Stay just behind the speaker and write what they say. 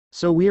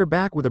So we are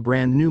back with a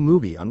brand new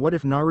movie on what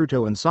if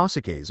Naruto and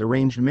Sasuke's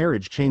arranged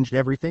marriage changed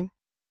everything?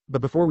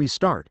 But before we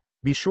start,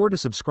 be sure to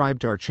subscribe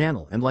to our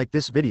channel and like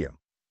this video.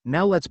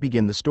 Now let's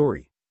begin the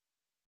story.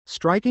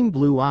 Striking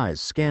blue eyes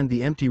scanned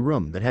the empty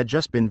room that had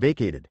just been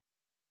vacated.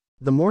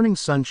 The morning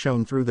sun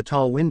shone through the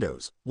tall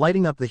windows,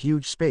 lighting up the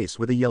huge space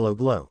with a yellow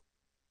glow.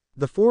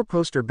 The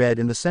four-poster bed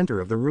in the center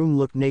of the room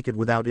looked naked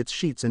without its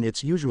sheets and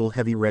its usual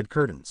heavy red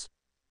curtains.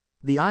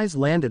 The eyes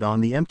landed on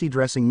the empty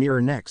dressing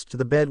mirror next to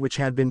the bed, which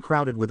had been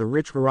crowded with a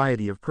rich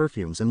variety of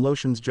perfumes and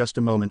lotions just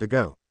a moment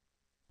ago.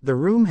 The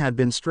room had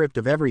been stripped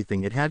of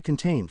everything it had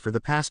contained for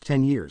the past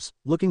 10 years,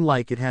 looking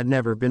like it had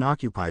never been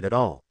occupied at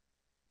all.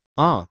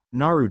 Ah,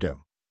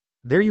 Naruto.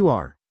 There you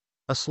are.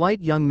 A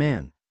slight young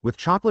man, with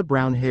chocolate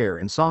brown hair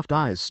and soft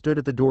eyes, stood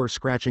at the door,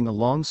 scratching a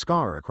long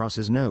scar across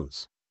his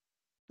nose.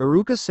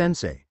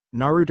 Iruka-sensei,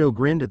 Naruto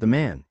grinned at the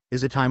man.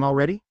 Is it time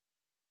already?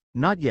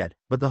 Not yet,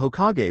 but the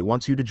Hokage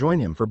wants you to join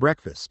him for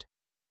breakfast.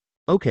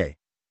 Okay.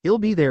 He'll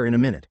be there in a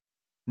minute.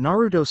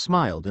 Naruto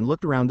smiled and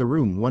looked around the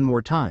room one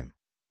more time.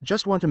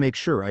 Just want to make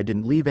sure I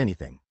didn't leave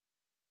anything.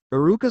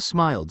 Iruka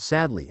smiled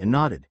sadly and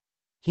nodded.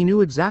 He knew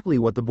exactly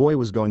what the boy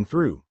was going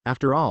through.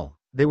 After all,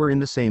 they were in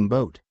the same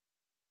boat.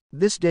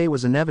 This day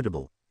was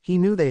inevitable. He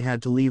knew they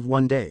had to leave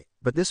one day,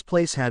 but this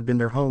place had been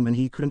their home and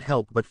he couldn't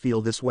help but feel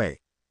this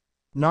way.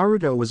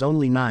 Naruto was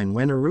only 9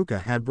 when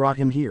Iruka had brought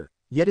him here.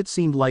 Yet it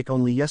seemed like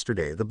only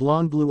yesterday the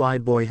blonde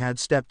blue-eyed boy had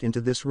stepped into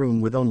this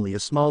room with only a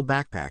small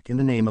backpack in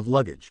the name of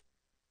luggage.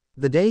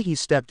 The day he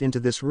stepped into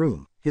this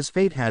room, his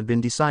fate had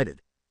been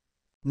decided.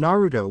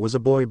 Naruto was a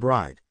boy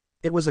bride.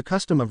 It was a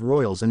custom of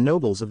royals and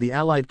nobles of the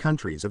allied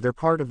countries of their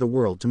part of the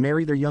world to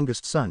marry their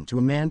youngest son to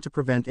a man to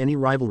prevent any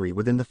rivalry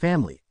within the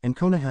family, and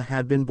Konoha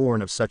had been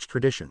born of such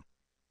tradition.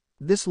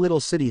 This little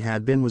city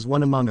was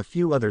one among a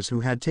few others who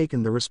had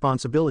taken the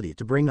responsibility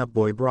to bring up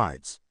boy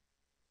brides.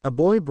 A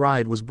boy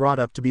bride was brought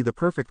up to be the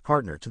perfect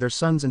partner to their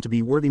sons and to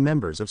be worthy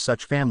members of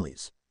such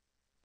families.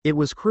 It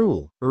was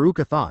cruel,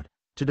 Iruka thought,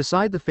 to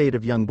decide the fate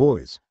of young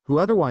boys, who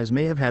otherwise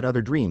may have had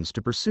other dreams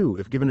to pursue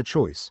if given a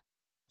choice.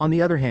 On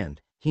the other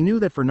hand, he knew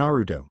that for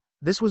Naruto,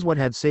 this was what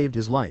had saved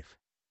his life.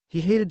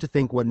 He hated to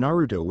think what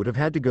Naruto would have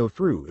had to go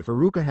through if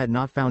Iruka had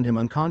not found him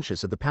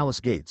unconscious at the palace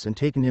gates and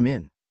taken him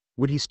in.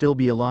 Would he still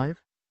be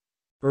alive?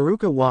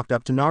 Iruka walked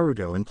up to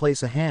Naruto and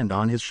placed a hand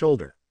on his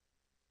shoulder.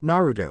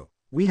 Naruto,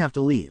 we have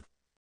to leave.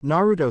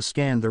 Naruto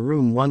scanned the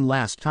room one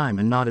last time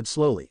and nodded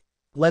slowly.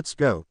 Let's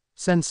go,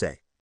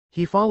 sensei.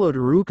 He followed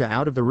Iruka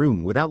out of the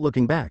room without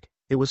looking back.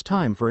 It was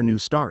time for a new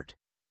start.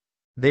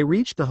 They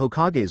reached the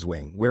Hokage's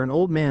wing, where an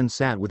old man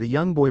sat with a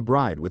young boy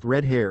bride with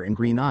red hair and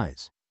green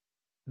eyes.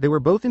 They were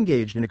both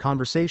engaged in a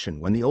conversation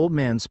when the old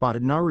man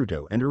spotted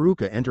Naruto and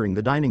Iruka entering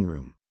the dining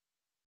room.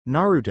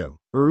 Naruto,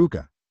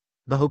 Iruka.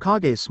 The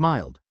Hokage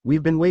smiled.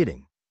 We've been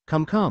waiting.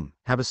 Come,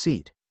 have a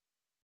seat.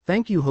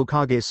 Thank you,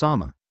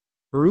 Hokage-sama.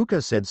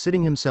 Iruka said,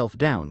 sitting himself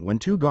down when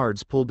 2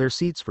 guards pulled their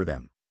seats for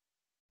them.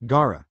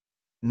 Gaara.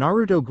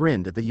 Naruto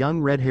grinned at the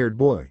young red-haired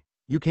boy.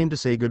 You came to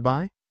say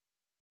goodbye?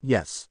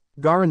 Yes.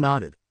 Gaara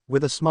nodded,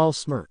 with a small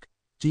smirk.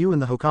 To you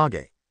and the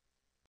Hokage.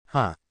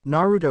 Huh.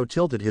 Naruto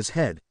tilted his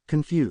head,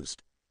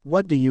 confused.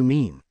 What do you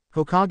mean?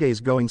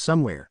 Hokage's going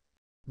somewhere.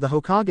 The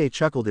Hokage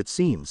chuckled. It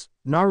seems,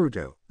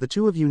 Naruto, the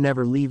two of you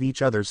never leave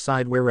each other's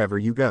side wherever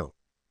you go.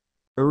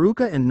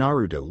 Iruka and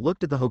Naruto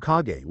looked at the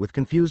Hokage with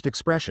confused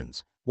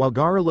expressions, while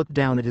Gaara looked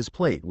down at his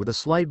plate with a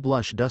slight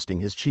blush dusting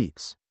his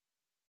cheeks.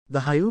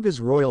 The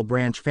Hyuga's royal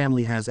branch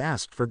family has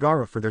asked for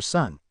Gaara for their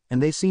son,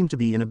 and they seem to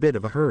be in a bit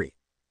of a hurry.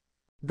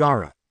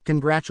 Gaara,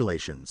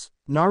 congratulations.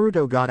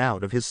 Naruto got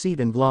out of his seat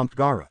and glomped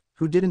Gaara,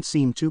 who didn't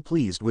seem too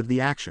pleased with the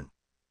action.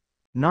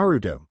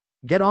 Naruto,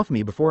 get off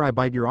me before I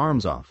bite your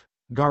arms off,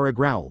 Gaara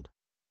growled.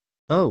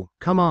 Oh,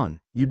 come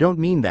on, you don't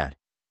mean that.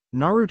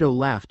 Naruto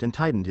laughed and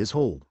tightened his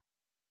hold.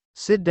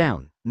 Sit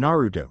down,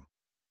 Naruto.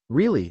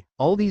 Really,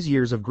 all these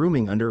years of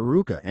grooming under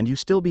Iruka and you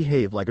still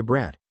behave like a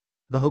brat.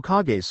 The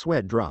Hokage's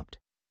sweat dropped.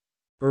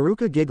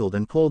 Iruka giggled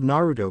and pulled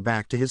Naruto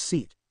back to his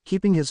seat,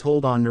 keeping his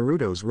hold on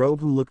Naruto's robe,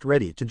 who looked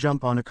ready to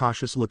jump on a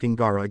cautious-looking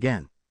Gaara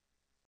again.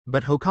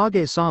 But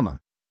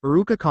Hokage-sama,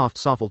 Iruka coughed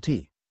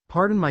softly.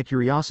 Pardon my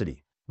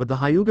curiosity, but the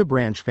Hyuga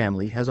branch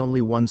family has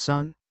only one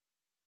son?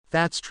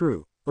 That's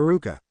true,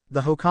 Iruka.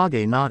 The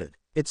Hokage nodded.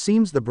 It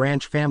seems the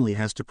branch family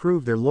has to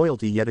prove their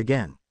loyalty yet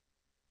again.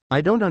 I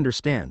don't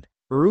understand.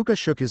 Iruka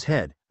shook his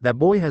head. That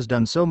boy has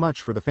done so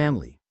much for the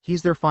family.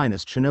 He's their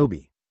finest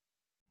shinobi.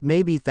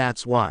 Maybe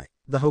that's why,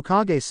 the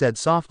Hokage said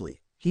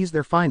softly. He's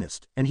their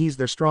finest, and he's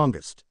their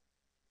strongest.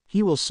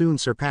 He will soon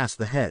surpass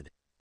the head.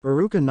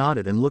 Iruka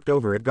nodded and looked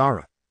over at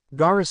Gaara.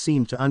 Gaara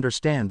seemed to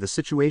understand the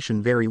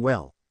situation very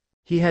well.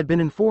 He had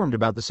been informed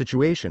about the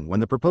situation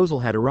when the proposal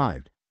had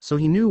arrived, so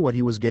he knew what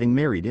he was getting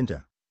married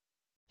into.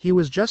 He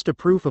was just a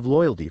proof of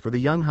loyalty for the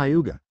young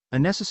Hyuga, a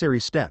necessary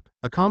step,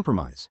 a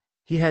compromise.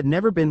 He had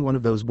never been one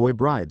of those boy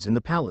brides in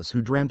the palace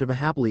who dreamt of a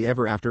happily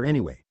ever after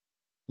anyway.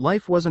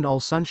 Life wasn't all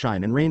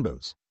sunshine and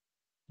rainbows.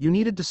 You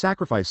needed to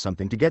sacrifice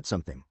something to get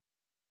something.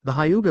 The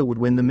Hyuga would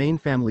win the main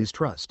family's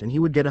trust and he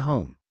would get a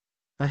home.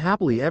 A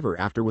happily ever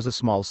after was a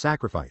small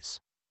sacrifice.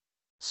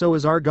 So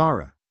is our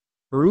Gaara.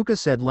 Iruka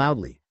said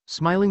loudly,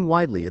 smiling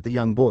widely at the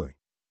young boy.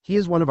 He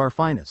is one of our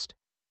finest.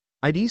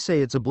 I'd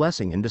say it's a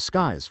blessing in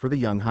disguise for the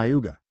young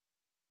Hyuga.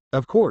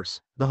 Of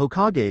course, the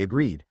Hokage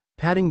agreed,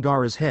 patting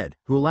Gaara's head,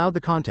 who allowed the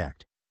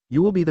contact.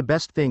 You will be the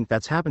best thing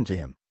that's happened to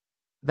him.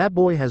 That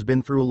boy has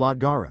been through a lot,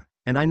 Gaara,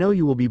 and I know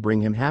you will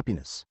bring him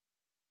happiness.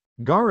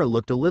 Gaara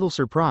looked a little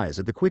surprised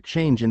at the quick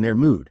change in their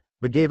mood,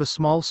 but gave a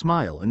small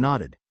smile and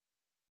nodded.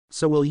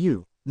 So will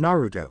you,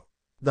 Naruto.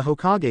 The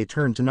Hokage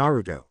turned to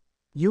Naruto.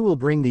 You will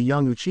bring the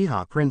young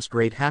Uchiha prince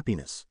great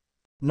happiness.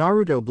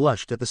 Naruto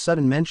blushed at the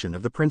sudden mention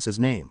of the prince's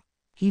name.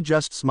 He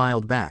just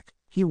smiled back.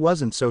 He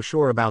wasn't so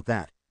sure about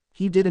that.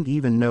 He didn't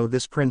even know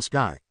this prince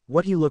guy,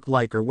 what he looked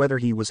like or whether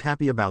he was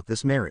happy about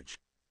this marriage.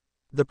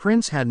 The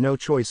prince had no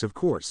choice of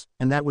course,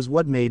 and that was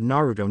what made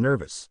Naruto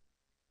nervous.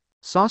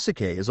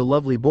 Sasuke is a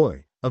lovely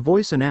boy, a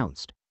voice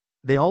announced.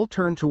 They all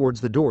turned towards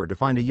the door to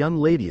find a young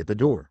lady at the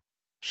door.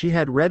 She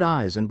had red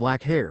eyes and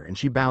black hair and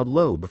she bowed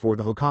low before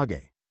the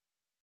Hokage.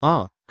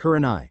 Ah,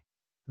 Kurenai.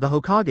 The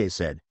Hokage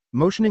said,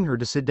 motioning her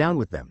to sit down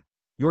with them.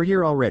 You're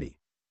here already.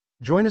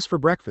 Join us for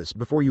breakfast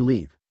before you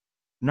leave.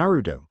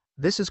 Naruto,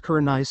 this is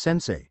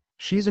Kurenai-sensei,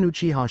 she's an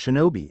Uchiha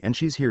shinobi and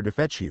she's here to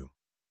fetch you.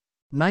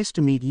 Nice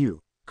to meet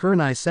you,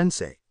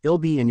 Kurenai-sensei, I'll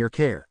be in your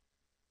care.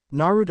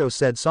 Naruto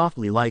said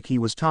softly like he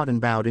was taught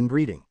and bowed in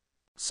greeting.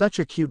 Such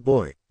a cute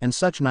boy, and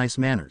such nice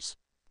manners.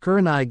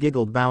 Kurenai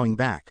giggled bowing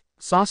back,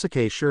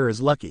 Sasuke sure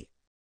is lucky.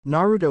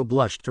 Naruto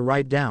blushed to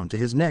right down to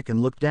his neck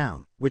and looked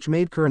down, which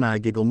made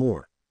Kurenai giggle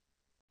more.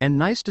 And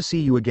nice to see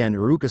you again,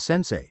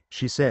 Iruka-sensei,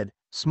 she said,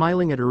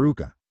 smiling at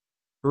Iruka.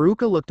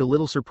 Iruka looked a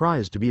little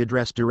surprised to be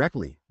addressed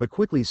directly, but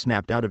quickly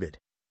snapped out of it.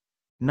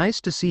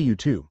 Nice to see you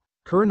too,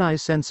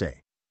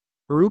 Kurenai-sensei.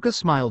 Iruka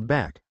smiled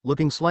back,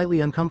 looking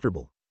slightly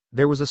uncomfortable.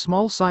 There was a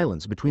small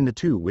silence between the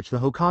two which the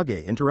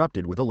Hokage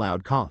interrupted with a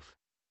loud cough.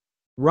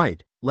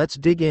 Right, let's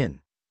dig in.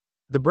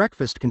 The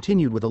breakfast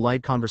continued with a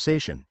light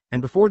conversation,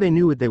 and before they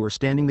knew it they were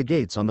standing the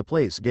gates on the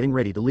place getting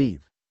ready to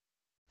leave.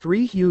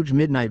 3 huge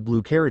midnight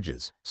blue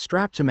carriages,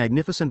 strapped to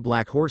magnificent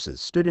black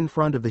horses stood in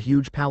front of the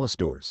huge palace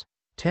doors.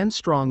 10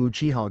 strong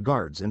Uchiha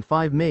guards and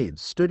 5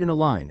 maids stood in a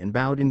line and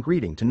bowed in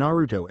greeting to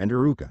Naruto and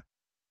Iruka.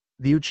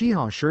 The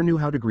Uchiha sure knew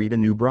how to greet a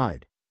new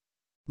bride.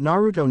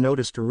 Naruto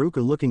noticed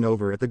Iruka looking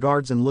over at the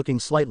guards and looking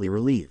slightly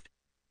relieved.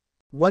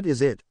 What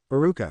is it,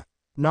 Iruka?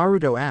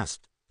 Naruto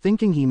asked,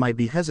 thinking he might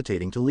be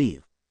hesitating to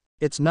leave.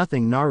 It's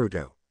nothing,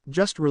 Naruto,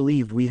 just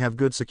relieved we have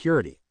good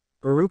security.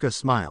 Iruka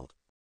smiled.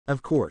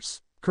 Of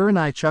course.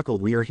 Kurenai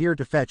chuckled. We are here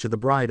to fetch the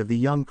bride of the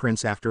young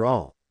prince after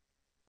all.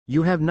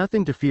 You have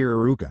nothing to fear,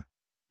 Iruka.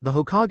 The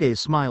Hokage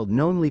smiled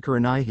knowingly.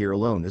 Kurenai here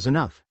alone is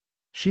enough.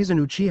 She's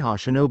an Uchiha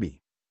shinobi.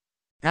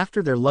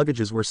 After their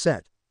luggages were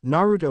set,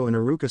 Naruto and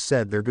Iruka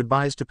said their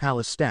goodbyes to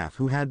palace staff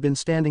who had been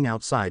standing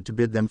outside to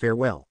bid them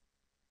farewell.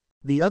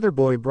 The other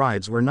boy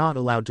brides were not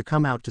allowed to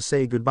come out to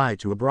say goodbye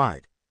to a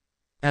bride.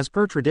 As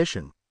per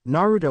tradition,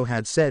 Naruto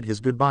had said his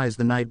goodbyes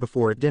the night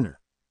before at dinner.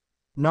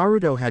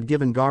 Naruto had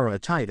given Gaara a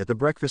tight at the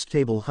breakfast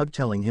table hug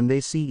telling him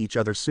they see each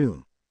other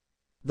soon.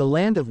 The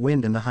land of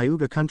wind and the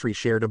Hyuga country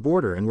shared a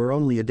border and were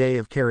only a day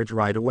of carriage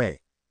ride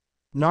away.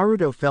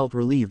 Naruto felt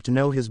relieved to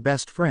know his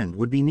best friend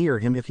would be near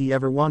him if he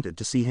ever wanted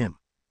to see him.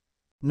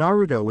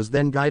 Naruto was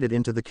then guided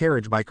into the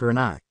carriage by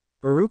Kurenai.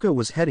 Iruka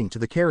was heading to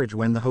the carriage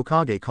when the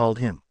Hokage called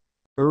him.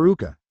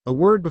 Iruka, a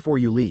word before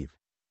you leave.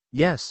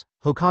 Yes,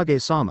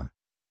 Hokage-sama.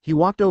 He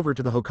walked over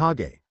to the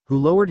Hokage, who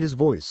lowered his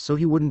voice so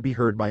he wouldn't be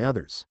heard by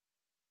others.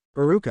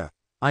 Iruka,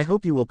 I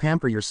hope you will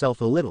pamper yourself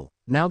a little,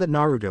 now that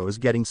Naruto is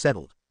getting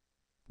settled.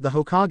 The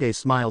Hokage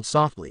smiled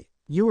softly.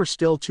 You are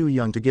still too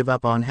young to give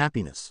up on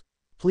happiness.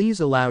 Please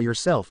allow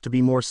yourself to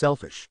be more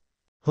selfish.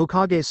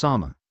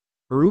 Hokage-sama.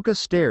 Iruka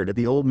stared at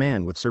the old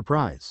man with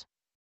surprise.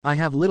 I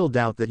have little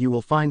doubt that you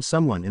will find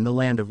someone in the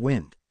land of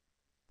wind.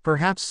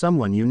 Perhaps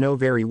someone you know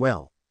very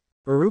well.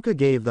 Iruka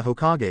gave the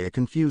Hokage a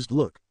confused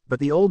look, but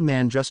the old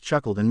man just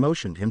chuckled and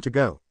motioned him to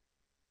go.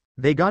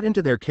 They got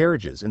into their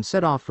carriages and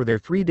set off for their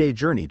 3-day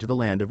journey to the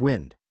land of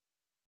wind.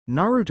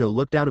 Naruto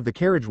looked out of the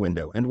carriage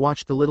window and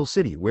watched the little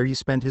city where he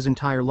spent his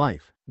entire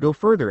life go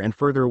further and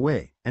further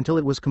away, until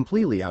it was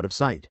completely out of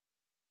sight.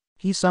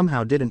 He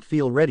somehow didn't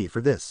feel ready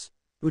for this.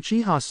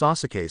 Uchiha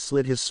Sasuke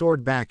slid his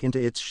sword back into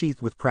its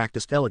sheath with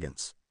practiced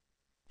elegance.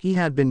 He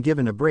had been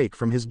given a break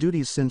from his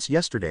duties since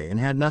yesterday and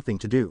had nothing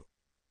to do.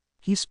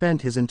 He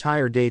spent his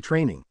entire day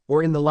training,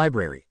 or in the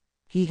library.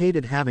 He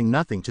hated having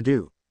nothing to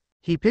do.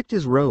 He picked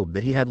his robe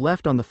that he had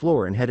left on the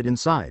floor and headed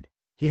inside.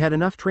 He had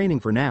enough training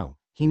for now.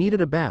 He needed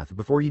a bath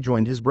before he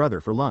joined his brother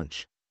for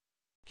lunch.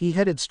 He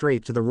headed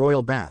straight to the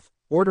royal bath,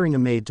 ordering a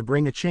maid to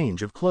bring a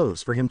change of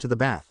clothes for him to the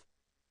bath.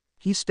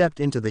 He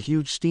stepped into the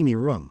huge steamy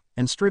room,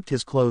 and stripped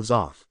his clothes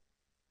off.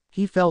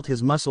 He felt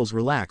his muscles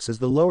relax as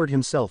he lowered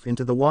himself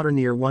into the water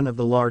near one of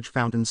the large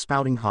fountains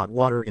spouting hot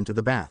water into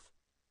the bath.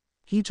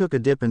 He took a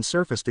dip and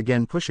surfaced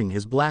again, pushing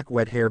his black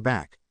wet hair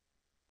back.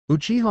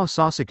 Uchiha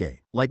Sasuke,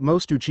 like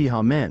most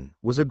Uchiha men,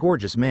 was a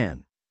gorgeous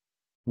man.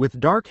 With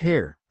dark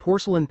hair,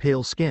 porcelain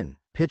pale skin,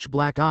 pitch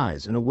black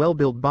eyes and a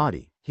well-built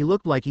body, he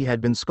looked like he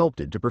had been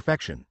sculpted to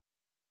perfection.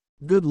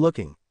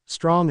 Good-looking,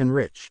 strong and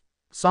rich.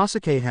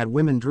 Sasuke had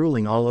women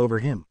drooling all over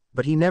him,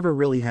 but he never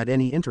really had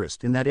any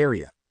interest in that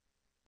area.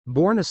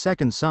 Born a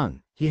second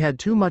son, he had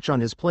too much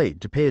on his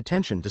plate to pay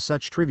attention to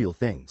such trivial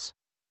things.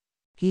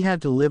 He had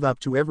to live up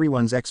to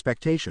everyone's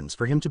expectations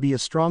for him to be a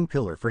strong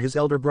pillar for his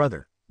elder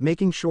brother,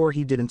 making sure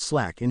he didn't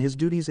slack in his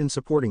duties in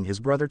supporting his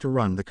brother to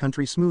run the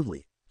country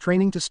smoothly,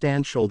 training to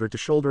stand shoulder to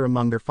shoulder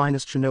among their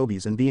finest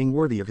shinobis and being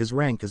worthy of his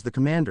rank as the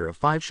commander of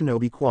 5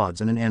 shinobi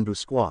quads and an ambush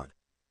squad.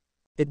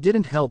 It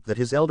didn't help that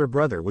his elder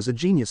brother was a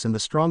genius and the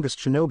strongest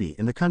shinobi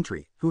in the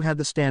country, who had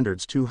the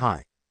standards too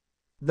high.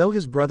 Though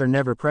his brother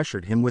never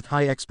pressured him with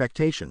high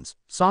expectations,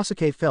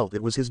 Sasuke felt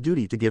it was his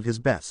duty to give his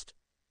best.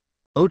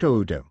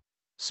 Oto.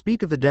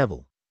 Speak of the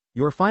devil.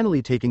 You're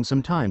finally taking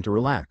some time to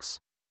relax.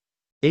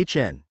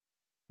 HN.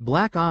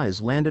 Black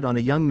eyes landed on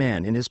a young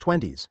man in his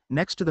 20s,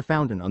 next to the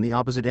fountain on the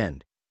opposite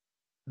end.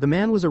 The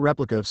man was a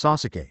replica of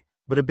Sasuke,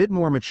 but a bit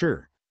more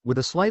mature, with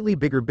a slightly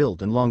bigger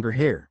build and longer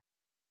hair.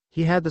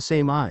 He had the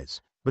same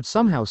eyes, but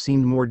somehow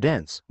seemed more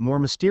dense, more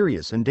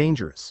mysterious and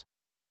dangerous.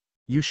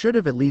 You should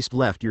have at least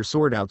left your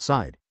sword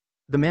outside,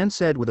 the man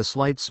said with a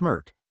slight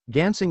smirk,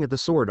 glancing at the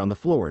sword on the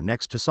floor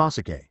next to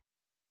Sasuke.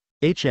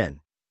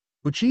 HN.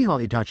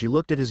 Uchiha Itachi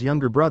looked at his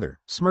younger brother,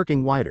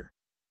 smirking wider.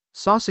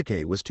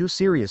 Sasuke was too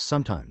serious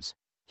sometimes.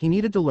 He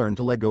needed to learn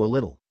to let go a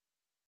little.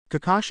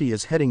 Kakashi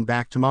is heading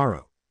back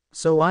tomorrow.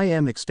 So I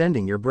am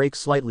extending your break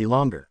slightly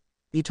longer,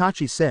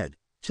 Itachi said,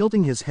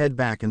 tilting his head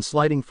back and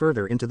sliding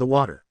further into the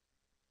water.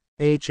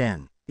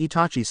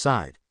 Itachi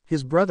sighed.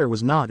 His brother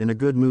was not in a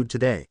good mood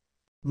today.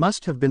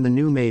 Must have been the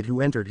new maid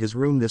who entered his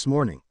room this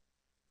morning.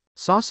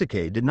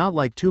 Sasuke did not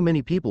like too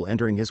many people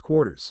entering his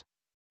quarters.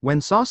 When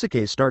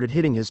Sasuke started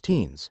hitting his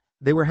teens,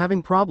 they were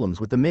having problems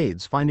with the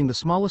maids finding the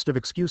smallest of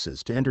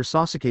excuses to enter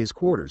Sasuke's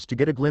quarters to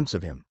get a glimpse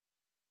of him.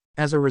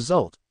 As a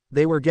result,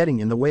 they were getting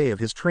in the way of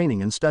his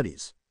training and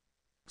studies.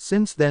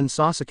 Since then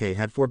Sasuke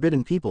had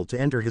forbidden people to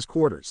enter his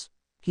quarters.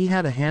 He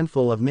had a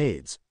handful of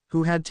maids,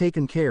 who had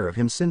taken care of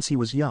him since he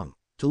was young,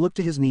 to look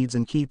to his needs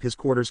and keep his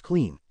quarters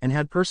clean, and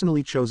had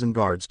personally chosen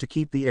guards to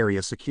keep the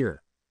area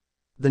secure.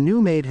 The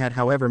new maid had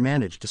however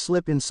managed to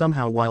slip in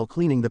somehow while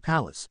cleaning the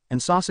palace, and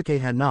Sasuke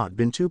had not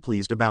been too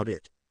pleased about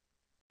it.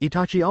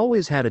 Itachi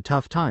always had a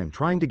tough time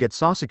trying to get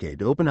Sasuke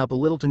to open up a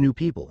little to new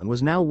people and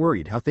was now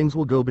worried how things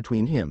will go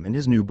between him and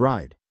his new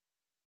bride.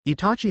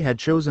 Itachi had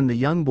chosen the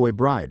young boy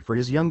bride for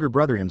his younger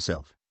brother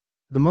himself.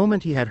 The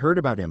moment he had heard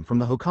about him from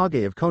the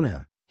Hokage of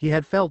Konoha, he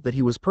had felt that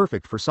he was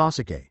perfect for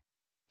Sasuke.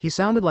 He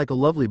sounded like a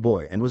lovely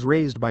boy and was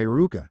raised by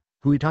Iruka,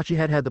 who Itachi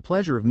had had the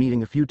pleasure of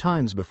meeting a few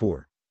times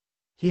before.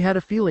 He had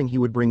a feeling he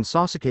would bring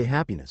Sasuke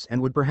happiness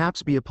and would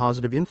perhaps be a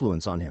positive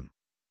influence on him.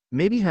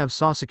 Maybe have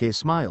Sasuke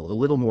smile a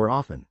little more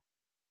often.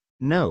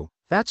 No,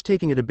 that's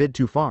taking it a bit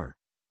too far.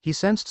 He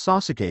sensed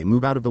Sasuke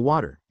move out of the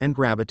water and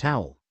grab a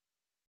towel.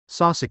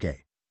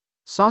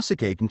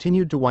 Sasuke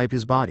continued to wipe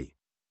his body.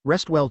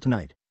 Rest well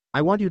tonight.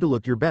 I want you to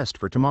look your best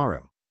for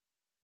tomorrow.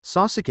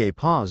 Sasuke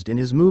paused in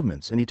his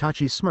movements and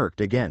Itachi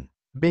smirked again.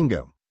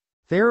 Bingo.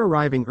 They're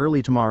arriving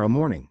early tomorrow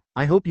morning,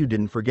 I hope you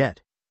didn't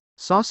forget.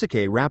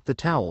 Sasuke wrapped the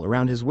towel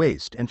around his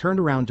waist and turned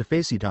around to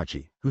face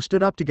Itachi, who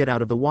stood up to get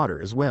out of the water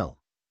as well.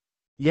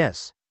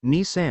 Yes,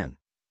 Ni-san,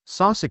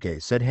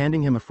 Sasuke said,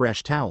 handing him a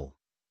fresh towel.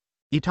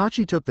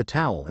 Itachi took the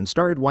towel and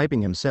started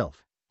wiping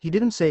himself. He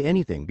didn't say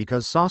anything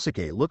because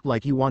Sasuke looked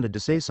like he wanted to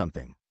say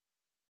something.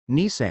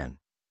 Ni-san.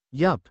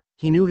 Yup,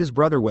 he knew his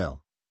brother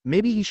well.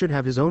 Maybe he should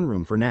have his own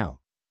room for now.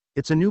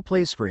 It's a new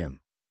place for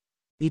him.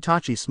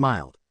 Itachi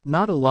smiled.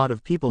 Not a lot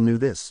of people knew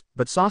this,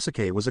 but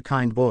Sasuke was a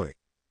kind boy.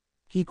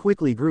 He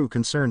quickly grew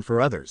concerned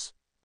for others.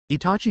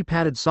 Itachi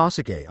patted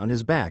Sasuke on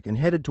his back and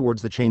headed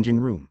towards the changing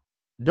room.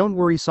 Don't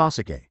worry,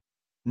 Sasuke.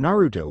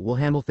 Naruto will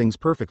handle things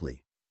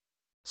perfectly.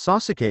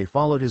 Sasuke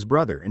followed his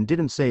brother and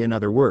didn't say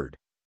another word.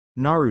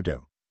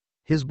 Naruto.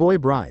 His boy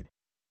bride.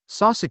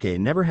 Sasuke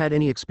never had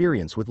any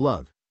experience with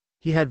love.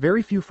 He had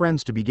very few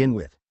friends to begin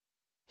with.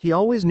 He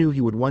always knew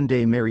he would one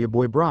day marry a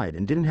boy bride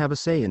and didn't have a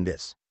say in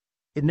this.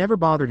 It never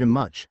bothered him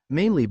much,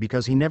 mainly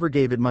because he never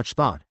gave it much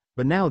thought,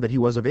 but now that he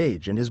was of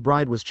age and his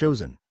bride was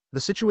chosen,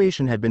 the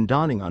situation had been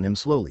dawning on him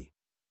slowly.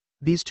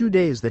 These 2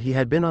 days that he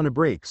had been on a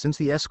break since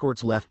the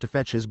escorts left to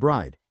fetch his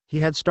bride, he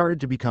had started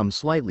to become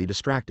slightly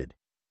distracted.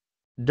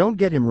 Don't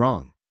get him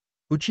wrong.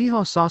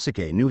 Uchiha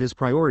Sasuke knew his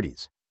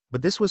priorities,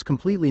 but this was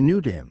completely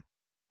new to him.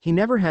 He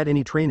never had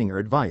any training or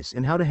advice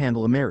in how to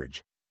handle a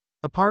marriage.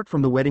 Apart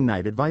from the wedding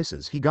night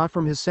advices he got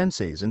from his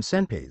senseis and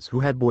senpais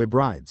who had boy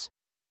brides.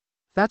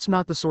 That's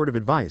not the sort of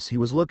advice he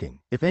was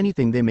looking, if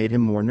anything they made him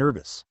more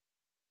nervous.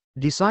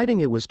 Deciding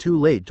it was too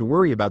late to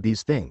worry about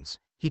these things,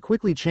 he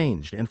quickly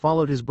changed and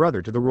followed his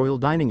brother to the royal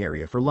dining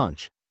area for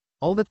lunch.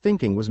 All that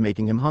thinking was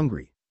making him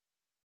hungry.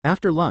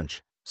 After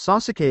lunch,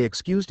 Sasuke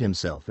excused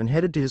himself and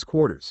headed to his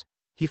quarters.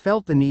 He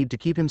felt the need to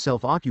keep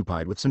himself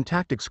occupied with some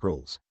tactic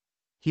scrolls.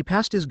 He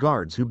passed his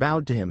guards who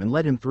bowed to him and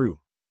let him through.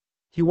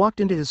 He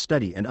walked into his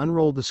study and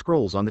unrolled the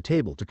scrolls on the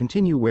table to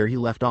continue where he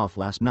left off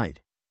last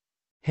night.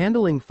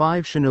 Handling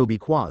 5 shinobi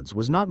quads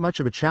was not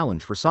much of a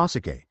challenge for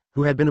Sasuke,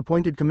 who had been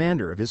appointed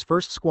commander of his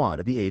first squad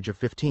at the age of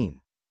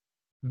 15.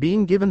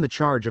 Being given the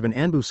charge of an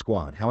Anbu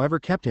squad however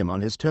kept him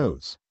on his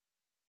toes.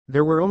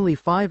 There were only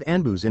 5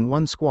 Anbus in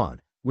one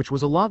squad, which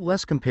was a lot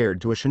less compared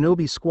to a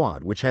shinobi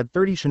squad which had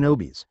 30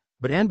 shinobis,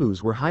 but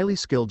Anbus were highly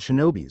skilled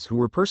shinobis who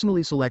were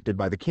personally selected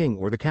by the king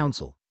or the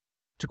council.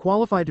 To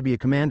qualify to be a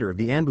commander of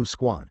the Anbu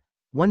squad,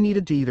 one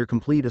needed to either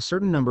complete a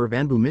certain number of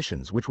Anbu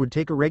missions which would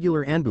take a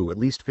regular Anbu at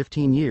least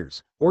 15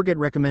 years, or get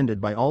recommended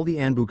by all the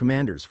Anbu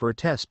commanders for a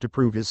test to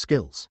prove his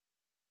skills.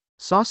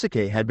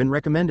 Sasuke had been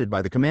recommended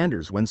by the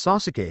commanders when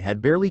Sasuke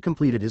had barely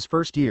completed his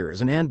first year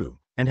as an Anbu,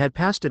 and had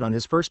passed it on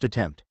his first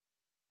attempt.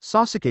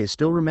 Sasuke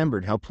still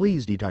remembered how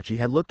pleased Itachi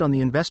had looked on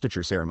the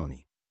investiture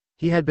ceremony.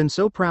 He had been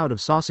so proud of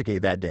Sasuke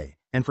that day,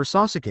 and for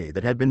Sasuke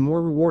that had been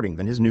more rewarding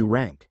than his new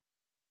rank.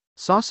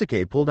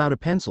 Sasuke pulled out a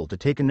pencil to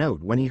take a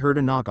note when he heard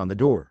a knock on the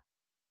door.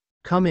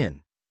 "Come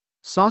in,"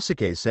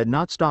 Sasuke said,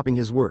 not stopping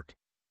his work.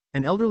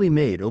 An elderly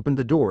maid opened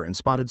the door and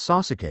spotted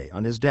Sasuke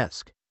on his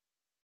desk.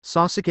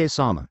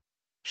 "Sasuke-sama."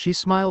 She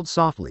smiled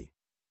softly.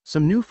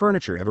 "Some new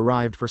furniture have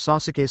arrived for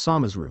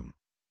Sasuke-sama's room.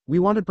 We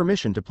wanted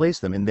permission to place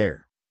them in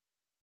there."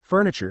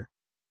 "Furniture?"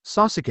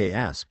 Sasuke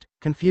asked,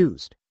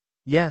 confused.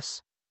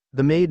 "Yes."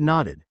 The maid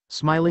nodded,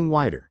 smiling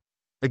wider.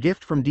 "A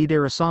gift from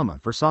Deidara-sama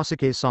for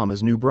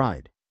Sasuke-sama's new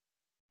bride."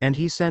 "And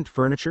he sent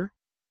furniture?"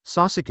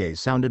 Sasuke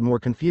sounded more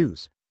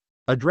confused.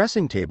 "A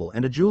dressing table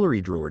and a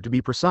jewelry drawer to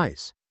be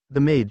precise," the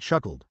maid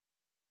chuckled.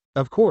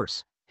 Of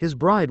course, his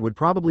bride would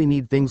probably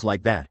need things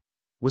like that.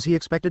 Was he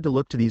expected to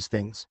look to these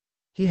things?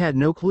 He had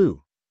no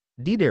clue.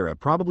 Deidara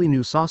probably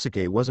knew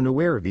Sasuke wasn't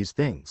aware of these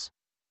things.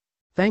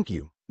 "Thank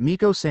you,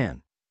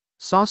 Miko-san,"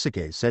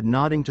 Sasuke said,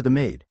 nodding to the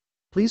maid.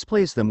 "Please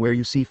place them where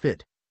you see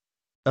fit."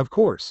 "Of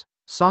course,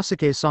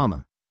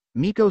 Sasuke-sama."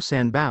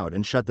 Miko-san bowed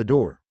and shut the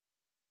door.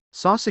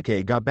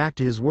 Sasuke got back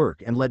to his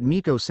work and let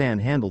Miko-san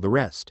handle the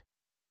rest.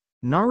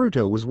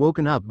 Naruto was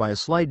woken up by a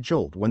slight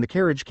jolt when the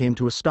carriage came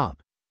to a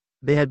stop.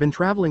 They had been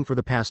traveling for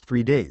the past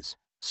 3 days,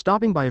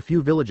 stopping by a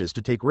few villages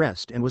to take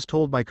rest, and was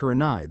told by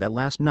Kurenai that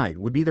last night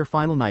would be their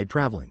final night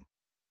traveling.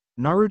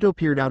 Naruto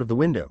peered out of the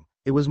window.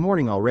 It was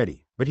morning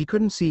already, but he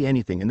couldn't see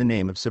anything in the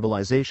name of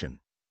civilization.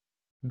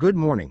 "Good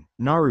morning,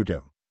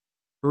 Naruto."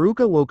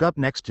 Iruka woke up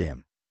next to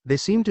him. "They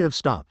seem to have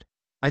stopped.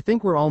 I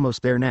think we're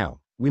almost there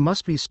now. We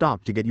must be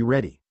stopped to get you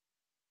ready."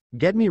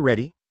 "Get me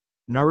ready?"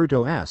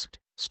 Naruto asked,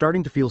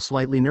 starting to feel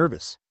slightly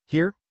nervous.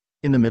 "Here?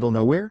 In the middle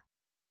nowhere?"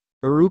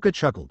 Iruka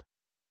chuckled.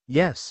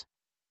 "Yes.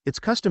 It's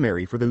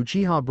customary for the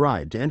Uchiha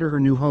bride to enter her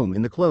new home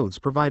in the clothes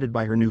provided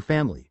by her new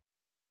family.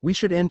 We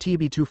shouldn't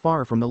be too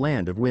far from the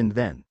land of wind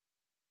then."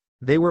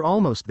 They were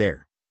almost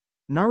there.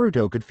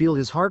 Naruto could feel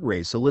his heart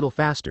race a little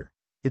faster.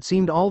 It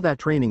seemed all that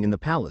training in the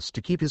palace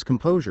to keep his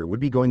composure would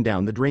be going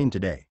down the drain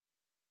today.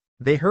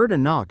 They heard a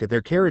knock at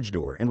their carriage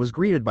door and was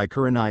greeted by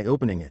Kurenai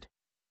opening it.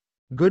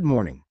 "Good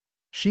morning."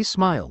 She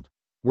smiled.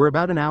 "We're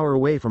about an hour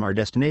away from our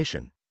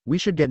destination. We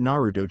should get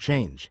Naruto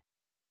change."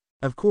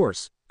 Of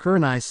course,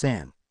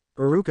 Kurenai-san.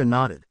 Iruka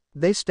nodded.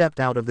 They stepped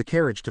out of the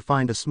carriage to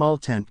find a small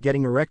tent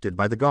getting erected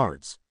by the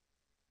guards.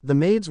 The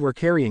maids were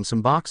carrying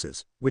some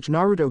boxes, which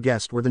Naruto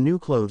guessed were the new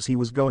clothes he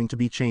was going to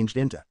be changed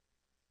into.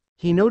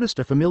 He noticed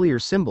a familiar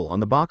symbol on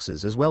the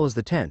boxes as well as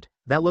the tent,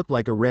 that looked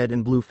like a red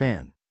and blue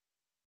fan.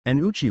 An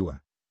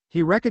Uchiwa.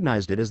 He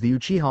recognized it as the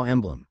Uchiha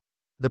emblem.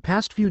 The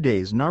past few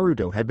days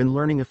Naruto had been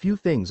learning a few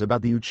things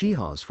about the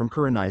Uchihas from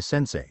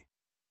Kurenai-sensei.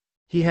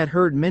 He had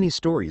heard many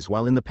stories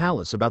while in the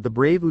palace about the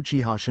brave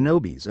Uchiha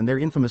shinobis and their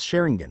infamous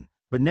Sharingan,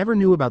 but never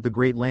knew about the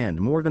Great Land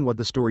more than what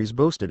the stories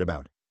boasted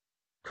about.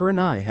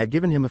 Kurenai had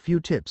given him a few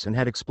tips and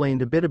had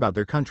explained a bit about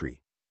their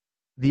country.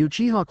 The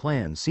Uchiha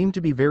clan seemed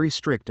to be very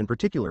strict and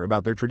particular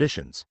about their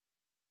traditions.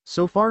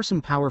 So far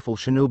some powerful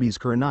shinobis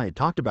Kurenai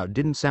talked about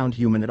didn't sound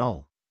human at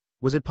all.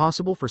 Was it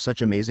possible for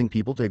such amazing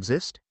people to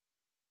exist?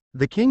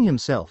 The king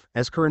himself,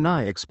 as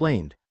Kurenai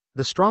explained,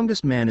 the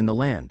strongest man in the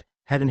land,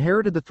 had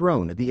inherited the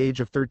throne at the age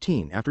of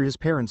 13 after his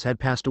parents had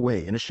passed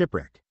away in a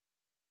shipwreck.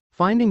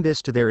 Finding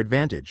this to their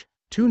advantage,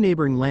 2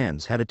 neighboring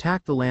lands had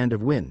attacked the land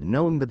of Wind,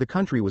 knowing that the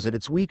country was at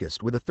its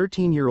weakest with a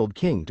 13-year-old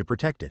king to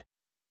protect it.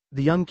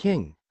 The young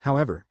king,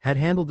 however, had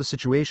handled the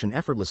situation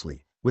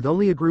effortlessly, with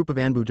only a group of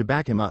Anbu to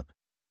back him up.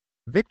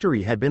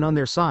 Victory had been on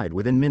their side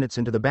within minutes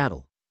into the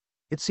battle.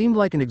 It seemed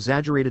like an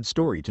exaggerated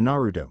story to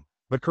Naruto,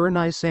 but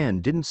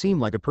Kurenai-san didn't seem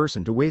like a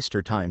person to waste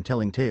her time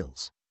telling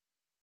tales.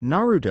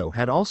 Naruto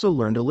had also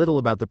learned a little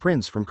about the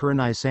prince from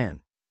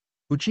Kurenai-san.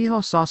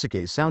 Uchiha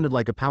Sasuke sounded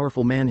like a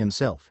powerful man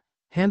himself,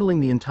 handling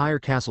the entire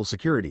castle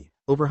security,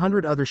 over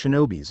 100 other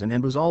shinobis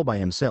and was all by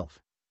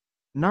himself.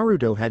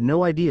 Naruto had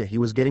no idea he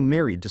was getting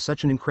married to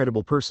such an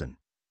incredible person.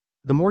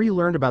 The more he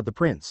learned about the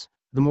prince,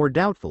 the more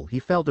doubtful he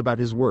felt about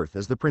his worth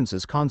as the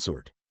prince's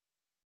consort.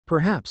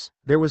 Perhaps,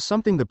 there was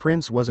something the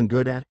prince wasn't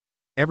good at?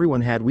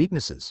 Everyone had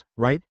weaknesses,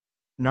 right?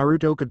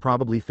 Naruto could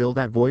probably fill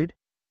that void?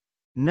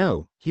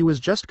 No, he was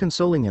just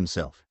consoling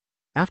himself.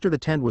 After the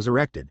tent was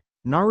erected,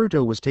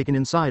 Naruto was taken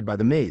inside by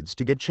the maids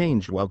to get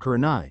changed while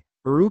Kurenai,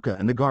 Iruka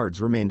and the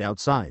guards remained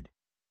outside.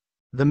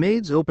 The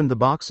maids opened the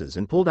boxes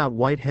and pulled out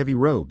white heavy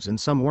robes and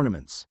some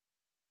ornaments.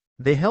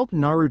 They helped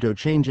Naruto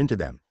change into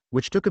them,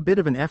 which took a bit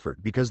of an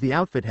effort because the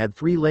outfit had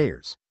 3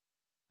 layers.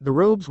 The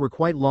robes were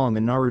quite long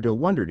and Naruto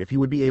wondered if he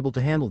would be able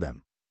to handle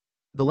them.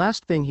 The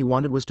last thing he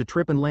wanted was to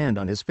trip and land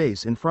on his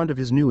face in front of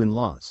his new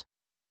in-laws.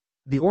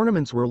 The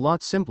ornaments were a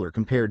lot simpler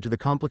compared to the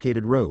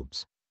complicated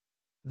robes.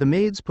 The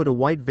maids put a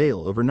white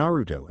veil over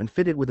Naruto and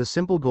fit it with a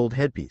simple gold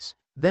headpiece,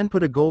 then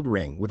put a gold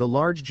ring with a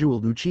large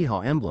jeweled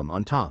Uchiha emblem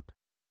on top.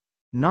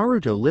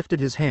 Naruto lifted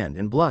his hand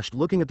and blushed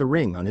looking at the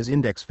ring on his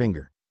index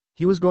finger.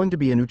 He was going to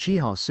be an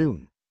Uchiha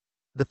soon.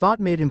 The thought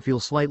made him feel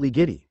slightly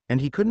giddy,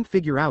 and he couldn't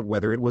figure out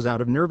whether it was out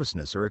of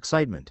nervousness or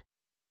excitement.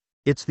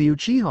 "It's the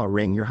Uchiha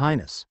ring, Your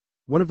Highness,"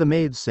 one of the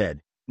maids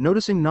said,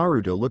 noticing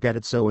Naruto look at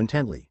it so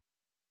intently.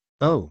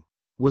 "Oh,"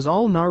 was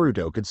all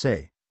Naruto could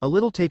say, a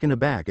little taken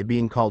aback at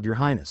being called Your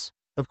Highness.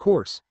 Of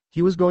course,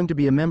 he was going to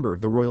be a member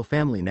of the royal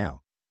family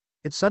now.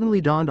 It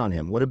suddenly dawned on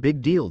him what a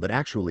big deal that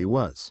actually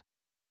was.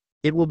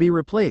 "It will be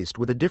replaced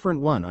with a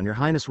different one on Your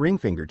Highness' ring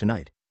finger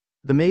tonight."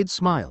 The maid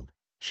smiled.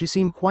 She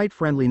seemed quite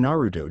friendly.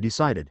 Naruto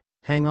decided,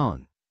 "Hang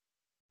on."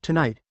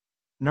 "Tonight?"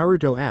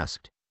 Naruto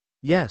asked.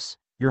 "Yes,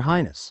 Your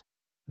Highness."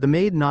 The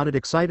maid nodded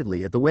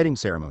excitedly at the wedding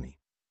ceremony.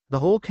 "The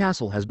whole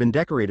castle has been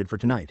decorated for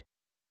tonight.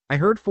 I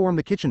heard from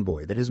the kitchen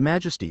boy that His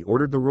Majesty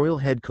ordered the royal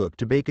head cook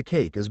to bake a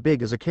cake as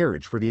big as a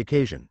carriage for the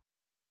occasion."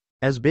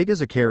 "As big as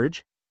a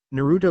carriage?"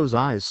 Naruto's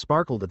eyes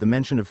sparkled at the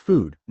mention of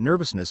food,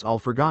 nervousness all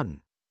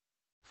forgotten.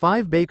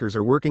 5 bakers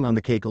are working on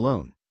the cake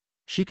alone."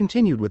 She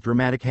continued with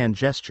dramatic hand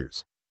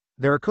gestures.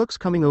 "There are cooks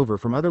coming over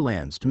from other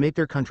lands to make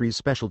their country's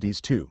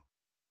specialties too.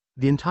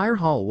 The entire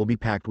hall will be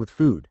packed with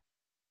food."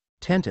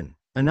 "Tenten,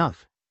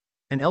 enough."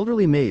 An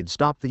elderly maid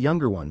stopped the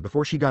younger one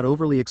before she got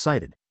overly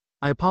excited.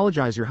 "I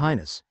apologize, Your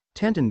Highness,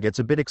 Tenten gets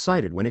a bit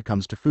excited when it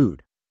comes to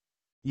food."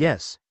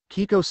 "Yes,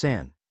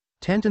 Kiko-san."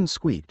 Tenten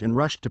squeaked and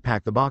rushed to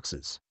pack the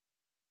boxes.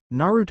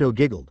 Naruto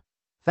giggled.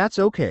 "That's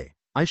okay,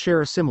 I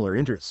share a similar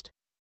interest."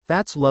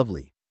 "That's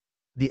lovely."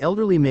 The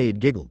elderly maid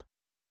giggled.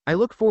 "I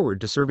look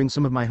forward to serving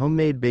some of my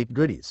homemade baked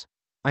goodies.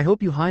 I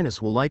hope Your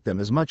Highness will like them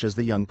as much as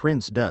the young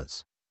prince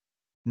does."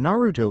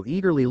 Naruto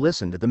eagerly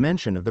listened at the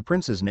mention of the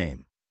prince's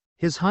name.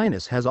 His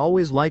Highness has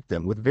always liked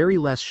them with very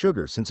less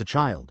sugar since a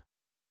child.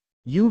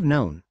 "You've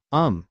known,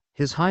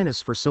 His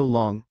Highness for so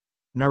long?"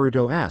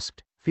 Naruto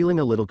asked, feeling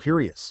a little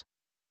curious.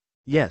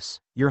 "Yes,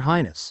 Your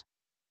Highness."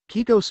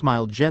 Kiko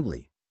smiled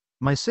gently.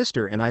 "My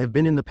sister and I have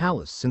been in the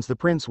palace since the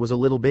prince was a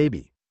little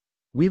baby.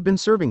 We've been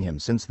serving him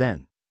since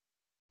then."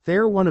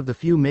 "They're one of the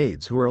few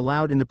maids who are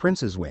allowed in the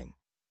prince's wing."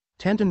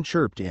 Tenten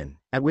chirped in,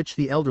 at which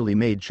the elderly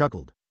maid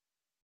chuckled.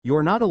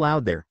 "You're not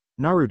allowed there?"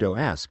 Naruto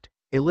asked,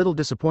 a little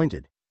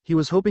disappointed. He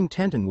was hoping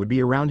Tenten would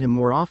be around him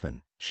more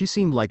often. She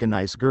seemed like a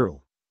nice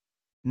girl.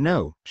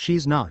 "No,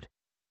 she's not."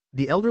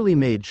 The elderly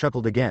maid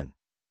chuckled again.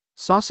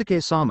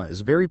 "Sasuke-sama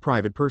is a very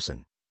private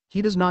person.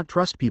 He does not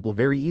trust people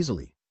very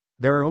easily.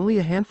 There are only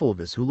a handful of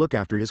us who look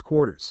after his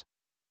quarters."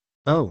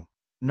 "Oh,"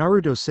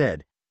 Naruto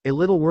said, a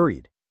little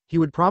worried. He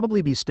would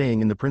probably be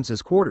staying in the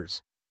prince's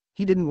quarters.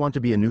 He didn't want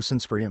to be a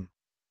nuisance for him.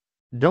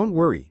 "Don't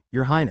worry,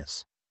 Your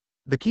Highness."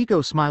 The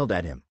Kiko smiled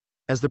at him.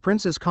 "As the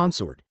prince's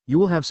consort, you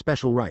will have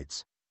special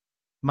rights.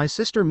 My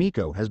sister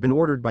Miko has been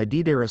ordered by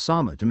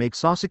Deidara-sama to make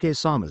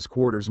Sasuke-sama's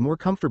quarters more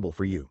comfortable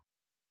for you."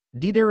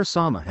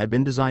 Deidara-sama had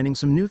been designing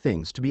some new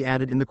things to be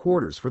added in the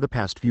quarters for the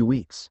past few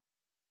weeks.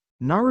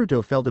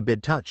 Naruto felt a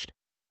bit touched.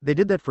 They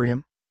did that for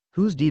him?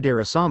 "Who's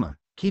Deidara-sama,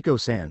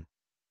 Kiko-san?"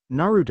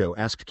 Naruto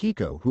asked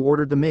Kiko, who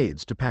ordered the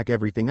maids to pack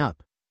everything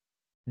up.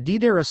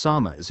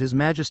 "Deidara-sama is His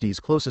Majesty's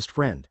closest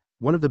friend,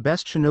 one of the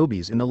best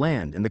shinobis in the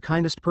land and the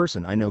kindest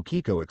person I know,"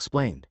 Kiko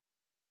explained.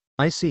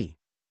 "I see."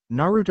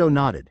 Naruto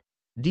nodded.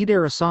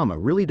 Deidara-sama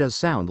really does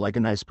sound like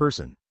a nice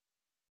person.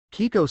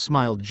 Kiko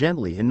smiled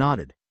gently and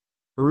nodded.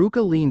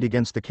 Iruka leaned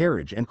against the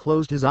carriage and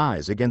closed his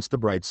eyes against the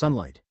bright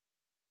sunlight.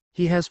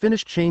 He has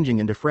finished changing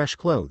into fresh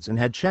clothes and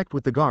had checked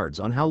with the guards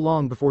on how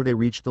long before they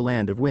reached the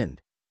Land of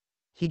Wind.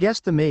 He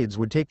guessed the maids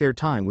would take their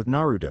time with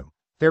Naruto.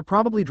 They're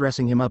probably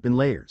dressing him up in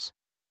layers.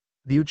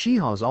 The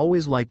Uchihas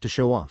always liked to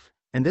show off,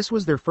 and this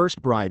was their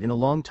first bride in a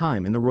long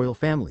time in the royal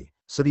family,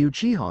 so the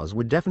Uchihas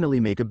would definitely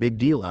make a big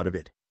deal out of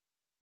it.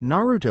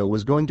 Naruto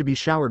was going to be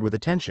showered with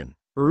attention,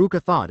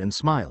 Iruka thought and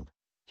smiled.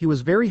 He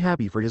was very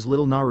happy for his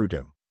little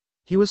Naruto.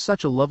 He was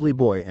such a lovely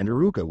boy and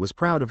Iruka was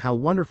proud of how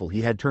wonderful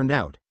he had turned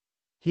out.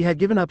 He had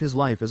given up his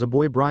life as a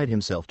boy bride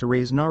himself to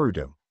raise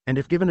Naruto, and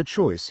if given a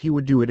choice he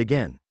would do it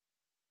again.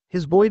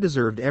 His boy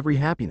deserved every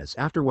happiness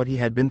after what he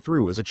had been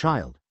through as a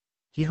child.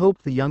 He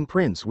hoped the young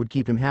prince would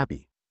keep him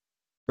happy.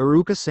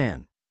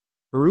 "Iruka-san."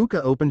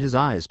 Iruka opened his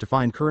eyes to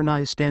find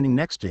Kurenai standing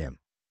next to him.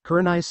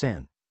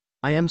 "Kurenai-san.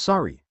 I am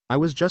sorry, I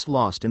was just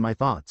lost in my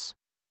thoughts."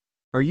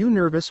 "Are you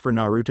nervous for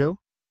Naruto?"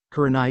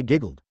 Kurenai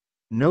giggled.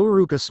 "No."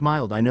 Iruka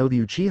smiled. "I know the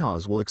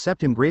Uchihas will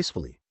accept him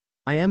gracefully.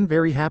 I am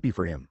very happy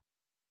for him."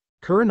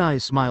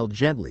 Kurenai smiled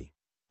gently.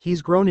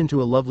 "He's grown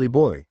into a lovely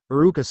boy,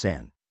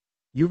 Iruka-san.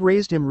 You've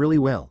raised him really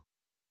well.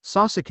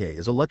 Sasuke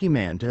is a lucky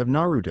man to have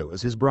Naruto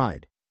as his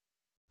bride."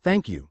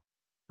 "Thank you."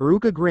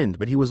 Iruka grinned,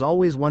 but he was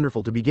always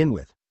wonderful to begin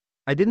with.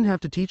 I didn't have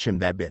to teach him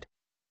that bit.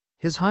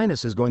 His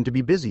Highness is going to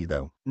be busy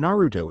though.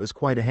 Naruto is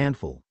quite a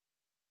handful.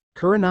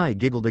 Kurenai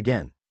giggled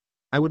again.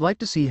 I would like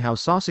to see how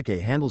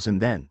Sasuke handles him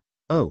then.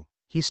 Oh,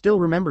 he still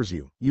remembers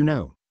you, you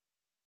know.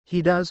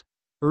 He does?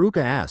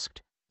 Iruka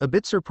asked, a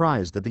bit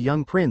surprised that the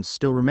young prince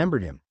still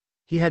remembered him.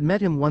 He had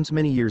met him once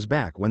many years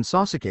back when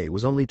Sasuke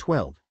was only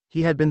 12,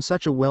 he had been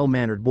such a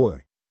well-mannered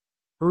boy.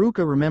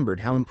 Iruka remembered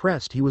how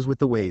impressed he was with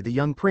the way the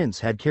young prince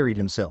had carried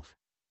himself.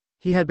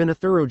 He had been a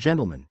thorough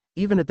gentleman,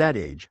 even at that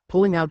age,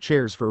 pulling out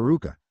chairs for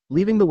Iruka,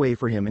 leaving the way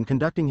for him and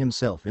conducting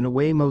himself in a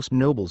way most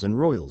nobles and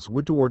royals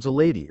would towards a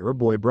lady or a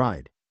boy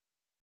bride.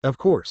 Of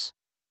course.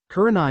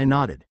 Kurenai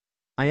nodded.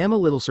 I am a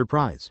little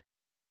surprised.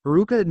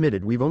 Iruka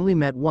admitted we've only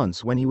met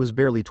once when he was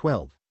barely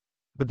 12.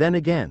 But then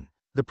again,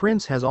 the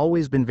prince has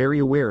always been very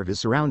aware of his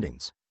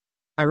surroundings.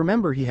 I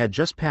remember he had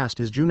just passed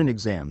his Junin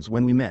exams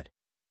when we met.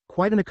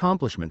 Quite an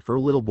accomplishment for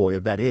a little boy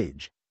of that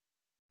age.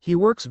 He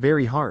works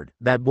very hard,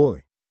 that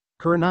boy.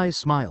 Kurenai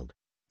smiled.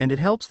 And it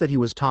helps that he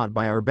was taught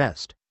by our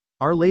best.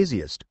 Our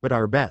laziest, but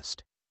our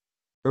best.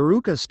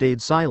 Iruka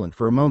stayed silent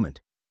for a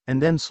moment,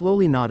 and then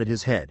slowly nodded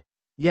his head.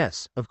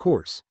 Yes, of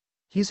course.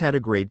 He's had a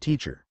great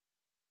teacher.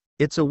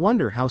 It's a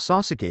wonder how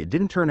Sasuke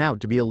didn't turn out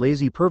to be a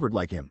lazy pervert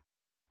like him.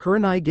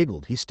 Kurenai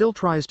giggled. He still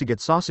tries to get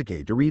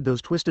Sasuke to read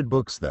those twisted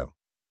books though.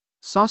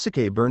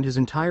 Sasuke burned his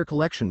entire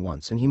collection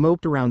once and he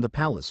moped around the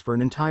palace for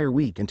an entire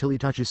week until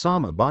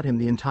Itachi-sama bought him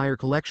the entire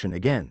collection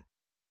again.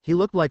 He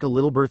looked like a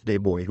little birthday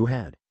boy who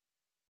had.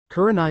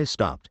 Kurenai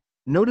stopped,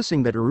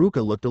 noticing that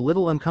Iruka looked a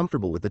little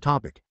uncomfortable with the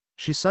topic.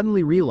 She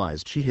suddenly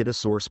realized she hit a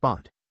sore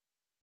spot.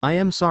 I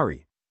am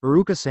sorry,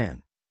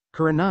 Iruka-san.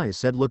 Kurenai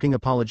said, looking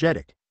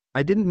apologetic.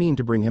 I didn't mean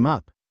to bring him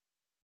up.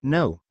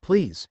 No,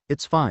 please,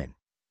 it's fine.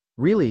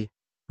 Really?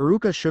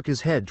 Iruka shook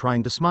his head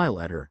trying to smile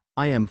at her.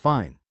 I am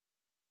fine.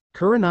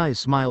 Kurenai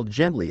smiled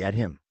gently at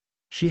him.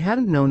 She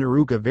hadn't known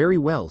Iruka very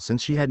well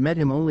since she had met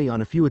him only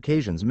on a few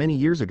occasions many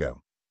years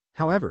ago.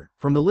 However,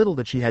 from the little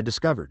that she had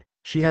discovered,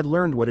 she had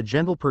learned what a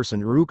gentle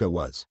person Iruka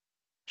was.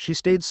 She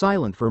stayed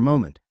silent for a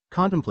moment,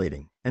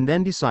 contemplating, and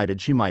then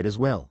decided she might as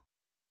well.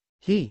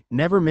 He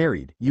never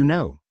married, you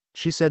know,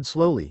 she said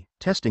slowly,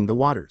 testing the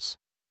waters.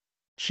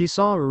 She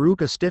saw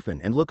Iruka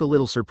stiffen and look a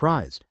little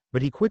surprised,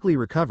 but he quickly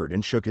recovered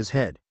and shook his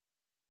head.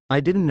 I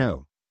didn't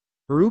know.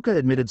 Iruka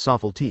admitted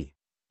softly.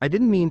 I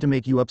didn't mean to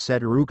make you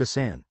upset,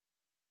 Iruka-san.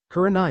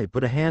 Kurenai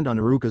put a hand on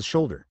Iruka's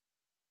shoulder.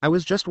 I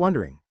was just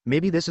wondering,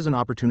 maybe this is an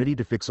opportunity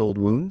to fix old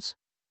wounds?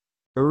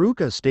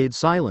 Iruka stayed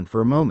silent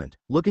for a moment,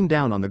 looking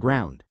down on the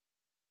ground.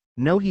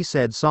 No, he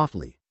said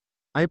softly.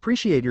 I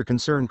appreciate your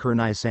concern,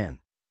 Kurenai-san.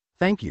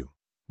 Thank you.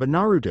 But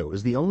Naruto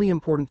is the only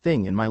important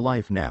thing in my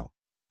life now.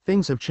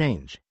 Things have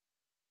changed.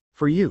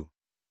 For you.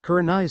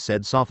 Kurenai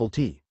said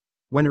softly.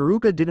 When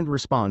Iruka didn't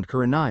respond,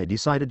 Kurenai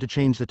decided to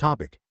change the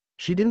topic.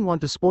 She didn't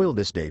want to spoil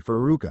this day for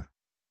Iruka.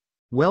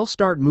 Well,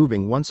 start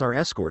moving once our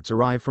escorts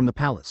arrive from the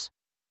palace.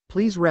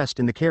 Please rest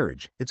in the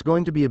carriage, it's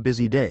going to be a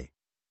busy day.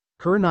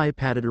 Kurenai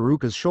patted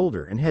Iruka's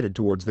shoulder and headed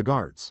towards the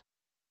guards.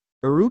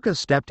 Iruka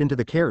stepped into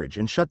the carriage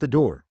and shut the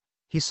door.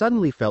 He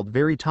suddenly felt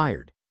very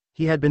tired.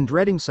 He had been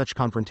dreading such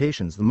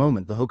confrontations the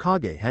moment the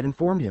Hokage had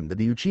informed him that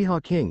the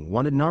Uchiha king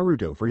wanted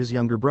Naruto for his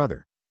younger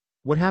brother.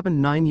 What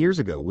happened 9 years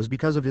ago was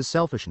because of his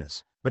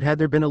selfishness, but had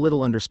there been a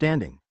little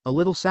understanding, a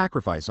little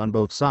sacrifice on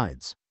both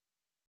sides.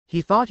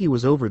 He thought he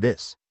was over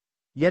this.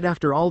 Yet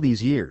after all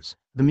these years,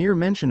 the mere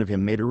mention of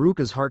him made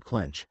Iruka's heart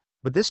clench,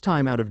 but this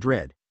time out of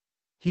dread.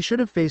 He should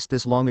have faced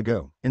this long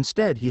ago,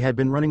 instead he had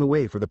been running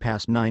away for the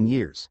past 9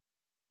 years.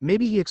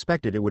 Maybe he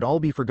expected it would all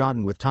be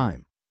forgotten with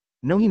time.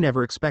 No, he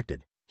never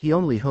expected, he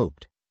only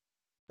hoped.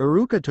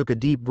 Iruka took a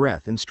deep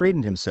breath and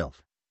straightened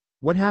himself.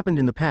 What happened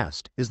in the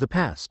past is the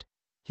past.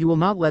 He will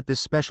not let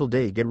this special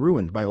day get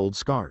ruined by old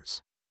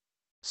scars.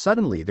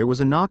 Suddenly there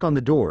was a knock on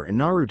the door and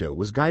Naruto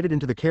was guided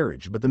into the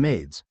carriage, but the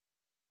maids.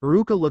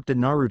 Iruka looked at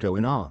Naruto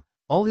in awe,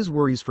 all his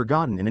worries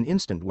forgotten in an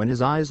instant when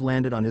his eyes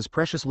landed on his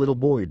precious little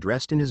boy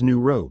dressed in his new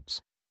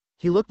robes.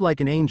 He looked like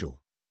an angel.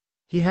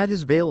 He had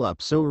his veil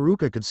up so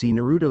Iruka could see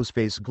Naruto's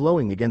face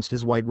glowing against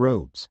his white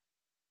robes.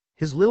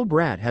 His little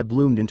brat had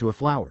bloomed into a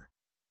flower.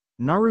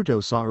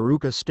 Naruto saw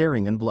Iruka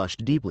staring and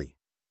blushed deeply.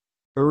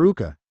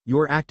 Iruka,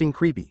 you're acting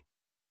creepy.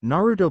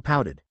 Naruto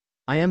pouted.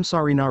 I am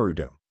sorry,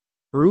 Naruto.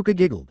 Iruka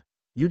giggled.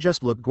 You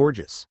just look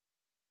gorgeous.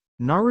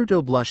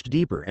 Naruto blushed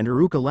deeper and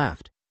Iruka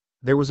laughed.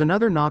 There was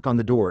another knock on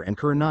the door and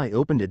Kurenai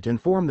opened it to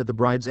inform that the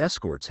bride's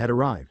escorts had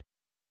arrived.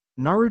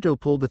 Naruto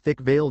pulled the thick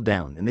veil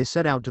down and they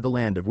set out to the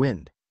land of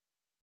wind.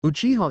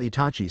 Uchiha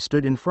Itachi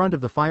stood in front of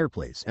the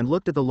fireplace and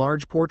looked at the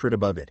large portrait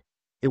above it.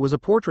 It was a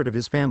portrait of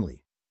his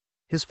family.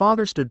 His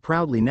father stood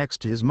proudly next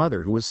to his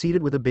mother who was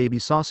seated with a baby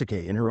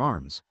Sasuke in her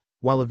arms,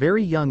 while a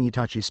very young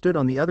Itachi stood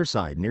on the other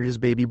side near his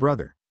baby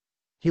brother.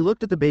 He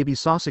looked at the baby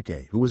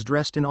Sasuke who was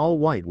dressed in all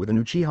white with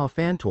an Uchiha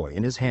fan toy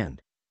in his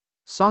hand.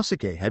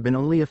 Sasuke had been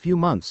only a few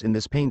months in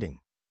this painting.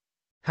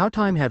 How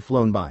time had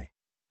flown by.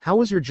 How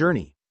was your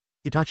journey?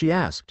 Itachi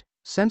asked,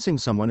 sensing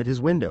someone at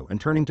his window and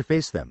turning to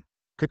face them.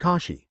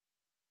 Kakashi.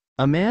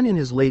 A man in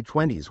his late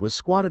 20s was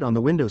squatted on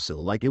the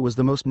windowsill like it was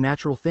the most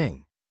natural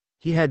thing.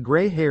 He had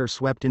gray hair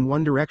swept in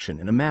one direction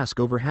and a mask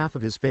over half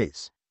of his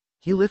face.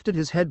 He lifted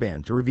his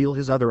headband to reveal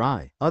his other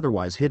eye,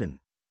 otherwise hidden.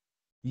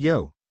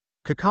 Yo.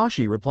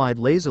 Kakashi replied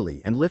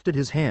lazily and lifted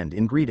his hand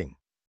in greeting.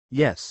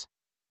 Yes.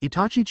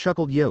 Itachi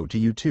chuckled. Yo to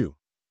you too.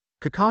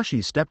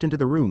 Kakashi stepped into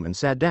the room and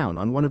sat down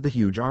on one of the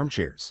huge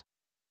armchairs.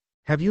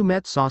 Have you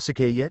met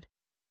Sasuke yet?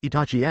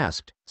 Itachi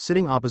asked,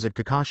 sitting opposite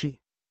Kakashi.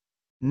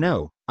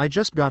 No, I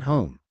just got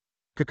home.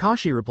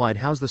 Kakashi replied.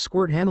 How's the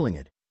squirt handling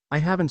it? I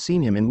haven't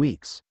seen him in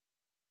weeks.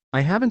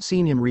 I haven't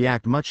seen him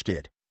react much to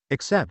it,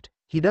 except,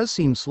 he does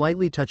seem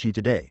slightly touchy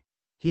today.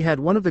 He had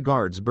one of the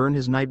guards burn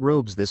his night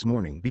robes this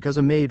morning because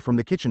a maid from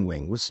the kitchen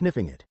wing was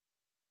sniffing it.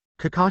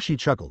 Kakashi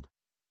chuckled.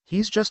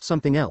 He's just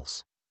something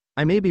else.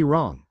 I may be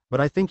wrong, but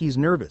I think he's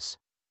nervous.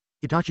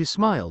 Itachi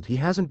smiled. He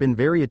hasn't been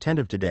very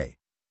attentive today.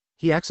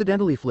 He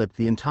accidentally flipped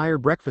the entire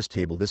breakfast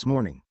table this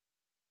morning.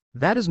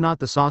 That is not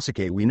the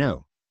Sasuke we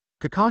know.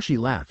 Kakashi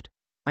laughed.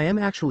 I am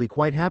actually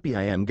quite happy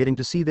I am getting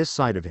to see this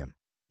side of him.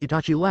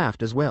 Itachi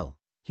laughed as well.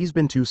 He's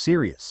been too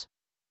serious.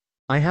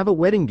 I have a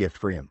wedding gift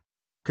for him.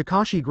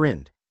 Kakashi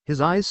grinned, his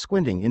eyes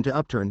squinting into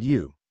upturned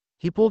U.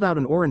 He pulled out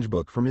an orange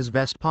book from his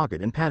vest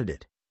pocket and patted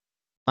it.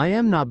 I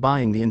am not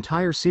buying the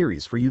entire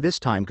series for you this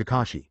time,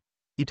 Kakashi.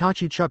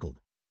 Itachi chuckled.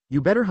 You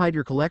better hide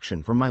your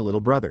collection from my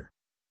little brother.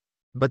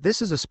 But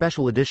this is a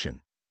special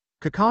edition.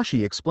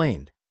 Kakashi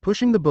explained,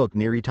 pushing the book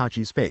near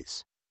Itachi's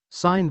face.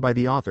 Signed by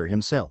the author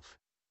himself.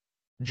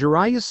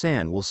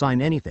 Jiraiya-san will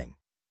sign anything.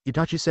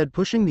 Itachi said,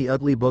 pushing the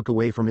ugly book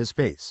away from his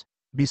face.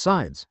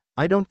 Besides,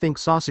 I don't think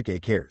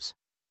Sasuke cares.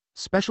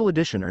 Special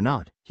edition or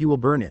not, he will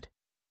burn it.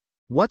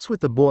 What's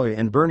with the boy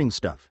and burning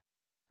stuff?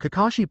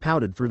 Kakashi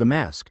pouted through the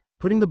mask,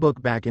 putting the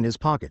book back in his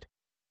pocket.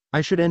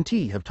 I should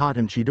have taught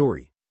him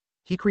Chidori.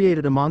 He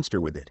created a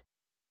monster with it.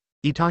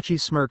 Itachi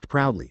smirked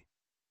proudly.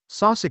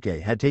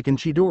 Sasuke had taken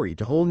Chidori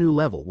to a whole new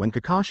level when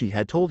Kakashi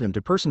had told him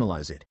to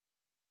personalize it.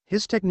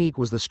 His technique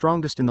was the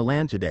strongest in the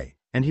land today,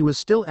 and he was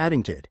still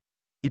adding to it.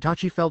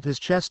 Itachi felt his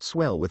chest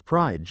swell with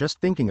pride just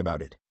thinking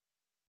about it.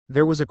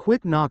 There was a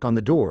quick knock on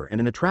the door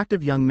and an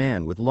attractive young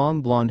man with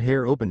long blonde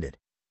hair opened it.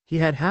 He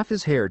had half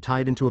his hair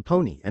tied into a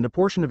pony and a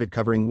portion of it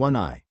covering one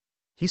eye.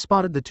 He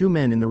spotted the two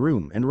men in the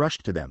room and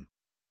rushed to them.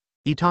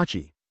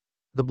 Itachi.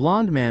 The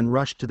blonde man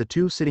rushed to the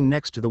two sitting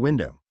next to the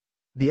window.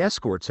 The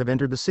escorts have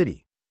entered the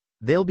city.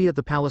 They'll be at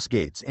the palace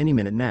gates any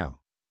minute now.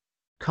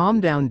 Calm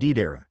down,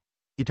 Deidara.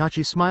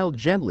 Itachi smiled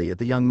gently at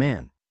the young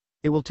man.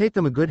 It will take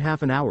them a good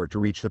half an hour to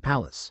reach the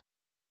palace.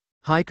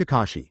 Hi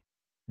Kakashi.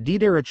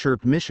 Deidara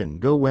chirped. Mission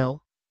go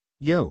well?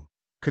 Yo.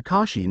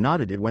 Kakashi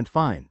nodded. It went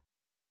fine.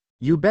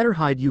 You better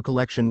hide your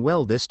collection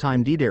well this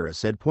time, Deidara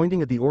said,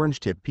 pointing at the orange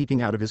tip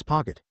peeking out of his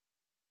pocket.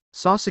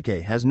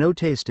 Sasuke has no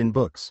taste in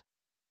books.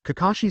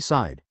 Kakashi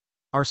sighed.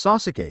 Our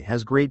Sasuke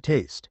has great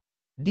taste.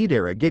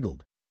 Deidara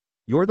giggled.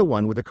 You're the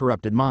one with a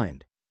corrupted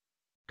mind.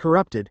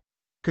 Corrupted?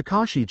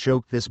 Kakashi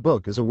choked. This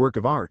book is a work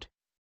of art.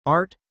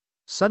 Art?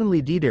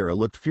 Suddenly Deidara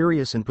looked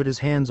furious and put his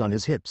hands on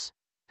his hips.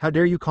 How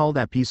dare you call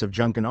that piece of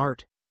junk an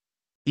art?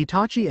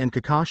 Itachi and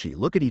Kakashi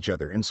looked at each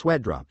other and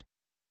sweat dropped.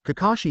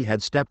 Kakashi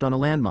had stepped on a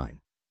landmine.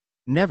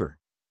 Never.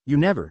 You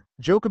never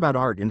joke about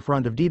art in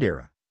front of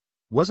Deidara.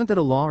 Wasn't that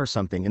a law or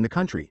something in the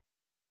country?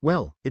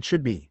 Well, it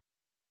should be.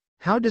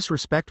 How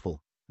disrespectful.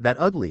 That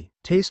ugly,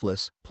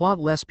 tasteless,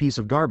 plotless piece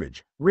of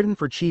garbage, written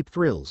for cheap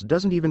thrills,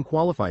 doesn't even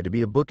qualify to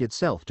be a book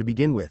itself to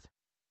begin with.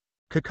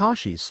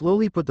 Kakashi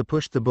slowly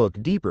pushed the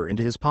book deeper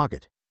into his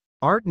pocket.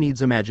 Art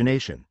needs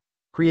imagination,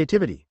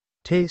 creativity,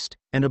 taste,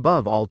 and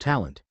above all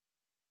talent.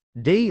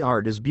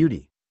 Art is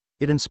beauty.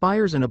 It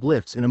inspires and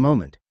uplifts in a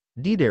moment.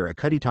 Deidara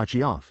cut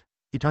Itachi off.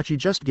 Itachi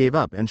just gave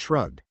up and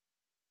shrugged.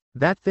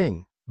 That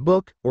thing,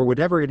 book, or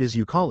whatever it is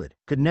you call it,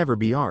 could never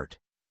be art.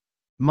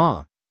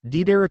 Ma,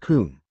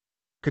 Deidara-kun.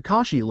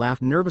 Kakashi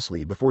laughed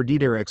nervously before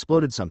Deidara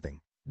exploded.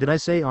 Something. Did I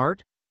say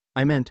art?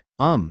 I meant,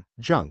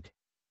 junk.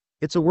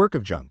 It's a work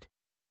of junk.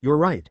 You're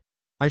right.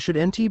 I should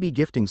be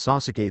gifting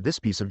Sasuke this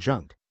piece of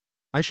junk.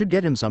 I should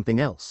get him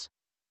something else.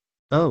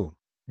 Oh,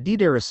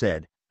 Deidara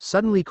said,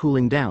 suddenly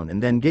cooling down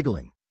and then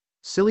giggling.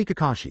 Silly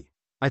Kakashi.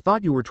 I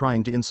thought you were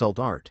trying to insult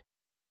art.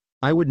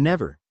 I would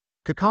never.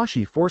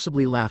 Kakashi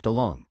forcibly laughed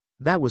along.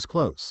 That was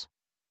close.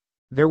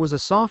 There was a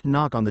soft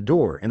knock on the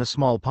door and a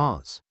small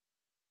pause.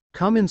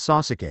 Come in,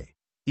 Sasuke.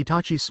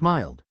 Itachi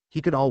smiled.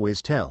 He could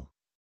always tell.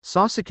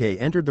 Sasuke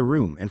entered the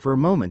room and for a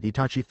moment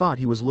Itachi thought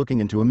he was looking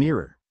into a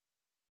mirror.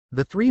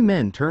 The three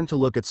men turned to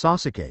look at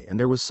Sasuke and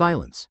there was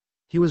silence.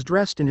 He was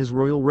dressed in his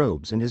royal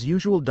robes and his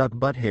usual duck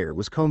butt hair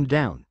was combed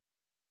down.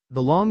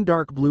 The long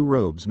dark blue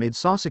robes made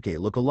Sasuke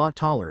look a lot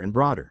taller and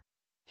broader.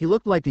 He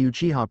looked like the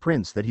Uchiha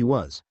prince that he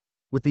was,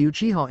 with the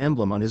Uchiha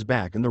emblem on his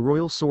back and the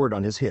royal sword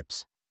on his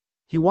hips.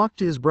 He walked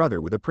to his brother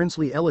with a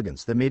princely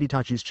elegance that made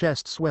Itachi's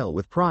chest swell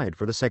with pride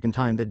for the second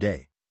time that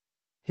day.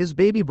 His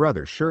baby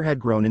brother sure had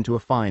grown into a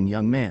fine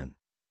young man.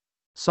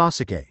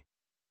 Sasuke.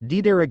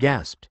 Deidara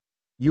gasped.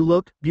 You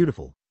look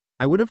beautiful.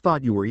 I would have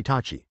thought you were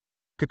Itachi.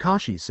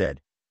 Kakashi said.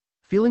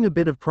 Feeling a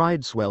bit of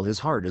pride swell his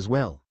heart as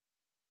well.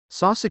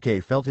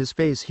 Sasuke felt his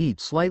face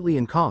heat slightly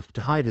and coughed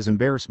to hide his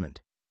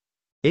embarrassment.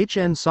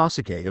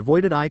 Sasuke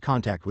avoided eye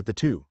contact with the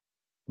two.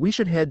 We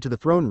should head to the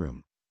throne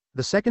room.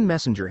 The second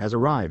messenger has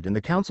arrived and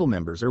the council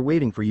members are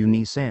waiting for you,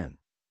 Ni-san.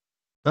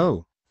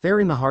 Oh, they're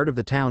in the heart of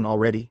the town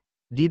already?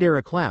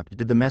 Deidara clapped.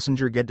 Did the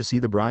messenger get to see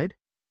the bride?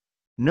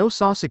 No,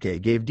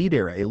 Sasuke gave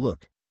Deidara a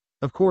look.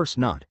 Of course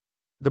not.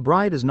 The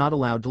bride is not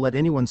allowed to let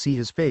anyone see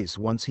his face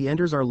once he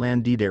enters our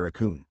land,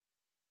 Deidara-kun.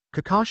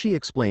 Kakashi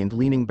explained,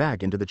 leaning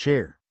back into the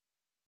chair.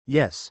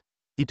 Yes.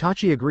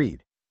 Itachi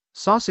agreed.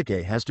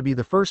 Sasuke has to be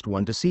the first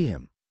one to see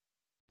him.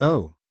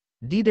 Oh.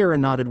 Deidara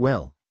nodded.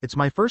 Well, it's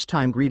my first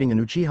time greeting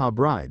an Uchiha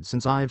bride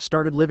since I've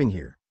started living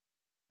here.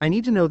 I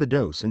need to know the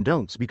dos and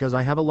don'ts because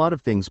I have a lot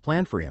of things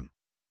planned for him.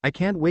 I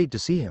can't wait to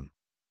see him.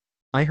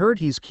 I heard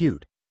he's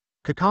cute.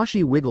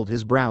 Kakashi wiggled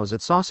his brows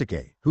at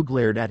Sasuke, who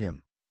glared at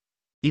him.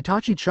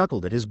 Itachi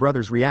chuckled at his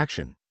brother's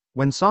reaction.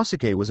 When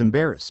Sasuke was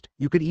embarrassed,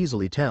 you could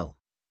easily tell.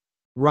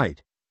 Right.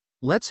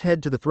 Let's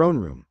head to the throne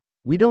room.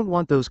 We don't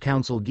want those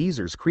council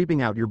geezers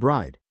creeping out your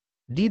bride.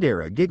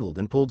 Deidara giggled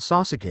and pulled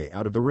Sasuke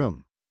out of the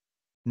room.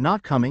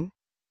 Not coming?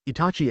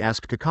 Itachi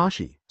asked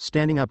Kakashi,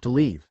 standing up to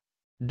leave.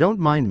 Don't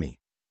mind me.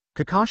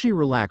 Kakashi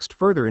relaxed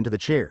further into the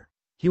chair.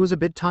 He was a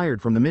bit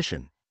tired from the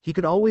mission. He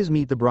could always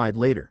meet the bride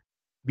later.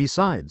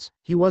 Besides,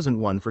 he wasn't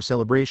one for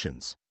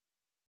celebrations.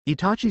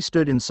 Itachi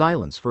stood in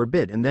silence for a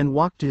bit and then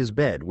walked to his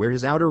bed where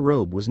his outer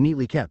robe was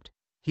neatly kept.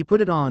 He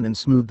put it on and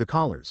smoothed the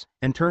collars,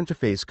 and turned to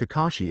face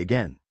Kakashi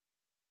again.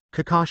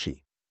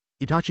 Kakashi.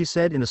 Itachi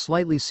said in a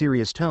slightly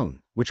serious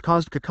tone, which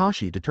caused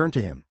Kakashi to turn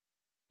to him.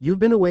 You've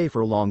been away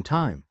for a long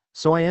time,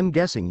 so I am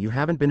guessing you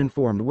haven't been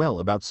informed well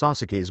about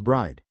Sasuke's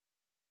bride.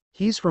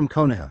 He's from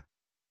Konoha.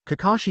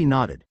 Kakashi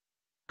nodded.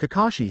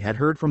 Kakashi had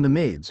heard from the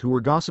maids who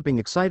were gossiping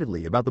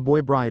excitedly about the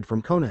boy bride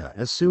from Konoha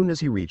as soon as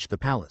he reached the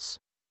palace.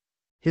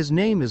 His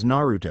name is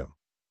Naruto.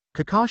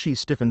 Kakashi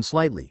stiffened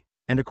slightly,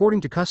 and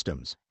according to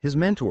customs, his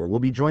mentor will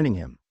be joining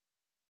him.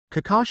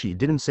 Kakashi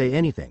didn't say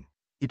anything.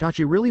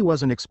 Itachi really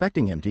wasn't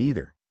expecting him to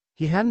either.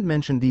 He hadn't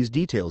mentioned these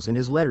details in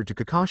his letter to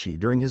Kakashi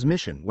during his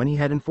mission when he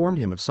had informed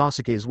him of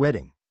Sasuke's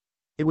wedding.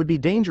 It would be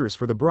dangerous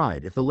for the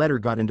bride if the letter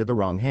got into the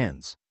wrong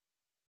hands.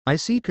 I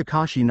see.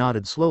 Kakashi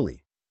nodded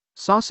slowly.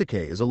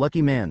 Sasuke is a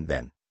lucky man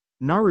then.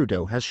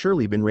 Naruto has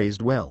surely been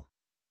raised well.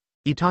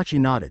 Itachi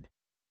nodded.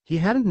 He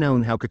hadn't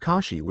known how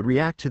Kakashi would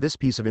react to this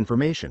piece of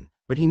information,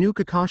 but he knew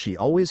Kakashi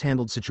always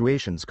handled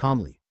situations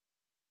calmly.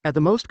 At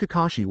the most,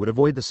 Kakashi would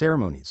avoid the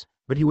ceremonies,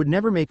 but he would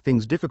never make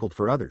things difficult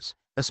for others,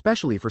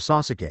 especially for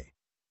Sasuke.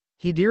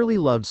 He dearly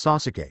loved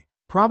Sasuke,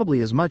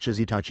 probably as much as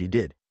Itachi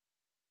did.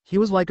 He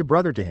was like a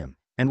brother to him,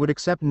 and would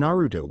accept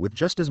Naruto with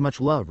just as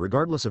much love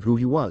regardless of who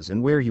he was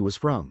and where he was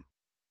from.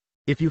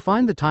 If you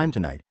find the time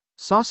tonight,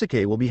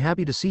 Sasuke will be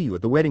happy to see you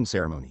at the wedding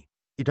ceremony,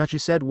 Itachi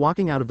said,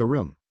 walking out of the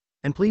room.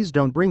 And please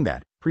don't bring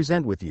that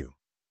present with you.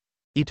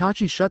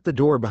 Itachi shut the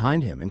door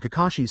behind him and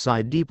Kakashi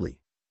sighed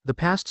deeply. The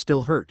past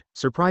still hurt,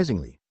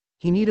 surprisingly.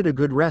 He needed a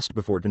good rest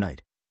before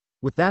tonight.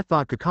 With that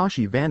thought,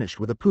 Kakashi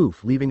vanished with a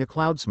poof, leaving a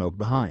cloud smoke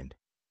behind.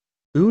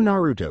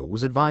 Naruto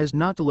was advised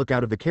not to look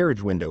out of the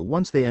carriage window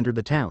once they entered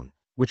the town,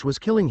 which was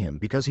killing him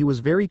because he was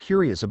very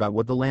curious about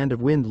what the Land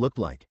of Wind looked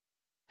like.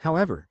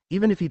 However,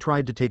 even if he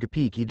tried to take a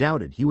peek, he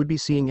doubted he would be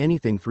seeing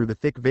anything through the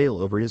thick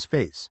veil over his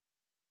face.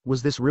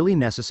 Was this really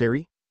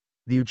necessary?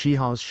 The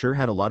Uchihas sure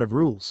had a lot of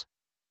rules.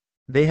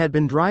 They had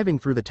been driving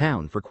through the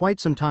town for quite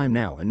some time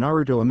now, and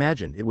Naruto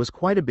imagined it was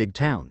quite a big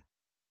town.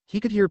 He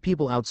could hear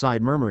people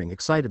outside murmuring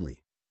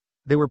excitedly.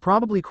 They were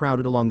probably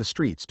crowded along the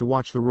streets to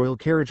watch the royal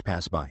carriage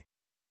pass by.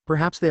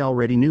 Perhaps they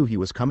already knew he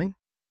was coming?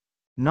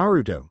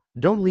 Naruto,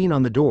 don't lean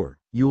on the door,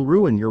 you'll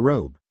ruin your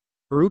robe,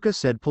 Iruka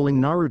said, pulling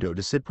Naruto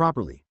to sit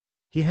properly.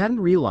 He hadn't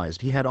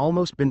realized he had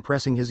almost been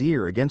pressing his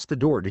ear against the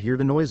door to hear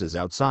the noises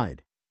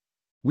outside.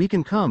 We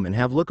can come and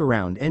have look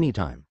around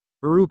anytime,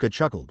 Iruka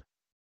chuckled.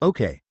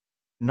 Okay.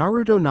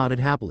 Naruto nodded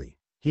happily.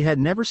 He had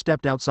never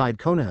stepped outside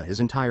Konoha his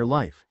entire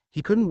life.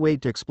 He couldn't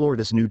wait to explore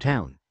this new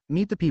town,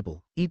 meet the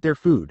people, eat their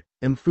food,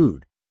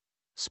 food.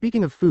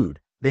 Speaking of food,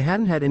 they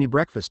hadn't had any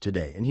breakfast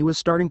today and he was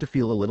starting to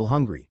feel a little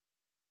hungry.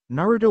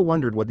 Naruto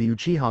wondered what the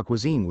Uchiha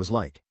cuisine was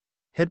like.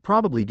 He'd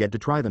probably get to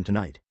try them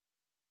tonight.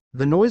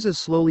 The noises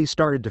slowly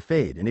started to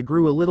fade and it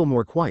grew a little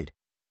more quiet.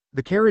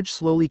 The carriage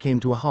slowly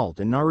came to a halt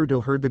and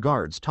Naruto heard the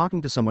guards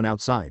talking to someone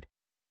outside.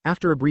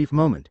 After a brief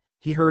moment,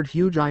 he heard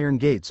huge iron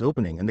gates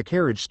opening and the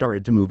carriage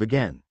started to move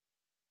again.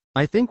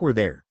 I think we're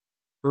there,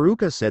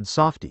 Iruka said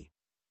softly.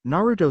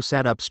 Naruto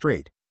sat up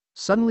straight,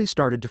 suddenly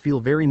started to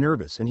feel very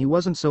nervous, and he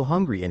wasn't so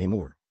hungry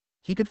anymore.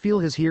 He could feel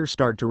his hair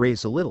start to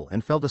race a little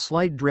and felt a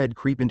slight dread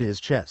creep into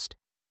his chest.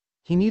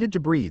 He needed to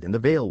breathe and the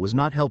veil was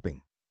not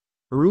helping.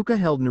 Iruka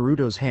held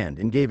Naruto's hand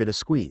and gave it a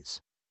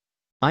squeeze.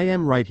 I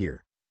am right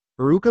here,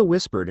 Iruka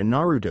whispered, and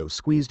Naruto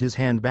squeezed his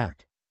hand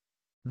back.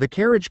 The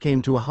carriage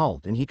came to a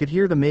halt and he could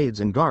hear the maids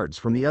and guards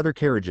from the other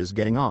carriages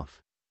getting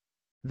off.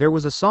 There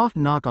was a soft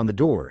knock on the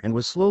door and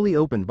was slowly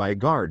opened by a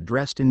guard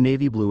dressed in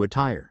navy blue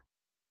attire.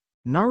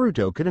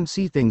 Naruto couldn't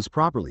see things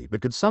properly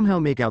but could somehow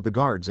make out the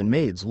guards and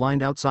maids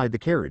lined outside the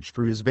carriage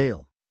through his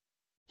veil.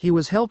 He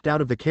was helped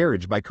out of the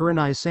carriage by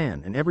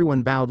Kurenai-san and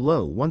everyone bowed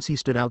low once he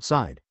stood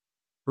outside.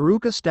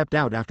 Iruka stepped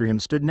out after him,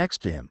 stood next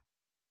to him.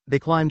 They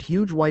climbed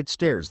huge white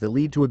stairs that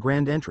lead to a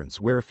grand entrance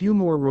where a few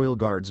more royal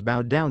guards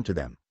bowed down to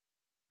them.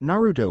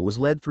 Naruto was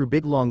led through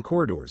big long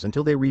corridors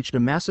until they reached a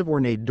massive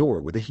ornate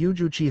door with a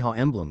huge Uchiha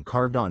emblem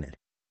carved on it.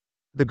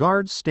 The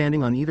guards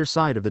standing on either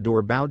side of the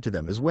door bowed to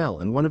them as well,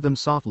 and one of them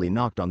softly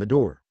knocked on the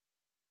door.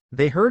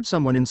 They heard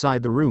someone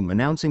inside the room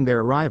announcing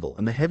their arrival,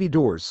 and the heavy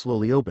doors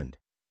slowly opened.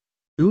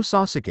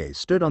 Sasuke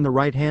stood on the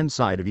right-hand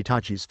side of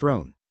Itachi's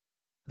throne.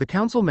 The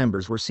council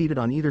members were seated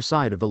on either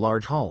side of the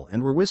large hall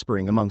and were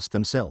whispering amongst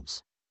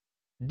themselves.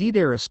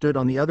 Deidara stood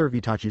on the other of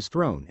Itachi's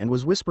throne and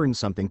was whispering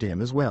something to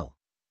him as well.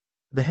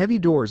 The heavy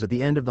doors at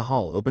the end of the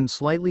hall opened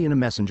slightly and a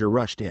messenger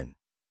rushed in.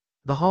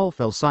 The hall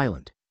fell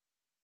silent.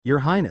 "Your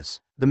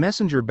Highness," the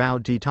messenger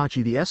bowed to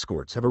Itachi. "The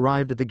escorts have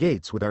arrived at the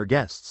gates with our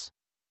guests.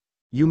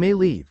 You may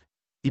leave."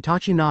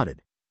 Itachi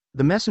nodded.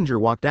 The messenger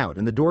walked out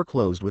and the door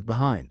closed with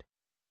behind.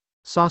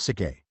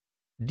 Sasuke.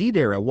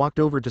 Deidara walked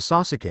over to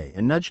Sasuke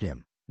and nudged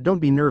him. "Don't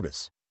be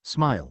nervous,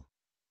 smile."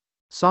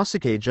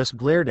 Sasuke just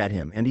glared at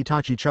him and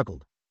Itachi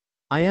chuckled.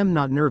 "I am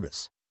not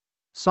nervous."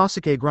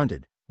 Sasuke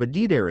grunted, but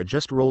Deidara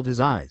just rolled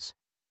his eyes.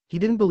 He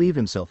didn't believe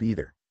himself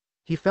either.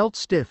 He felt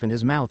stiff and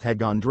his mouth had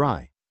gone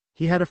dry.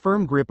 He had a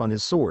firm grip on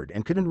his sword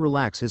and couldn't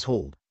relax his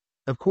hold.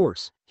 Of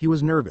course, he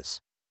was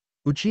nervous.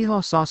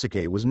 Uchiha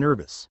Sasuke was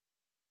nervous.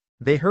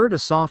 They heard a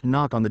soft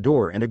knock on the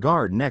door and a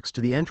guard next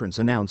to the entrance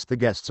announced the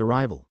guest's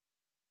arrival.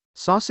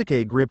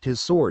 Sasuke gripped his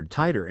sword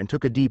tighter and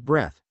took a deep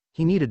breath.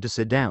 He needed to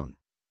sit down.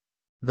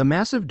 The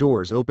massive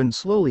doors opened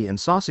slowly and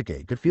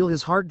Sasuke could feel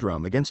his heart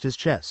drum against his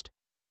chest.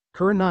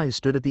 Kurenai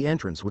stood at the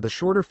entrance with a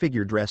shorter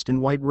figure dressed in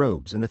white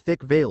robes and a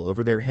thick veil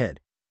over their head.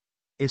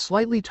 A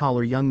slightly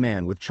taller young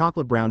man with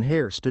chocolate brown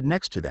hair stood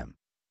next to them.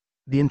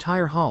 The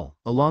entire hall,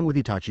 along with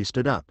Itachi,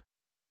 stood up.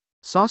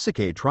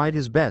 Sasuke tried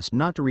his best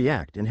not to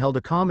react and held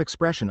a calm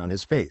expression on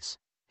his face.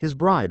 His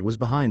bride was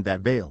behind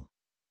that veil.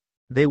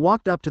 They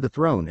walked up to the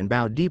throne and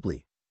bowed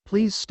deeply.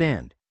 "Please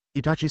stand,"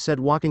 Itachi said,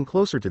 walking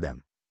closer to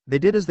them. They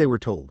did as they were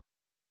told.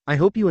 "I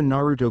hope you and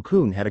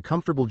Naruto-kun had a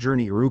comfortable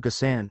journey,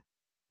 Iruka-san."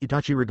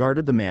 Itachi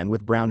regarded the man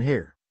with brown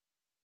hair.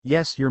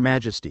 "Yes, Your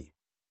Majesty."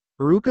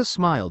 Iruka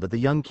smiled at the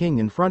young king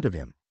in front of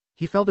him.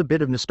 He felt a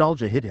bit of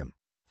nostalgia hit him.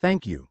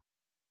 "Thank you."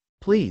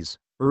 "Please,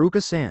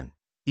 Iruka-san."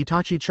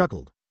 Itachi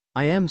chuckled.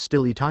 "I am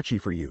still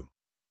Itachi for you."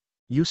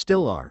 "You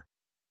still are."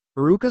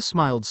 Iruka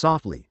smiled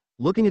softly,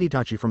 looking at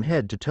Itachi from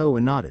head to toe,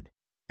 and nodded.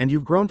 "And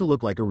you've grown to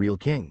look like a real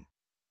king."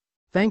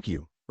 "Thank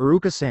you,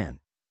 Iruka-san."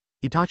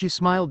 Itachi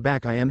smiled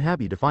back. "I am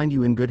happy to find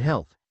you in good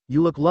health.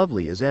 You look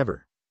lovely as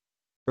ever."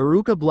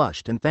 Iruka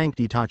blushed and thanked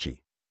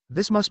Itachi.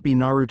 "This must be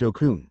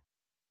Naruto-kun."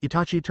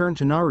 Itachi turned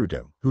to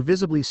Naruto, who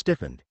visibly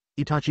stiffened.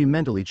 Itachi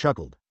mentally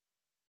chuckled.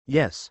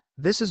 "Yes,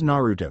 this is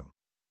Naruto.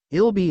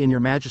 He'll be in Your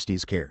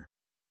Majesty's care."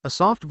 A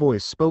soft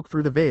voice spoke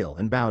through the veil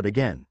and bowed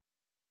again.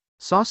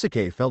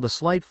 Sasuke felt a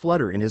slight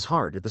flutter in his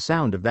heart at the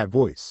sound of that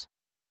voice.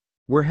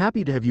 "We're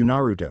happy to have you,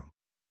 Naruto."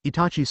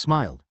 Itachi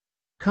smiled.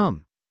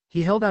 "Come."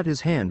 He held out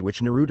his hand,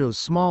 which Naruto's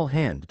small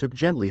hand took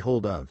gently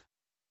hold of.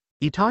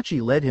 Itachi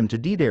led him to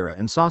Deidara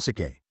and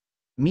Sasuke.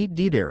 "Meet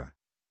Deidara.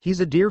 He's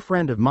a dear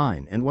friend of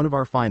mine and one of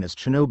our finest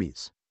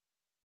shinobis."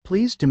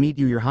 "Pleased to meet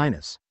you, Your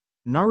Highness."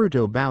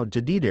 Naruto bowed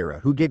to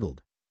Deidara, who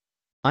giggled.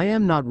 "I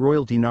am not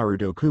royalty,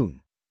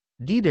 Naruto-kun.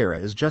 Deidara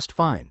is just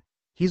fine.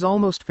 He's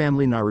almost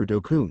family,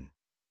 Naruto-kun,"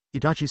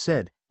 Itachi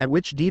said, at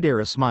which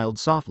Deidara smiled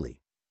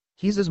softly.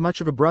 "He's as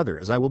much of a brother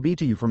as I will be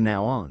to you from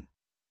now on."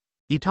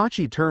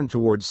 Itachi turned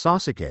towards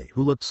Sasuke,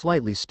 who looked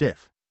slightly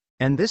stiff.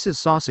 "And this is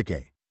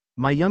Sasuke,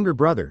 my younger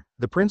brother,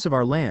 the prince of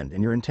our land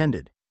and your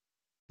intended."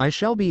 "I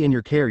shall be in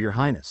your care, Your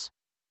Highness."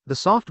 The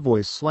soft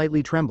voice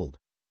slightly trembled.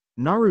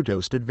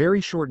 Naruto stood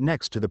very short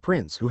next to the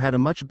prince, who had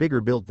a much bigger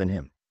build than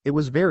him. It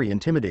was very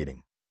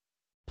intimidating.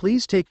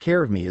 "Please take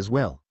care of me as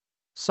well,"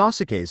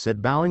 Sasuke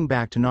said, bowing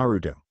back to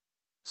Naruto.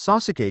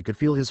 Sasuke could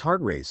feel his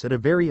heart race at a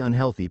very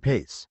unhealthy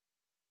pace.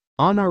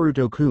 "Ah,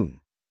 Naruto-kun."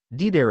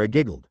 Deidara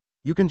giggled.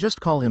 "You can just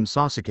call him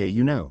Sasuke,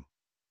 you know."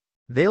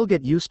 "They'll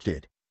get used to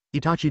it,"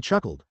 Itachi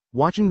chuckled,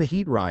 watching the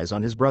heat rise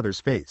on his brother's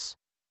face.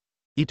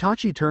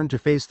 Itachi turned to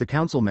face the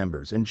council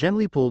members and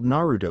gently pulled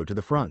Naruto to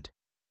the front.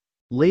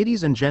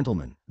 "Ladies and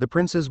gentlemen, the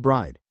prince's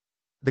bride."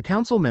 The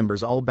council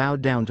members all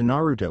bowed down to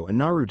Naruto and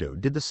Naruto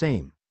did the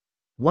same.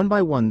 One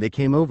by one they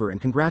came over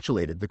and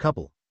congratulated the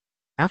couple.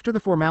 After the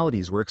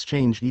formalities were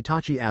exchanged,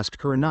 Itachi asked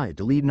Kurenai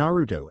to lead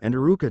Naruto and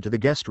Iruka to the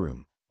guest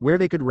room, where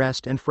they could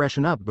rest and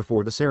freshen up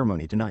before the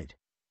ceremony tonight.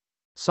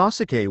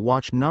 Sasuke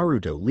watched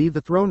Naruto leave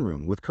the throne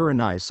room with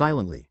Kurenai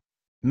silently.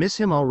 "Miss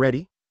him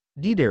already?"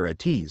 Deidara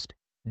teased.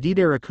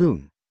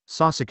 "Deidara-kun."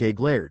 Sasuke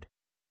glared.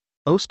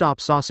 "Oh, stop,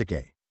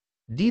 Sasuke."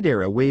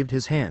 Deidara waved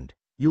his hand.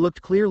 "You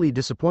looked clearly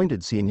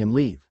disappointed seeing him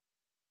leave."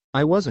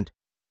 "I wasn't.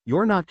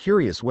 You're not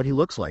curious what he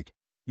looks like.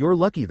 You're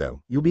lucky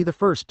though, you'll be the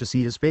first to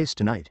see his face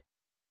tonight."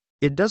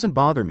 "It doesn't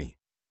bother me."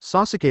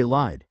 Sasuke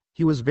lied.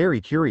 He was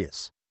very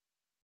curious.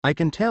 "I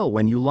can tell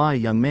when you lie,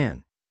 young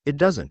man. It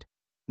doesn't."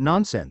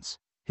 "Nonsense."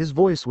 His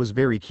voice was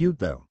very cute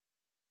though.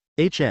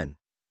 "HN.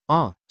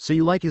 Ah, so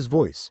you like his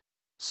voice.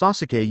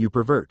 Sasuke, you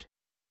pervert."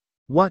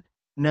 "What?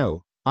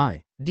 No,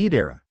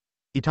 Deidara."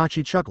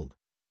 Itachi chuckled.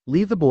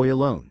 Leave the boy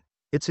alone.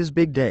 It's his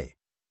big day.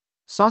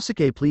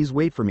 Sasuke, please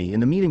wait for me in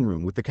the meeting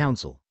room with the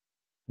council.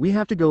 We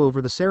have to go over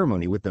the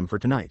ceremony with them for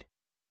tonight.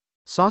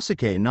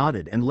 Sasuke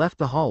nodded and left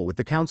the hall with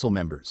the council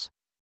members.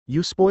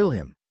 You spoil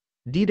him.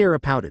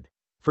 Deidara pouted.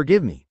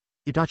 Forgive me.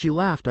 Itachi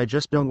laughed. I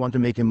just don't want to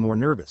make him more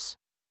nervous.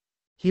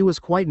 He was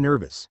quite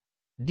nervous.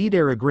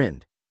 Deidara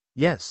grinned.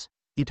 Yes,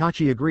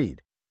 Itachi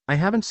agreed. I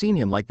haven't seen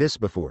him like this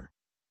before.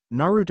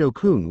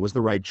 Naruto-kun was the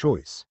right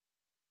choice.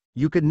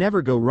 You could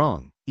never go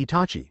wrong,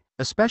 Itachi,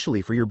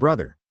 especially for your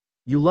brother.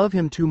 You love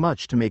him too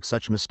much to make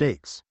such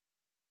mistakes.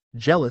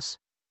 Jealous?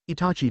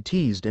 Itachi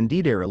teased and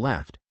Deidara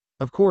laughed.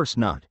 Of course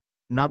not.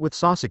 Not with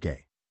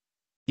Sasuke.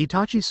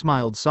 Itachi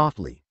smiled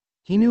softly.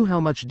 He knew how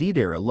much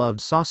Deidara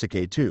loved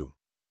Sasuke too.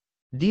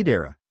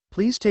 Deidara,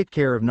 please take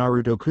care of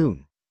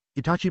Naruto-kun.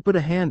 Itachi put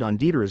a hand on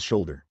Deidara's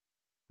shoulder.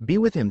 Be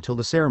with him till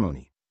the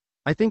ceremony.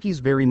 I think he's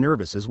very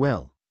nervous as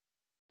well.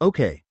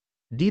 Okay.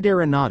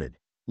 Deidara nodded.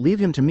 Leave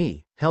him to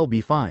me, he'll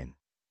be fine.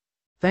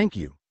 Thank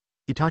you.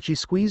 Itachi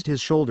squeezed his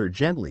shoulder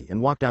gently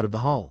and walked out of the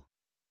hall.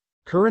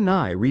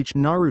 Kurenai reached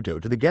Naruto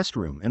to the guest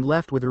room and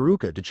left with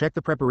Iruka to check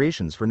the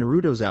preparations for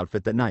Naruto's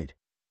outfit that night.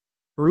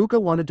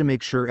 Iruka wanted to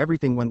make sure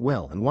everything went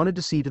well and wanted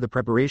to see to the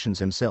preparations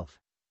himself.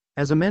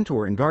 As a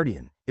mentor and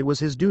guardian, it was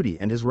his duty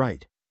and his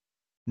right.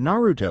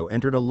 Naruto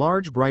entered a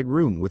large bright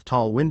room with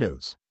tall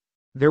windows.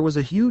 There was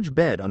a huge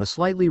bed on a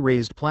slightly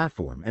raised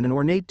platform and an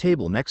ornate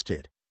table next to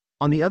it.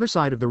 On the other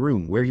side of the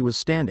room where he was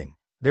standing,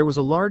 there was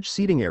a large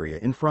seating area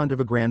in front of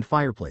a grand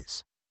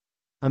fireplace.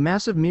 A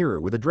massive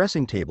mirror with a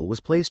dressing table was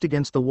placed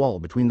against the wall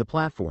between the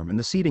platform and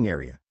the seating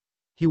area.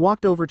 He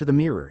walked over to the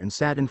mirror and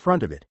sat in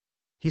front of it.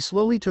 He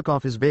slowly took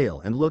off his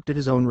veil and looked at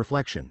his own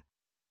reflection.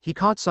 He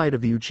caught sight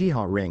of the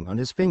Uchiha ring on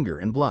his finger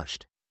and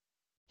blushed.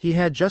 He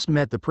had just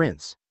met the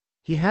prince.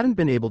 He hadn't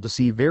been able to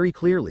see very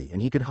clearly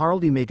and he could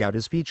hardly make out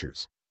his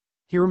features.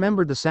 He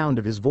remembered the sound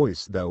of his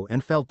voice though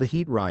and felt the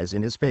heat rise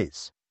in his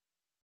face.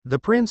 The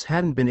prince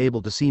hadn't been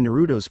able to see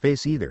Naruto's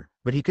face either,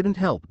 but he couldn't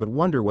help but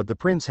wonder what the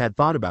prince had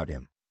thought about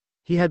him.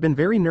 He had been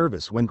very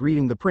nervous when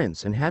greeting the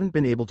prince and hadn't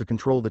been able to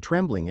control the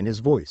trembling in his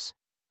voice.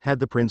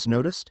 Had the prince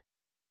noticed?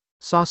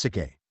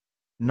 Sasuke.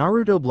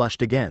 Naruto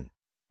blushed again.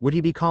 Would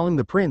he be calling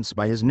the prince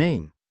by his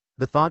name?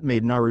 The thought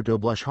made Naruto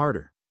blush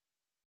harder.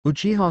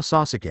 Uchiha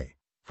Sasuke.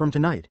 From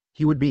tonight,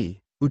 he would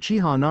be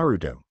Uchiha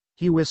Naruto,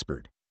 he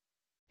whispered.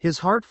 His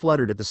heart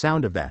fluttered at the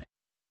sound of that.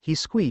 He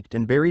squeaked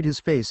and buried his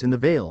face in the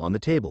veil on the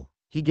table.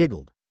 He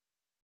giggled.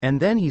 And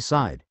then he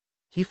sighed.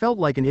 He felt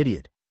like an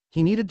idiot.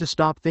 He needed to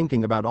stop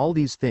thinking about all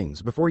these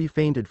things before he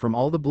fainted from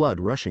all the blood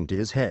rushing to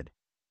his head.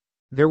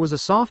 There was a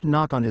soft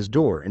knock on his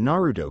door and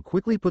Naruto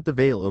quickly put the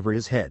veil over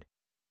his head.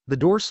 The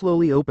door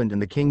slowly opened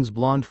and the king's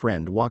blonde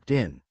friend walked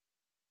in.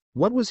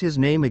 What was his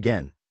name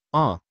again?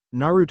 Ah,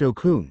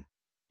 Naruto-kun.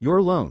 You're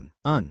alone,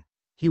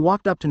 He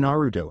walked up to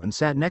Naruto and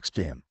sat next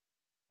to him.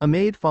 A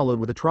maid followed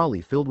with a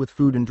trolley filled with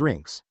food and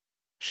drinks.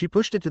 She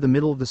pushed it to the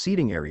middle of the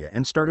seating area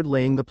and started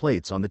laying the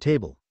plates on the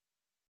table.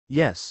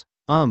 Yes,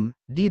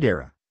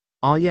 Deidara.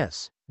 Ah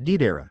yes,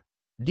 Deidara.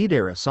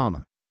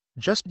 Deidara-sama.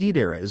 Just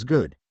Deidara is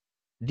good.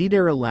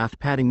 Deidara laughed,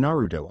 patting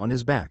Naruto on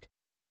his back.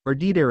 Or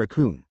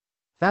Deidara-kun.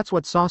 That's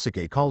what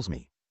Sasuke calls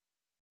me.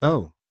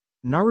 Oh.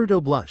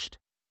 Naruto blushed.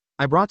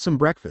 I brought some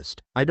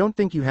breakfast. I don't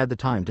think you had the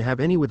time to have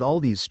any with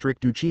all these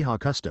strict Uchiha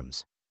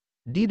customs.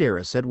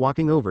 Deidara said,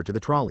 walking over to the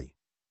trolley.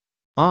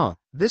 Ah,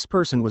 this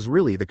person was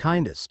really the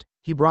kindest.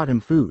 He brought him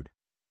food.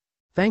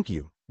 Thank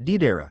you,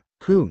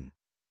 Deidara-kun.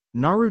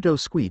 Naruto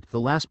squeaked the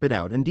last bit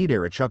out and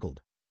Deidara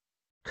chuckled.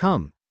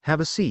 Come, have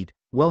a seat,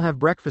 we'll have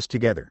breakfast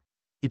together.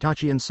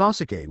 Itachi and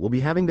Sasuke will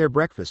be having their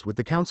breakfast with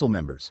the council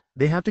members.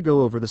 They have to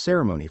go over the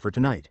ceremony for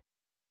tonight.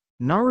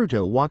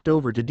 Naruto walked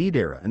over to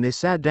Deidara and they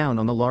sat down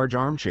on the large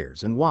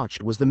armchairs and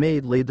watched as the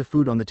maid laid the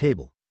food on the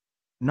table.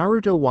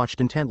 Naruto watched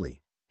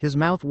intently, his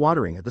mouth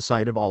watering at the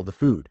sight of all the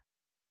food.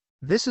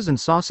 This isn't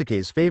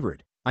Sasuke's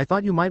favorite. I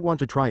thought you might want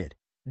to try it,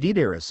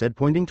 Deidara said,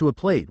 pointing to a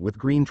plate with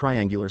green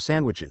triangular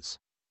sandwiches.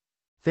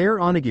 There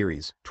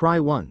onigiris, try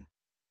one.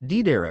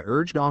 Deidara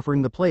urged,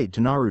 offering the plate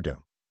to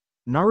Naruto.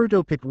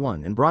 Naruto picked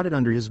one and brought it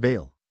under his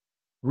veil.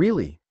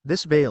 Really,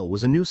 this veil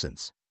was a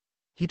nuisance.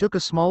 He took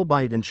a small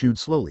bite and chewed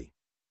slowly.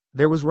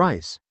 There was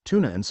rice,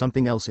 tuna and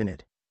something else in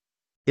it.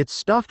 It's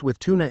stuffed with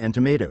tuna and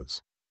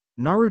tomatoes.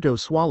 Naruto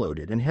swallowed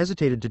it and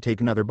hesitated to take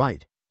another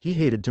bite. He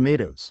hated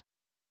tomatoes.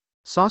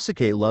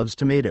 Sasuke loves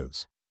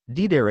tomatoes.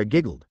 Deidara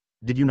giggled.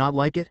 Did you not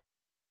like it?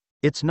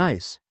 It's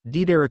nice,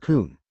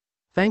 Deidara-kun.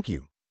 Thank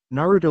you.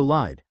 Naruto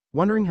lied,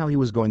 wondering how he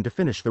was going to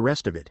finish the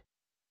rest of it.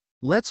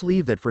 Let's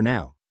leave that for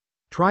now.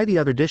 Try the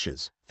other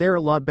dishes, they're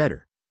a lot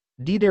better.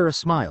 Deidara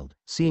smiled,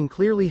 seeing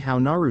clearly how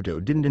Naruto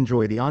didn't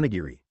enjoy the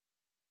onigiri.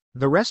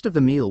 The rest of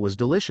the meal was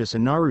delicious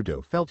and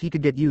Naruto felt he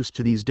could get used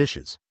to these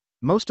dishes.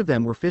 Most of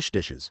them were fish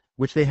dishes,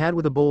 which they had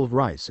with a bowl of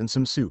rice and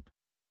some soup.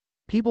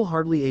 People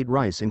hardly ate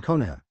rice in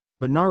Konoha,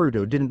 but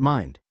Naruto didn't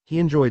mind. He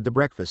enjoyed the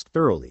breakfast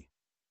thoroughly.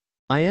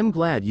 I am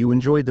glad you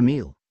enjoyed the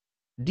meal.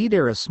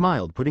 Deidara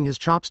smiled, putting his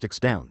chopsticks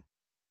down.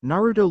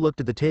 Naruto looked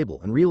at the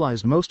table and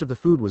realized most of the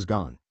food was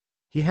gone.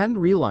 He hadn't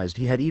realized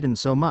he had eaten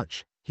so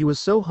much. He was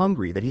so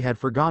hungry that he had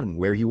forgotten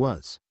where he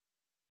was.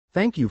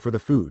 Thank you for the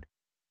food.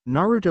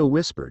 Naruto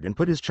whispered and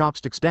put his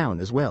chopsticks down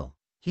as well.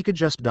 He could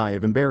just die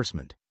of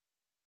embarrassment.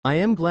 I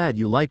am glad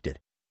you liked it.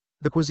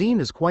 The cuisine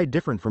is quite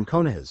different from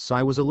Konoha's, so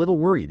I was a little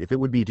worried if it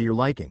would be to your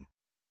liking.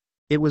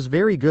 It was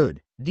very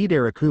good,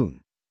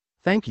 Deidara-kun.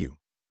 Thank you,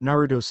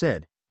 Naruto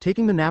said,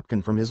 taking the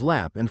napkin from his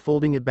lap and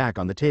folding it back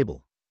on the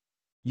table.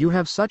 You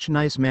have such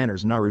nice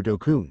manners,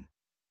 Naruto-kun.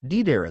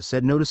 Deidara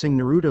said, noticing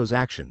Naruto's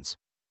actions.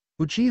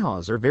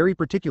 Uchihas are very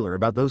particular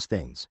about those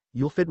things.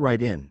 You'll fit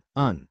right in,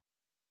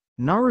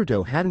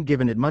 Naruto hadn't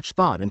given it much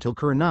thought until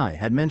Kurenai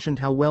had mentioned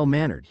how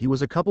well-mannered he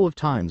was a couple of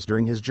times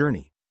during his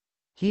journey.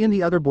 He and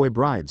the other boy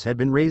brides had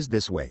been raised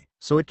this way,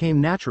 so it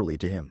came naturally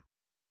to him.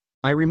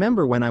 I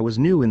remember when I was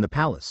new in the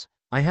palace,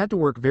 I had to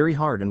work very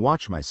hard and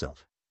watch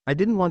myself. I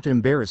didn't want to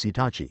embarrass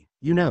Itachi,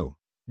 you know.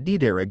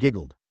 Deidara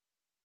giggled.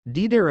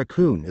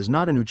 Deidara-kun is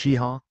not an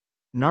Uchiha?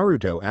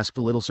 Naruto asked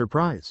a little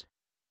surprised.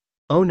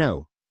 Oh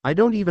no, I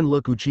don't even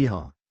look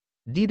Uchiha.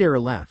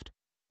 Deidara laughed.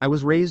 I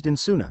was raised in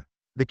Suna.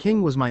 The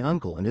king was my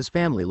uncle and his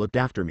family looked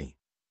after me.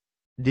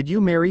 Did you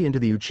marry into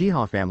the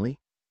Uchiha family?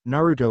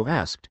 Naruto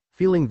asked,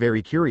 feeling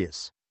very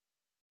curious.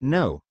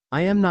 No,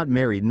 I am not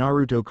married,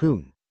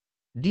 Naruto-kun.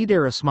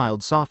 Deidara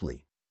smiled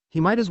softly. He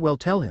might as well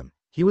tell him,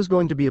 he was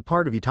going to be a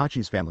part of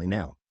Itachi's family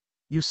now.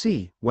 You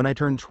see, when I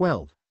turned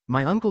 12,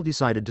 my uncle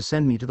decided to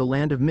send me to the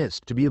land of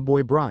mist to be a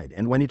boy bride,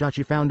 and when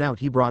Itachi found out,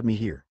 he brought me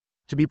here.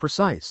 To be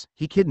precise,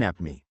 he kidnapped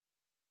me.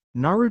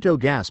 Naruto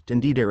gasped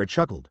and Deidara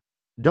chuckled.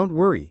 Don't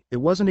worry, it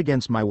wasn't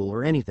against my will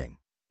or anything.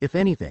 If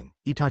anything,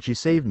 Itachi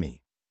saved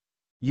me.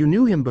 You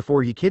knew him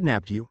before he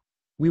kidnapped you?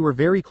 We were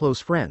very close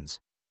friends.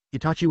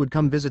 Itachi would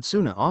come visit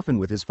Suna often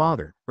with his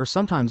father, or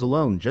sometimes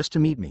alone just to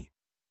meet me.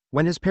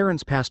 When his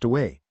parents passed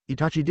away,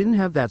 Itachi didn't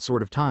have that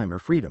sort of time or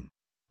freedom.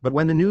 But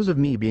when the news of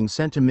me being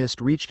sent to Mist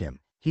reached him,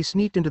 he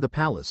sneaked into the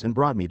palace and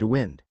brought me to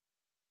Wind.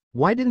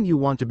 Why didn't you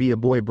want to be a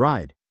boy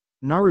bride?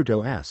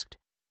 Naruto asked.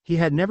 He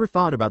had never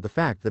thought about the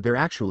fact that there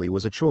actually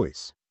was a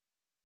choice.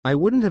 I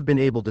wouldn't have been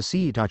able to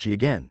see Itachi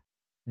again.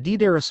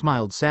 Deidara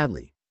smiled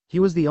sadly. He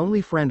was the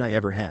only friend I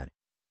ever had.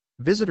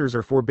 Visitors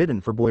are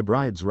forbidden for boy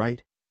brides,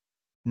 right?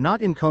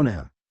 Not in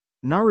Konoha.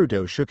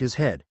 Naruto shook his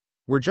head.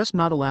 We're just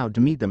not allowed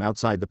to meet them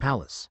outside the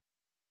palace.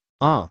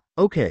 Ah,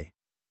 okay.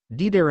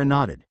 Deidara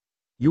nodded.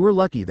 You were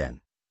lucky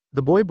then.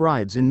 The boy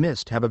brides in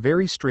Mist have a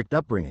very strict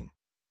upbringing.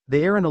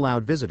 They aren't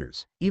allowed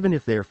visitors, even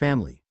if they're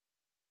family.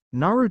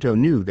 Naruto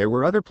knew there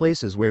were other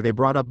places where they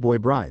brought up boy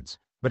brides,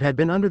 but had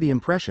been under the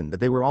impression that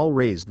they were all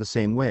raised the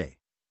same way.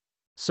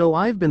 So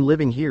I've been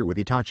living here with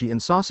Itachi and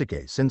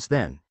Sasuke since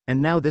then,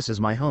 and now this is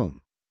my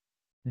home.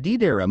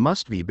 Deidara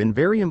must have been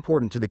very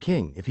important to the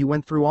king if he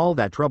went through all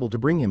that trouble to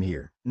bring him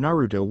here,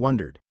 Naruto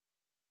wondered.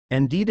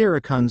 And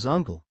Deidara-kun's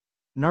uncle?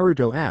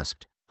 Naruto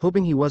asked,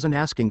 hoping he wasn't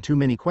asking too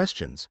many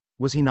questions.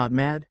 Was he not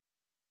mad?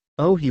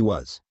 Oh, he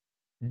was.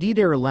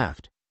 Deidara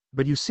laughed.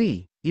 But you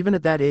see, even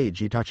at that age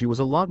Itachi was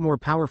a lot more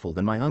powerful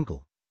than my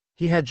uncle.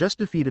 He had just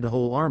defeated a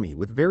whole army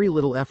with very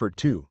little effort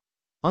too.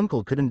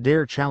 Uncle couldn't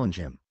dare challenge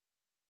him.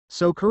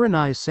 So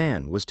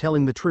Kurenai-san was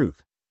telling the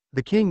truth.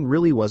 The king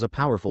really was a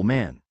powerful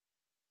man.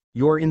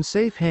 You're in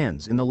safe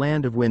hands in the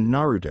land of Wind,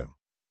 Naruto.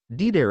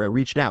 Deidara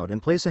reached out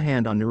and placed a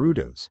hand on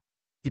Naruto's.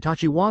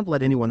 Itachi won't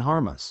let anyone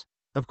harm us.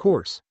 Of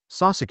course,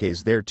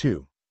 Sasuke's there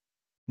too.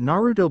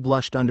 Naruto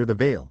blushed under the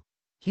veil.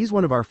 He's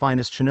one of our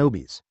finest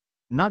shinobis.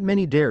 Not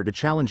many dare to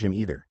challenge him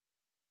either.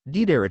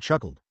 Deidara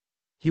chuckled.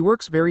 He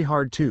works very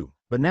hard too,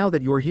 but now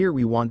that you're here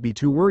we won't be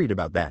too worried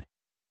about that.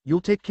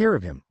 You'll take care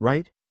of him,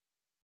 right?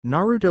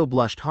 Naruto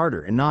blushed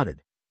harder and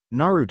nodded.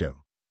 Naruto.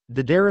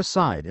 Deidara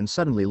sighed and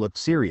suddenly looked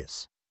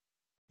serious.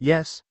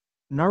 Yes?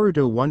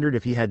 Naruto wondered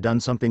if he had done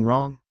something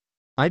wrong.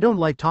 I don't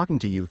like talking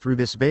to you through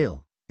this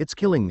veil. It's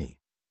killing me.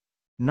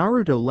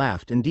 Naruto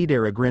laughed and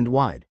Deidara grinned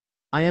wide.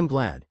 I am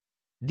glad.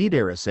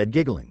 Deidara said,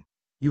 giggling.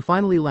 You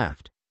finally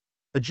laughed.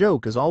 A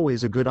joke is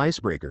always a good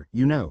icebreaker,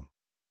 you know.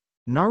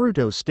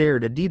 Naruto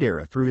stared at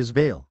Deidara through his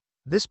veil.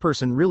 This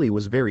person really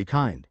was very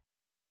kind.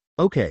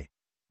 Okay.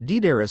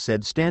 Deidara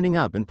said, standing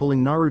up and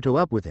pulling Naruto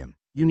up with him.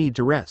 You need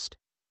to rest.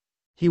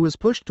 He was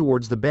pushed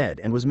towards the bed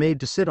and was made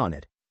to sit on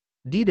it.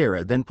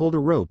 Deidara then pulled a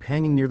rope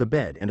hanging near the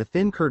bed and a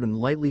thin curtain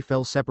lightly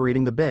fell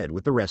separating the bed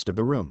with the rest of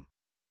the room.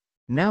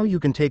 Now you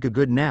can take a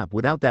good nap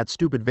without that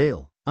stupid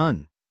veil,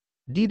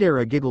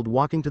 Deidara giggled,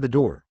 walking to the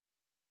door.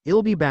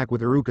 I'll be back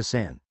with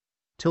Iruka-san.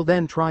 Till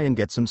then try and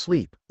get some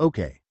sleep,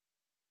 okay?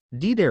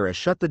 Deidara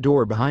shut the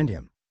door behind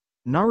him.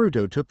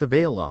 Naruto took the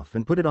veil off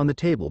and put it on the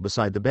table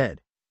beside the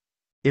bed.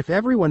 If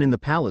everyone in the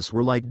palace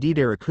were like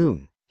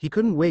Deidara-kun, he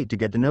couldn't wait to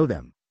get to know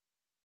them.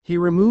 He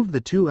removed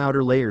the 2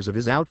 outer layers of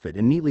his outfit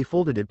and neatly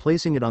folded it,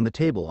 placing it on the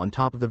table on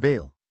top of the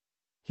veil.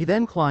 He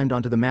then climbed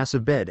onto the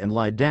massive bed and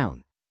lied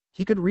down.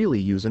 He could really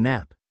use a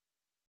nap.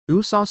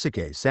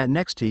 Sasuke sat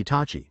next to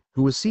Itachi,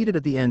 who was seated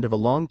at the end of a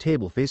long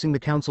table facing the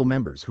council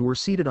members who were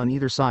seated on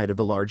either side of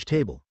the large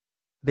table.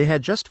 They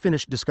had just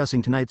finished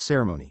discussing tonight's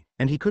ceremony,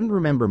 and he couldn't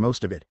remember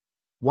most of it.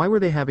 Why were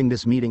they having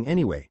this meeting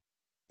anyway?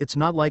 It's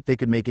not like they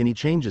could make any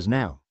changes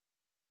now.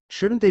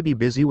 Shouldn't they be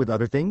busy with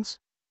other things?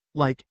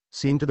 Like,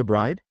 seeing to the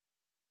bride?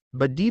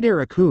 But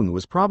Deidara-kun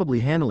was probably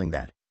handling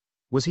that.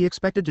 Was he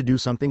expected to do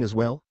something as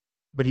well?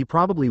 But he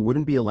probably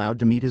wouldn't be allowed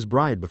to meet his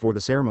bride before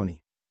the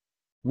ceremony.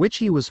 Which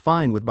he was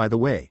fine with, by the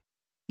way.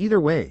 Either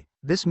way,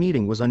 this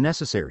meeting was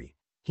unnecessary.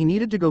 He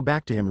needed to go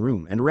back to his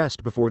room and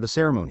rest before the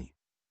ceremony.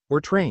 Or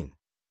train.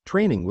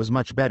 Training was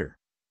much better.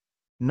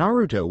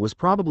 Naruto was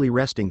probably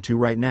resting too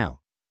right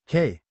now.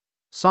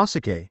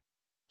 Sasuke.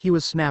 He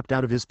was snapped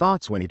out of his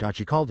thoughts when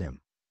Itachi called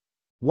him.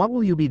 What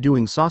will you be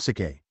doing,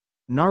 Sasuke?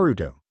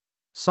 Naruto.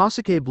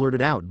 Sasuke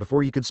blurted out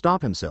before he could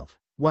stop himself.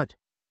 What?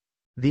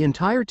 The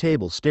entire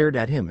table stared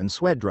at him and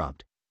sweat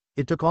dropped.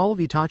 It took all of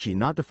Itachi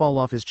not to fall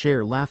off his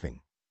chair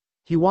laughing.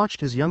 He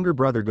watched his younger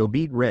brother go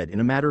beet red in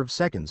a matter of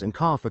seconds and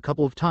cough a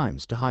couple of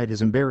times to hide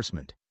his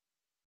embarrassment.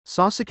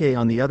 Sasuke,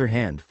 on the other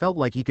hand, felt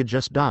like he could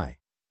just die.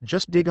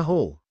 Just dig a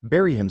hole,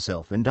 bury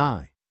himself and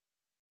die.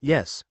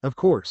 Yes, of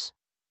course.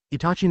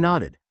 Itachi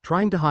nodded,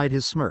 trying to hide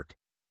his smirk.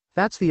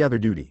 That's the other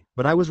duty,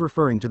 but I was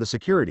referring to the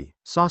security,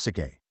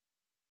 Sasuke.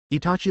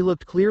 Itachi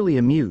looked clearly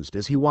amused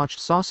as he watched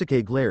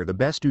Sasuke glare the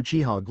best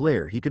Uchiha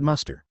glare he could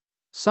muster.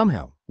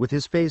 Somehow, with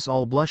his face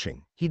all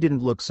blushing, he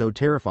didn't look so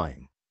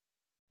terrifying.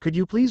 Could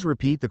you please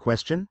repeat the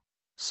question?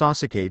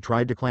 Sasuke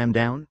tried to clam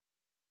down.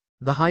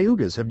 The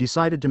Hyugas have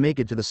decided to make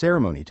it to the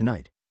ceremony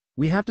tonight.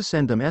 We have to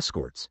send them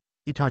escorts,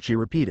 Itachi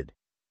repeated.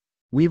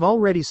 We've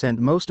already sent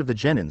most of the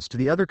genins to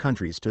the other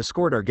countries to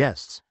escort our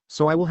guests,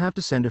 so I will have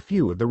to send a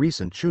few of the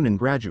recent Chunin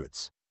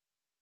graduates.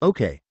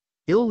 Okay.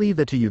 I'll leave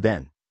that to you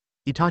then.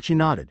 Itachi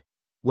nodded.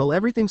 Well,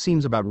 everything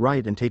seems about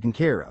right and taken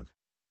care of.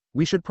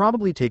 We should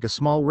probably take a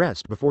small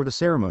rest before the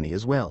ceremony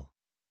as well.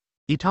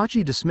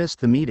 Itachi dismissed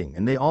the meeting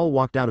and they all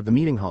walked out of the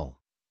meeting hall.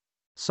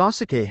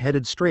 Sasuke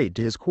headed straight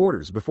to his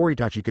quarters before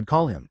Itachi could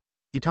call him.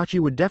 Itachi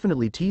would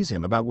definitely tease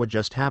him about what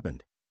just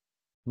happened.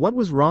 What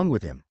was wrong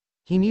with him?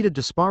 He needed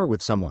to spar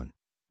with someone.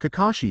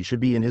 Kakashi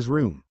should be in his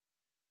room.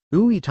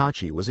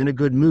 Itachi was in a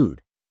good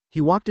mood.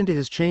 He walked into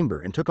his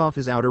chamber and took off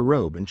his outer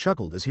robe and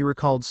chuckled as he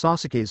recalled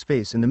Sasuke's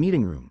face in the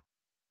meeting room.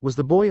 Was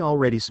the boy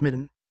already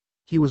smitten?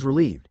 He was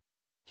relieved.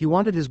 He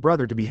wanted his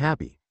brother to be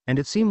happy, and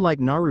it seemed like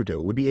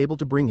Naruto would be able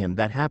to bring him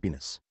that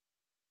happiness.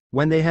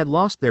 When they had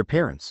lost their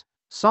parents,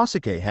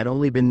 Sasuke had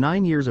only been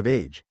 9 years of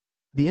age.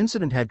 The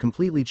incident had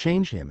completely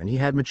changed him and he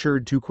had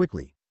matured too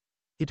quickly.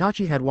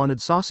 Itachi had wanted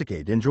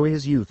Sasuke to enjoy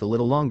his youth a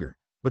little longer,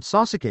 but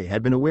Sasuke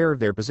had been aware of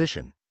their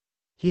position.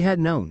 He had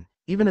known,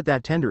 even at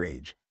that tender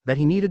age, that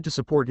he needed to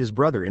support his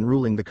brother in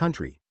ruling the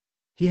country.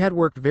 He had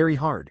worked very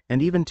hard,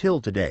 and even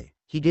till today,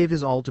 he gave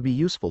his all to be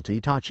useful to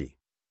Itachi.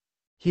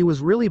 He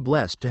was really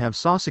blessed to have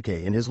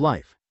Sasuke in his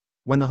life.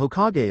 When the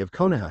Hokage of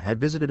Konoha had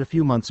visited a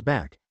few months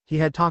back, he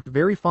had talked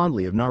very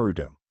fondly of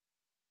Naruto.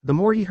 The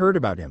more he heard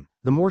about him,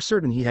 the more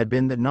certain he had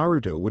been that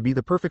Naruto would be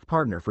the perfect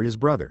partner for his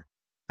brother.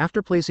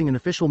 After placing an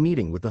official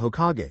meeting with the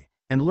Hokage,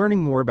 and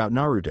learning more about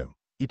Naruto,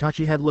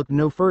 Itachi had looked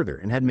no further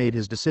and had made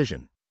his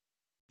decision.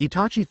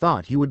 Itachi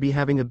thought he would be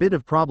having a bit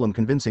of problem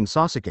convincing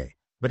Sasuke,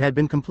 but had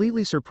been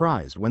completely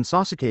surprised when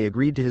Sasuke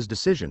agreed to his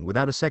decision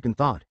without a second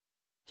thought.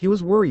 He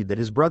was worried that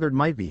his brother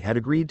Mighty had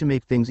agreed to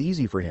make things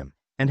easy for him,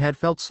 and had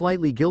felt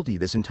slightly guilty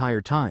this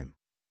entire time.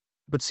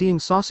 But seeing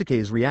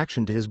Sasuke's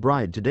reaction to his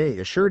bride today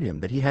assured him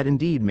that he had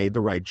indeed made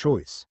the right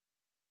choice.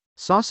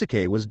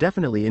 Sasuke was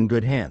definitely in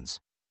good hands.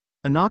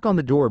 A knock on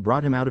the door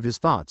brought him out of his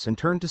thoughts and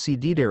turned to see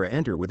Deidara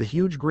enter with a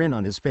huge grin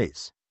on his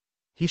face.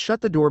 He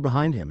shut the door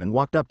behind him and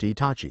walked up to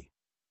Itachi.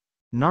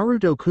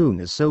 Naruto-kun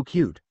is so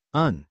cute,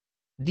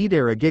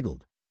 Deidara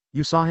giggled.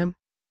 You saw him?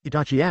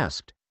 Itachi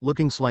asked,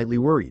 looking slightly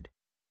worried.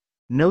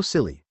 No,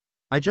 silly.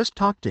 I just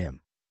talked to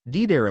him.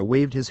 Deidara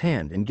waved his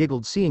hand and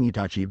giggled, seeing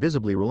Itachi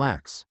visibly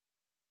relax.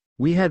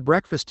 We had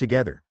breakfast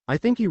together. I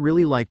think he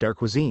really liked our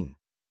cuisine,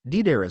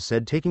 Deidara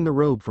said, taking the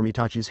robe from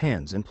Itachi's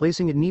hands and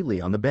placing it neatly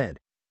on the bed.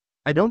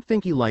 I don't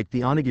think he liked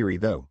the onigiri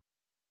though.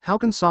 How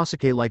can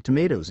Sasuke like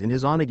tomatoes in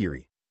his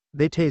onigiri?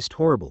 They taste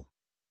horrible.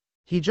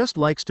 He just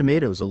likes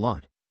tomatoes a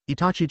lot.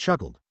 Itachi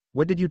chuckled.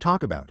 What did you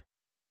talk about?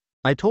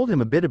 I told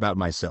him a bit about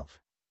myself.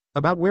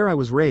 About where I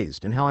was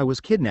raised and how I was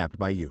kidnapped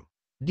by you.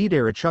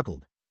 Deidara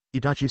chuckled.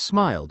 Itachi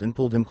smiled and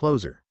pulled him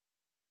closer.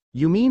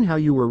 You mean how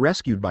you were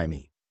rescued by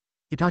me?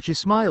 Itachi's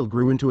smile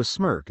grew into a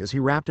smirk as he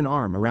wrapped an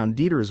arm around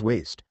Deidara's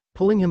waist,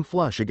 pulling him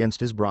flush against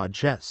his broad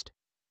chest.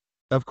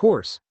 Of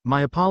course,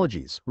 my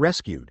apologies,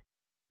 rescued.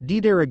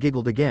 Deidara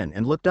giggled again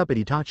and looked up at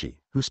Itachi,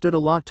 who stood a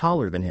lot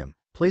taller than him,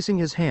 placing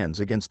his hands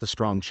against the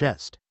strong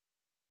chest.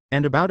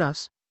 And about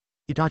us?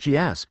 Itachi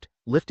asked,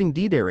 lifting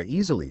Deidara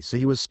easily so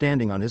he was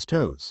standing on his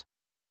toes.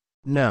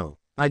 No,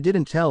 I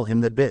didn't tell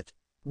him that bit.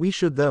 We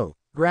should though,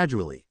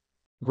 gradually.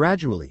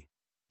 Gradually.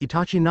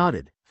 Itachi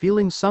nodded,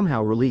 feeling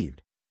somehow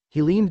relieved.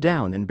 He leaned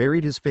down and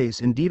buried his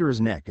face in Deidara's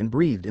neck and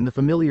breathed in the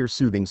familiar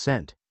soothing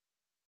scent.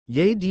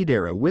 Yay,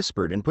 Deidara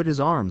whispered and put his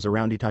arms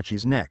around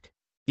Itachi's neck.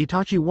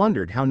 Itachi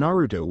wondered how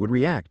Naruto would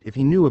react if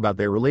he knew about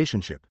their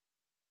relationship.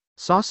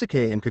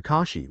 Sasuke and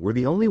Kakashi were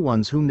the only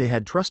ones whom they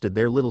had trusted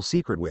their little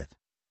secret with.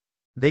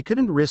 They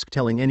couldn't risk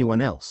telling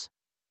anyone else.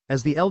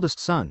 As the eldest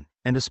son,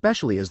 and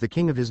especially as the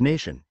king of his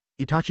nation,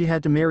 Itachi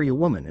had to marry a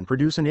woman and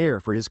produce an heir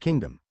for his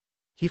kingdom.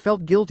 He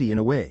felt guilty in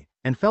a way,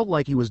 and felt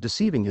like he was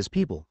deceiving his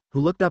people, who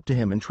looked up to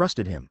him and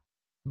trusted him.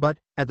 But,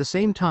 at the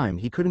same time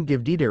he couldn't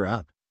give Deidara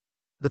up.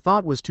 The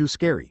thought was too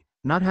scary,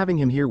 not having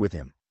him here with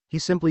him, he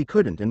simply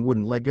couldn't and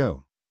wouldn't let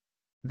go.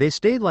 They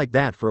stayed like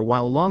that for a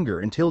while longer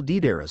until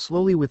Deidara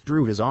slowly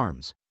withdrew his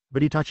arms,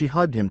 but Itachi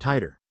hugged him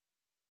tighter.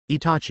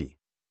 Itachi.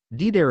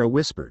 Deidara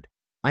whispered.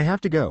 I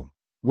have to go.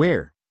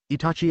 Where?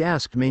 Itachi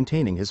asked,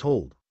 maintaining his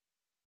hold.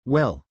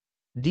 Well.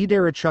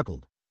 Deidara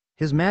chuckled.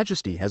 His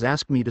Majesty has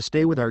asked me to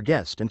stay with our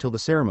guest until the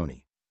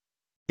ceremony.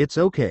 It's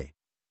okay.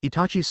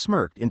 Itachi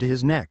smirked into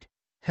his neck.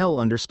 Hell,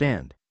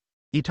 understand.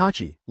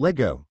 Itachi, let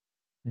go.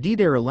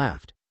 Deidara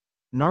laughed.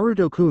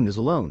 Naruto-kun is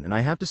alone and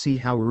I have to see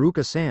how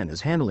Iruka-san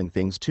is handling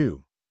things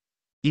too.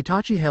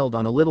 Itachi held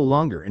on a little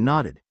longer and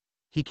nodded.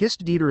 He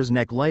kissed Deidara's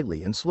neck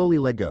lightly and slowly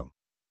let go.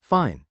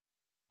 Fine.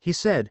 He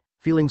said,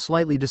 feeling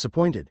slightly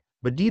disappointed,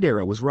 but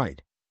Deidara was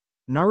right.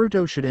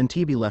 Naruto should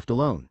be left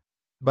alone.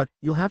 But,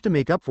 you'll have to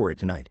make up for it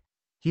tonight.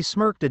 He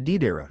smirked at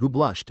Deidara, who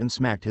blushed and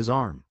smacked his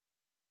arm.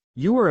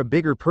 You are a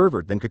bigger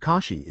pervert than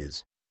Kakashi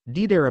is.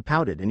 Deidara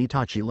pouted and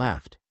Itachi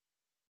laughed.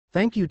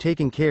 Thank you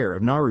taking care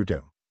of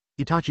Naruto.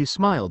 Itachi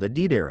smiled at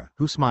Deidara,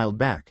 who smiled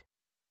back.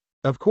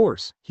 Of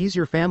course, he's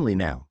your family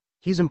now.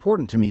 He's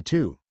important to me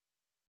too.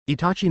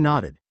 Itachi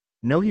nodded.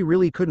 No, he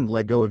really couldn't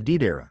let go of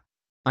Deidara.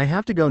 I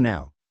have to go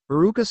now.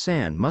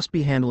 Iruka-san must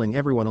be handling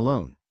everyone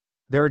alone.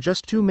 There are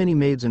just too many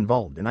maids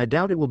involved and I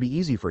doubt it will be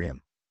easy for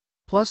him.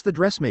 Plus the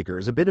dressmaker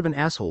is a bit of an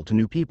asshole to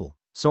new people,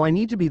 so I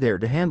need to be there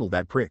to handle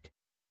that prick.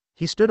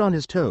 He stood on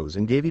his toes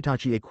and gave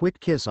Itachi a quick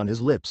kiss on his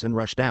lips and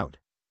rushed out.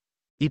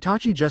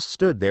 Itachi just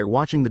stood there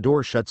watching the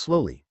door shut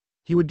slowly.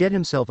 He would get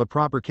himself a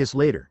proper kiss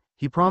later,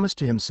 he promised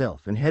to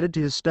himself, and headed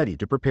to his study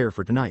to prepare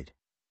for tonight.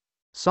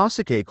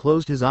 Sasuke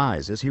closed his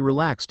eyes as he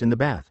relaxed in the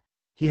bath.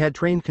 He had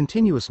trained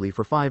continuously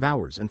for 5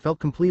 hours and felt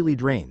completely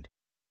drained.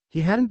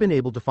 He hadn't been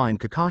able to find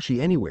Kakashi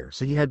anywhere,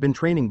 so he had been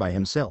training by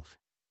himself.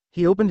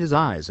 He opened his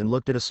eyes and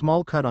looked at a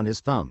small cut on his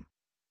thumb.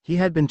 He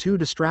had been too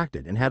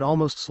distracted and had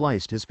almost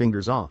sliced his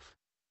fingers off.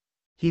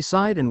 He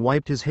sighed and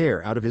wiped his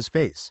hair out of his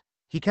face.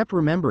 He kept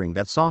remembering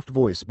that soft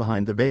voice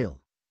behind the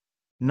veil.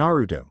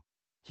 Naruto.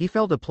 He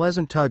felt a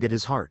pleasant tug at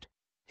his heart.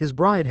 His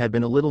bride had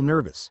been a little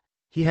nervous.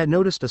 He had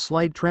noticed a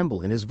slight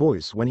tremble in his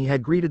voice when he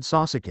had greeted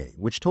Sasuke,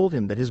 which told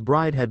him that his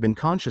bride had been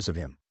conscious of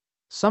him.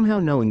 Somehow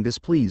knowing this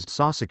pleased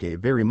Sasuke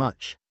very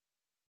much.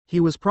 He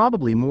was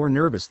probably more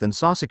nervous than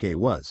Sasuke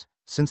was,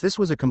 since this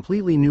was a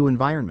completely new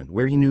environment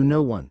where he knew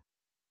no one.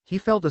 He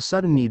felt a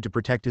sudden need to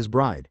protect his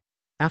bride.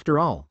 After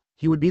all,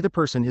 he would be the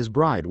person his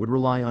bride would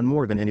rely on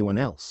more than anyone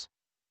else.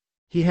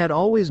 He had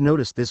always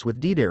noticed this with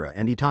Deidara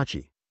and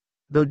Itachi.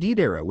 Though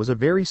Deidara was a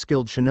very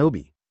skilled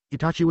shinobi,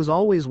 Itachi was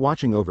always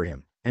watching over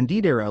him, and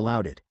Deidara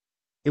allowed it.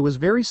 It was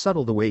very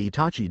subtle the way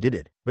Itachi did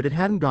it, but it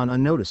hadn't gone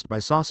unnoticed by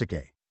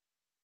Sasuke.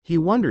 He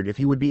wondered if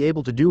he would be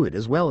able to do it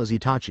as well as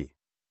Itachi.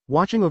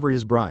 Watching over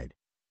his bride.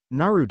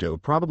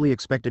 Naruto probably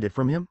expected it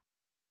from him?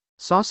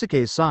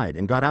 Sasuke sighed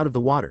and got out of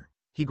the water.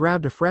 He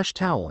grabbed a fresh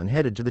towel and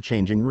headed to the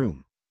changing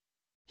room.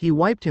 He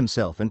wiped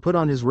himself and put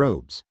on his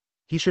robes.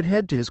 He should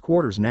head to his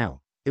quarters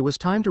now. It was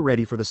time to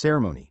ready for the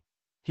ceremony.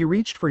 He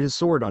reached for his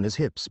sword on his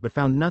hips but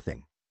found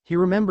nothing. He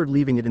remembered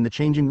leaving it in the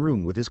changing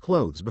room with his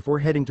clothes before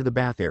heading to the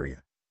bath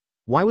area.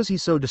 Why was he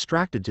so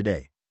distracted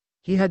today?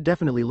 He had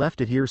definitely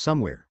left it here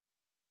somewhere.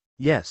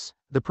 Yes,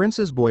 the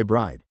prince's boy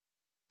bride.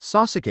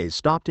 Sasuke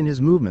stopped in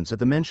his movements at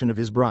the mention of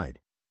his bride.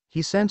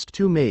 He sensed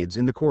 2 maids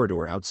in the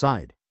corridor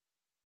outside.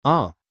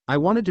 Ah, I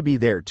wanted to be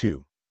there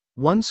too.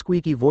 One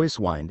squeaky voice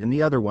whined and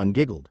the other one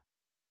giggled.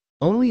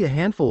 Only a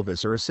handful of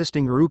us are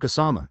assisting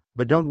Iruka-sama,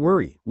 but don't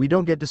worry, we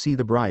don't get to see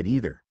the bride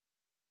either.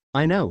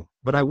 I know,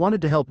 but I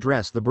wanted to help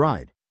dress the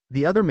bride.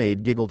 The other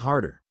maid giggled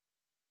harder.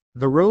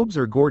 The robes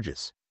are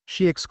gorgeous,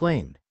 she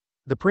exclaimed.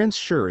 The prince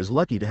sure is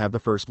lucky to have the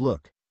first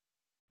look.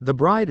 The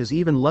bride is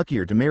even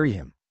luckier to marry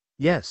him.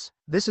 Yes,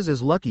 this is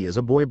as lucky as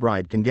a boy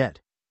bride can get.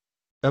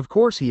 Of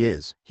course he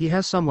is, he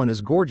has someone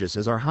as gorgeous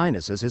as our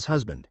highness as his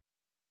husband.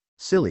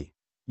 Silly.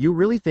 You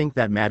really think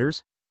that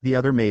matters? The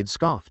other maid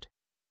scoffed.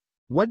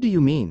 What do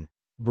you mean?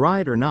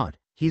 Bride or not,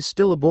 he's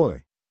still a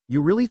boy.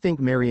 You really think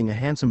marrying a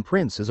handsome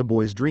prince is a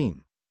boy's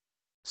dream?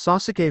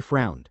 Sasuke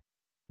frowned.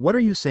 What are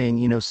you saying,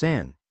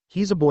 Ino-san?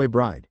 He's a boy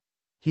bride.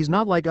 He's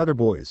not like other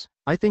boys.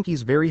 I think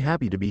he's very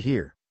happy to be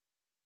here.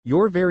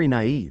 You're very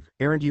naive,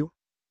 aren't you?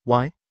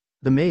 Why?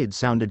 The maid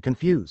sounded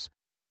confused.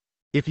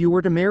 If you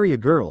were to marry a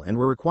girl and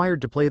were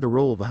required to play the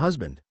role of a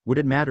husband, would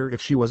it matter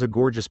if she was a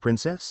gorgeous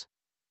princess?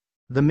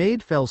 The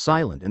maid fell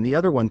silent and the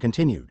other one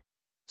continued.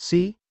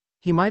 See?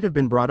 He might have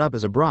been brought up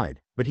as a bride,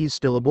 but he's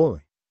still a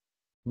boy.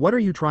 What are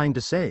you trying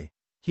to say?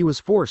 He was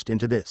forced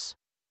into this.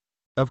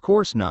 Of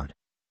course not.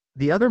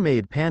 The other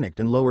maid panicked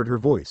and lowered her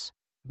voice.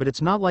 But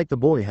it's not like the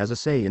boy has a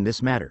say in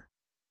this matter.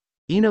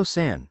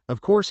 Ino-san,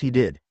 of course he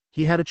did.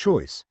 He had a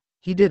choice.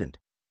 He didn't.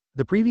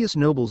 The previous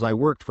nobles I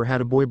worked for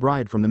had a boy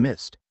bride from the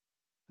mist.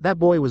 That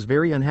boy was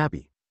very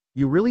unhappy.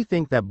 You really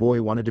think that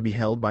boy wanted to be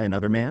held by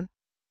another man?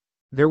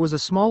 There was a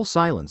small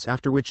silence,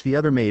 after which the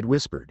other maid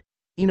whispered.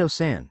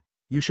 Ino-san,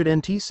 you should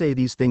say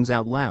these things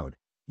out loud.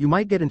 You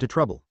might get into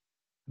trouble.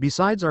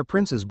 Besides, our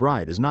prince's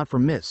bride is not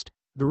from Mist,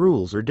 the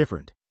rules are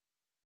different.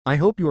 I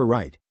hope you are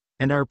right,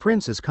 and our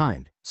prince is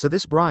kind, so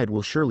this bride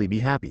will surely be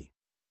happy.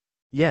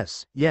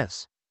 Yes,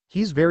 yes.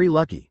 He's very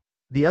lucky.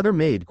 The other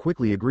maid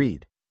quickly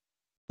agreed.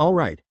 All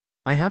right,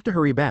 I have to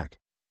hurry back.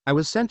 I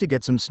was sent to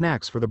get some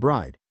snacks for the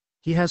bride.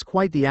 He has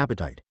quite the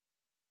appetite.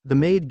 The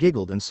maid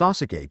giggled and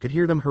Sasuke could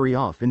hear them hurry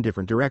off in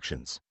different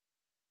directions.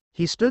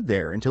 He stood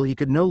there until he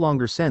could no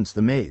longer sense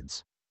the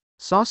maids.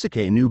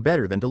 Sasuke knew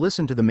better than to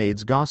listen to the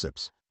maids'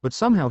 gossips, but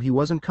somehow he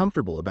wasn't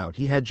comfortable about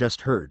he had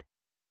just heard.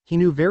 He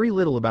knew very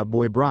little about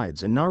boy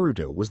brides and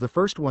Naruto was the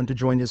first one to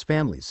join his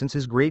family since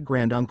his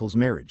great-grand-uncle's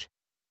marriage.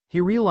 He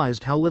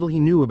realized how little he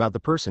knew about the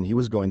person he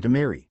was going to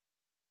marry.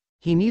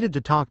 He needed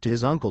to talk to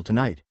his uncle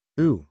tonight.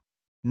 Ooh.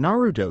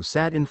 Naruto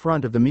sat in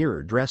front of the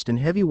mirror dressed in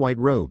heavy white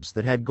robes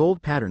that had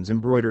gold patterns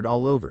embroidered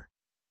all over.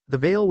 The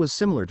veil was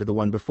similar to the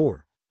one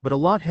before, but a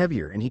lot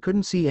heavier and he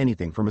couldn't see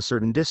anything from a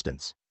certain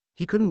distance.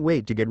 He couldn't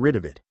wait to get rid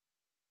of it.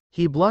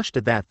 He blushed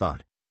at that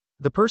thought.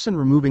 The person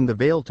removing the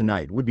veil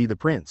tonight would be the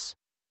prince.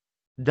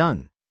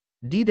 Done.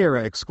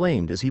 Deidara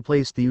exclaimed as he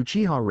placed the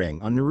Uchiha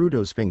ring on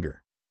Naruto's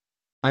finger.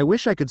 I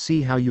wish I could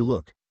see how you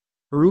look.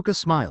 Haruka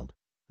smiled.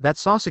 That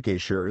Sasuke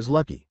sure is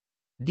lucky.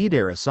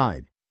 Deidara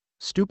sighed.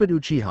 Stupid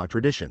Uchiha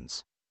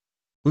traditions.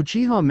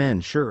 Uchiha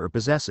men sure are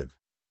possessive.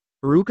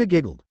 Haruka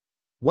giggled.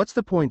 What's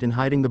the point in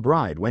hiding the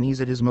bride when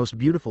he's at his most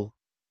beautiful?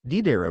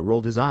 Deidara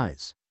rolled his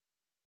eyes.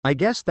 I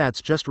guess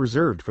that's just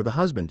reserved for the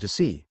husband to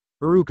see.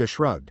 Haruka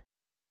shrugged.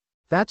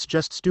 That's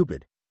just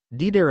stupid.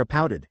 Deidara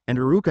pouted, and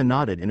Haruka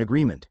nodded in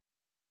agreement.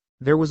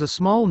 There was a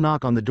small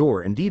knock on the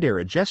door and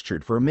Deidara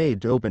gestured for a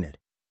maid to open it.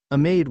 A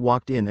maid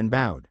walked in and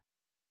bowed.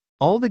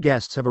 All the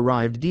guests have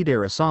arrived,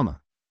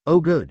 Deidara-sama. Oh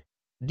good.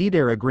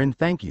 Deidara grinned.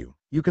 Thank you,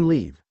 you can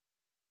leave.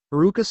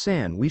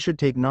 Haruka-san, we should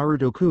take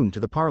Naruto-kun to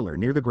the parlor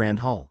near the Grand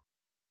Hall.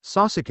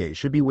 Sasuke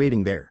should be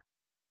waiting there.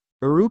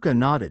 Haruka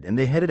nodded and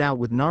they headed out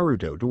with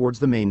Naruto towards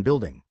the main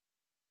building.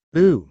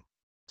 Ooh.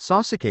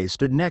 Sasuke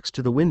stood next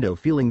to the window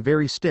feeling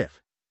very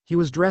stiff. He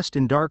was dressed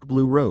in dark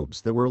blue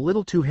robes that were a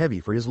little too heavy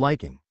for his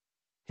liking.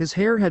 His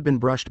hair had been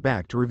brushed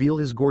back to reveal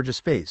his gorgeous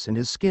face and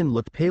his skin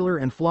looked paler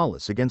and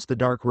flawless against the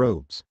dark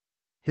robes.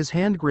 His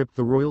hand gripped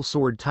the royal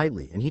sword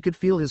tightly and he could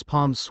feel his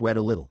palms sweat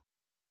a little.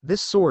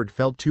 This sword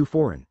felt too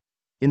foreign.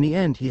 In the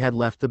end he had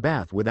left the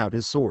bath without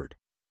his sword.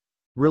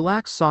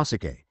 Relax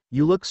Sasuke,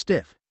 you look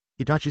stiff,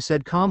 Itachi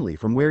said calmly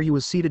from where he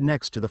was seated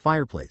next to the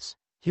fireplace.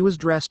 He was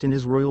dressed in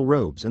his royal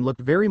robes and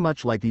looked very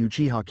much like the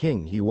Uchiha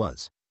king he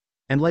was.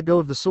 And let go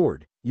of the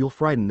sword, you'll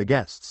frighten the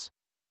guests.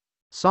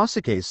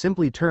 Sasuke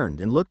simply turned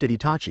and looked at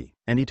Itachi,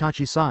 and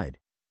Itachi sighed.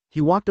 He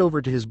walked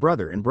over to his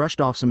brother and brushed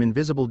off some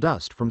invisible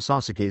dust from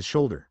Sasuke's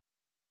shoulder.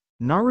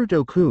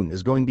 Naruto-kun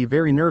is going to be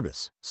very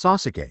nervous,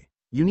 Sasuke,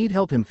 you need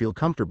help him feel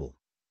comfortable.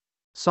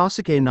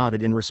 Sasuke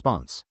nodded in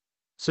response.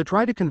 So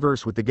try to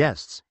converse with the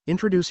guests,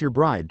 introduce your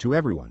bride to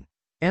everyone.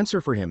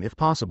 Answer for him if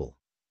possible.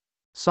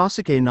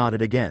 Sasuke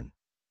nodded again.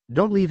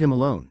 Don't leave him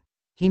alone.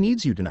 He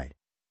needs you tonight.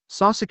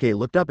 Sasuke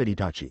looked up at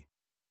Itachi.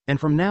 And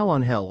from now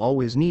on hell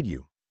always need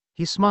you.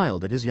 He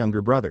smiled at his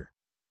younger brother.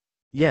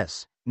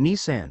 Yes,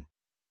 Ni-san.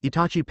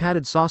 Itachi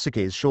patted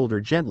Sasuke's shoulder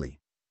gently.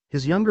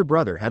 His younger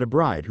brother had a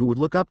bride who would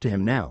look up to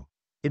him now.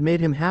 It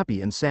made him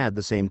happy and sad at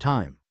the same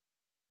time.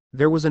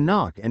 There was a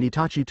knock and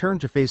Itachi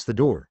turned to face the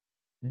door.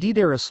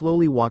 Deidara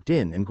slowly walked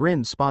in and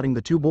grinned spotting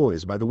the two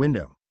boys by the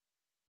window.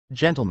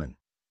 Gentlemen.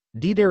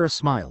 Deidara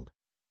smiled.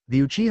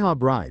 The Uchiha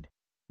bride.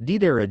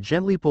 Deidara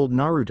gently pulled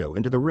Naruto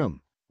into the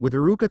room, with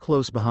Haruka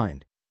close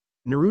behind.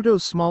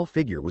 Naruto's small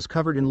figure was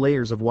covered in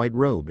layers of white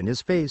robe and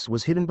his face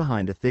was hidden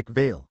behind a thick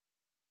veil.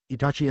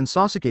 Itachi and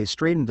Sasuke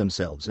straightened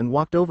themselves and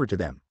walked over to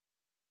them.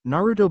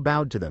 Naruto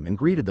bowed to them and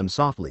greeted them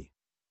softly.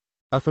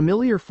 A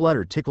familiar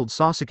flutter tickled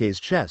Sasuke's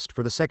chest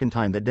for the second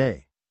time that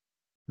day.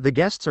 The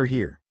guests are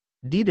here,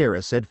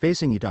 Deidara said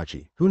facing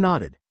Itachi, who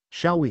nodded.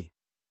 Shall we?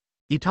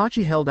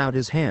 Itachi held out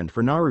his hand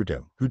for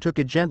Naruto, who took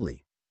it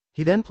gently.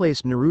 He then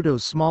placed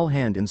Naruto's small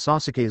hand in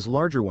Sasuke's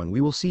larger one.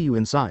 We will see you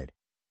inside.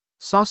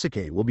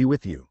 Sasuke will be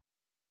with you.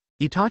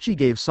 Itachi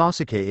gave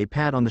Sasuke a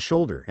pat on the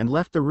shoulder and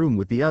left the room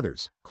with the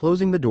others,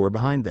 closing the door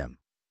behind them.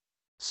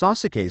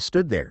 Sasuke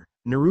stood there,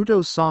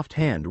 Naruto's soft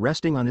hand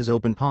resting on his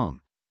open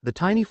palm. The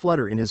tiny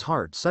flutter in his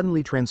heart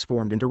suddenly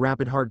transformed into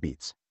rapid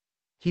heartbeats.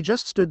 He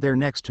just stood there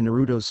next to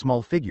Naruto's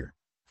small figure,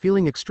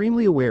 feeling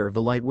extremely aware of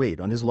the light weight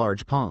on his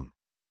large palm.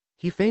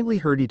 He faintly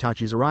heard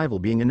Itachi's arrival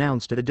being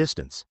announced at a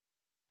distance.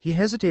 He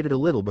hesitated a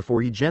little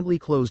before he gently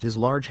closed his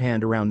large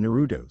hand around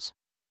Naruto's.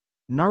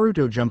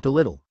 Naruto jumped a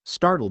little,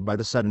 startled by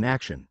the sudden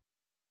action.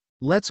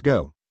 Let's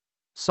go.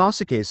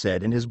 Sasuke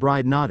said and his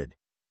bride nodded.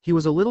 He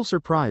was a little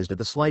surprised at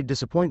the slight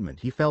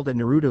disappointment he felt at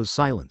Naruto's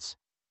silence.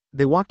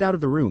 They walked out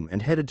of the room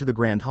and headed to the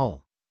grand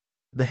hall.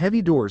 The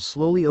heavy doors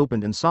slowly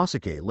opened and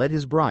Sasuke led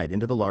his bride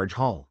into the large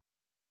hall.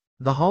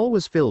 The hall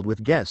was filled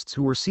with guests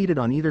who were seated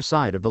on either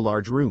side of the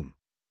large room.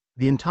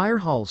 The entire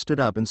hall stood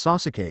up and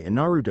Sasuke and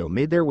Naruto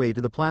made their way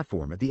to the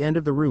platform at the end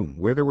of the room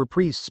where there were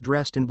priests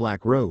dressed in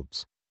black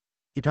robes.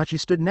 Itachi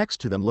stood next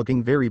to them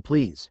looking very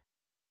pleased.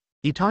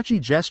 Itachi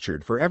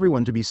gestured for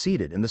everyone to be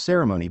seated and the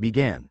ceremony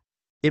began.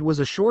 It was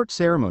a short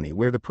ceremony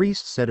where the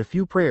priest said a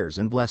few prayers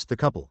and blessed the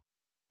couple.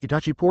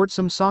 Itachi poured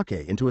some sake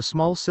into a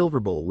small silver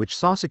bowl which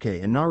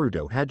Sasuke and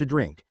Naruto had to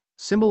drink,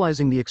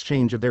 symbolizing the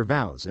exchange of their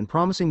vows and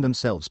promising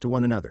themselves to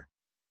one another.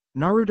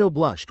 Naruto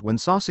blushed when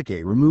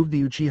Sasuke removed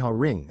the Uchiha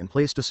ring and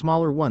placed a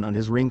smaller one on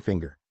his ring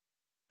finger.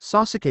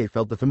 Sasuke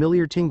felt the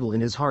familiar tingle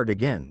in his heart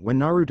again when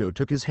Naruto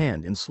took his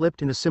hand and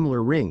slipped in a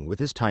similar ring with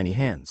his tiny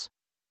hands.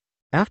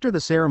 After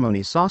the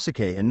ceremony,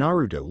 Sasuke and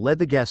Naruto led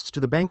the guests to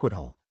the banquet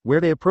hall,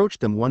 where they approached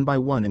them one by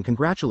one and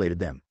congratulated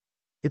them.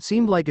 It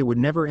seemed like it would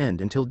never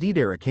end until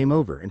Deidara came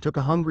over and took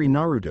a hungry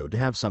Naruto to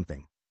have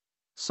something.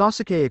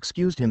 Sasuke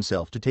excused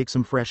himself to take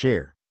some fresh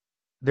air.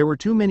 There were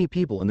too many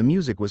people and the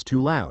music was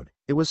too loud,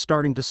 it was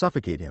starting to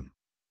suffocate him.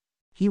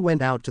 He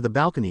went out to the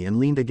balcony and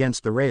leaned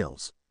against the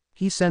rails.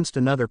 He sensed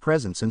another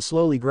presence and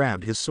slowly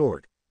grabbed his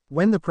sword.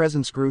 When the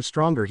presence grew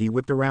stronger, he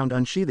whipped around,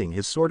 unsheathing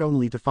his sword,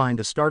 only to find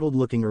a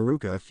startled-looking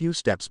Iruka a few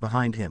steps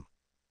behind him.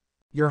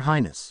 "Your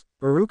Highness."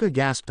 Iruka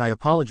gasped. "I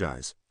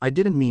apologize, I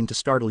didn't mean to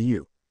startle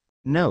you."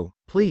 "No,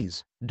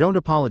 please, don't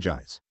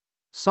apologize."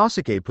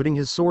 Sasuke putting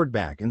his sword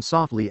back and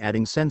softly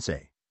adding,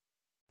 "Sensei."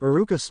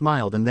 Iruka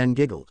smiled and then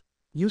giggled.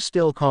 "You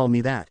still call me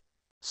that?"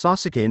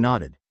 Sasuke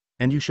nodded.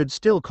 "And you should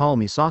still call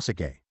me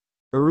Sasuke."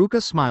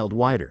 Iruka smiled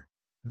wider.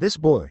 "This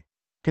boy.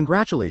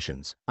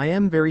 Congratulations, I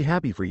am very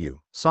happy for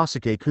you,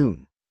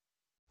 Sasuke-kun."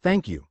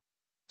 "Thank you."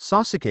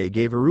 Sasuke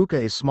gave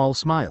Iruka a small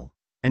smile.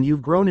 "And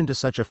you've grown into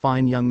such a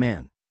fine young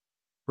man."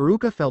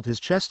 Iruka felt his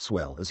chest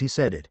swell as he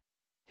said it.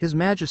 His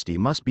Majesty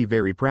must be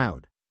very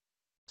proud.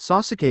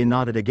 Sasuke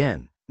nodded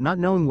again, not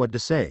knowing what to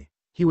say.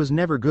 He was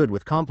never good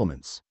with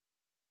compliments.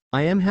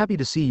 "I am happy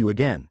to see you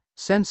again,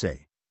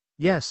 Sensei."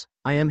 "Yes,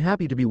 I am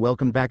happy to be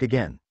welcomed back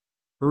again."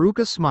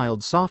 Iruka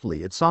smiled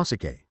softly at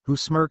Sasuke, who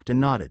smirked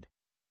and nodded.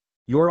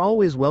 "You're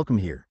always welcome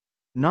here.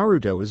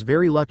 Naruto is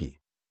very lucky."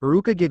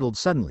 Iruka giggled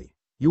suddenly.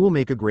 "You will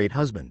make a great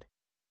husband."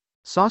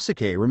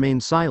 Sasuke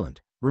remained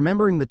silent,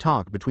 remembering the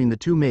talk between the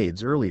two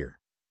maids earlier.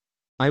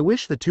 "I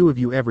wish the two of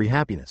you every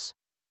happiness."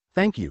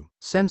 "Thank you,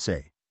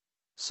 Sensei."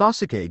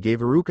 Sasuke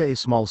gave Iruka a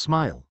small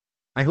smile.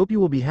 "I hope you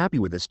will be happy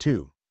with this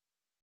too."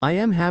 "I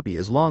am happy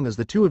as long as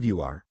the two of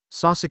you are,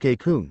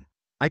 Sasuke-kun.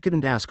 I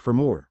couldn't ask for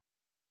more."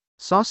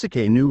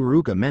 Sasuke knew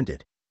Iruka meant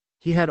it.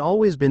 He had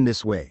always been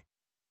this way.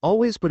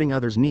 Always putting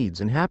others'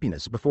 needs and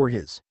happiness before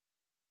his.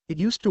 It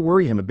used to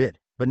worry him a bit,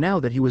 but now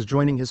that he was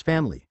joining his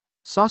family,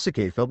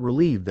 Sasuke felt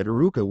relieved that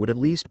Iruka would at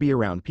least be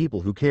around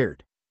people who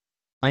cared.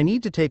 "I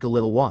need to take a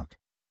little walk."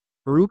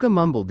 Iruka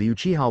mumbled, "The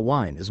Uchiha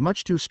wine is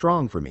much too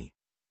strong for me."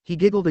 He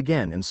giggled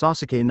again and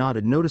Sasuke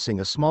nodded, noticing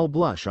a small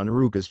blush on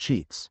Iruka's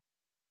cheeks.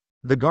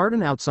 "The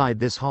garden outside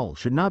this hall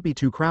should not be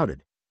too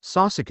crowded,"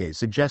 Sasuke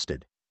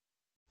suggested.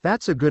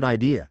 "That's a good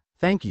idea,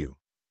 thank you."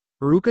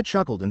 Iruka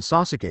chuckled and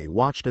Sasuke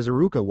watched as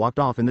Iruka walked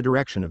off in the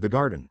direction of the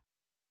garden.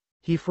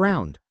 He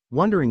frowned,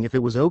 wondering if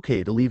it was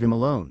okay to leave him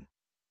alone.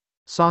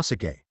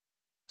 "Sasuke."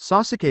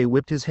 Sasuke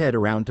whipped his head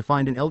around to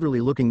find an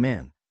elderly-looking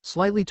man,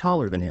 slightly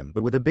taller than him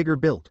but with a bigger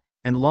build,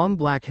 and long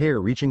black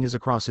hair reaching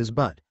across his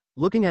butt,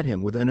 looking at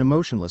him with an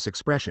emotionless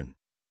expression.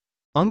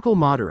 "Uncle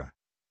Madara."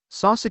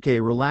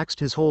 Sasuke relaxed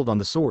his hold on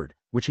the sword,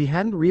 which he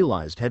hadn't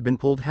realized had been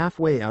pulled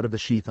halfway out of the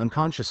sheath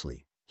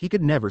unconsciously. He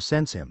could never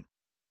sense him.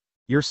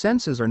 "Your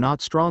senses are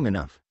not strong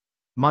enough."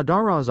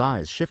 Madara's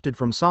eyes shifted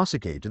from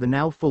Sasuke to the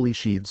now fully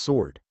sheathed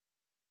sword.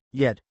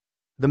 "Yet."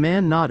 The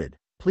man nodded,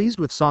 pleased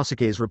with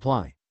Sasuke's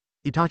reply.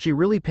 "Itachi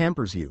really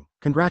pampers you,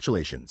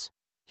 congratulations."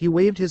 He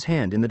waved his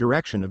hand in the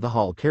direction of the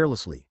hall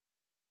carelessly.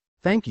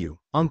 "Thank you,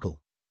 uncle."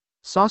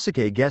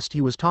 Sasuke guessed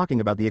he was talking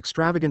about the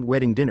extravagant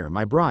wedding dinner.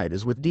 "My bride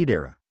is with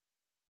Deidara."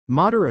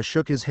 Madara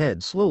shook his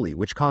head slowly,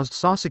 which caused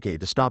Sasuke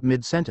to stop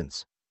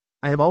mid-sentence.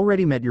 "I have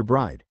already met your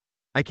bride.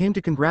 I came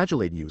to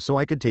congratulate you so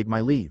I could take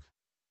my leave."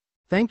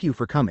 "Thank you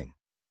for coming,"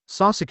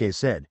 Sasuke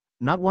said,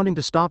 not wanting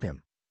to stop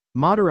him.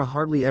 Madara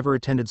hardly ever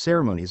attended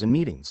ceremonies and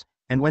meetings,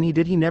 and when he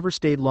did he never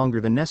stayed longer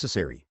than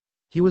necessary.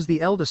 He was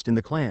the eldest in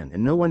the clan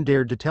and no one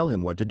dared to tell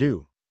him what to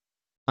do.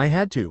 "I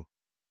had to,"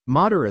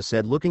 Madara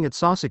said, looking at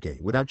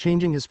Sasuke without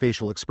changing his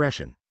facial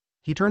expression.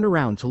 He turned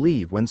around to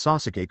leave when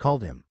Sasuke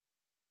called him.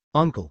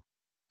 "Uncle."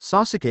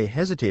 Sasuke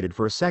hesitated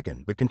for a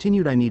second but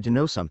continued, "I need to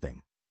know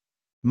something."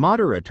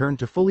 Madara turned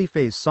to fully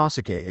face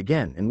Sasuke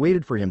again and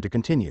waited for him to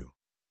continue.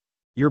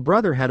 "Your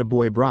brother had a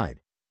boy bride."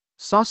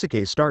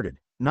 Sasuke started,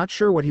 not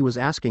sure what he was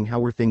asking. "How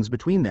were things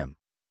between them?"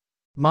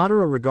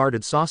 Madara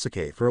regarded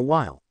Sasuke for a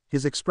while,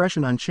 his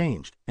expression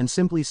unchanged, and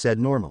simply said,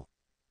 "Normal."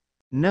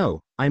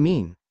 "No, I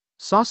mean."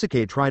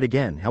 Sasuke tried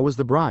again, "How was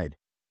the bride?"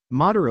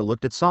 Madara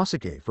looked at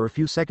Sasuke for a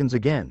few seconds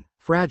again.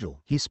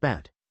 "Fragile," he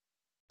spat.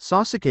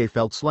 Sasuke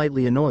felt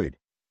slightly annoyed.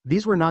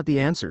 These were not the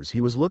answers he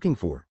was looking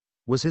for.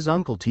 Was his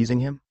uncle teasing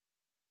him?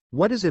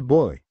 "What is it,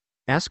 boy?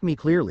 Ask me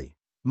clearly."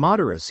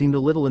 Madara seemed a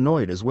little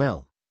annoyed as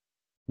well.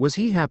 "Was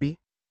he happy?"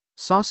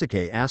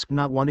 Sasuke asked,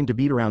 not wanting to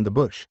beat around the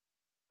bush.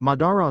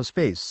 Madara's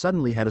face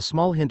suddenly had a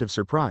small hint of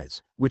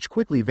surprise, which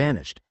quickly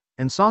vanished,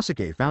 and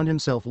Sasuke found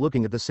himself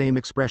looking at the same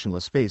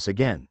expressionless face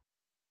again.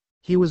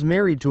 "He was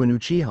married to an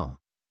Uchiha."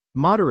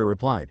 Madara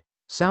replied,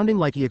 sounding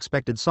like he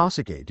expected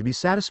Sasuke to be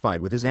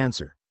satisfied with his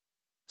answer.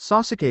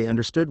 Sasuke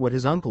understood what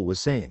his uncle was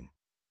saying.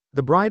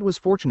 The bride was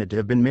fortunate to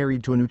have been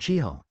married to an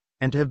Uchiha,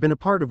 and to have been a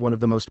part of one of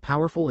the most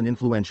powerful and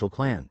influential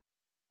clan.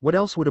 What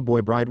else would a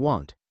boy bride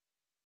want?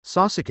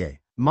 Sasuke,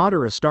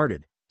 Madara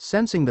started,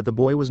 sensing that the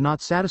boy was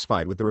not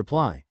satisfied with the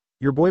reply.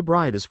 Your boy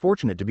bride is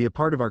fortunate to be a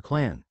part of our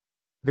clan.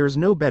 There is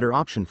no better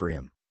option for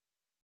him.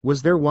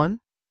 Was there one?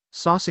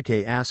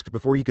 Sasuke asked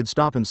before he could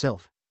stop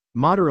himself.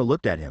 Madara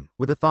looked at him,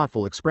 with a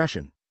thoughtful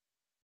expression.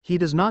 He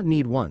does not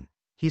need one,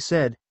 he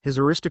said, his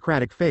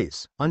aristocratic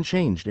face,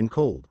 unchanged and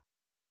cold.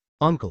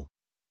 Uncle.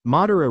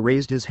 Madara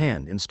raised his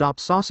hand and stopped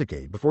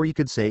Sasuke before he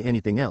could say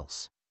anything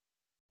else.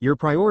 Your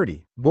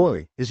priority,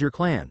 boy, is your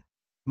clan.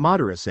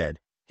 Madara said,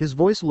 his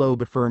voice low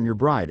but firm. Your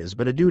bride is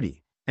but a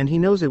duty, and he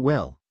knows it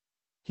well.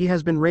 He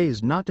has been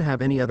raised not to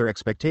have any other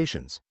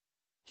expectations.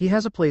 He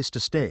has a place to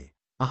stay,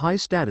 a high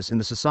status in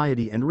the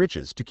society and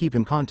riches to keep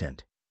him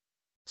content.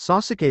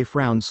 Sasuke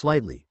frowned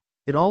slightly.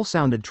 It all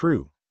sounded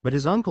true, but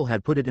his uncle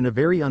had put it in a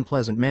very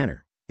unpleasant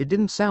manner. It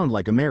didn't sound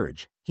like a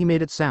marriage, he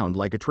made it sound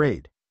like a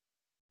trade.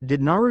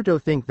 Did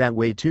Naruto think that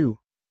way too?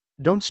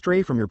 Don't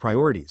stray from your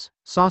priorities,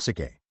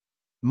 Sasuke.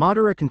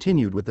 Madara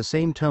continued with the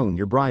same tone.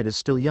 Your bride is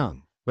still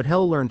young, but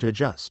he'll learn to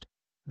adjust.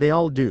 They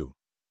all do.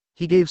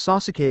 He gave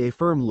Sasuke a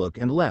firm look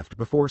and left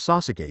before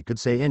Sasuke could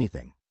say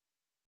anything.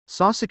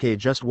 Sasuke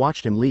just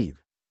watched him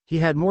leave. He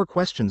had more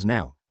questions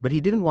now, but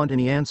he didn't want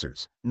any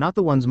answers, not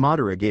the ones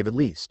Madara gave at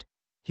least.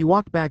 He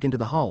walked back into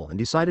the hall and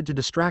decided to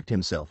distract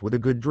himself with a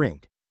good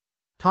drink.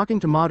 Talking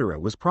to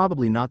Madara was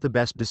probably not the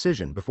best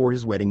decision before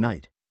his wedding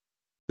night.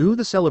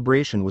 The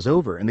celebration was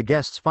over and the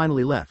guests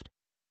finally left.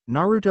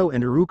 Naruto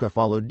and Iruka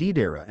followed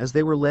Deidara as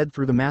they were led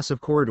through the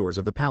massive corridors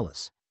of the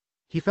palace.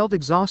 He felt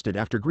exhausted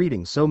after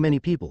greeting so many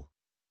people.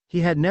 He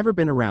had never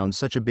been around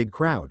such a big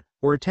crowd,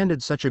 or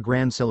attended such a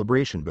grand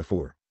celebration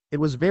before. It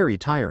was very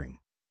tiring.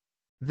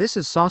 This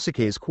is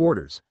Sasuke's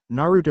quarters,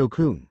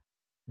 Naruto-kun.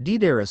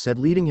 Deidara said,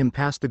 leading him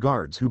past the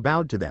guards who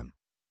bowed to them.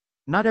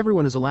 Not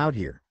everyone is allowed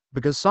here,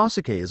 because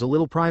Sasuke is a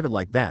little private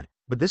like that,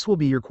 but this will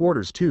be your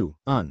quarters too,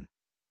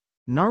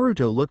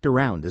 Naruto looked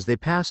around as they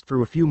passed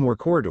through a few more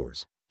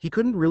corridors. He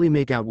couldn't really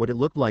make out what it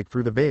looked like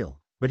through the veil,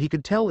 but he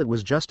could tell it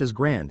was just as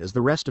grand as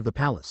the rest of the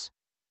palace.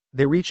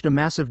 They reached a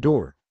massive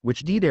door,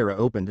 which Deidara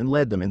opened and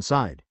led them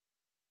inside.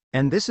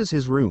 And this is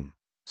his room.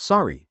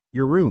 Sorry,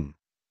 your room.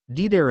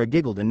 Deidara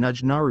giggled and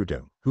nudged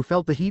Naruto, who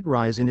felt the heat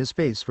rise in his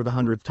face for the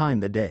 100th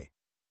time that day.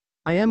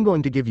 I am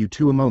going to give you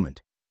two a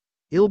moment.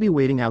 I'll be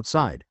waiting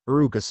outside,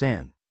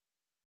 Iruka-san.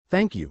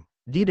 Thank you,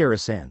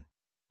 Deidara-san.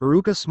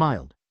 Iruka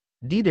smiled.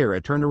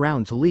 Deidara turned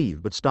around to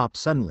leave but stopped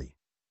suddenly.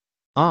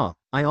 I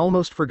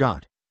almost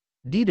forgot.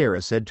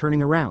 Deidara said,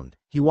 turning around.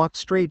 He walked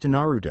straight to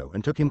Naruto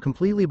and took him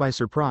completely by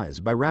surprise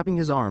by wrapping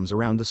his arms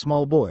around the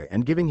small boy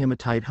and giving him a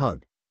tight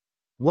hug.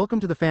 Welcome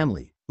to the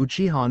family,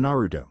 Uchiha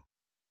Naruto.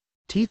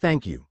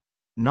 Thank you.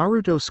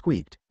 Naruto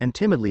squeaked, and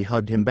timidly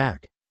hugged him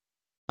back.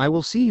 I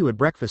will see you at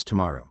breakfast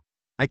tomorrow.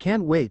 I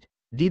can't wait.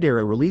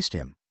 Deidara released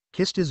him,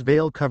 kissed his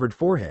veil-covered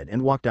forehead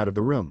and walked out of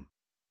the room.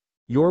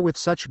 You're with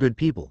such good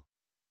people.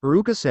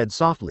 Iruka said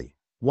softly,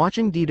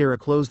 watching Deidara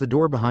close the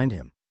door behind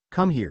him.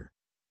 Come here.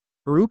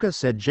 Iruka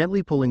said,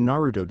 gently pulling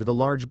Naruto to the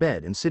large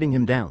bed and sitting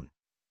him down.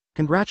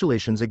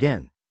 Congratulations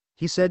again,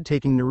 he said,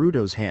 taking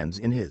Naruto's hands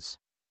in his.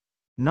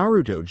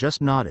 Naruto just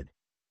nodded.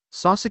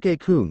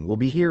 Sasuke-kun will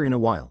be here in a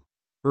while,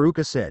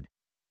 Iruka said.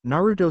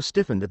 Naruto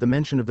stiffened at the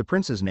mention of the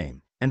prince's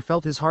name, and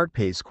felt his heart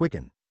pace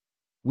quicken.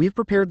 We've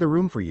prepared the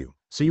room for you,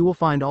 so you will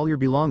find all your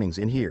belongings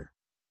in here.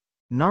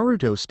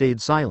 Naruto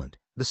stayed silent,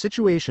 the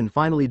situation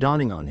finally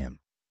dawning on him.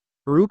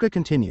 Iruka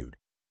continued.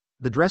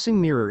 The dressing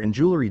mirror and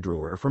jewelry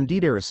drawer are from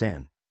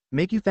Deidara-san.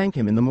 Make you thank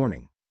him in the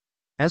morning.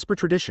 As per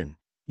tradition,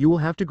 you will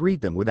have to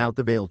greet them without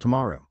the veil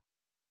tomorrow.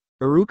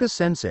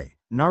 Iruka-sensei,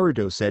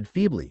 Naruto said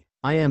feebly,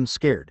 I am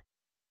scared.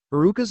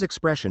 Iruka's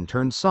expression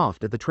turned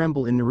soft at the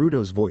tremble in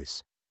Naruto's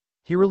voice.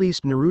 He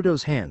released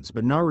Naruto's hands,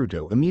 but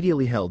Naruto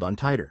immediately held on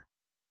tighter.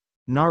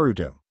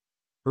 Naruto.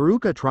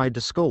 Iruka tried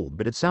to scold,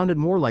 but it sounded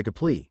more like a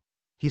plea.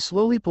 He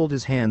slowly pulled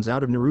his hands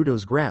out of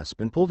Naruto's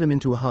grasp and pulled him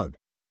into a hug.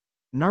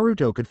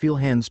 Naruto could feel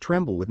hands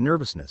tremble with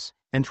nervousness,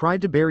 and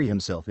tried to bury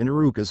himself in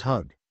Iruka's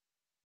hug.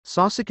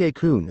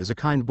 Sasuke-kun is a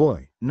kind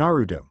boy,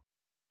 Naruto.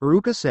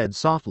 Iruka said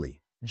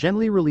softly,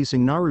 gently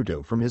releasing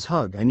Naruto from his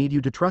hug. I need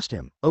you to trust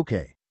him,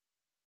 okay?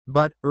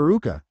 But,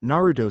 Iruka,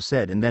 Naruto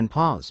said, and then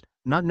paused,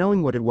 not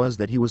knowing what it was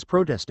that he was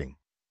protesting.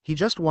 He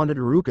just wanted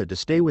Iruka to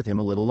stay with him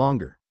a little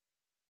longer.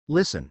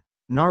 Listen,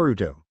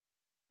 Naruto.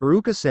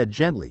 Iruka said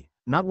gently,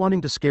 not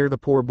wanting to scare the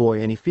poor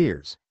boy. Any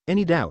fears,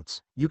 any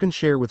doubts, you can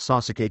share with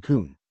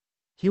Sasuke-kun.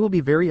 He will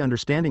be very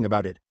understanding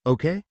about it,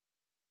 okay?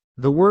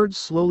 The words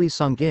slowly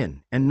sunk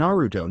in, and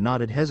Naruto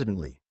nodded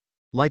hesitantly.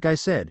 Like I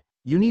said,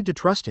 you need to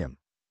trust him.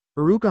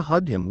 Iruka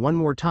hugged him one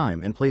more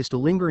time and placed a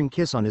lingering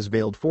kiss on his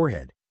veiled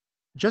forehead.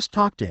 Just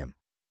talk to him.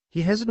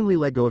 He hesitantly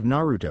let go of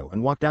Naruto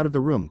and walked out of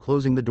the room,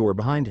 closing the door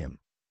behind him.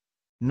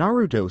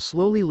 Naruto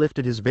slowly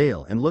lifted his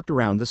veil and looked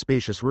around the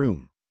spacious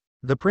room.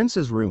 The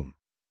prince's room.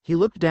 He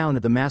looked down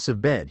at the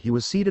massive bed he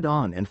was seated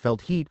on and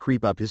felt heat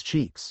creep up his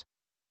cheeks.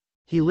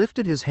 He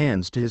lifted his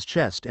hands to his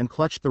chest and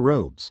clutched the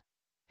robes.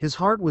 His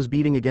heart was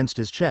beating against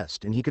his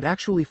chest and he could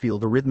actually feel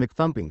the rhythmic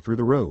thumping through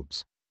the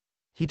robes.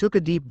 He took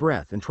a deep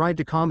breath and tried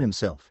to calm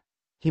himself.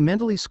 He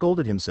mentally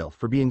scolded himself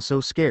for being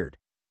so scared.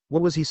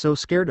 What was he so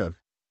scared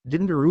of?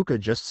 Didn't Iruka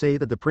just say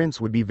that the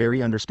prince would be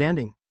very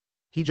understanding?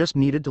 He just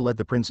needed to let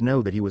the prince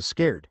know that he was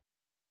scared.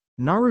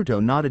 Naruto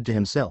nodded to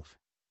himself.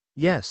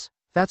 Yes,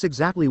 that's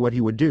exactly what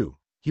he would do.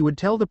 He would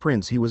tell the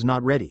prince he was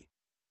not ready.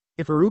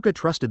 If Iruka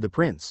trusted the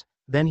prince,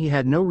 then he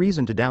had no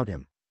reason to doubt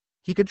him.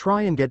 He could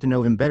try and get to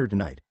know him better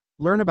tonight,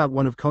 learn about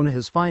one of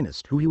Konoha's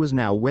finest who he was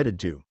now wedded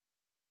to.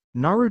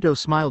 Naruto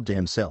smiled to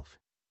himself.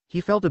 He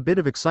felt a bit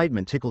of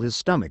excitement tickle his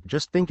stomach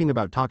just thinking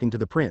about talking to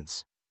the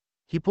prince.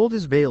 He pulled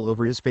his veil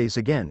over his face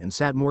again and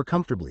sat more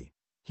comfortably.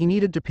 He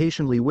needed to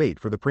patiently wait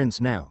for the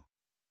prince now.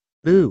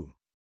 Ooh!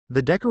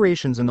 The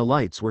decorations and the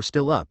lights were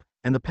still up,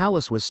 and the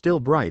palace was still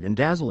bright and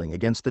dazzling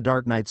against the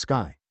dark night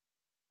sky.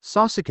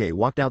 Sasuke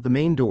walked out the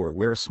main door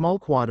where a small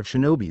quad of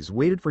shinobis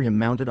waited for him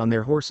mounted on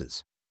their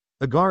horses.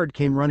 A guard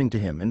came running to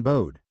him and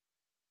bowed.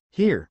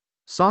 Here,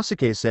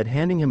 Sasuke said,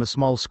 handing him a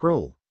small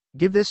scroll.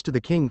 Give this to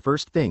the king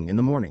first thing in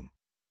the morning.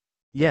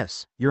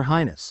 Yes, your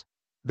highness.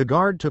 The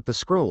guard took the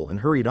scroll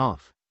and hurried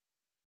off.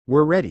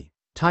 We're ready,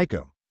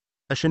 Taiko.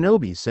 A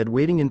shinobi said,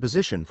 waiting in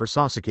position for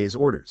Sasuke's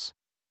orders.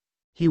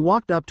 He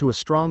walked up to a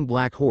strong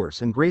black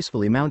horse and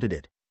gracefully mounted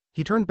it.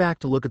 He turned back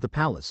to look at the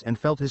palace and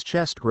felt his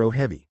chest grow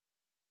heavy.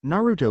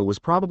 Naruto was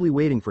probably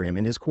waiting for him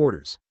in his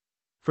quarters.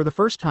 For the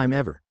first time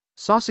ever,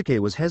 Sasuke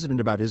was hesitant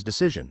about his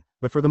decision,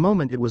 but for the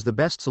moment it was the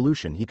best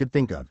solution he could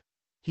think of.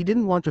 He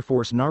didn't want to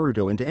force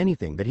Naruto into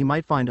anything that he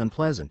might find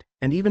unpleasant,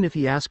 and even if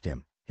he asked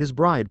him, his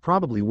bride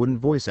probably wouldn't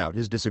voice out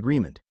his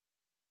disagreement.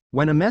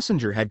 When a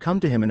messenger had come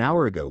to him an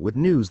hour ago with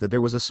news that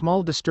there was a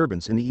small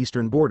disturbance in the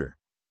eastern border,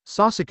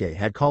 Sasuke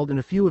had called in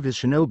a few of his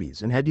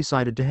shinobis and had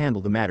decided to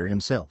handle the matter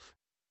himself.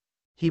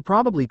 He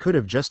probably could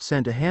have just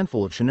sent a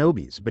handful of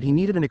shinobis, but he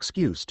needed an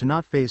excuse to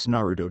not face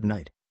Naruto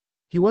tonight.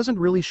 He wasn't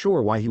really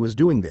sure why he was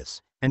doing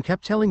this, and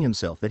kept telling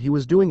himself that he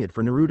was doing it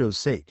for Naruto's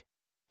sake.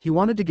 He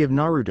wanted to give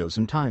Naruto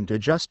some time to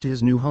adjust to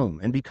his new home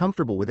and be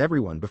comfortable with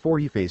everyone before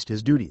he faced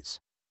his duties.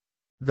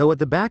 Though at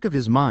the back of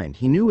his mind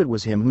he knew it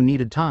was him who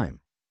needed time,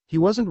 he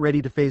wasn't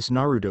ready to face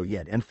Naruto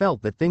yet and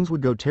felt that things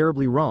would go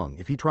terribly wrong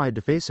if he tried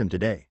to face him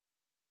today.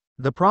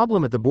 The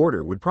problem at the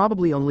border would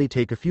probably only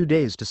take a few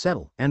days to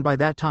settle, and by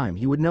that time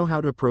he would know how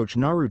to approach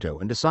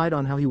Naruto and decide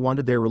on how he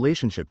wanted their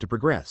relationship to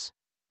progress.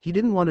 He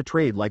didn't want a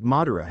trade like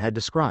Madara had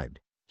described.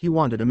 He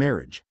wanted a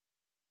marriage.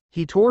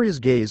 He tore his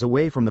gaze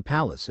away from the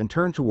palace and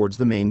turned towards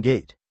the main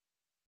gate.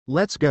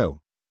 Let's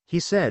go,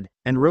 he said,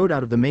 and rode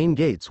out of the main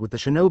gates with the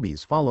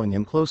shinobis following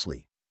him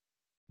closely.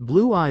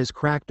 Blue eyes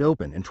cracked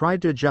open and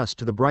tried to adjust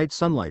to the bright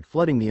sunlight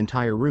flooding the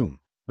entire room,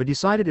 but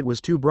decided it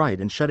was too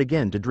bright and shut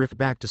again to drift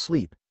back to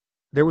sleep.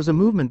 There was a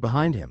movement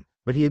behind him,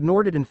 but he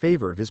ignored it in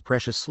favor of his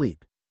precious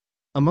sleep.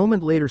 A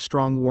moment later,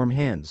 strong warm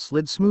hands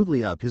slid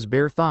smoothly up his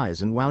bare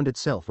thighs and wound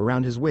itself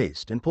around his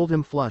waist and pulled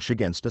him flush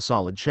against a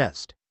solid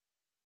chest.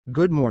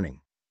 Good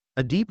morning.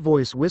 A deep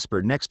voice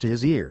whispered next to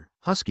his ear,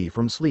 husky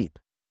from sleep.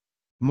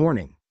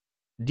 Morning.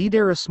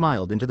 Deidara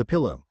smiled into the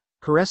pillow,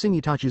 caressing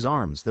Itachi's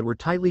arms that were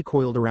tightly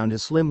coiled around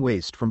his slim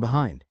waist from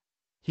behind.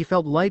 He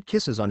felt light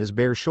kisses on his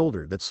bare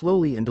shoulder that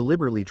slowly and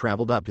deliberately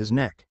traveled up his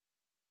neck.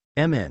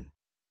 MN.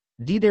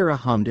 Deidara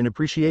hummed in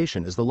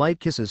appreciation as the light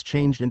kisses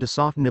changed into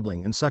soft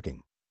nibbling and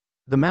sucking.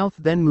 The mouth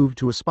then moved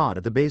to a spot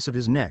at the base of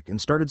his neck and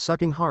started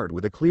sucking hard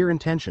with a clear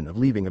intention of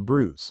leaving a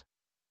bruise.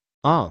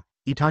 Ah,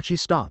 Itachi,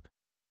 stop.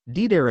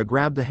 Deidara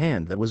grabbed the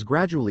hand that was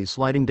gradually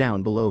sliding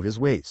down below his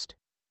waist.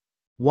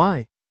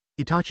 Why?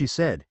 Itachi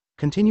said,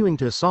 continuing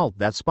to assault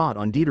that spot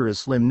on Deidara's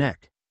slim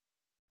neck.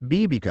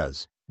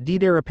 Because,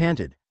 Deidara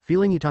panted,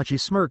 feeling Itachi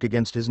smirk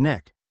against his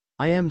neck.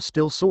 I am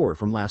still sore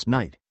from last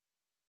night.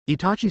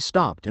 Itachi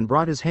stopped and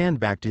brought his hand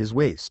back to his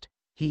waist.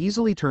 He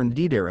easily turned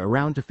Deidara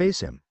around to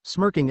face him,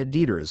 smirking at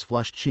Deidara's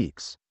flushed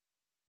cheeks.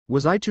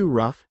 Was I too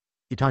rough?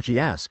 Itachi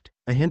asked,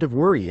 a hint of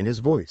worry in his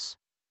voice.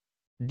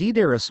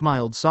 Deidara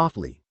smiled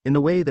softly, in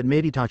the way that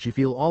made Itachi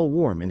feel all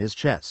warm in his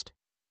chest.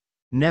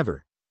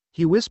 Never.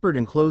 He whispered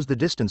and closed the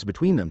distance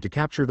between them to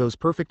capture those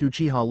perfect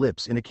Uchiha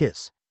lips in a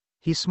kiss.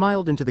 He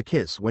smiled into the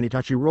kiss when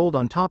Itachi rolled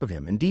on top of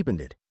him and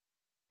deepened it.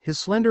 His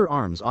slender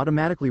arms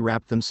automatically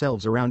wrapped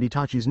themselves around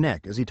Itachi's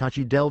neck as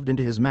Itachi delved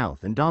into his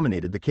mouth and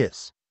dominated the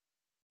kiss.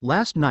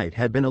 Last night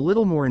had been a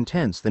little more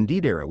intense than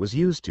Deidara was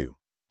used to.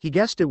 He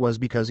guessed it was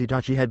because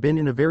Itachi had been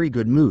in a very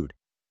good mood.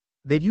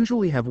 They'd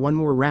usually have one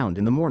more round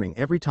in the morning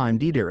every time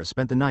Deidara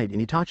spent the night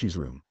in Itachi's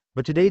room,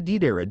 but today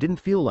Deidara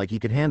didn't feel like he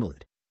could handle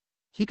it.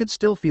 He could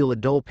still feel a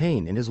dull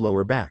pain in his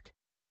lower back.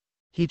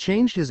 He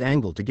changed his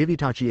angle to give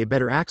Itachi a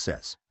better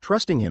access,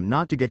 trusting him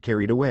not to get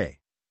carried away.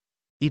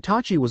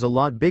 Itachi was a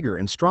lot bigger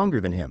and stronger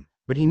than him,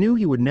 but he knew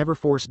he would never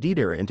force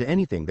Deidara into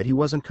anything that he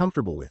wasn't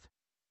comfortable with.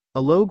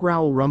 A low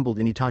growl rumbled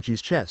in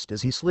Itachi's chest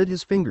as he slid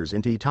his fingers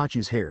into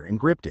Itachi's hair and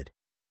gripped it.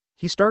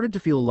 He started to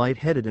feel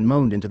light-headed and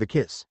moaned into the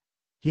kiss.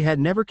 He had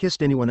never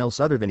kissed anyone else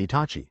other than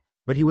Itachi,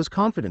 but he was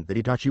confident that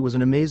Itachi was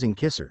an amazing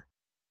kisser.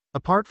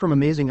 Apart from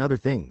amazing other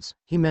things,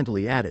 he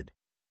mentally added.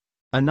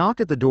 A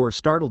knock at the door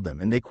startled them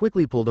and they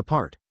quickly pulled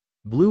apart.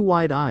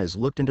 Blue-wide eyes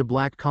looked into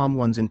black calm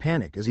ones in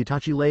panic as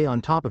Itachi lay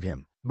on top of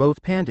him,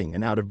 both panting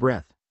and out of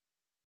breath.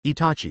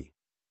 Itachi.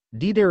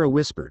 Deidara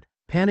whispered,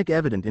 panic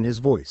evident in his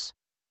voice.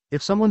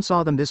 If someone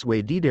saw them this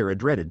way, Deidara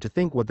dreaded to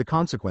think what the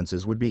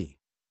consequences would be.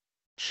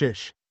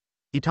 Shish.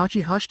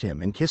 Itachi hushed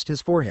him and kissed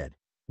his forehead.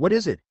 What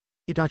is it?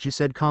 Itachi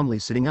said calmly,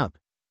 sitting up.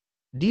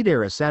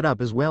 Deidara sat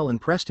up as well and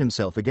pressed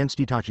himself against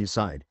Itachi's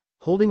side,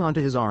 holding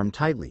onto his arm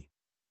tightly.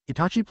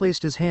 Itachi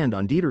placed his hand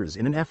on Deidara's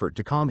in an effort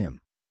to calm him.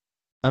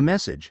 A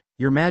message,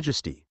 Your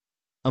Majesty.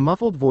 A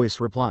muffled voice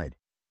replied.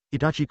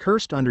 Itachi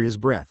cursed under his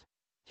breath.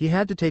 He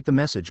had to take the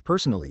message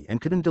personally and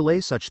couldn't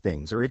delay such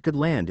things or it could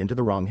land into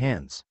the wrong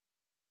hands.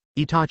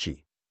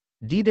 Itachi.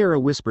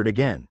 Deidara whispered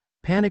again,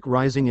 panic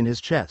rising in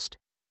his chest.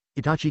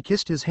 Itachi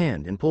kissed his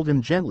hand and pulled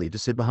him gently to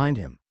sit behind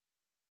him.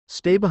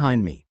 Stay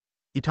behind me,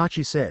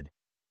 Itachi said.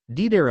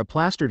 Deidara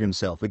plastered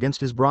himself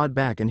against his broad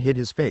back and hid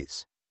his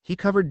face. He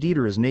covered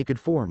Deidara's naked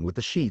form with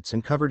the sheets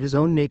and covered his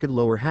own naked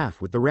lower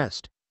half with the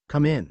rest.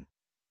 Come in.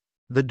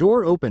 The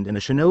door opened and a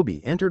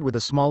shinobi entered with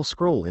a small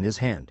scroll in his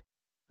hand.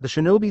 The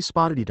shinobi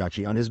spotted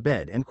Itachi on his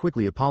bed and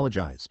quickly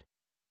apologized.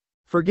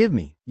 Forgive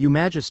me, Your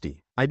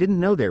Majesty, I didn't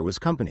know there was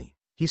company.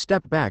 He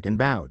stepped back and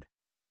bowed.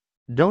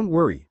 Don't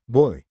worry,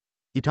 boy,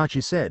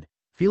 Itachi said,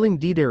 feeling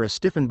Deidara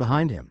stiffen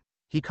behind him.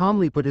 He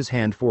calmly put his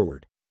hand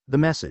forward. The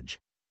message.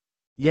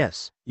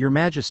 Yes, Your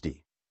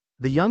Majesty.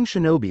 The young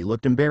shinobi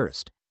looked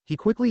embarrassed. He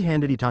quickly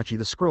handed Itachi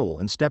the scroll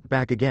and stepped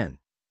back again.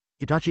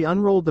 Itachi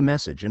unrolled the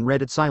message and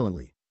read it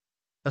silently.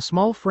 A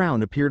small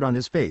frown appeared on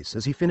his face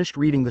as he finished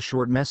reading the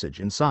short message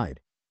inside.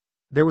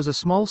 There was a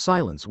small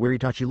silence where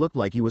Itachi looked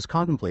like he was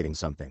contemplating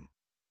something.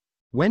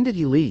 When did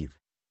he leave?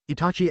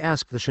 Itachi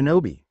asked the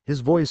shinobi, his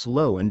voice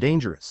low and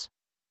dangerous.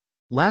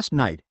 Last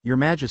night, Your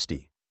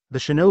Majesty, the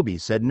shinobi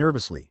said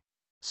nervously.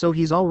 So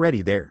he's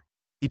already there,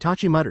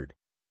 Itachi muttered.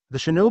 The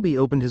shinobi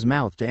opened his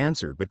mouth to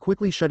answer but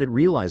quickly shut it,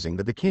 realizing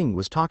that the king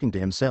was talking to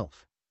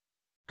himself.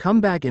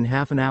 Come back in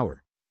half an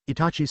hour,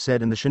 Itachi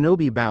said, and the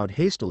shinobi bowed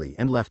hastily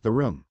and left the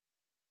room.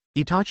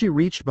 Itachi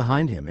reached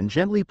behind him and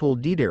gently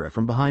pulled Deidara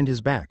from behind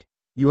his back.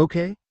 You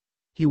okay?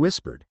 He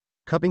whispered,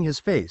 cupping his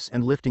face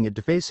and lifting it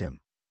to face him.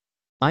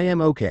 I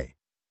am okay.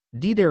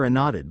 Deidara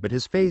nodded, but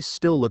his face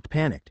still looked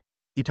panicked.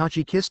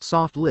 Itachi kissed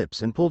soft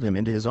lips and pulled him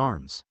into his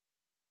arms.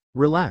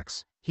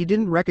 Relax, he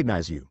didn't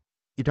recognize you,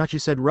 Itachi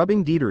said,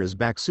 rubbing Deidara's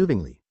back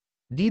soothingly.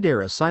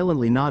 Deidara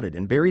silently nodded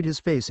and buried his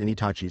face in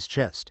Itachi's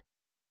chest.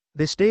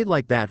 They stayed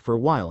like that for a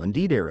while and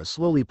Deidara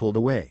slowly pulled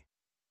away.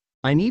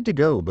 I need to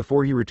go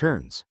before he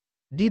returns,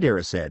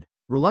 Deidara said,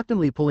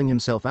 reluctantly pulling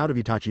himself out of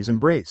Itachi's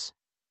embrace.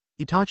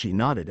 Itachi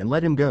nodded and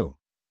let him go.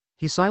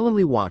 He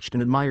silently watched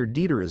and admired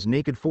Deidara's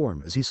naked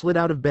form as he slid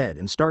out of bed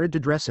and started to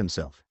dress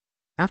himself.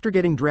 After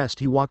getting dressed,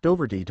 he walked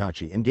over to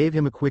Itachi and gave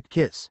him a quick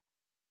kiss.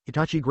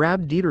 Itachi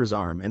grabbed Deidara's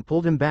arm and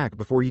pulled him back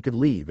before he could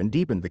leave and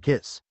deepened the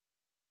kiss.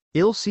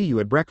 I'll see you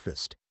at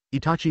breakfast,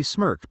 Itachi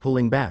smirked,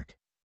 pulling back.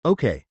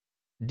 Okay.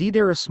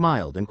 Deidara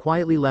smiled and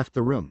quietly left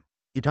the room.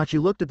 Itachi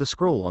looked at the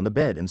scroll on the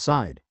bed and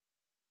sighed.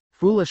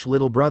 Foolish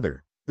little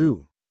brother,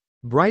 ooh.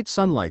 Bright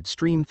sunlight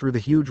streamed through the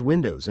huge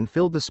windows and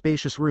filled the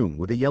spacious room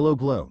with a yellow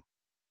glow.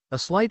 A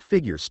slight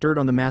figure stirred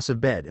on the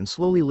massive bed and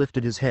slowly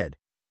lifted his head.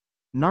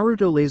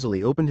 Naruto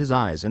lazily opened his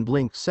eyes and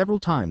blinked several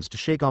times to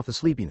shake off the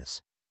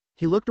sleepiness.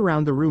 He looked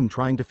around the room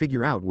trying to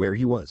figure out where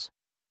he was.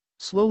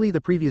 Slowly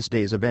the previous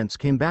day's events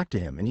came back to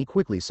him and he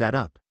quickly sat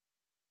up.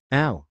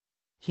 Ow!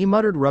 He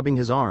muttered, rubbing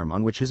his arm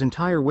on which his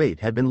entire weight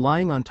had been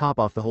lying on top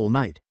of the whole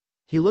night.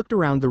 He looked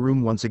around the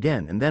room once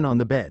again and then on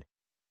the bed.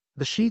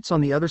 The sheets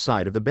on the other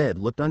side of the bed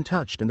looked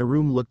untouched and the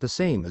room looked the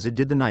same as it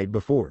did the night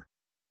before.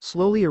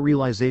 Slowly a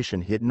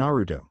realization hit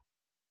Naruto.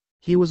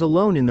 He was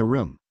alone in the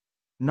room.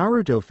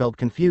 Naruto felt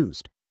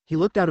confused. He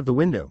looked out of the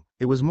window.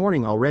 It was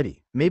morning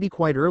already, maybe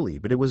quite early,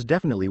 but it was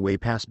definitely way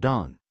past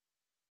dawn.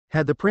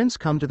 Had the prince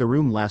come to the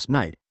room last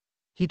night?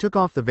 He took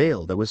off the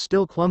veil that was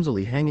still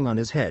clumsily hanging on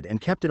his head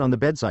and kept it on the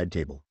bedside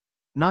table.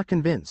 Not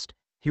convinced,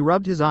 he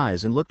rubbed his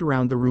eyes and looked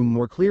around the room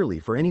more clearly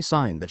for any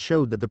sign that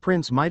showed that the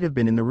prince might have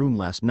been in the room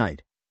last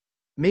night.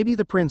 Maybe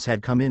the prince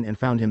had come in and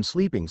found him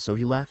sleeping, so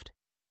he left.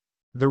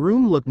 The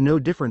room looked no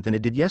different than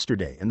it did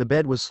yesterday, and the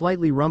bed was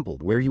slightly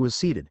rumpled where he was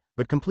seated,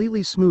 but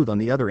completely smooth on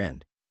the other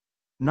end.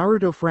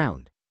 Naruto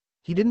frowned.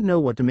 He didn't know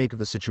what to make of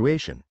the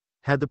situation.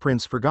 Had the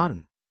prince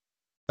forgotten?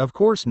 Of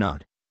course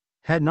not.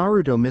 Had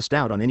Naruto missed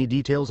out on any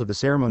details of the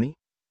ceremony?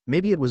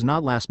 Maybe it was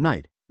not last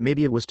night,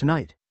 maybe it was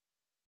tonight.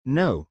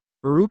 No,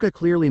 Iruka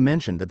clearly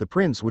mentioned that the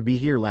prince would be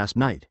here last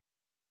night.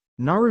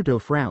 Naruto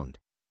frowned.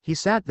 He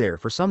sat there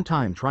for some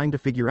time trying to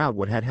figure out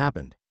what had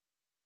happened.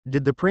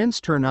 Did the prince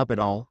turn up at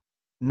all?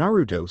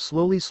 Naruto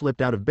slowly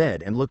slipped out of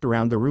bed and looked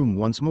around the room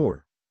once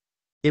more.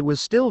 It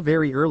was still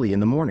very early in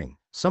the morning.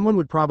 Someone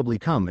would probably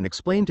come and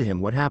explain to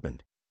him what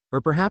happened.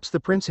 Or perhaps the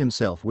prince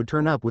himself would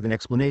turn up with an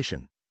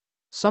explanation.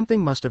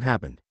 Something must have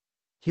happened.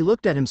 He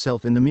looked at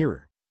himself in the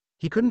mirror.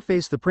 He couldn't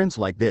face the prince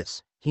like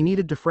this. He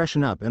needed to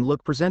freshen up and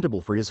look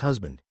presentable for his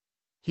husband.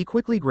 He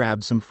quickly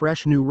grabbed some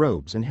fresh new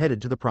robes and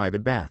headed to the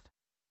private bath.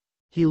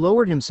 He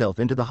lowered himself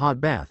into the hot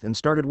bath and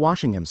started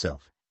washing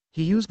himself.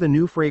 He used the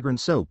new fragrant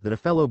soap that a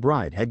fellow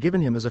bride had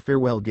given him as a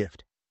farewell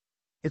gift.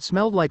 It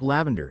smelled like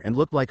lavender and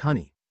looked like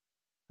honey.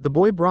 The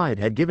boy bride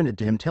had given it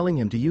to him, telling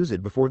him to use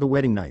it before the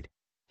wedding night.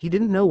 He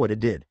didn't know what it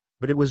did,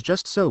 but it was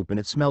just soap and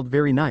it smelled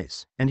very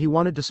nice, and he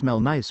wanted to smell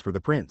nice for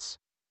the prince.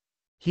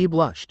 He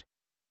blushed.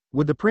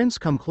 Would the prince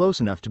come close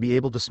enough to be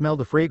able to smell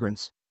the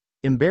fragrance?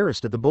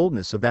 Embarrassed at the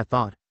boldness of that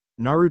thought,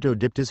 Naruto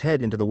dipped his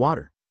head into the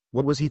water.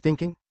 What was he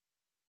thinking?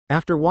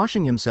 After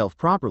washing himself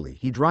properly,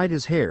 he dried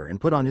his hair and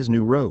put on his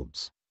new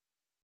robes.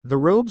 The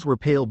robes were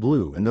pale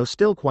blue, and though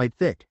still quite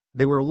thick,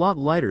 they were a lot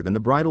lighter than the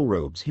bridal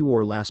robes he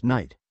wore last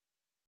night.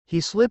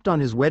 He slipped on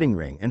his wedding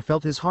ring and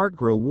felt his heart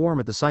grow warm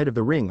at the sight of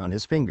the ring on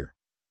his finger.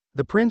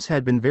 The prince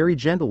had been very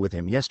gentle with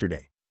him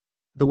yesterday.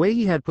 The way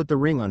he had put the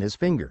ring on his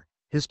finger,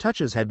 his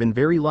touches had been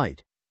very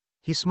light.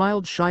 He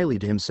smiled shyly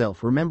to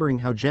himself, remembering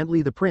how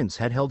gently the prince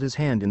had held his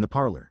hand in the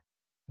parlor.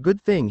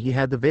 Good thing he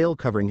had the veil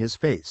covering his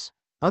face,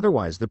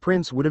 otherwise the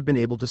prince would have been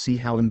able to see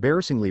how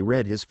embarrassingly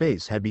red his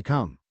face had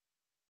become.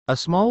 A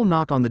small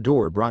knock on the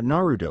door brought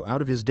Naruto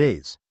out of his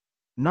daze.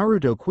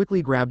 Naruto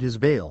quickly grabbed his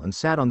veil and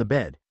sat on the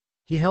bed.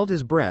 He held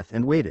his breath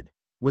and waited.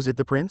 Was it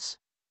the prince?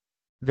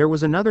 There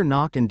was another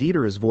knock and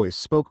Deidara's voice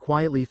spoke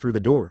quietly through the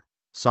door.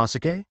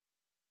 Sasuke?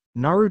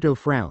 Naruto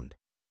frowned.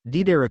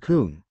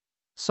 Deidara-kun.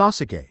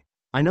 Sasuke,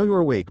 I know you're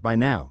awake by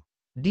now.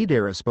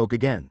 Deidara spoke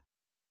again.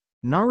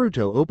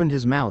 Naruto opened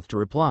his mouth to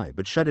reply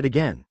but shut it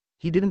again.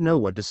 He didn't know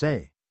what to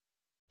say.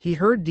 He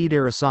heard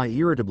Deidara sigh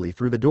irritably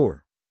through the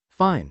door.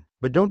 Fine,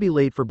 but don't be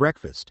late for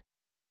breakfast.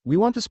 We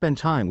want to spend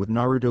time with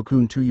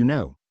Naruto-kun too, you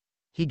know.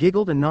 He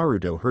giggled and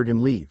Naruto heard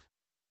him leave.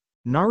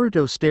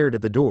 Naruto stared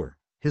at the door,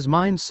 his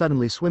mind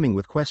suddenly swimming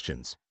with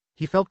questions.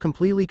 He felt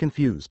completely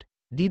confused.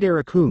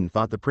 Deidara-kun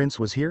thought the prince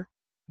was here?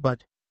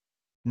 But...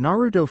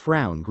 Naruto's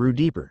frown grew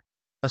deeper.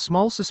 A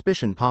small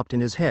suspicion popped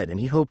in his head and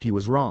he hoped he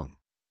was wrong.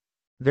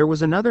 There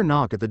was another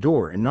knock at the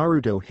door and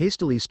Naruto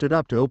hastily stood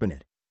up to open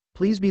it.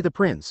 Please be the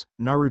prince,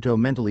 Naruto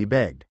mentally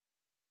begged.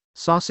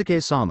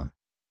 Sasuke-sama.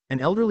 An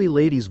elderly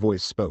lady's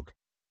voice spoke.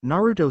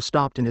 Naruto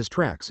stopped in his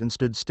tracks and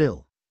stood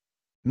still.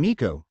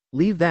 Miko,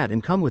 leave that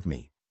and come with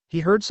me. He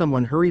heard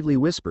someone hurriedly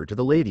whisper to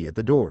the lady at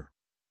the door.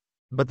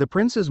 But the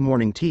prince's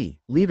morning tea,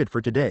 leave it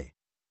for today.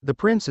 The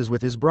prince is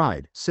with his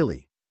bride,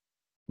 silly.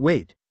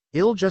 Wait,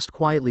 I'll just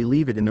quietly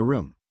leave it in the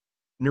room.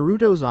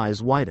 Naruto's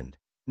eyes widened.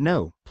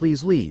 No,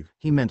 please leave,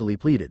 he mentally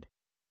pleaded.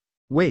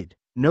 Wait,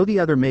 no, the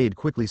other maid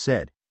quickly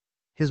said.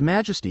 His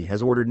Majesty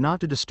has ordered not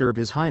to disturb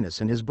His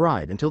Highness and his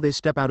bride until they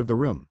step out of the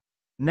room.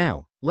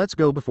 Now, let's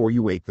go before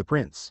you wake the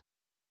prince.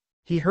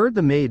 He heard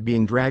the maid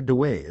being dragged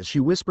away as she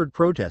whispered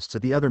protests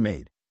at the other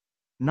maid.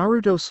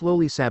 Naruto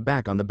slowly sat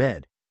back on the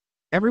bed.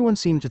 Everyone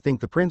seemed to think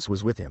the prince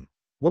was with him.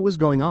 What was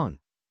going on?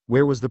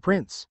 Where was the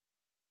prince?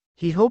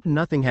 He hoped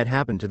nothing had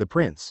happened to the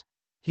prince.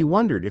 He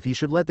wondered if he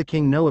should let the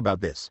king know about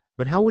this,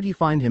 but how would he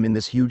find him in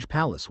this huge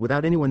palace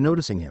without anyone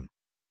noticing him?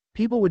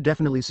 People would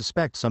definitely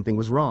suspect something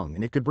was wrong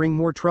and it could bring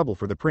more trouble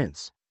for the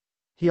prince.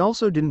 He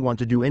also didn't want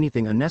to do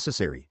anything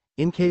unnecessary,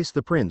 in case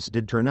the prince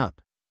did turn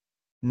up.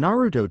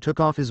 Naruto took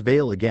off his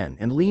veil again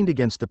and leaned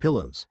against the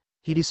pillows.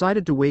 He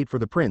decided to wait for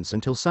the prince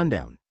until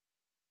sundown.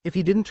 If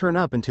he didn't turn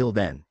up until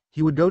then,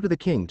 he would go to the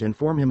king to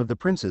inform him of the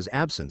prince's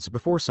absence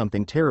before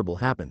something terrible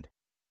happened.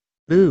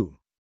 Ooh!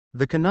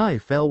 The kunai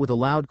fell with a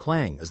loud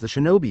clang as the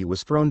shinobi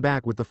was thrown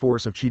back with the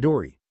force of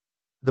Chidori.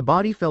 The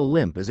body fell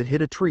limp as it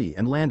hit a tree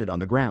and landed on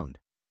the ground.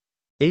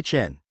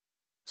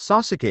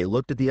 Sasuke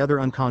looked at the other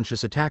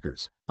unconscious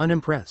attackers,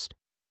 unimpressed.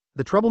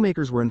 The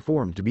troublemakers were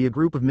informed to be a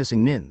group of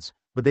missing nins,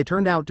 but they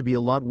turned out to be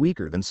a lot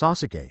weaker than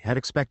Sasuke had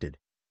expected.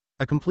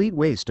 A complete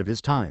waste of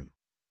his time.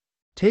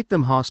 Take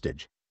them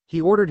hostage. He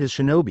ordered his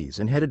shinobis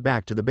and headed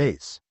back to the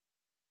base.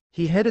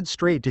 He headed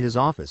straight to his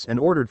office and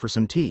ordered for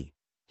some tea.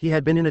 He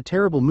had been in a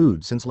terrible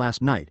mood since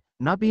last night,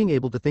 not being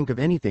able to think of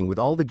anything with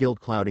all the guilt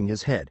clouding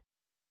his head.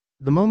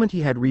 The moment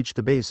he had reached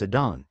the base at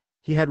dawn,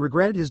 he had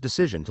regretted his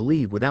decision to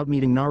leave without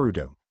meeting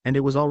Naruto, and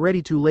it was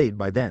already too late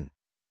by then.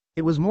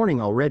 It was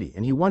morning already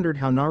and he wondered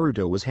how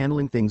Naruto was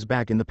handling things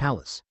back in the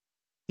palace.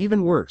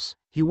 Even worse,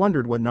 he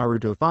wondered what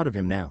Naruto thought of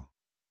him now.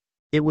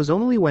 It was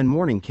only when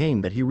morning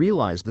came that he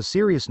realized the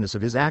seriousness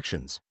of his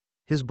actions.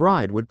 His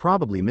bride would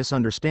probably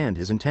misunderstand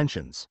his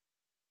intentions.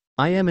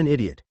 I am an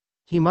idiot.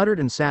 He muttered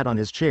and sat on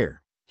his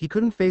chair. He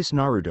couldn't face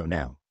Naruto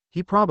now.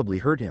 He probably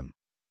hurt him.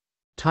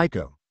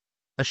 Taiko.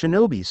 A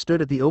shinobi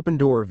stood at the open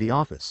door of the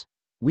office.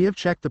 We have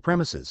checked the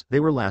premises, they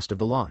were last of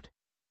the lot.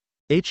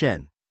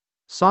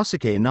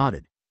 Sasuke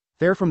nodded.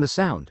 They're from the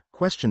sound,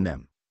 question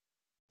them.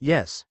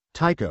 Yes,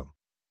 Taiko.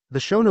 The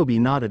shinobi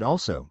nodded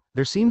also.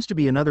 There seems to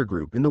be another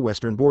group in the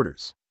western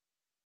borders.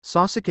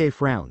 Sasuke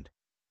frowned.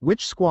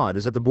 Which squad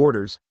is at the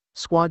borders?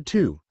 Squad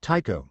 2,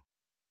 Taiko.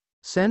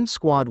 Send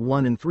Squad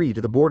 1 and 3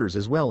 to the borders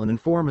as well and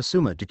inform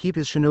Asuma to keep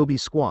his shinobi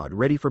squad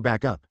ready for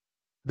backup.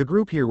 The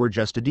group here were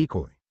just a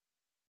decoy.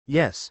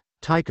 Yes,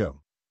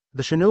 Taiko.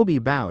 The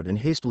shinobi bowed and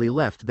hastily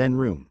left then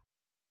room.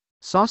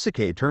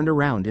 Sasuke turned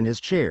around in his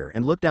chair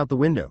and looked out the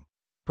window.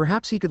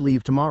 Perhaps he could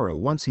leave tomorrow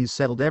once he's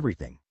settled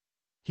everything.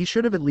 He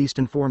should have at least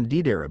informed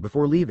Deidara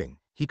before leaving.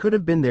 He could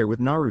have been there with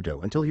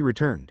Naruto until he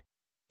returned.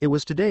 It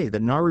was today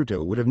that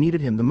Naruto would have needed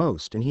him the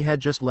most, and he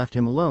had just left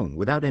him alone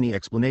without any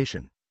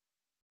explanation.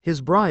 His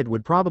bride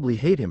would probably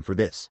hate him for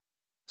this.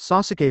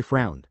 Sasuke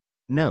frowned.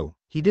 No,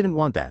 he didn't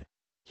want that.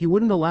 He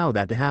wouldn't allow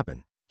that to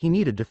happen. He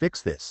needed to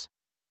fix this.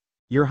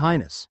 Your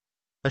Highness.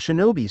 A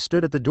shinobi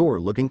stood at the door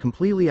looking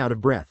completely out of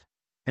breath.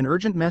 An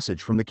urgent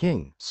message from the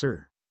king,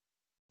 sir.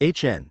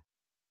 HN.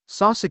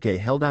 Sasuke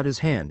held out his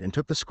hand and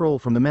took the scroll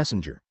from the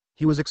messenger.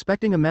 He was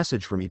expecting a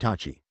message from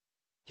Itachi.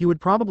 He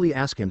would probably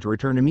ask him to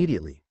return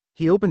immediately.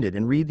 He opened it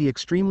and read the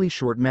extremely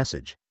short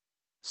message.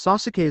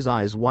 Sasuke's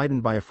eyes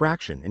widened by a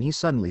fraction and he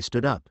suddenly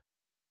stood up.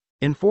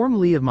 Inform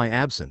Lee of my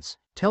absence,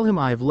 tell him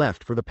I've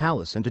left for the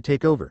palace and to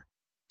take over.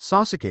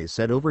 Sasuke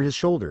said over his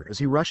shoulder as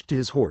he rushed to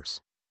his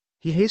horse.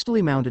 He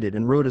hastily mounted it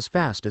and rode as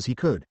fast as he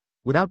could,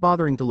 without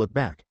bothering to look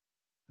back.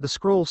 The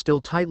scroll still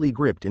tightly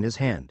gripped in his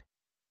hand.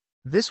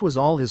 This was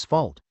all his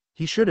fault.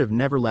 He should have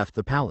never left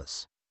the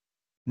palace.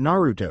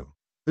 Naruto.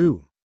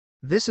 Ooh.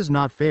 This is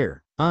not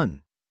fair,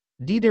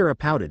 Deidara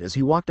pouted as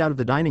he walked out of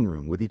the dining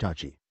room with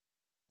Itachi.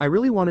 I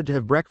really wanted to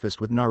have breakfast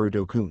with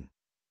Naruto-kun.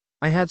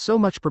 I had so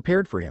much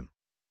prepared for him.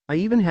 I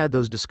even had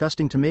those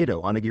disgusting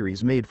tomato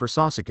onigiris made for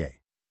Sasuke.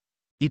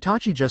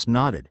 Itachi just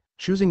nodded,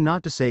 choosing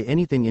not to say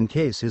anything in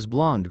case his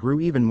blonde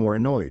grew even more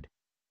annoyed.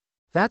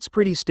 That's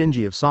pretty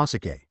stingy of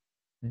Sasuke.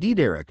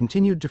 Deidara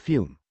continued to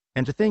fume,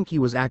 and to think he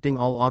was acting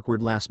all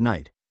awkward last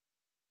night.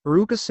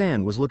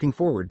 Iruka-san was looking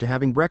forward to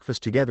having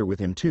breakfast together with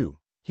him too.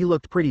 He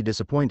looked pretty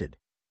disappointed.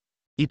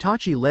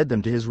 Itachi led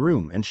them to his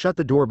room and shut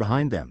the door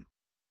behind them.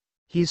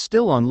 He's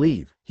still on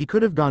leave, he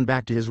could have gone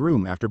back to his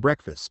room after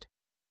breakfast.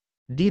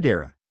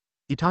 Deidara.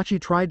 Itachi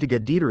tried to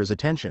get Deidara's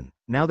attention,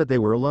 now that they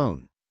were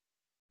alone.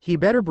 He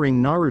better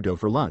bring Naruto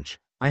for lunch.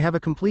 I have a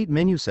complete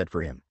menu set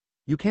for him.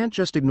 You can't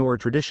just ignore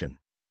tradition.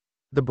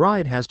 The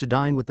bride has to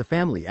dine with the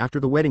family after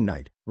the wedding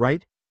night,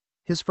 right?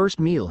 His first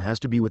meal has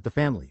to be with the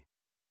family.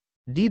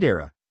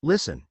 Deidara,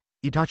 listen.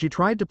 Itachi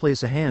tried to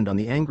place a hand on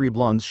the angry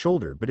blonde's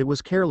shoulder, but it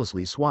was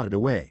carelessly swatted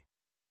away.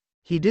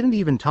 He didn't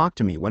even talk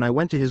to me when I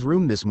went to his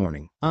room this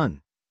morning,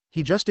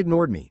 He just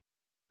ignored me.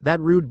 That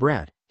rude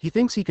brat, he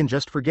thinks he can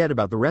just forget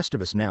about the rest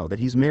of us now that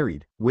he's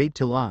married. Wait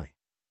till I.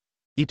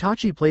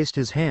 Itachi placed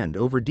his hand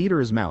over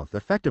Deidara's mouth,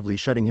 effectively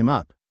shutting him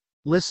up.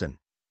 Listen.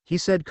 He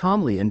said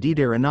calmly, and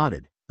Deidara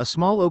nodded, a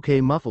small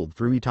okay muffled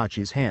through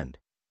Itachi's hand.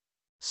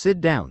 Sit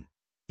down.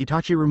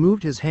 Itachi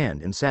removed his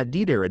hand and sat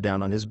Deidara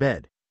down on his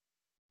bed.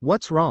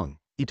 What's wrong,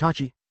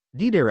 Itachi?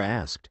 Deidara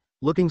asked,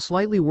 looking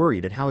slightly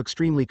worried at how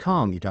extremely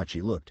calm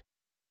Itachi looked.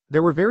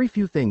 There were very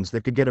few things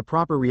that could get a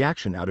proper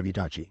reaction out of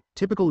Itachi,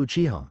 typical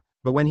Uchiha,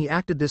 but when he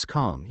acted this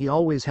calm he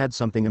always had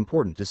something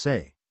important to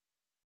say.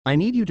 I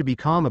need you to be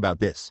calm about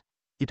this,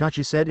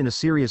 Itachi said in a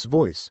serious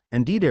voice,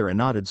 and Deidara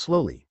nodded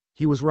slowly.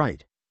 He was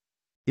right.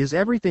 Is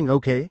everything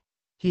okay?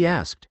 He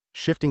asked,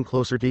 shifting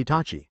closer to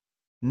Itachi.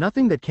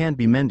 Nothing that can't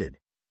be mended.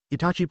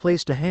 Itachi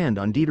placed a hand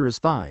on Deidara's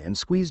thigh and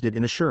squeezed it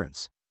in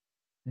assurance.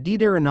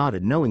 Deidara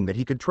nodded, knowing that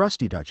he could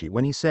trust Itachi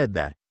when he said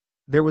that.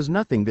 There was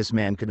nothing this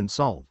man couldn't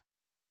solve.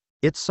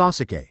 It's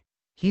Sasuke.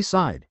 He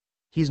sighed.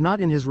 He's not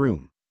in his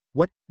room.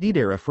 What?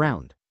 Deidara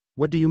frowned.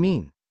 What do you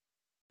mean?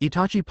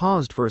 Itachi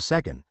paused for a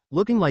second,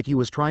 looking like he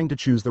was trying to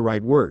choose the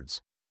right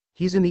words.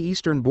 He's in the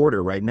eastern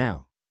border right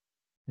now.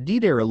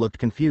 Deidara looked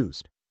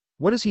confused.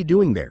 What is he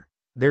doing there?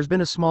 There's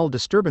been a small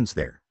disturbance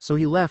there, so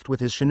he left with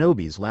his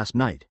shinobis last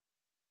night.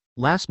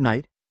 Last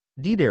night?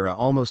 Deidara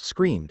almost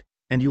screamed.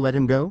 And you let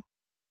him go?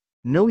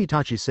 No,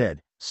 Itachi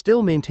said,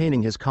 still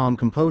maintaining his calm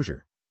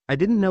composure. I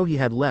didn't know he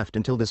had left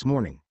until this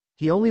morning.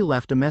 He only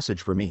left a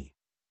message for me.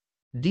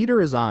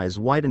 Deidara's eyes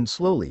widened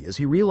slowly as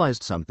he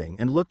realized something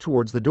and looked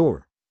towards the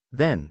door.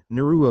 Then,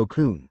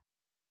 Naruto-kun.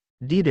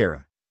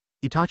 Deidara.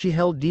 Itachi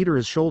held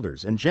Deidara's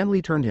shoulders and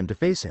gently turned him to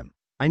face him.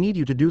 I need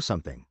you to do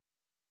something.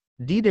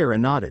 Deidara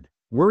nodded,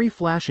 worry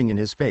flashing in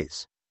his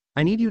face.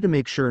 I need you to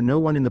make sure no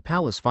one in the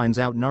palace finds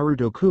out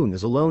Naruto-kun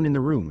is alone in the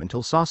room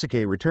until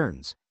Sasuke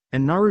returns,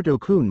 and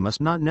Naruto-kun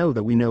must not know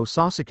that we know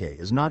Sasuke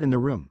is not in the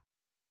room.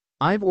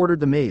 I've ordered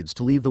the maids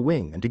to leave the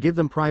wing and to give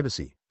them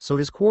privacy, so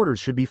his quarters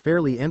should be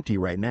fairly empty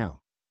right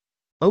now.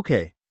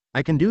 Okay,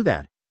 I can do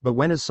that, but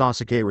when is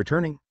Sasuke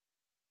returning?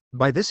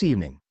 By this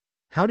evening.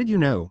 How did you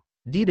know?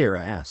 Deidara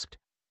asked.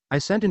 I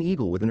sent an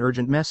eagle with an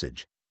urgent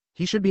message.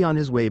 He should be on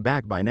his way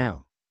back by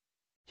now.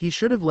 He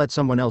should have let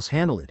someone else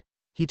handle it.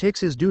 He takes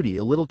his duty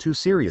a little too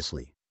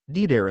seriously.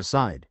 Deidara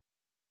sighed.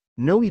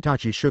 No,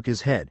 Itachi shook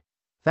his head.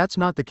 That's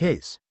not the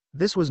case.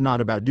 This was not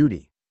about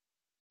duty.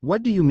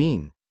 What do you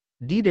mean?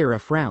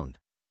 Deidara frowned.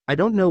 I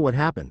don't know what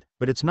happened,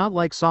 but it's not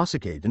like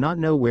Sasuke to not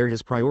know where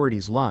his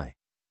priorities lie.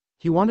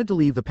 He wanted to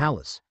leave the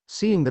palace,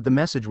 seeing that the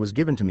message was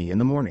given to me in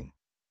the morning.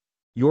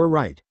 You're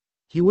right.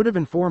 He would have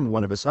informed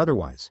one of us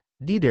otherwise,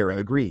 Deidara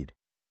agreed.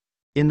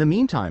 In the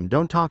meantime,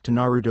 don't talk to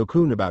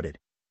Naruto-kun about it.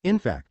 In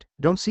fact,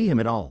 don't see him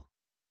at all.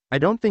 I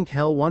don't think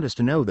he'll want us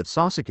to know that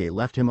Sasuke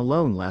left him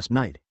alone last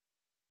night.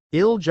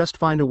 I'll just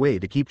find a way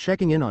to keep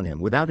checking in on him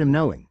without him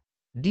knowing,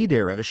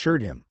 Deidara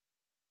assured him.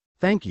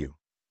 Thank you.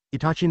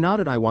 Itachi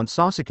nodded. I want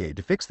Sasuke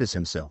to fix this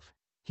himself.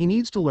 He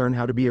needs to learn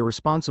how to be a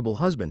responsible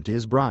husband to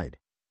his bride.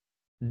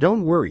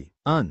 Don't worry,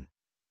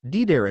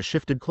 Deidara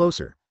shifted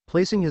closer,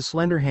 placing his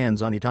slender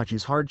hands on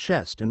Itachi's hard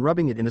chest and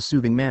rubbing it in a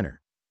soothing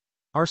manner.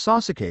 Our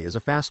Sasuke is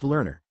a fast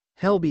learner,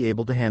 he'll be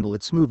able to handle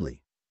it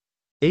smoothly.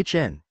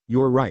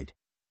 You're right.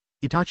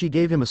 Itachi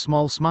gave him a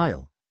small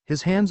smile,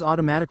 his hands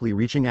automatically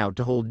reaching out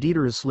to hold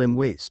Deidara's slim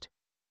waist.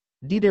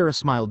 Deidara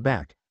smiled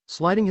back,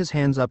 sliding his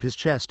hands up his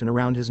chest and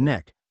around his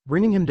neck,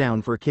 bringing him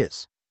down for a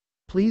kiss.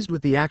 Pleased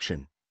with the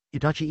action,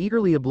 Itachi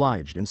eagerly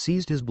obliged and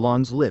seized his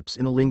blonde's lips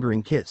in a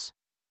lingering kiss.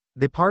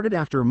 They parted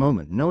after a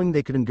moment, knowing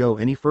they couldn't go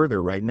any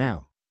further right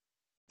now.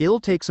 I'll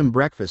take some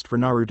breakfast for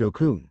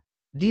Naruto-kun,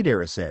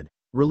 Deidara said,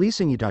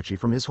 releasing Itachi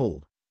from his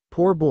hold.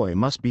 Poor boy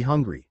must be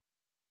hungry.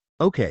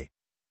 Okay.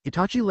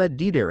 Itachi let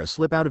Deidara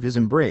slip out of his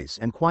embrace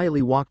and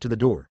quietly walked to the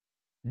door.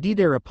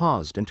 Deidara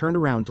paused and turned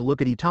around to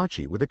look at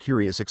Itachi with a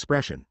curious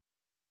expression.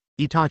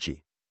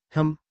 Itachi.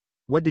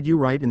 What did you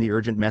write in the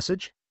urgent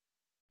message?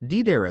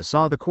 Deidara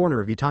saw the corner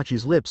of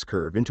Itachi's lips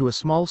curve into a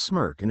small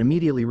smirk and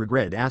immediately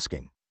regretted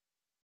asking.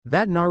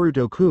 That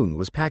Naruto-kun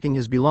was packing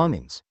his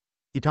belongings.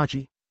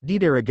 Itachi,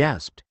 Deidara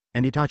gasped,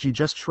 and Itachi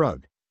just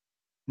shrugged.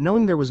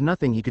 Knowing there was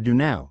nothing he could do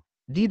now,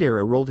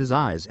 Deidara rolled his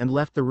eyes and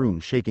left the room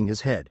shaking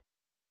his head.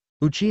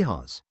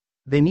 Uchihas.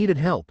 They needed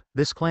help,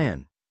 this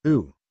clan.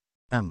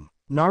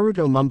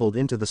 Naruto mumbled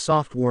into the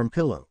soft warm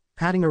pillow,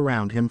 patting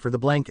around him for the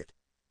blanket.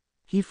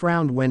 He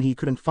frowned when he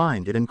couldn't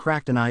find it and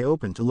cracked an eye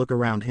open to look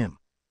around him.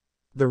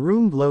 The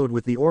room glowed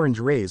with the orange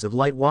rays of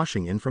light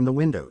washing in from the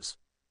windows.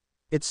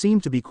 It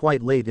seemed to be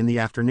quite late in the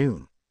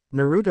afternoon.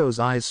 Naruto's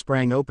eyes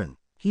sprang open,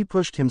 he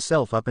pushed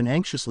himself up and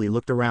anxiously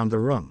looked around the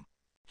room.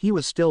 He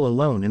was still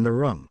alone in the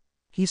room.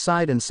 He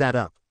sighed and sat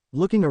up,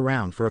 looking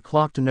around for a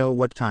clock to know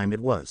what time it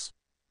was.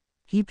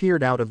 He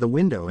peered out of the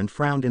window and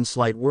frowned in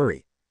slight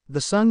worry.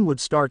 The sun would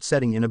start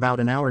setting in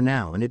about an hour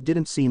now and it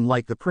didn't seem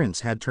like the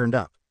prince had turned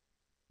up.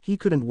 He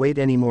couldn't wait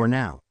anymore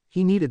now,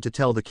 he needed to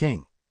tell the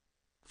king.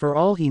 For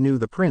all he knew,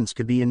 the prince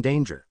could be in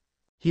danger.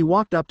 He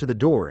walked up to the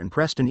door and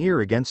pressed an ear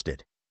against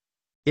it.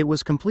 It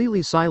was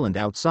completely silent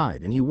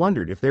outside and he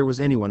wondered if there was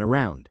anyone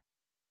around.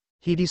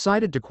 He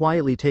decided to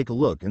quietly take a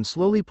look and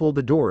slowly pulled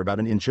the door about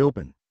an inch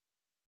open.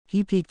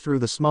 He peeked through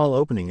the small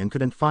opening and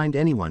couldn't find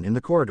anyone in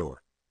the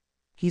corridor.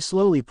 He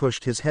slowly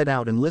pushed his head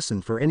out and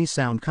listened for any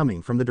sound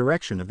coming from the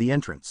direction of the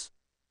entrance.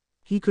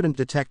 He couldn't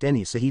detect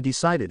any, so he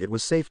decided it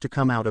was safe to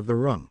come out of the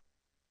room.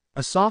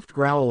 A soft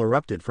growl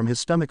erupted from his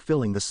stomach,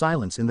 filling the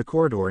silence in the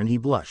corridor, and he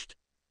blushed.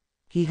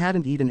 He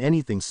hadn't eaten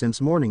anything since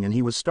morning and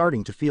he was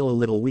starting to feel a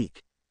little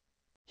weak.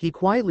 He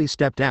quietly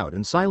stepped out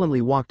and silently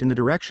walked in the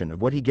direction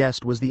of what he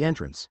guessed was the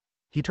entrance.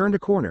 He turned a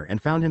corner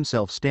and found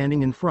himself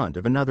standing in front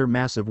of another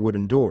massive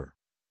wooden door.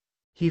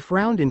 He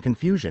frowned in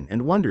confusion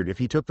and wondered if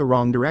he took the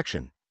wrong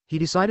direction. He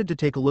decided to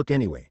take a look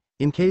anyway,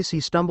 in case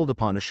he stumbled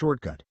upon a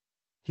shortcut.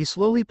 He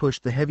slowly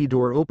pushed the heavy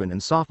door open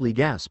and softly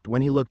gasped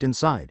when he looked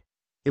inside.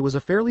 It was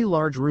a fairly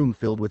large room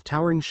filled with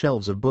towering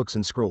shelves of books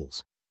and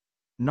scrolls.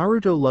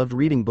 Naruto loved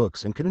reading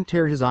books and couldn't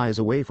tear his eyes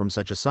away from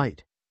such a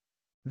sight.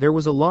 There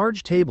was a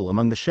large table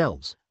among the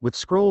shelves, with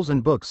scrolls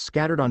and books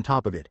scattered on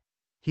top of it.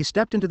 He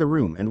stepped into the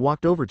room and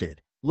walked over to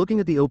it, looking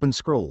at the open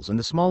scrolls and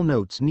the small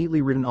notes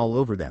neatly written all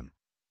over them.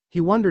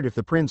 He wondered if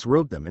the prince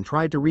wrote them and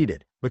tried to read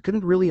it, but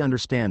couldn't really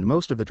understand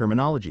most of the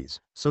terminologies,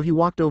 so he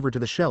walked over to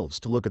the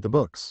shelves to look at the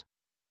books.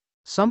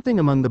 Something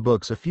among the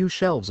books a few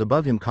shelves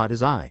above him caught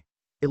his eye.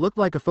 It looked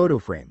like a photo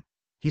frame.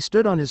 He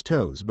stood on his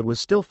toes but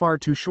was still far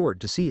too short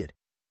to see it.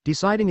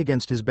 Deciding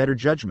against his better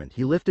judgment,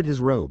 he lifted his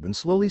robe and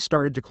slowly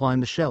started to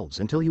climb the shelves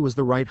until he was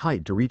the right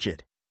height to reach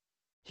it.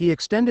 He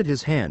extended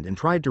his hand and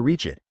tried to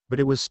reach it, but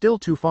it was still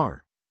too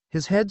far.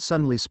 His head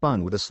suddenly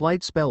spun with a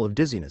slight spell of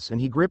dizziness and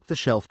he gripped the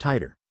shelf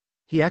tighter.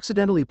 He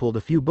accidentally pulled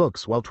a few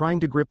books while trying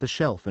to grip the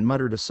shelf and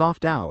muttered a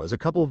soft ow as a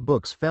couple of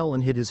books fell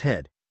and hit his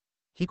head.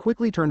 He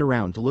quickly turned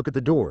around to look at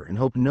the door and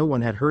hoped no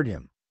one had heard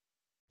him.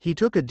 He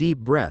took a deep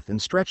breath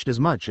and stretched as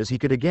much as he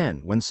could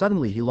again when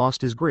suddenly he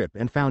lost his grip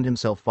and found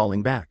himself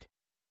falling back.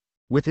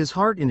 With his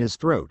heart in his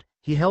throat,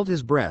 he held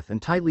his breath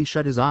and tightly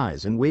shut his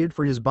eyes and waited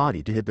for his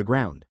body to hit the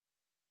ground.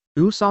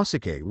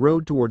 Sasuke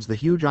rode towards the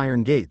huge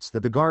iron gates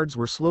that the guards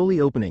were slowly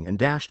opening and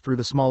dashed through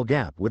the small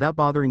gap without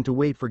bothering to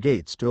wait for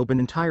gates to open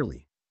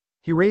entirely.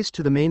 He raced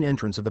to the main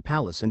entrance of the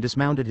palace and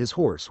dismounted his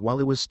horse while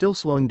it was still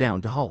slowing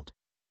down to halt.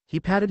 He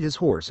patted his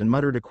horse and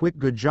muttered a quick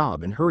good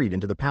job and hurried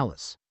into the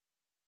palace.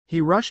 He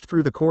rushed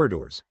through the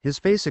corridors, his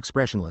face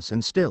expressionless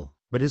and still,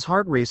 but his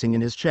heart racing in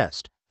his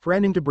chest,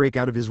 threatening to break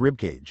out of his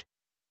ribcage.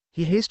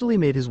 He hastily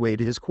made his way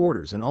to his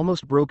quarters and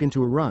almost broke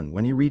into a run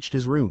when he reached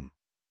his room.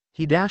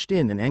 He dashed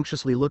in and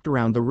anxiously looked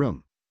around the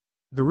room.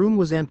 The room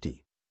was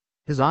empty.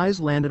 His eyes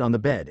landed on the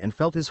bed and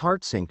felt his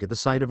heart sink at the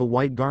sight of a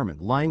white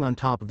garment lying on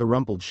top of the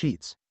rumpled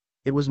sheets.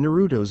 It was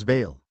Naruto's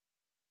veil.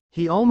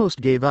 He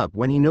almost gave up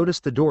when he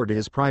noticed the door to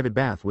his private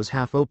bath was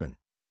half open.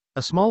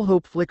 A small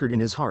hope flickered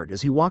in his heart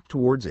as he walked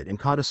towards it and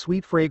caught a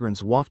sweet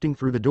fragrance wafting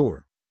through the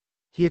door.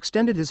 He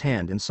extended his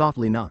hand and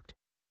softly knocked.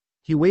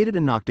 He waited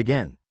and knocked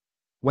again.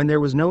 When there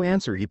was no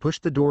answer, he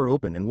pushed the door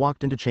open and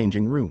walked into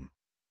changing room.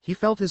 He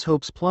felt his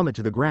hopes plummet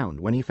to the ground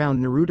when he found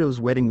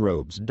Naruto's wedding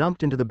robes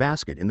dumped into the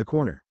basket in the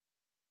corner.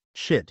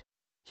 Shit.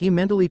 He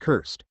mentally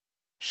cursed.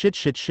 Shit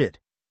shit shit.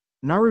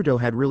 Naruto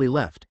had really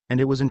left,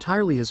 and it was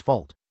entirely his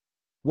fault.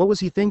 What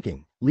was he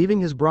thinking, leaving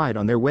his bride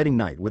on their wedding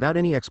night without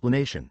any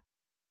explanation?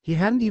 He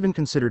hadn't even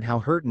considered how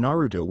hurt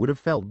Naruto would have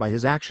felt by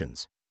his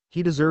actions.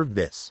 He deserved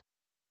this.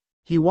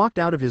 He walked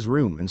out of his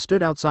room and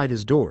stood outside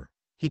his door.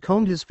 He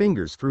combed his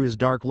fingers through his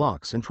dark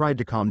locks and tried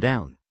to calm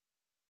down.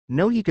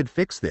 No, he could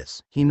fix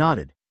this, he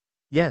nodded.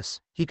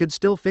 Yes, he could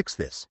still fix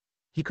this.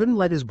 He couldn't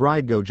let his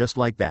bride go just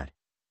like that.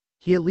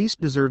 He at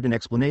least deserved an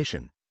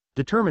explanation.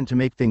 Determined to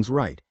make things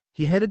right,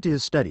 he headed to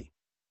his study.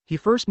 He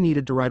first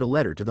needed to write a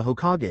letter to the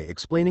Hokage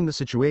explaining the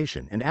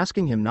situation and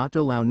asking him not to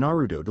allow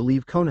Naruto to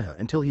leave Konoha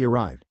until he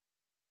arrived.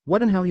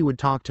 What and how he would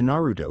talk to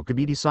Naruto could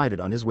be decided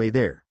on his way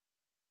there.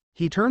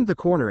 He turned the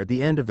corner at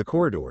the end of the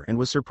corridor and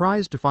was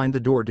surprised to find the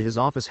door to his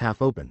office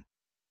half open.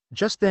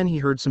 Just then he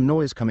heard some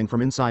noise coming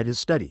from inside his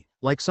study,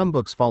 like some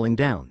books falling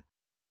down.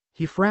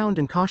 He frowned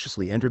and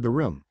cautiously entered the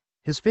room,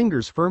 his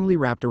fingers firmly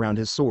wrapped around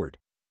his sword.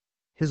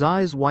 His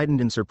eyes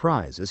widened in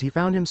surprise as he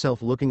found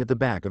himself looking at the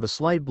back of a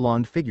slight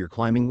blonde figure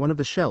climbing one of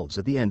the shelves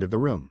at the end of the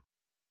room.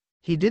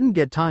 He didn't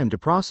get time to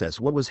process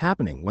what was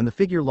happening when the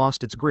figure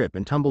lost its grip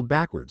and tumbled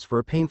backwards for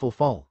a painful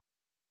fall.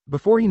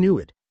 Before he knew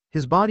it,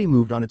 his body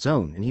moved on its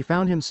own and he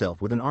found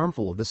himself with an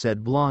armful of the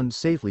said blonde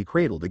safely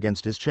cradled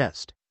against his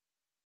chest.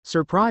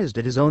 Surprised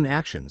at his own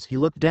actions, he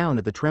looked down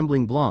at the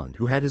trembling blonde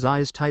who had his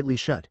eyes tightly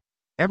shut.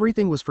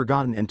 Everything was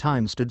forgotten and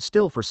time stood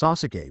still for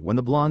Sasuke when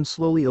the blonde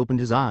slowly opened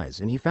his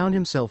eyes and he found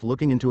himself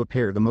looking into a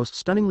pair of the most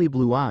stunningly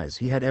blue eyes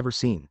he had ever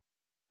seen.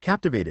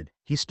 Captivated,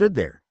 he stood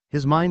there,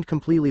 his mind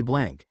completely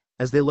blank,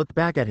 as they looked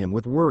back at him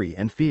with worry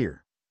and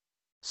fear.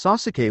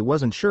 Sasuke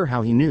wasn't sure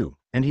how he knew,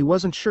 and he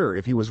wasn't sure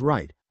if he was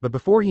right, but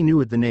before he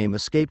knew it the name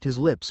escaped his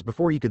lips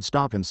before he could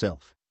stop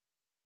himself.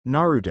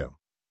 Naruto.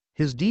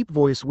 His deep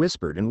voice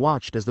whispered and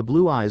watched as the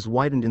blue eyes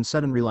widened in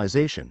sudden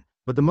realization.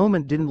 But the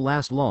moment didn't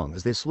last long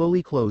as they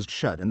slowly closed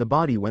shut and the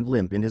body went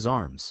limp in his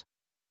arms.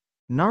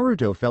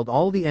 Naruto felt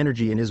all the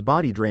energy in his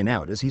body drain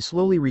out as he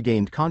slowly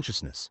regained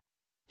consciousness.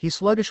 He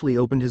sluggishly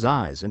opened his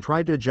eyes and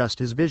tried to adjust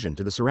his vision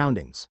to the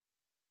surroundings.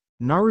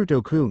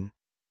 Naruto-kun.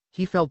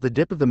 He felt the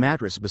dip of the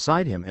mattress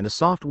beside him and a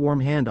soft warm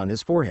hand on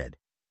his forehead.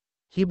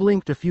 He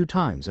blinked a few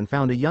times and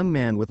found a young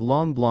man with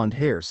long blonde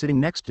hair sitting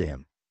next to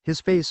him,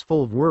 his face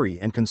full of worry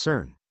and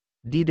concern.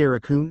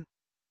 Deidara-kun?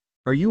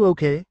 Are you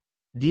okay?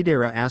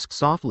 Deidara asked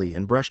softly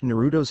and brushed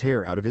Naruto's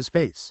hair out of his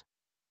face.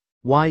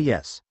 Why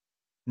yes.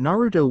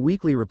 Naruto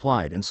weakly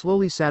replied and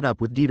slowly sat up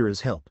with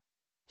Deidara's help.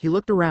 He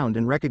looked around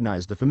and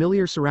recognized the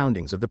familiar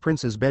surroundings of the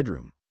prince's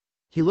bedroom.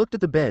 He looked at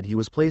the bed he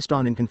was placed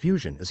on in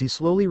confusion as he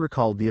slowly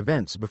recalled the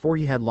events before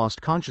he had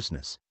lost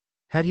consciousness.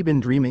 Had he been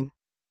dreaming?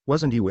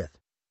 Wasn't he with?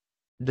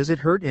 Does it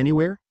hurt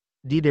anywhere?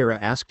 Deidara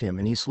asked him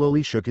and he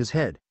slowly shook his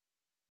head.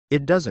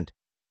 It doesn't.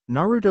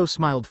 Naruto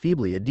smiled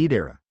feebly at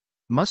Deidara.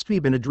 Must be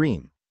been a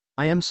dream.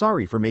 I am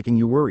sorry for making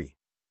you worry.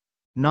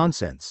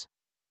 Nonsense.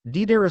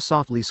 Deidara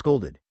softly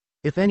scolded.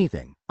 If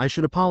anything, I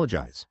should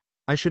apologize.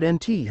 I should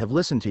have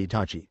listened to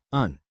Itachi.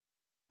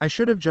 I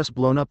should have just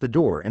blown up the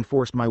door and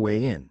forced my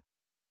way in.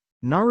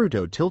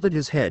 Naruto tilted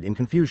his head in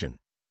confusion.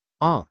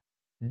 Ah.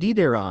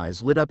 Deidara's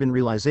eyes lit up in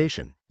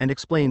realization, and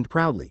explained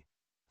proudly.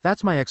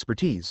 That's my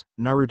expertise,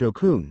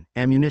 Naruto-kun,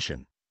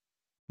 ammunition.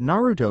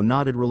 Naruto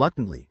nodded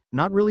reluctantly,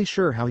 not really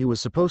sure how he was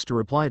supposed to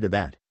reply to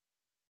that.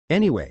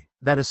 Anyway,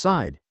 that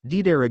aside,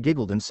 Deidara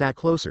giggled and sat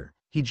closer.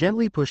 He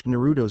gently pushed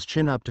Naruto's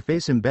chin up to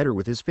face him better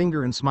with his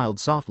finger and smiled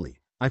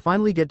softly. I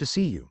finally get to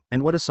see you,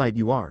 and what a sight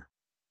you are.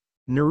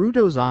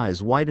 Naruto's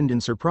eyes widened in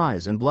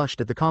surprise and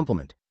blushed at the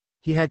compliment.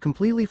 He had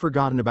completely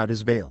forgotten about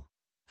his veil.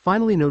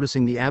 Finally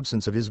noticing the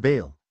absence of his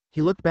veil,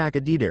 he looked back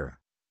at Deidara.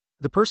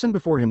 The person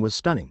before him was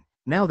stunning,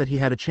 now that he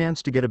had a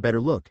chance to get a better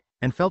look,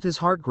 and felt his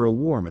heart grow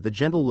warm at the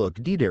gentle look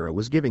Deidara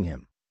was giving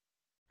him.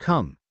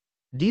 Come.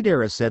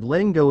 Deidara said,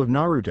 letting go of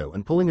Naruto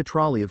and pulling a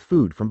trolley of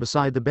food from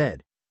beside the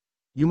bed.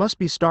 You must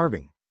be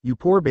starving, you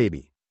poor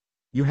baby.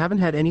 You haven't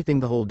had anything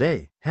the whole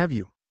day, have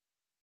you?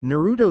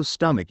 Naruto's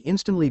stomach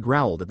instantly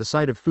growled at the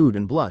sight of food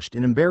and blushed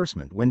in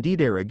embarrassment when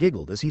Deidara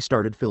giggled as he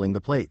started filling the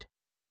plate.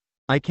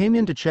 I came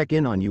in to check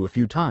in on you a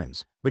few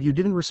times, but you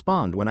didn't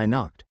respond when I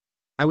knocked.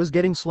 I was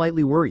getting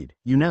slightly worried,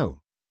 you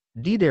know.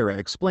 Deidara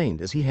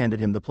explained as he handed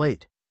him the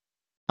plate.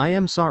 I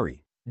am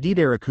sorry,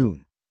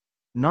 Deidara-kun.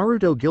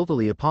 Naruto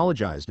guiltily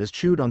apologized as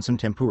chewed on some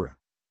tempura.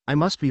 I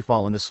must be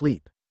fallen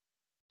asleep.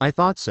 I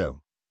thought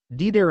so.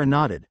 Deidara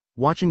nodded,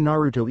 watching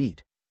Naruto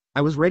eat.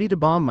 I was ready to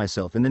bomb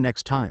myself in the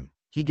next time,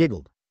 he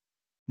giggled.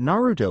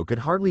 Naruto could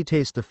hardly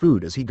taste the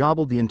food as he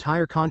gobbled the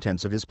entire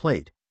contents of his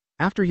plate.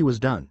 After he was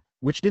done,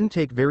 which didn't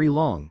take very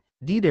long,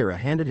 Deidara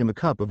handed him a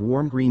cup of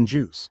warm green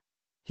juice.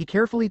 He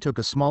carefully took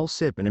a small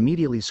sip and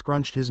immediately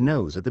scrunched his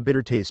nose at the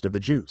bitter taste of the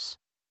juice.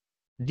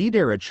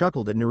 Deidara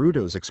chuckled at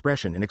Naruto's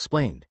expression and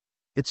explained.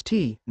 It's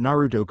tea,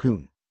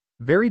 Naruto-kun.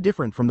 Very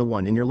different from the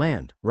one in your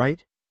land,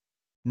 right?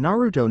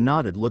 Naruto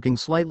nodded, looking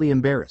slightly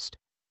embarrassed.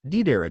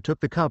 Deidara took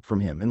the cup from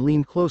him and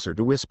leaned closer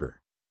to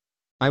whisper.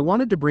 I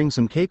wanted to bring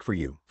some cake for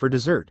you, for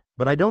dessert,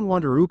 but I don't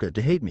want Iruka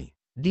to hate me,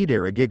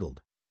 Deidara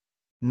giggled.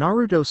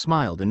 Naruto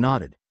smiled and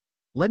nodded.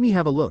 Let me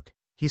have a look,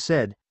 he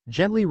said,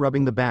 gently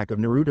rubbing the back of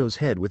Naruto's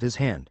head with his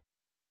hand.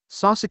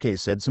 Sasuke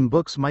said some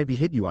books might be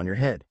hit you on your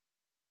head.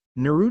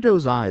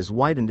 Naruto's eyes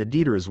widened at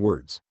Deidara's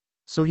words.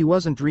 So he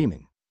wasn't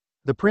dreaming.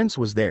 The prince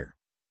was there.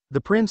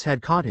 The prince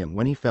had caught him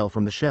when he fell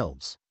from the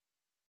shelves.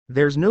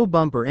 There's no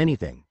bump or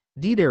anything,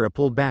 Deidara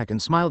pulled back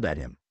and smiled at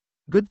him.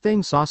 Good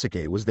thing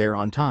Sasuke was there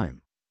on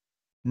time.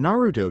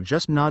 Naruto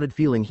just nodded,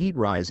 feeling heat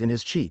rise in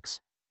his cheeks.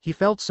 He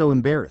felt so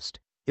embarrassed.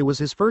 It was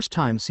his first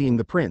time seeing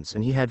the prince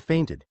and he had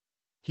fainted.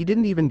 He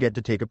didn't even get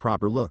to take a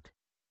proper look.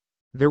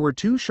 There were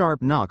two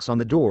sharp knocks on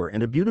the door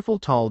and a beautiful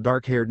tall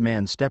dark-haired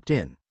man stepped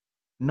in.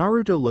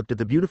 Naruto looked at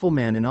the beautiful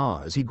man in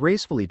awe as he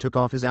gracefully took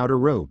off his outer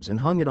robes and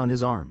hung it on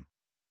his arm.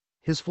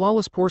 His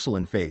flawless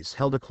porcelain face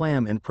held a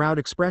calm and proud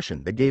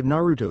expression that gave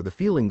Naruto the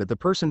feeling that the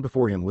person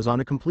before him was on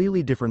a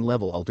completely different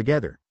level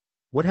altogether.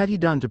 What had he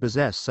done to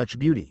possess such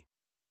beauty?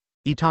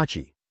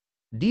 Itachi.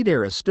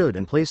 Deidara stood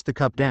and placed the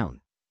cup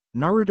down.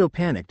 Naruto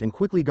panicked and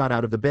quickly got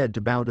out of the bed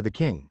to bow to the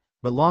king,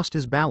 but lost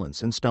his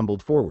balance and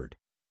stumbled forward.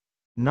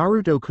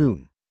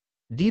 Naruto-kun.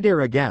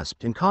 Deidara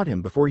gasped and caught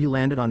him before he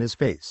landed on his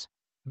face.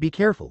 Be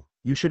careful,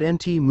 you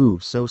shouldn't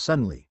move so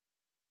suddenly.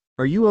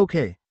 Are you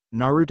okay,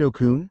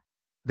 Naruto-kun?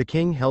 The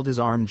king held his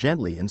arm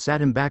gently and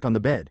sat him back on the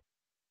bed.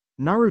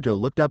 Naruto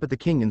looked up at the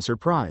king in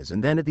surprise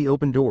and then at the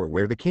open door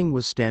where the king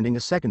was standing a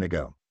second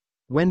ago.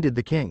 When did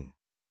the king?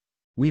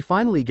 We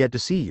finally get to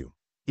see you,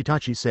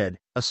 Itachi said,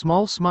 a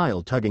small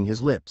smile tugging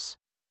his lips.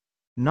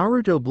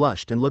 Naruto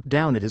blushed and looked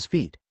down at his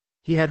feet.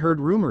 He had heard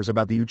rumors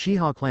about the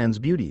Uchiha clan's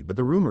beauty, but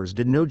the rumors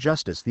did no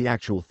justice the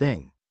actual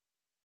thing.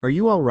 Are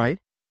you all right?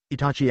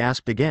 Itachi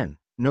asked again,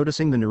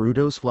 noticing the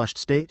Naruto's flushed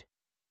state.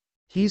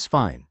 He's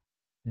fine.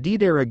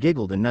 Deidara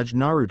giggled and nudged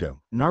Naruto.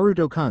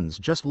 Naruto-kun's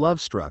just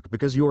love-struck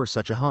because you're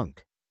such a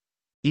hunk.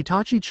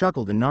 Itachi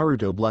chuckled and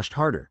Naruto blushed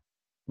harder.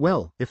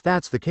 Well, if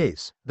that's the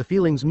case, the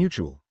feeling's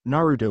mutual,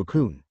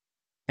 Naruto-kun.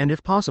 And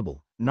if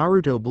possible,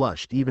 Naruto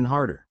blushed even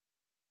harder.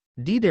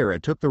 Deidara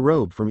took the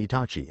robe from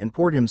Itachi and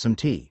poured him some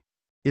tea.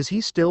 Is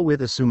he still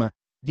with Asuma?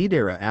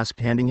 Deidara asked,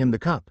 handing him the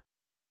cup.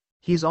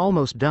 He's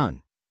almost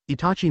done.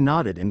 Itachi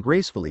nodded and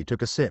gracefully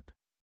took a sip.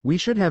 We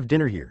should have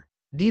dinner here,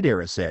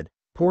 Deidara said,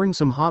 pouring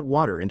some hot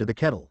water into the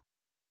kettle.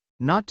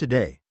 Not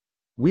today.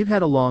 We've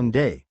had a long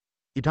day.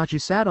 Itachi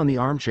sat on the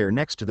armchair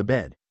next to the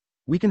bed.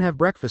 We can have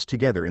breakfast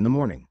together in the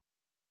morning.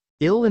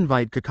 I'll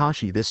invite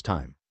Kakashi this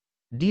time.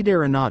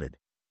 Deidara nodded.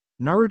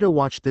 Naruto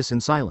watched this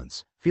in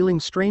silence, feeling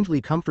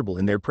strangely comfortable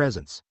in their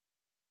presence.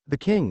 The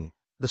king,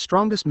 the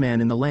strongest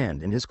man in the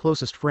land and his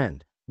closest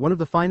friend, one of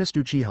the finest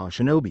Uchiha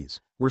shinobis,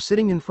 were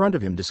sitting in front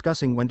of him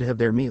discussing when to have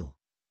their meal.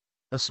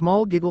 A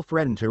small giggle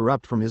threatened to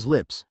erupt from his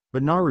lips,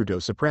 but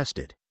Naruto suppressed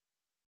it.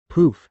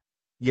 Poof.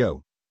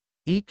 Yo.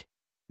 Eek.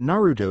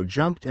 Naruto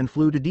jumped and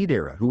flew to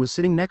Deidara, who was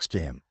sitting next to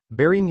him,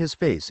 burying his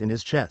face in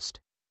his chest.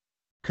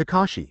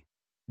 Kakashi.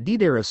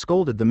 Deidara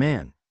scolded the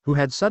man, who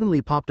had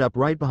suddenly popped up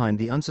right behind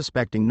the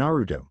unsuspecting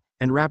Naruto,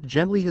 and wrapped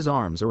gently his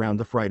arms around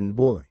the frightened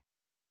boy.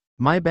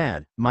 My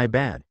bad, my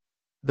bad.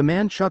 The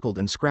man chuckled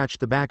and scratched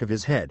the back of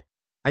his head.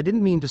 I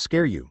didn't mean to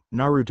scare you,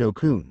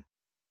 Naruto-kun.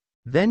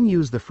 Then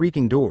use the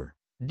freaking door.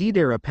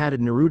 Deidara patted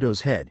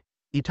Naruto's head.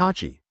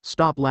 Itachi,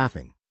 stop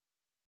laughing.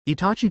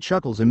 Itachi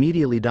chuckles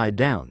immediately died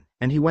down,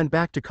 and he went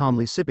back to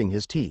calmly sipping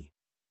his tea.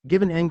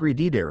 Give an angry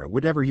Deidara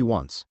whatever he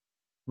wants.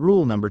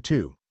 Rule number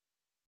 2.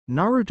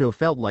 Naruto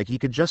felt like he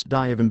could just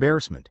die of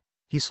embarrassment.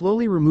 He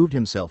slowly removed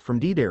himself from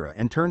Deidara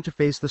and turned to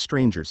face the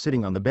stranger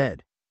sitting on the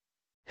bed.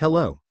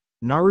 Hello,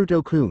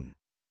 Naruto-kun.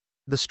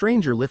 The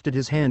stranger lifted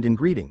his hand in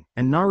greeting,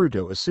 and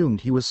Naruto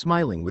assumed he was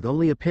smiling with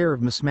only a pair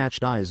of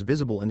mismatched eyes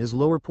visible and his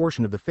lower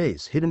portion of the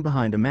face hidden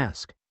behind a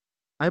mask.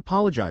 I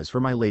apologize for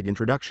my late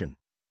introduction.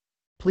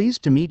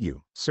 Pleased to meet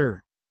you,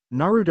 sir.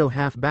 Naruto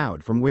half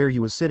bowed from where he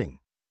was sitting.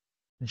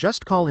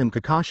 Just call him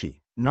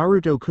Kakashi,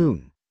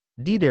 Naruto-kun.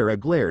 Deidara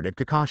glared at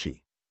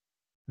Kakashi.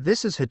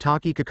 This is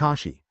Hitaki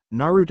Kakashi,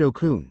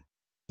 Naruto-kun.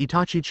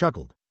 Itachi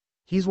chuckled.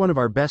 He's one of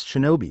our best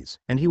shinobis,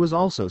 and he was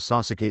also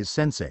Sasuke's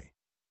sensei.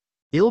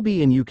 I'll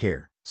be in you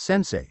care,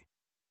 sensei.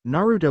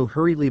 Naruto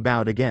hurriedly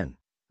bowed again.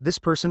 This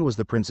person was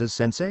the prince's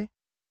sensei?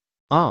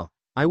 Ah,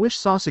 I wish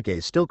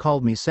Sasuke still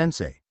called me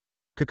sensei.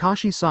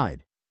 Kakashi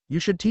sighed. You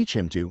should teach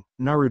him to,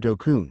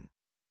 Naruto-kun.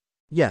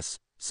 Yes,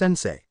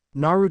 sensei.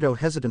 Naruto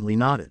hesitantly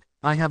nodded.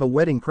 I have a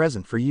wedding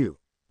present for you.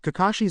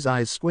 Kakashi's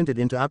eyes squinted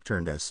into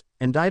upturned S,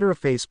 and Deidara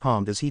face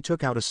palmed as he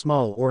took out a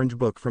small orange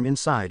book from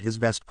inside his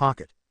vest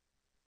pocket.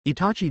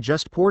 Itachi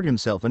just poured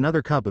himself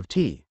another cup of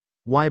tea.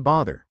 Why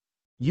bother?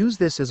 Use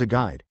this as a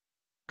guide.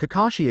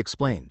 Kakashi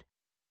explained.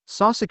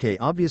 Sasuke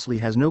obviously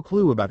has no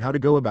clue about how to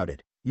go about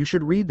it. You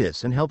should read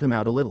this and help him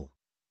out a little.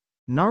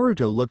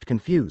 Naruto looked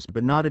confused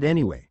but nodded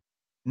anyway.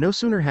 No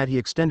sooner had he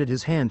extended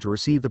his hand to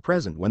receive the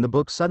present when the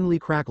book suddenly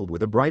crackled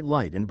with a bright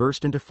light and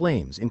burst into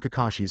flames in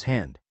Kakashi's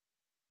hand.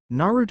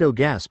 Naruto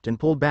gasped and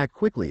pulled back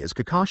quickly as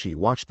Kakashi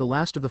watched the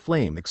last of the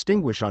flame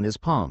extinguish on his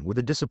palm with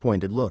a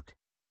disappointed look.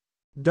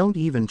 Don't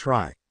even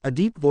try. A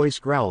deep voice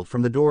growled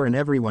from the door and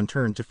everyone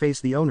turned to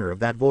face the owner of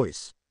that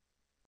voice.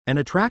 An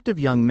attractive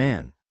young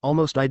man,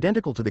 almost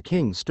identical to the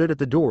king, stood at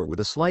the door with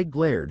a slight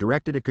glare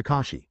directed at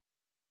Kakashi.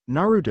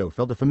 Naruto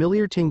felt a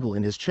familiar tingle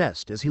in his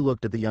chest as he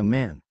looked at the young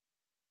man.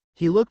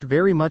 He looked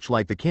very much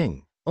like the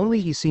king,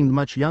 only he seemed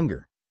much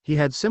younger. He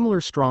had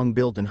similar strong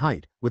build and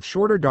height, with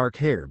shorter dark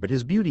hair, but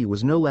his beauty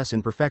was no less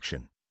in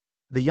perfection.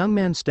 The young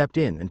man stepped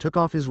in and took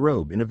off his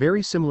robe in a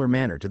very similar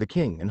manner to the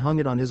king and hung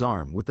it on his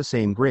arm with the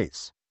same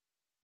grace.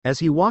 As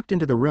he walked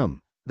into the room,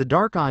 the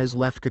dark eyes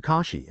left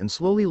Kakashi and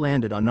slowly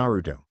landed on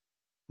Naruto.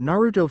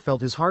 Naruto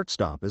felt his heart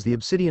stop as the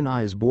obsidian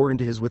eyes bore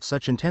into his with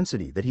such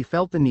intensity that he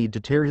felt the need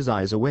to tear his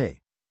eyes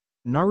away.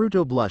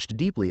 Naruto blushed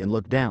deeply and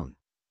looked down.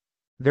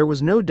 There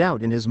was no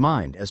doubt in his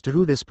mind as to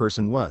who this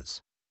person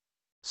was.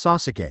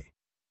 Sasuke.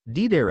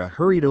 Deidara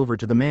hurried over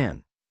to the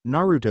man.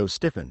 Naruto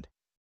stiffened.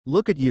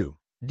 Look at you.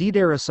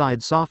 Deidara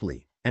sighed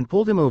softly, and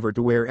pulled him over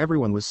to where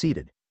everyone was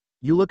seated.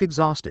 You look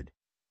exhausted.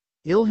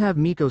 I'll have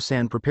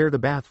Miko-san prepare the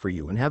bath for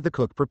you and have the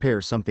cook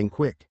prepare something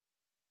quick.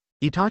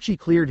 Itachi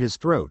cleared his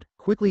throat,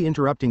 quickly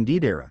interrupting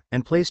Deidara,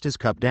 and placed his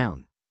cup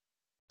down.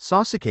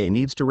 Sasuke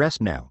needs to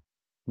rest now.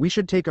 We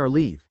should take our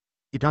leave,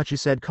 Itachi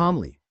said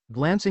calmly,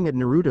 glancing at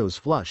Naruto's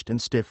flushed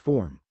and stiff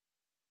form.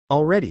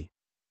 Already?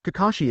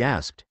 Kakashi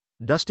asked,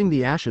 dusting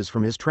the ashes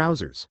from his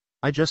trousers.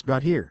 I just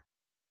got here.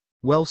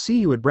 Well, see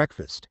you at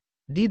breakfast,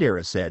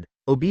 Deidara said,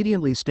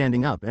 obediently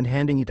standing up and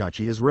handing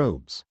Itachi his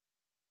robes.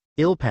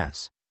 I'll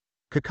pass.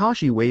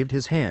 Kakashi waved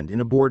his hand in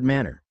a bored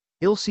manner.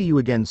 I'll see you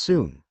again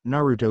soon,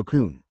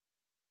 Naruto-kun.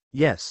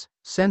 Yes,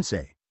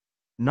 sensei.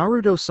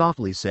 Naruto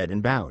softly said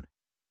and bowed.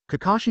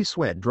 Kakashi's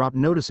sweat dropped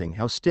noticing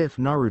how stiff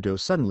Naruto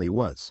suddenly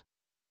was.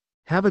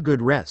 Have a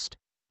good rest,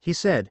 he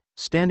said,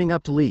 standing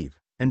up to leave,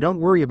 and don't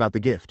worry about the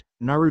gift,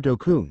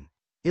 Naruto-kun.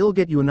 I'll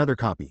get you another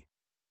copy.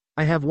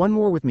 I have one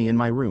more with me in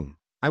my room.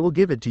 I will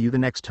give it to you the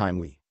next time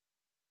we.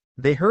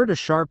 They heard a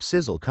sharp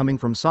sizzle coming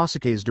from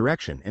Sasuke's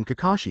direction and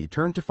Kakashi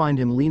turned to find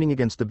him leaning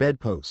against the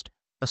bedpost,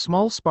 a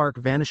small spark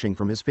vanishing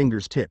from his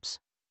fingers' tips.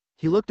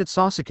 He looked at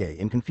Sasuke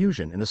in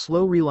confusion and a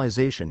slow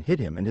realization hit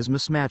him and his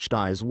mismatched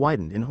eyes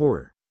widened in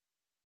horror.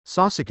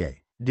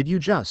 Sasuke, did you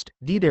just?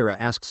 Deidara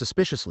asked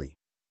suspiciously.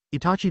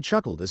 Itachi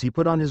chuckled as he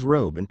put on his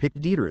robe and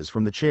picked Deidara's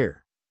from the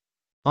chair.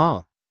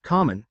 Ah,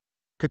 common.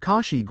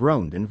 Kakashi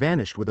groaned and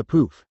vanished with a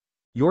poof.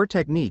 Your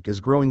technique is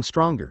growing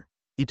stronger.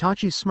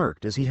 Itachi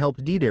smirked as he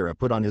helped Deidara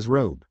put on his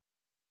robe.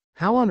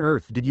 How on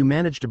earth did you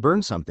manage to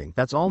burn something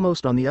that's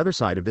almost on the other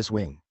side of this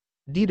wing?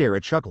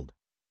 Deidara chuckled.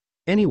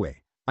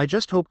 Anyway, I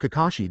just hope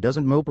Kakashi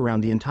doesn't mope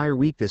around the entire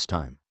week this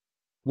time.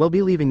 We'll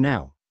be leaving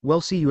now,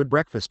 we'll see you at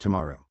breakfast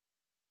tomorrow.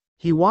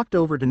 He walked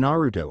over to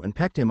Naruto and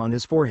pecked him on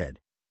his forehead.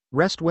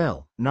 Rest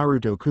well,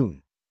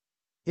 Naruto-kun.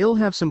 I'll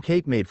have some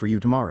cake made for you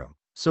tomorrow,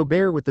 so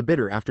bear with the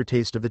bitter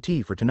aftertaste of the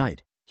tea for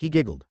tonight, he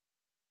giggled.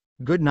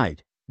 Good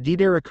night,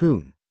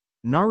 Deidara-kun.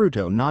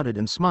 Naruto nodded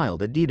and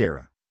smiled at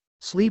Deidara.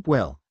 Sleep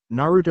well,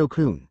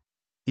 Naruto-kun.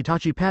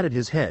 Itachi patted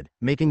his head,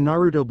 making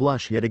Naruto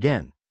blush yet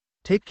again.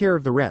 Take care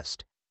of the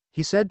rest,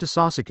 he said to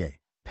Sasuke,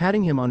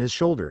 patting him on his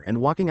shoulder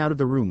and walking out of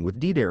the room with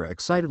Deidara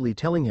excitedly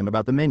telling him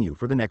about the menu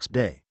for the next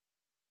day.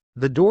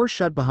 The door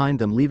shut behind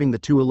them, leaving the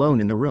two alone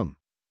in the room.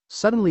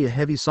 Suddenly a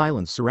heavy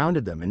silence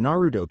surrounded them and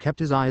Naruto kept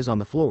his eyes on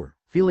the floor,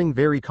 feeling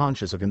very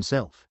conscious of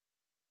himself.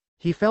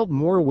 He felt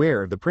more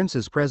aware of the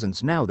prince's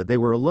presence now that they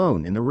were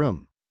alone in the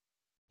room.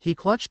 He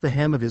clutched the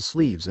hem of his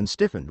sleeves and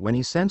stiffened when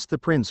he sensed the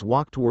prince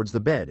walk towards the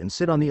bed and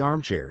sit on the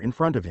armchair in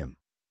front of him.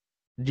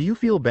 Do you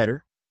feel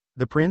better?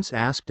 The prince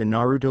asked and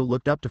Naruto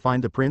looked up to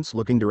find the prince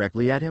looking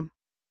directly at him.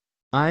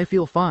 I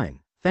feel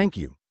fine, thank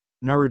you,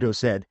 Naruto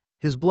said,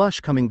 his blush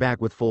coming back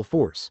with full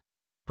force.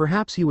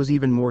 Perhaps he was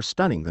even more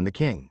stunning than the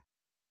king.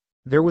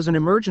 There was an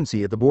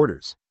emergency at the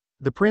borders,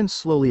 the prince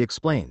slowly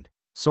explained,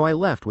 so I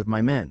left with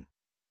my men.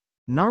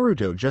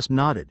 Naruto just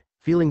nodded,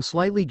 feeling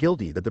slightly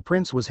guilty that the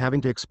prince was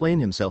having to explain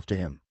himself to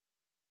him.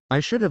 I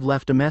should have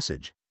left a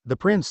message, the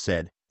prince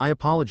said, I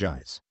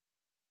apologize.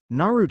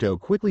 Naruto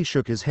quickly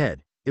shook his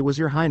head, it was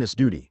your highness'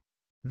 duty.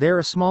 There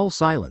a small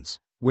silence,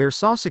 where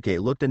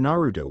Sasuke looked at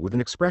Naruto with an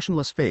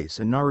expressionless face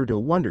and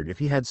Naruto wondered if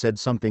he had said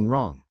something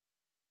wrong.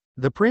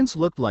 The prince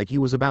looked like he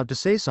was about to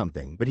say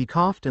something but he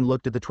coughed and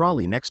looked at the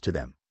trolley next to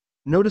them.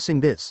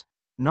 Noticing this,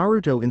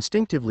 Naruto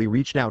instinctively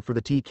reached out for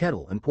the tea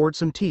kettle and poured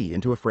some tea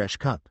into a fresh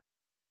cup.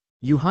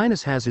 Your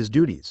Highness has his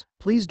duties,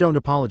 please don't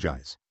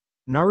apologize,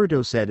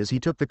 Naruto said as he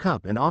took the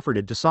cup and offered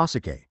it to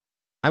Sasuke.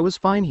 I was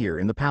fine here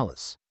in the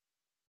palace.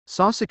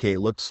 Sasuke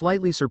looked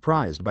slightly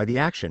surprised by the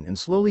action and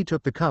slowly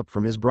took the cup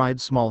from his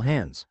bride's small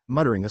hands,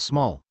 muttering a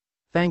small,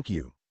 thank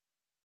you.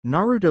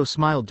 Naruto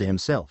smiled to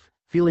himself,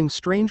 feeling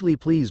strangely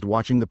pleased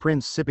watching the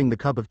prince sipping the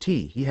cup of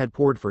tea he had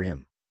poured for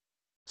him.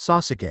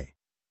 Sasuke.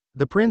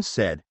 The prince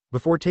said,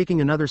 before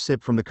taking another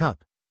sip from the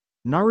cup.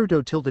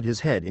 Naruto tilted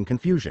his head in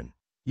confusion.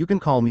 You can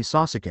call me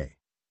Sasuke.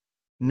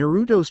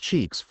 Naruto's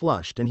cheeks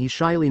flushed and he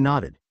shyly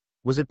nodded.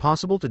 Was it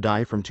possible to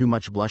die from too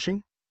much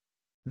blushing?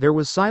 There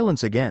was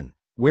silence again,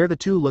 where the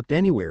two looked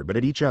anywhere but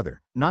at each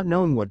other, not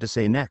knowing what to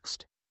say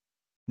next.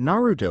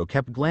 Naruto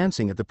kept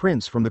glancing at the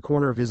prince from the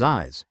corner of his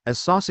eyes, as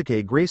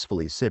Sasuke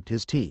gracefully sipped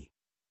his tea.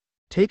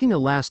 Taking a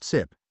last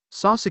sip,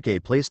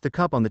 Sasuke placed the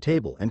cup on the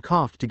table and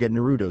coughed to get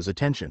Naruto's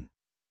attention.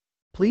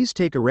 "Please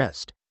take a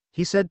rest,"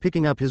 he said,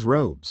 picking up his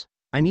robes.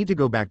 "I need to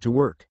go back to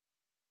work."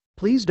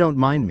 "Please don't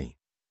mind me."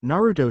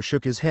 Naruto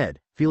shook his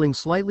head, feeling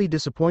slightly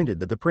disappointed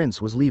that the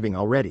prince was leaving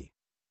already.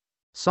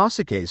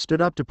 Sasuke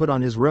stood up to put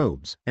on his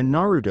robes, and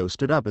Naruto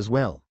stood up as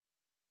well.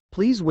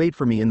 "Please wait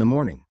for me in the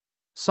morning,"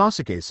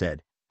 Sasuke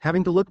said,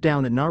 having to look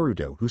down at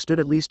Naruto, who stood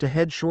at least a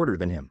head shorter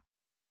than him.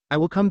 "I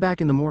will come back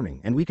in the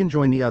morning and we can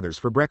join the others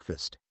for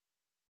breakfast."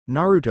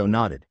 Naruto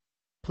nodded.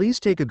 "Please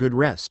take a good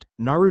rest,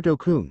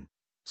 Naruto-kun,"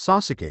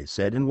 Sasuke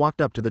said and walked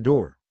up to the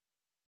door.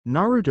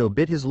 Naruto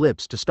bit his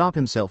lips to stop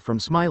himself from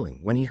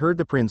smiling when he heard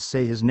the prince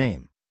say his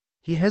name.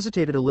 He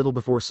hesitated a little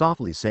before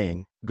softly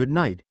saying, "Good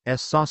night,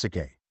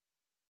 Sasuke."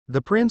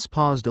 The prince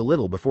paused a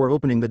little before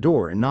opening the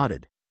door and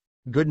nodded.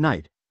 "Good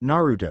night,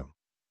 Naruto."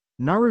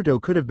 Naruto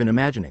could have been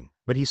imagining,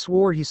 but he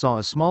swore he saw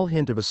a small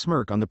hint of a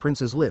smirk on the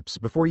prince's lips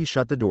before he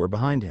shut the door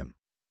behind him.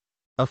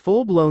 A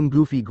full-blown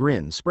goofy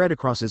grin spread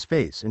across his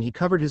face and he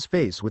covered his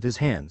face with his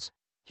hands.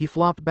 He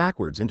flopped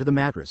backwards into the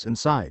mattress and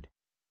sighed.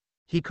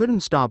 He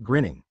couldn't stop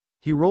grinning.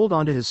 He rolled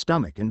onto his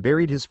stomach and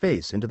buried his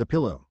face into the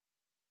pillow.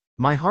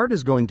 "My heart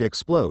is going to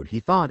explode," he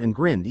thought, and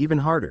grinned even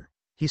harder.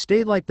 He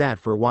stayed like that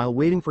for a while,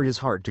 waiting for his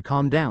heart to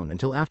calm down,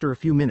 until after a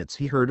few minutes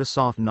he heard a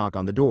soft knock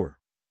on the door.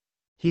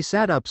 He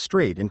sat up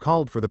straight and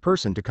called for the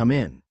person to come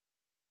in.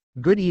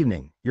 "Good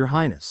evening, Your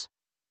Highness."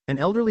 An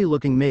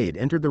elderly-looking maid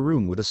entered the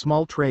room with a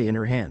small tray in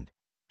her hand.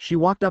 She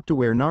walked up to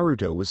where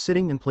Naruto was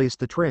sitting and placed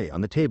the tray on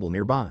the table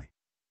nearby.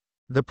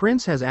 "The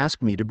prince has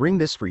asked me to bring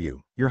this for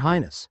you, Your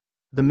Highness,"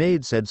 the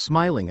maid said,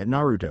 smiling at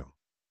Naruto.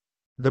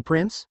 "The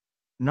prince?"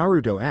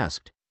 Naruto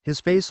asked,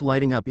 his face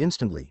lighting up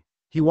instantly.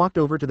 He walked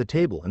over to the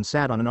table and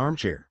sat on an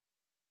armchair.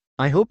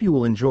 "I hope you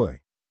will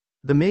enjoy."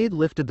 The maid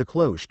lifted the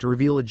cloche to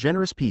reveal a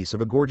generous piece of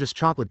a gorgeous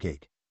chocolate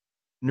cake.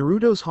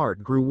 Naruto's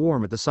heart grew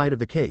warm at the sight of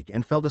the cake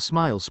and felt a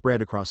smile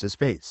spread across his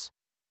face.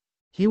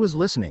 He was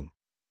listening.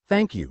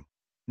 "Thank you."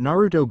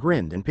 Naruto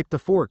grinned and picked the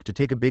fork to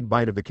take a big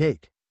bite of the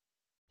cake.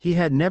 He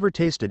had never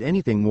tasted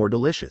anything more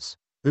delicious.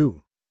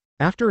 Ooh.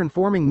 After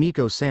informing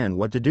Miko-san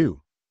what to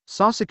do,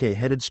 Sasuke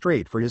headed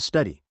straight for his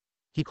study.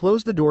 He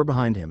closed the door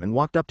behind him and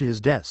walked up to his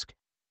desk.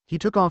 He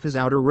took off his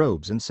outer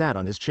robes and sat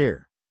on his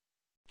chair.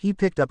 He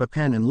picked up a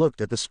pen and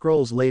looked at the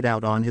scrolls laid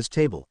out on his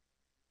table.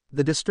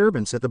 The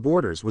disturbance at the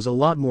borders was a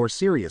lot more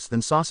serious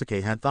than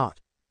Sasuke had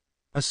thought.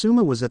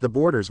 Asuma was at the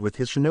borders with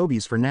his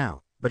shinobis for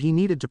now, but he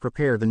needed to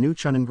prepare the new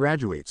Chunin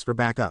graduates for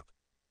backup.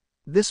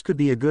 This could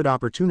be a good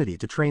opportunity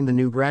to train the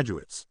new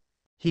graduates.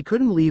 He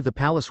couldn't leave the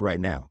palace right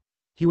now.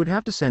 He would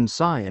have to send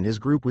Sai and his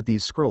group with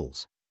these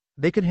scrolls.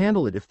 They could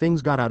handle it if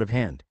things got out of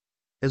hand.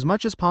 As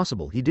much as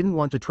possible, he didn't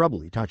want to trouble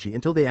Itachi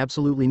until they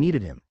absolutely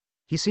needed him.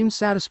 He seemed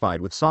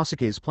satisfied with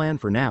Sasuke's plan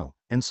for now,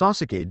 and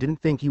Sasuke didn't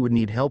think he would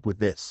need help with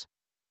this.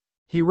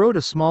 He wrote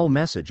a small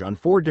message on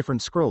 4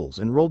 different scrolls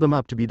and rolled them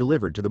up to be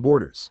delivered to the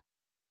borders.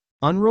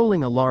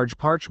 Unrolling a large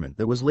parchment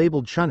that was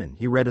labeled Chunin,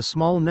 he read a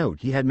small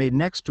note he had made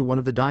next to one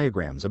of the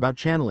diagrams about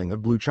channeling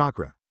of blue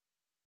chakra.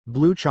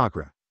 Blue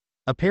chakra.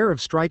 A pair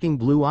of striking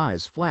blue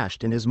eyes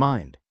flashed in his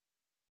mind.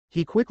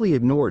 He quickly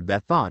ignored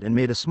that thought and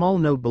made a small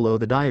note below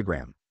the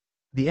diagram.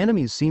 The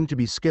enemies seemed to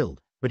be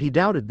skilled, but he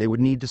doubted they would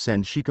need to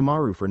send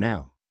Shikamaru for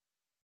now.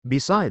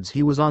 Besides,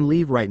 he was on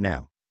leave right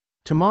now.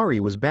 Temari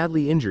was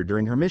badly injured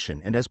during her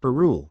mission, and as per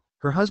rule,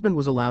 her husband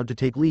was allowed to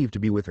take leave to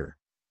be with her.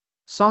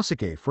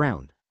 Sasuke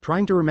frowned,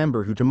 trying to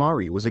remember who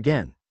Temari was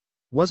again.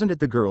 Wasn't it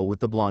the girl with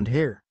the blonde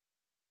hair?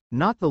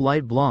 Not the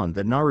light blonde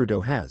that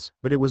Naruto has,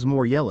 but it was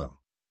more yellow.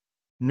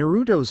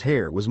 Naruto's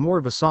hair was more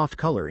of a soft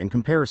color in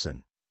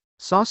comparison.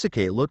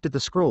 Sasuke looked at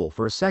the scroll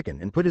for a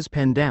second and put his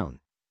pen down.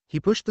 He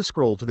pushed the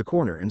scroll to the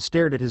corner and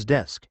stared at his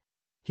desk.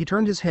 He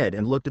turned his head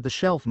and looked at the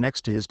shelf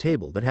next to his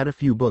table that had a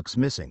few books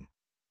missing.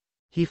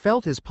 He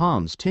felt his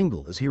palms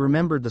tingle as he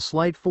remembered the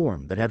slight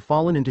form that had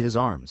fallen into his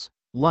arms,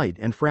 light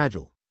and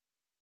fragile.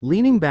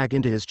 Leaning back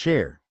into his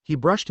chair, he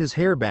brushed his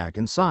hair back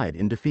and sighed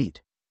in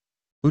defeat.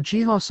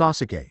 "Uchiha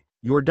Sasuke,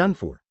 you're done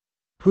for."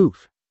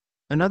 Poof.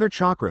 Another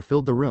chakra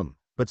filled the room,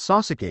 but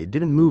Sasuke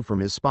didn't move from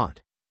his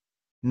spot.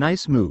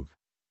 "Nice move."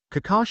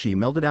 Kakashi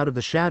melted out of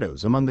the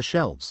shadows among the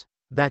shelves.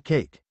 "That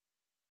cake."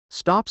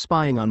 "Stop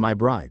spying on my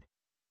bride."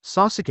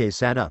 Sasuke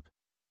sat up.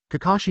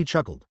 Kakashi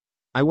chuckled.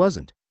 "I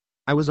wasn't.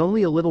 I was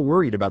only a little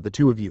worried about the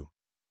two of you.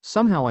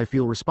 Somehow I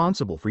feel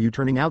responsible for you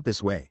turning out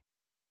this way."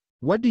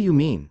 "What do you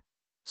mean?"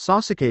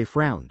 Sasuke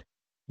frowned.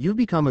 "You've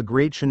become a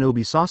great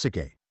shinobi,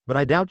 Sasuke, but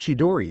I doubt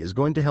Chidori is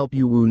going to help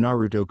you woo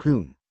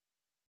Naruto-kun."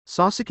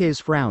 Sasuke's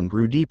frown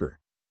grew deeper.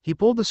 He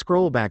pulled the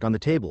scroll back on the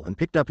table and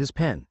picked up his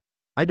pen.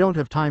 "I don't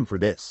have time for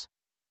this."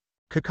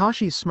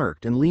 Kakashi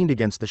smirked and leaned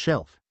against the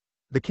shelf.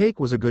 "The cake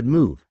was a good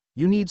move,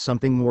 you need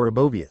something more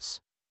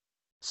obvious."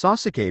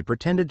 Sasuke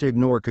pretended to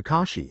ignore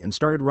Kakashi and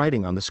started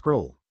writing on the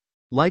scroll.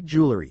 "Like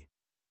jewelry."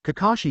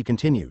 Kakashi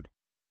continued.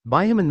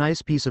 "Buy him a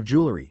nice piece of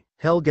jewelry,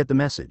 he'll get the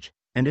message,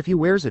 and if he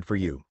wears it for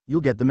you,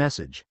 you'll get the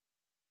message."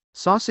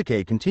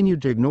 Sasuke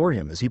continued to ignore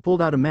him as he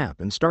pulled out a map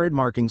and started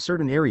marking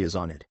certain areas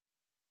on it.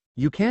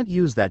 You can't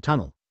use that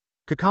tunnel,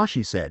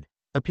 Kakashi said,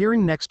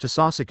 appearing next to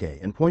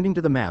Sasuke and pointing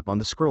to the map on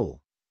the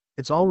scroll.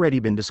 It's already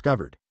been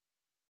discovered.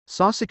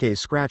 Sasuke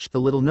scratched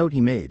the little note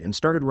he made and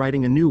started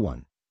writing a new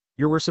one.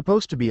 You were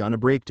supposed to be on a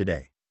break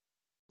today.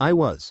 I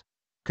was.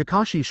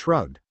 Kakashi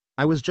shrugged.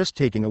 I was just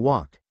taking a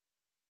walk.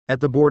 At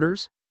the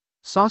borders?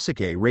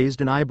 Sasuke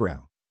raised an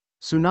eyebrow.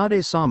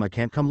 Tsunade-sama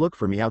can't come look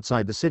for me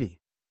outside the city.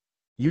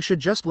 You should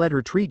just let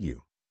her treat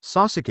you.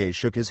 Sasuke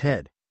shook his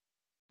head.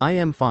 I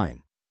am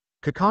fine.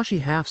 Kakashi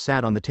half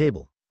sat on the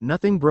table.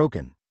 Nothing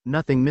broken,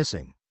 nothing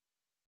missing.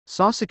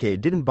 Sasuke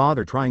didn't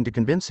bother trying to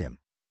convince him.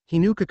 He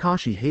knew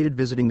Kakashi hated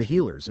visiting the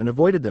healers and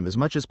avoided them as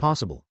much as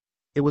possible.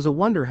 It was a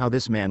wonder how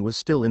this man was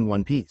still in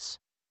one piece.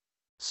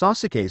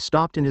 Sasuke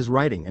stopped in his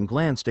writing and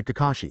glanced at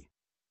Kakashi.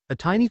 A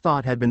tiny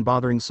thought had been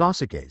bothering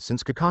Sasuke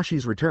since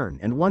Kakashi's return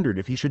and wondered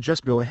if he should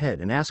just go ahead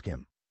and ask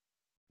him.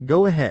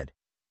 Go ahead.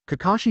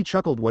 Kakashi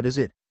chuckled. What is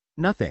it?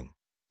 Nothing.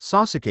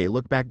 Sasuke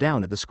looked back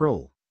down at the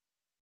scroll.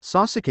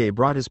 Sasuke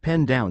brought his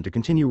pen down to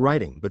continue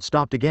writing but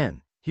stopped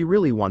again. He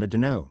really wanted to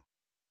know.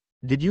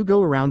 Did you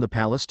go around the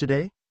palace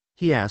today?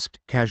 He asked,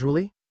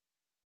 casually.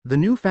 The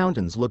new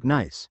fountains look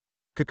nice,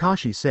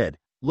 Kakashi said,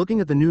 looking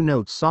at the new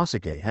notes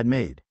Sasuke had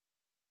made.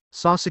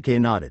 Sasuke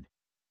nodded.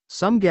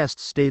 Some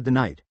guests stayed the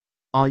night.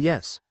 Ah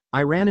yes,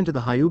 I ran into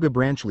the Hyuga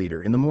branch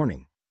leader in the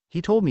morning.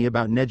 He told me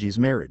about Neji's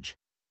marriage.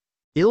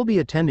 I'll be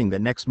attending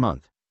that next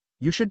month.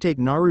 You should take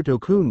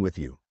Naruto-kun with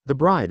you. The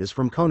bride is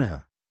from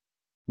Konoha.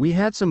 We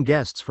had some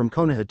guests from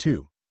Konoha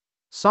too.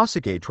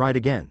 Sasuke tried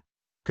again.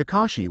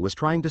 Kakashi was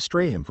trying to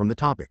stray him from the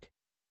topic.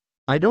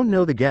 I don't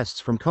know the guests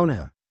from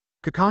Konoha,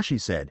 Kakashi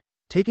said,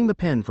 taking the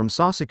pen from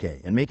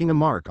Sasuke and making a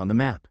mark on the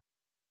map.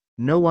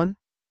 No one?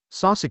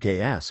 Sasuke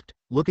asked,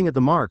 looking at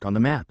the mark on the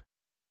map.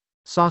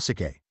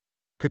 Sasuke.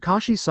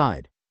 Kakashi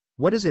sighed.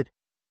 What is it?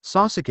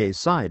 Sasuke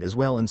sighed as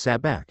well and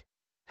sat back.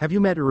 Have you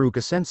met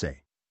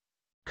Iruka-sensei?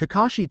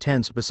 Kakashi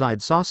tensed beside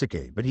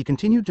Sasuke, but he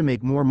continued to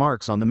make more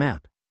marks on the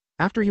map.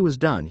 After he was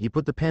done, he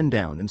put the pen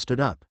down and stood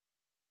up.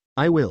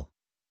 I will.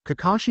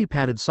 Kakashi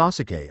patted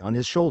Sasuke on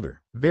his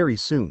shoulder. Very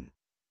soon.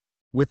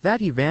 With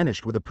that he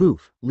vanished with a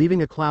poof,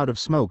 leaving a cloud of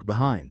smoke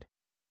behind.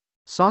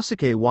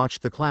 Sasuke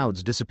watched the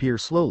clouds disappear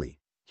slowly.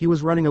 He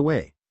was running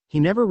away. He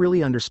never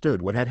really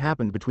understood what had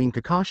happened between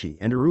Kakashi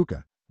and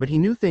Iruka, but he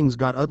knew things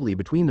got ugly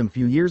between them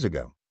few years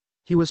ago.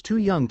 He was too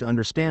young to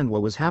understand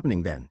what was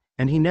happening then,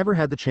 and he never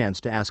had the chance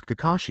to ask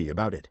Kakashi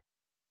about it.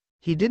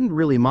 He didn't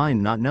really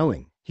mind not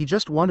knowing, he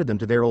just wanted them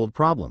to their old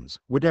problems,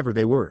 whatever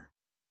they were.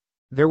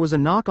 There was a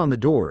knock on the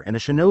door and a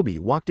shinobi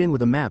walked in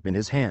with a map in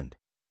his hand.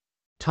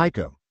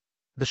 Taiko.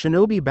 The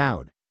shinobi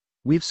bowed.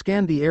 We've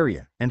scanned the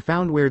area and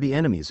found where the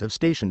enemies have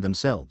stationed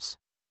themselves.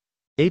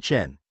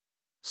 HN.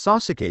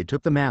 Sasuke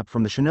took the map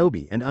from the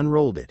shinobi and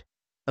unrolled it.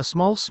 A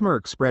small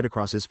smirk spread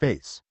across his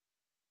face.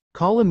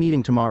 Call a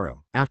meeting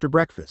tomorrow, after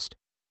breakfast.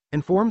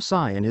 Inform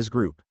Sai and his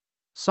group.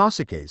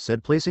 Sasuke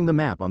said, placing the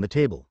map on the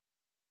table.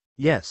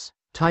 Yes,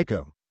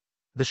 Taiko.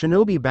 The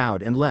shinobi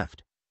bowed and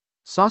left.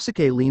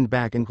 Sasuke leaned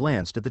back and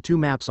glanced at the two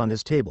maps on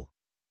his table.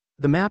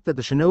 The map that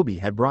the shinobi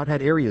had brought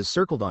had areas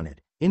circled on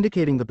it,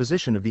 indicating the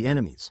position of the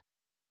enemies.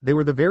 They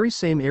were the very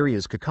same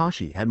areas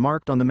Kakashi had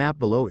marked on the map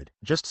below it,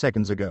 just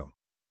seconds ago.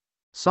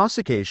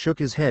 Sasuke shook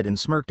his head and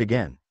smirked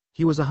again.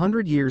 He was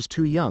 100 years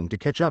too young to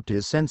catch up to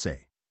his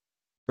sensei.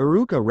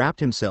 Iruka wrapped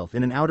himself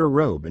in an outer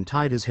robe and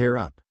tied his hair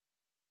up.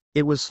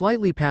 It was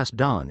slightly past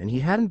dawn and he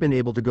hadn't been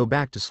able to go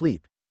back to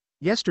sleep.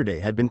 Yesterday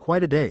had been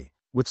quite a day,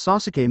 with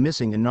Sasuke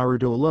missing and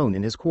Naruto alone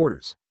in his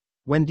quarters.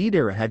 When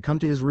Deidara had come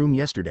to his room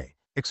yesterday,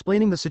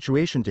 explaining the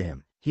situation to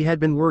him, he had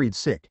been worried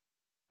sick.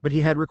 But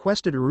he had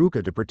requested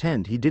Iruka to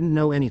pretend he didn't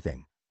know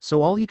anything,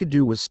 so all he could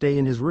do was stay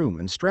in his room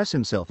and stress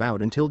himself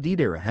out until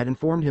Deidara had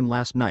informed him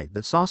last night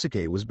that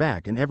Sasuke was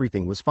back and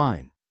everything was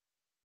fine.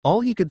 All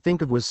he could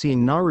think of was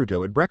seeing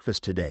Naruto at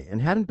breakfast today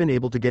and hadn't been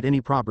able to get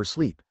any proper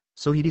sleep,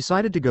 so he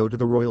decided to go to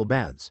the royal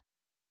baths.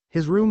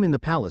 His room in the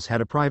palace had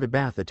a private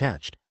bath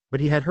attached, but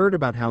he had heard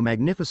about how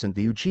magnificent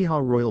the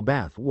Uchiha royal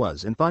bath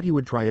was and thought he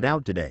would try it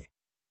out today.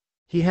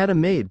 He had a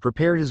maid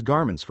prepare his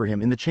garments for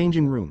him in the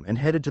changing room and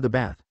headed to the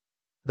bath.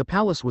 The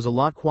palace was a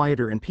lot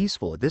quieter and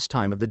peaceful at this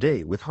time of the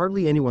day, with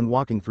hardly anyone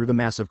walking through the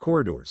massive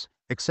corridors,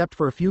 except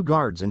for a few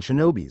guards and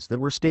shinobis that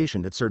were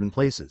stationed at certain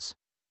places.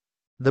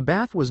 The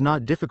bath was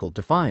not difficult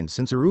to find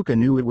since Iruka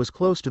knew it was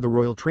close to the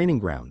royal training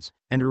grounds,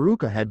 and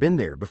Iruka had been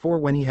there before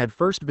when he had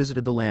first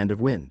visited the Land of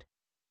Wind.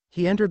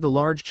 He entered the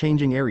large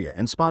changing area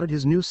and spotted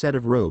his new set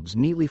of robes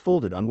neatly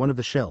folded on one of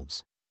the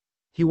shelves.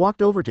 He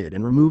walked over to it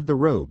and removed the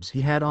robes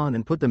he had on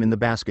and put them in the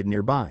basket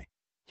nearby.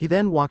 He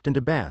then walked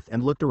into bath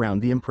and looked around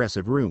the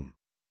impressive room.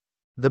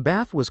 The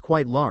bath was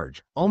quite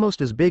large,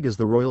 almost as big as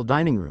the royal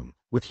dining room,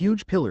 with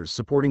huge pillars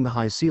supporting the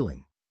high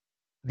ceiling.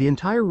 The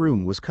entire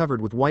room was covered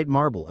with white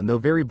marble, and though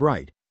very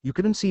bright, you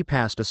couldn't see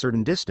past a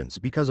certain distance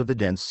because of the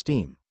dense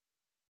steam.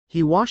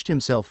 He washed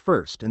himself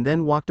first and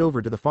then walked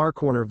over to the far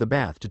corner of the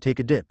bath to take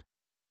a dip.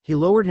 He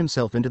lowered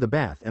himself into the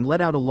bath and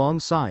let out a long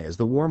sigh as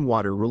the warm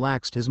water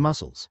relaxed his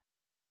muscles.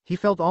 He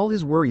felt all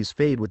his worries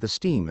fade with the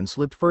steam and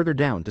slipped further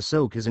down to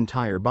soak his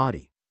entire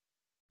body.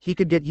 He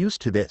could get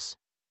used to this.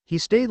 He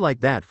stayed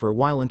like that for a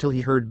while until he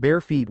heard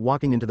bare feet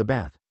walking into the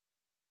bath.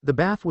 The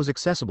bath was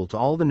accessible to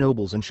all the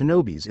nobles and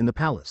shinobis in the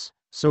palace,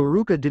 so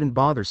Iruka didn't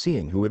bother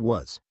seeing who it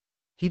was.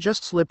 He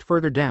just slipped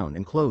further down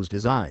and closed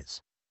his eyes.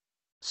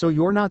 "So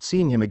you're not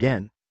seeing him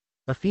again?"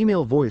 A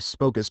female voice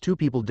spoke as two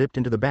people dipped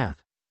into the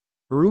bath.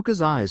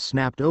 Iruka's eyes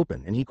snapped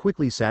open and he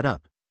quickly sat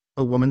up.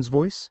 A woman's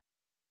voice?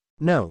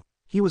 No,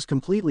 he was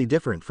completely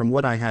different from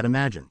what I had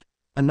imagined.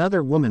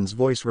 Another woman's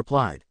voice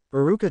replied.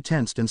 Iruka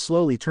tensed and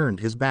slowly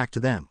turned his back to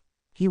them.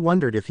 He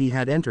wondered if he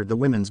had entered the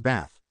women's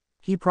bath.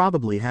 He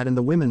probably had, and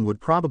the women would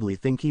probably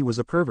think he was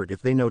a pervert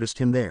if they noticed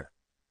him there.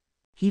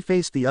 He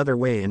faced the other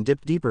way and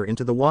dipped deeper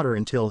into the water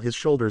until his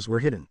shoulders were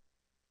hidden.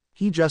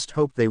 He just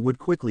hoped they would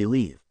quickly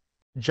leave.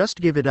 "Just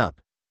give it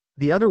up."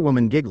 The other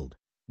woman giggled.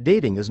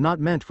 "Dating is not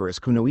meant for us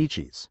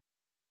kunoichis."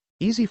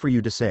 "Easy for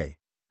you to say."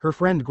 Her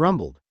friend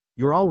grumbled.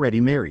 "You're already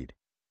married."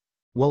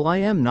 "Well, I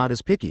am not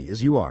as picky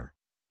as you are.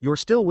 You're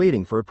still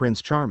waiting for a Prince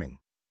Charming.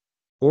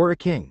 Or a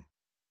king."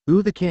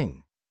 "Ooh, the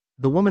king."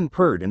 The woman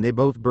purred and they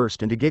both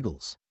burst into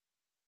giggles.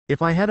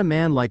 "If I had a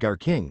man like our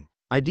king,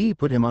 I'd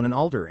put him on an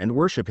altar and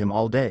worship him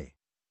all day."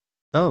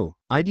 "Oh,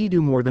 I'd do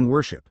more than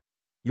worship."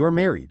 "You're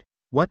married."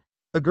 "What?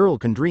 A girl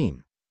can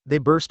dream." They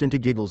burst into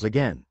giggles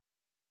again.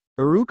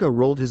 Iruka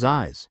rolled his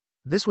eyes.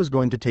 This was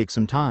going to take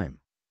some time.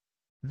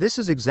 "This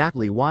is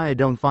exactly why I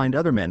don't find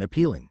other men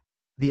appealing."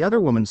 The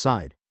other woman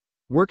sighed.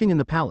 "Working in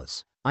the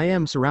palace, I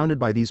am surrounded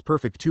by these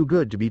perfect too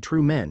good to be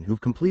true men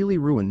who've completely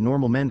ruined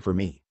normal men for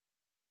me.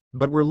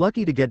 But we're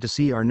lucky to get to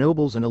see our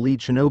nobles and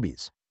elite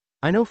shinobis.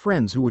 I know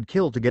friends who would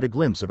kill to get a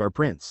glimpse of our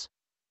prince.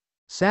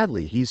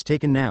 Sadly, he's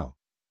taken now."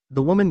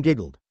 The woman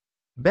giggled.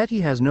 "Bet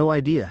he has no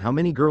idea how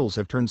many girls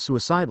have turned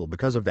suicidal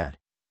because of that."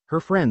 Her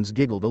friends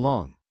giggled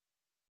along.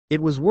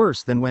 It was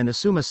worse than when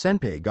Asuma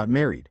Senpai got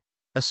married.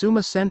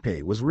 Asuma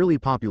Senpai was really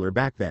popular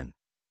back then.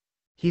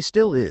 He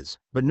still is,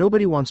 but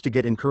nobody wants to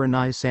get in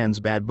Kurenai-san's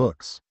bad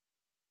books.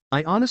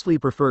 "I honestly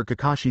prefer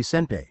Kakashi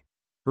Senpai."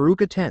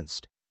 Iruka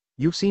tensed.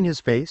 "You've seen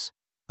his face?"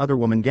 Other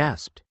woman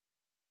gasped.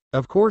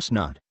 "Of course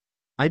not.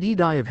 I'd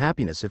die of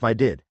happiness if I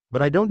did,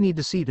 but I don't need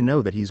to see to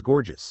know that he's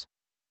gorgeous.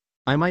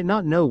 I might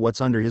not know what's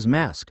under his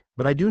mask,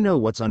 but I do know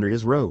what's under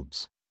his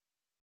robes."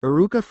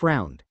 Iruka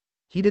frowned.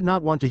 He did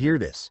not want to hear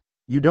this.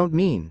 "You don't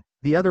mean?"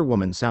 The other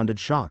woman sounded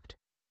shocked.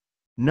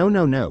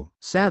 No,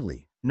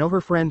 sadly, no,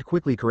 her friend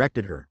quickly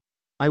corrected her.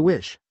 "I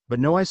wish, but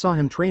no, I saw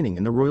him training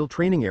in the royal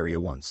training area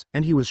once,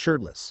 and he was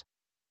shirtless."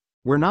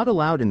 "We're not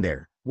allowed in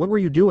there." "What were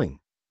you doing?"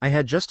 "I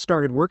had just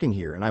started working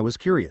here and I was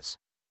curious.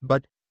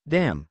 But,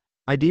 damn,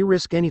 I'd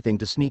risk anything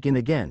to sneak in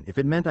again if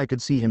it meant I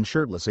could see him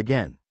shirtless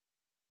again."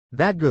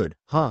 "That good,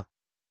 huh?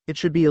 It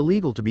should be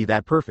illegal to be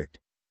that perfect.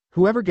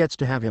 Whoever gets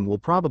to have him will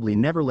probably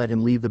never let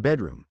him leave the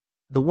bedroom."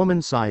 The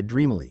woman sighed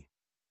dreamily.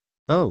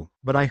 "Oh,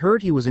 but I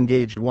heard he was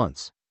engaged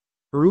once."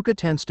 Iruka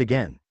tensed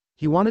again.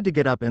 He wanted to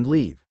get up and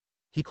leave.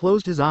 He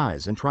closed his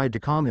eyes and tried to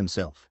calm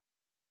himself.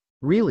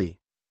 "Really?"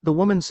 The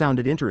woman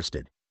sounded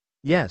interested.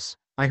 "Yes,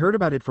 I heard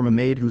about it from a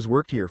maid who's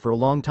worked here for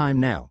a long time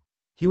now.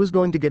 He was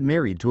going to get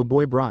married to a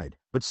boy bride,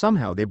 but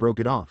somehow they broke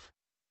it off."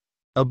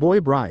 "A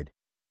boy bride?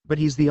 But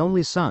he's the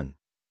only son."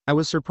 "I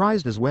was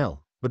surprised as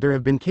well, but there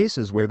have been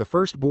cases where the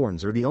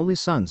firstborns or the only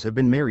sons have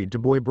been married to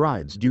boy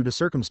brides due to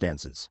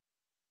circumstances.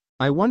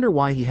 I wonder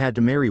why he had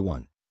to marry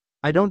one."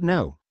 "I don't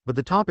know, but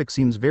the topic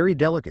seems very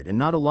delicate and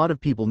not a lot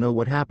of people know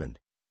what happened.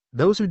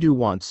 Those who do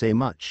won't say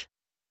much.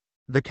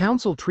 The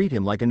council treat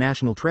him like a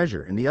national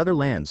treasure and the other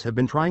lands have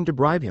been trying to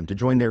bribe him to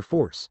join their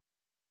force.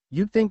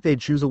 You'd think they'd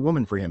choose a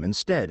woman for him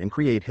instead and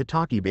create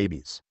Hitaki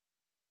babies.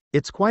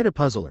 It's quite a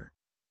puzzler.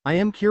 I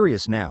am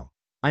curious now.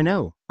 I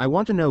know, I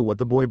want to know what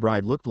the boy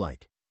bride looked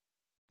like."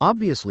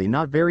 Obviously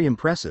not very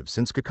impressive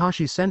since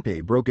Kakashi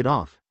Senpai broke it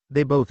off.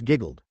 They both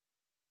giggled.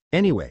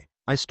 "Anyway,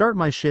 I start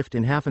my shift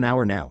in half an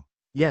hour now."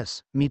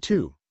 "Yes, me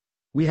too.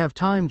 We have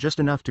time just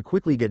enough to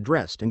quickly get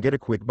dressed and get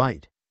a quick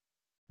bite."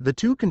 The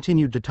two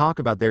continued to talk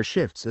about their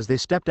shifts as they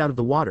stepped out of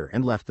the water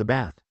and left the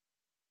bath.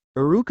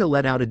 Iruka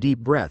let out a deep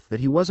breath that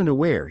he wasn't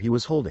aware he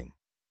was holding.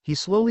 He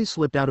slowly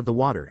slipped out of the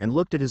water and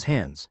looked at his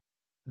hands.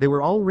 They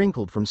were all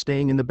wrinkled from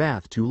staying in the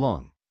bath too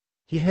long.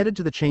 He headed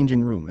to the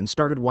changing room and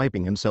started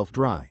wiping himself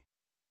dry.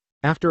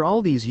 After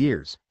all these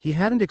years, he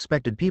hadn't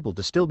expected people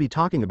to still be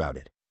talking about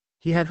it.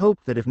 He had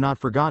hoped that if not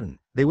forgotten,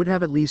 they would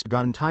have at least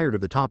gotten tired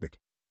of the topic.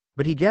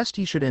 But he guessed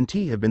he shouldn't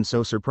have been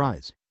so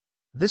surprised.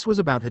 This was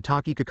about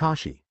Hitaki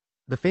Kakashi,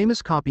 the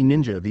famous copy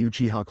ninja of the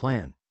Uchiha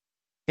clan.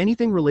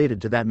 Anything related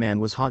to that man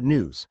was hot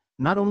news,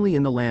 not only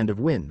in the land of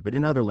wind but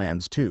in other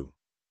lands too.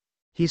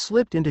 He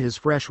slipped into his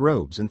fresh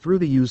robes and threw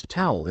the used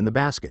towel in the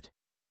basket.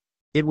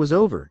 It was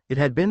over, it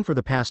had been for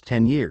the past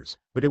 10 years,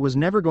 but it was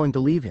never going to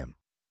leave him.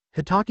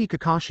 Hitaki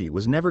Kakashi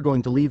was never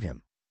going to leave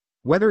him.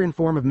 Whether in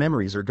form of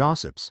memories or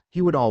gossips,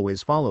 he would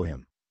always follow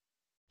him.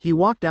 He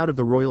walked out of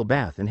the royal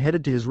bath and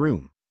headed to his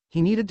room.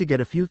 He needed to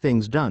get a few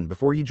things done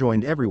before he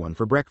joined everyone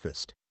for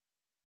breakfast.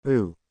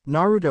 Ooh,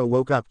 Naruto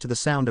woke up to the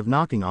sound of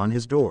knocking on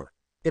his door.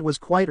 It was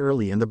quite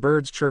early and the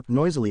birds chirped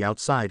noisily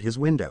outside his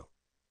window.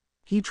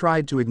 He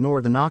tried to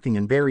ignore the knocking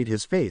and buried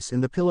his face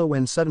in the pillow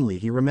when suddenly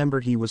he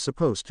remembered he was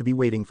supposed to be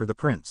waiting for the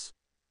prince.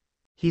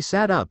 He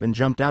sat up and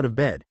jumped out of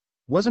bed.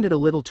 Wasn't it a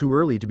little too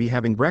early to be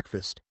having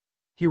breakfast?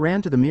 He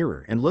ran to the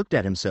mirror and looked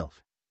at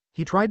himself.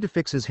 He tried to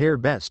fix his hair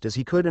best as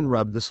he could and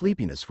rubbed the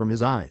sleepiness from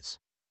his eyes.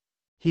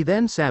 He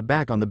then sat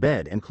back on the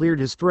bed and cleared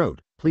his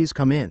throat. "Please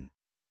come in."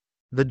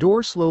 The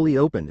door slowly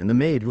opened and the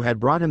maid who had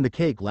brought him the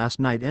cake last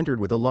night entered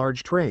with a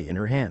large tray in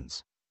her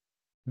hands.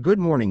 "Good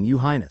morning, Your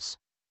Highness."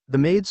 The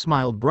maid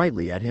smiled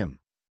brightly at him.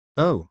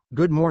 "Oh,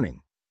 good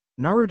morning."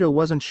 Naruto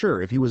wasn't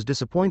sure if he was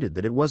disappointed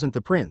that it wasn't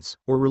the prince,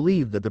 or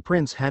relieved that the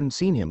prince hadn't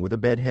seen him with a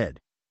bed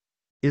head.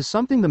 "Is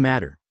something the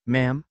matter,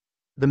 ma'am?"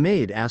 The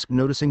maid asked,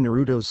 noticing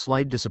Naruto's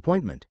slight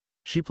disappointment.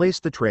 She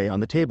placed the tray on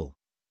the table.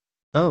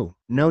 "Oh,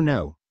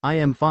 no, I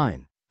am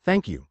fine,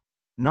 thank you."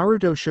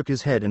 Naruto shook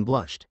his head and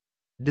blushed.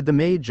 Did the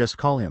maid just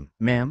call him,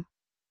 ma'am?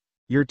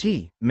 "Your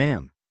tea,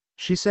 ma'am,"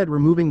 she said,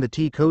 removing the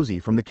tea cozy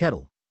from the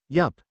kettle.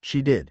 "Yup,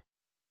 she did."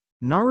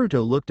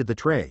 Naruto looked at the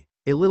tray,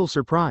 a little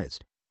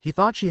surprised. He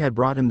thought she had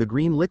brought him the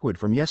green liquid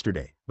from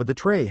yesterday, but the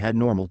tray had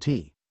normal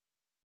tea.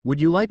 "Would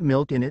you like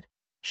milk in it?"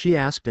 she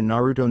asked, and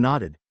Naruto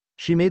nodded.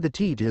 She made the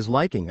tea to his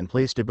liking and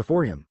placed it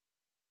before him.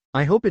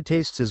 "I hope it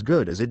tastes as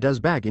good as it does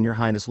back in your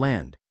highness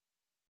land."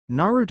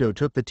 Naruto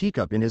took the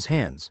teacup in his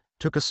hands,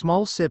 took a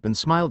small sip and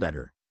smiled at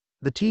her.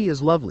 "The tea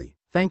is lovely,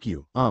 thank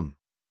you,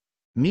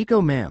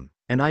 Miko ma'am,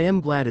 and I am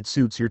glad it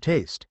suits your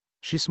taste."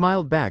 She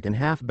smiled back and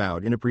half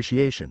bowed in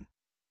appreciation.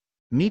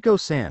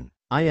 "Miko-san,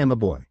 I am a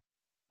boy."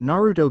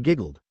 Naruto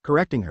giggled,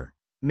 correcting her.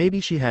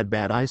 Maybe she had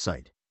bad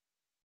eyesight.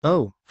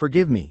 "Oh,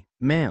 forgive me,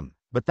 ma'am,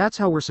 but that's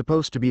how we're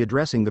supposed to be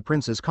addressing the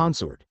prince's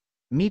consort."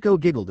 Miko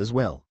giggled as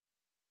well.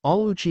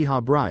 All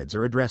Uchiha brides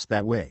are addressed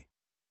that way.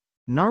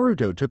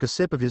 Naruto took a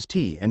sip of his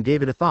tea and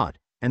gave it a thought,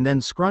 and then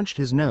scrunched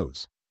his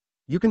nose.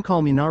 "You can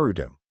call me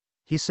Naruto,"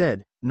 he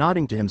said,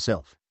 nodding to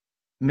himself.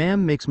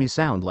 "Ma'am makes me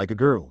sound like a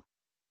girl."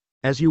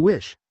 "As you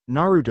wish,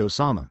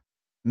 Naruto-sama."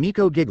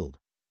 Miko giggled.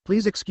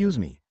 "Please excuse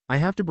me, I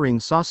have to bring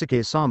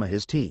Sasuke-sama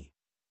his tea."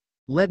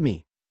 "Let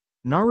me."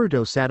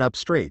 Naruto sat up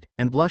straight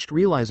and blushed,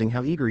 realizing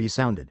how eager he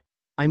sounded.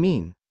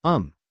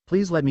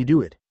 Please let me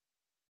do it."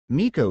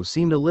 Miko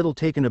seemed a little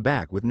taken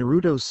aback with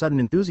Naruto's sudden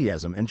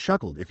enthusiasm and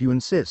chuckled. "If you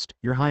insist,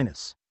 your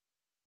highness."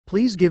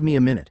 "Please give me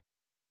a minute,"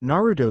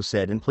 Naruto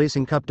said, and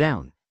placing cup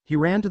down, he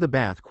ran to the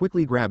bath,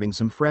 quickly grabbing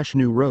some fresh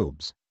new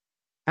robes.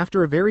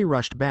 After a very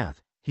rushed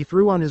bath, he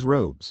threw on his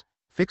robes,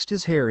 fixed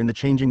his hair in the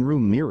changing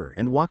room mirror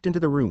and walked into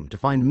the room to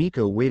find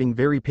Miko waiting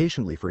very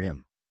patiently for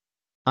him.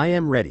 "I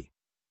am ready."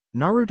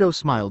 Naruto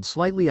smiled,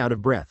 slightly out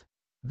of breath.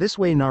 "This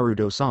way,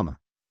 Naruto-sama."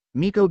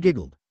 Miko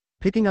giggled,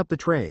 picking up the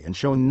tray and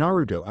showing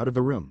Naruto out of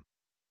the room.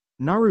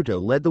 Naruto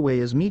led the way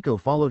as Miko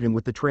followed him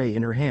with the tray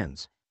in her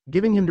hands,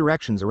 giving him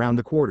directions around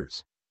the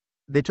quarters.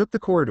 They took the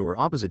corridor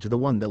opposite to the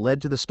one that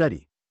led to the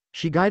study.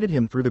 She guided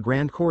him through the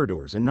grand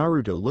corridors and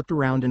Naruto looked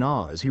around in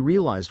awe as he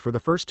realized for the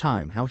first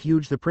time how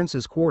huge the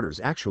prince's quarters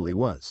actually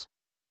was.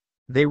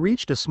 They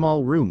reached a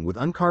small room with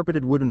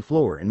uncarpeted wooden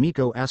floor and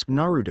Miko asked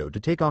Naruto to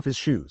take off his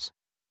shoes.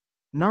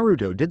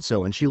 Naruto did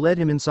so and she led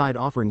him inside,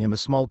 offering him a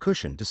small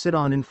cushion to sit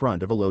on in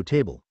front of a low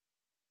table.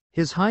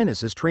 "His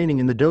Highness is training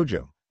in the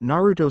dojo,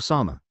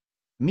 Naruto-sama,"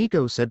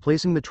 Miko said,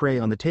 placing the tray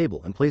on the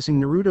table and placing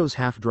Naruto's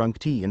half-drunk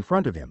tea in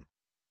front of him.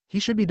 "He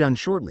should be done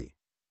shortly.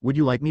 Would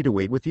you like me to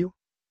wait with you?"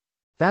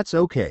 "That's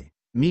okay,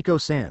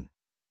 Miko-san."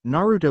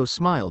 Naruto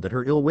smiled at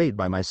her. "I'll wait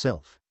by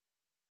myself."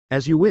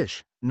 "As you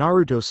wish,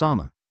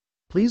 Naruto-sama.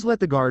 Please let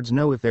the guards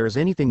know if there is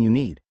anything you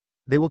need.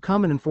 They will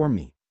come and inform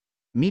me."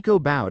 Miko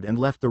bowed and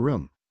left the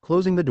room,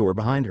 closing the door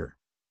behind her.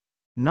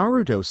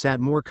 Naruto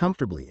sat more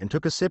comfortably and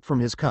took a sip from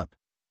his cup.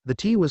 The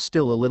tea was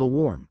still a little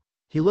warm.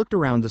 He looked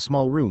around the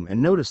small room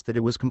and noticed that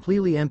it was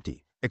completely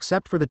empty,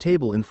 except for the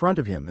table in front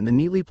of him and the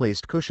neatly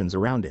placed cushions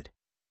around it.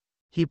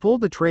 He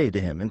pulled the tray to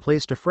him and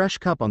placed a fresh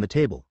cup on the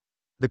table.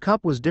 The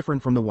cup was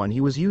different from the one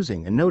he was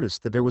using and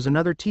noticed that there was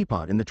another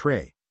teapot in the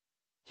tray.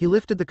 He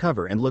lifted the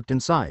cover and looked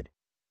inside.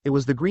 It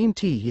was the green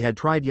tea he had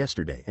tried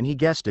yesterday and he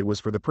guessed it was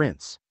for the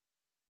prince.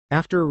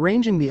 After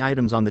arranging the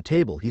items on the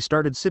table, he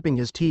started sipping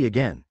his tea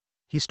again.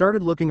 He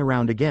started looking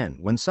around again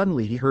when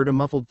suddenly he heard a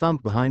muffled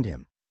thump behind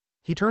him.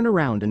 He turned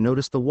around and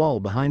noticed the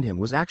wall behind him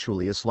was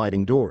actually a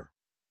sliding door.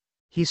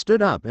 He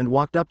stood up and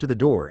walked up to the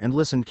door and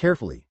listened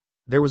carefully.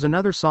 There was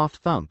another soft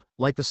thump,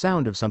 like the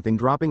sound of something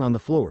dropping on the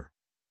floor.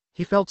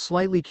 He felt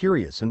slightly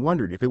curious and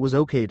wondered if it was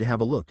okay to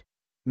have a look.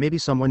 Maybe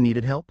someone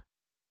needed help?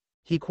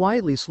 He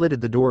quietly slitted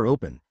the door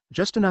open,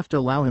 just enough to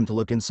allow him to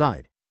look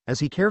inside. As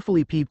he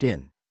carefully peeped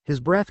in,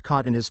 his breath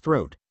caught in his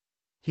throat.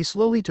 He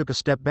slowly took a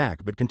step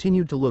back but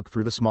continued to look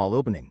through the small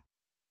opening.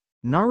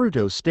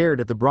 Naruto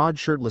stared at the broad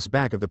shirtless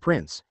back of the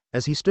prince,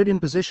 as he stood in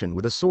position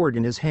with a sword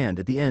in his hand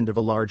at the end of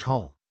a large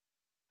hall.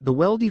 The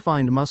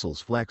well-defined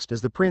muscles flexed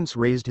as the prince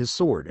raised his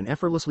sword and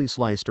effortlessly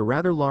sliced a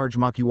rather large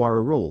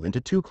makiwara roll into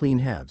two clean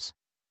halves.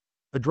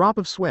 A drop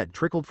of sweat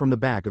trickled from the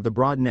back of the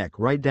broad neck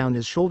right down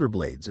his shoulder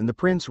blades and the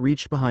prince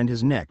reached behind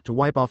his neck to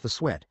wipe off the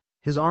sweat,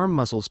 his arm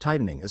muscles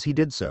tightening as he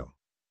did so.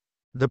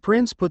 The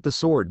prince put the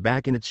sword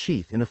back in its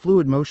sheath in a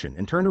fluid motion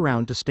and turned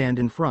around to stand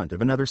in front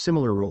of another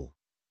similar role.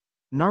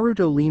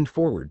 Naruto leaned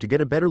forward to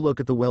get a better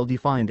look at the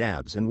well-defined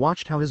abs and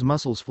watched how his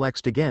muscles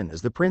flexed again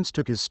as the prince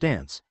took his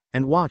stance,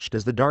 and watched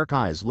as the dark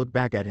eyes looked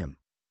back at him.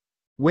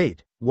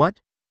 Wait,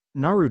 what?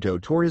 Naruto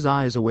tore his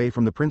eyes away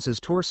from the prince's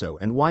torso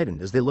and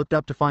widened as they looked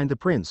up to find the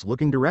prince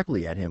looking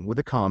directly at him with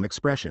a calm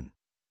expression.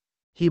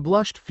 He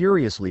blushed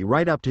furiously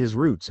right up to his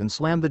roots and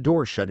slammed the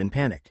door shut in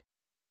panic.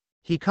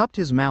 He cupped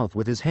his mouth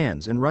with his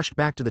hands and rushed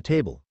back to the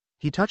table.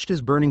 He touched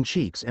his burning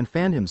cheeks and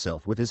fanned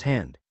himself with his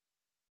hand.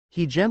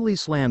 He gently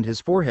slammed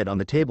his forehead on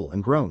the table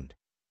and groaned.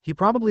 He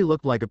probably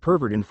looked like a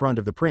pervert in front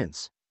of the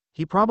prince.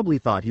 He probably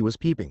thought he was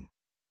peeping.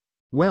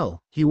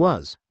 Well, he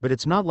was, but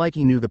it's not like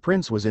he knew the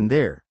prince was in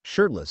there,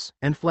 shirtless,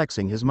 and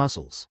flexing his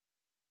muscles.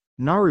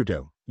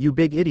 Naruto, you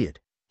big idiot.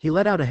 He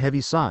let out a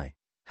heavy sigh.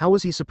 How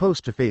was he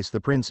supposed to face the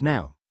prince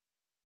now?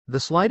 The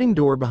sliding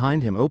door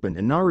behind him opened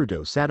and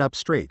Naruto sat up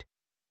straight.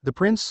 The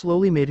prince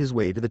slowly made his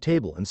way to the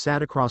table and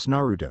sat across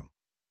Naruto.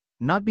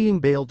 Not being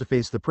bailed to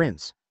face the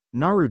prince,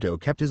 Naruto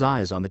kept his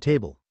eyes on the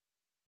table.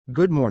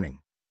 Good morning.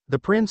 The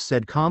prince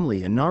said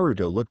calmly and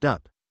Naruto looked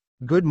up.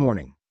 Good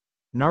morning.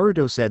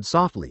 Naruto said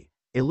softly,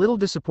 a little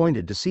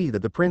disappointed to see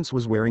that the prince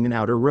was wearing an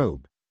outer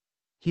robe.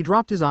 He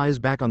dropped his eyes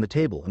back on the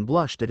table and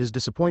blushed at his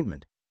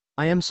disappointment.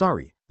 I am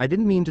sorry, I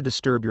didn't mean to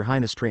disturb your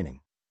highness training.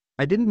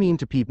 I didn't mean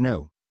to peep,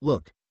 no,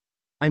 look.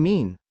 I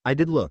mean, I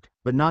did look,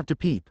 but not to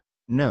peep,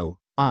 no,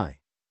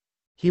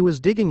 He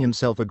was digging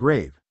himself a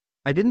grave.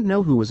 I didn't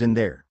know who was in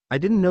there, I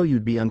didn't know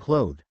you'd be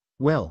unclothed.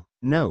 Well,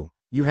 no,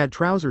 you had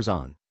trousers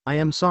on. I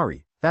am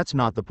sorry, that's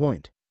not the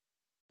point.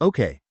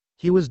 Okay.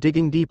 He was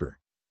digging deeper.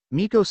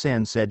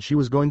 Miko-san said she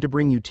was going to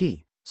bring you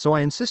tea, so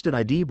I insisted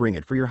I'd bring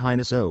it for your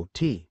highness. Oh,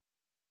 tea.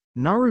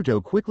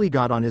 Naruto quickly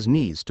got on his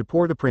knees to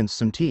pour the prince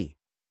some tea.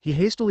 He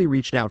hastily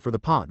reached out for the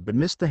pot but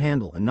missed the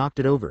handle and knocked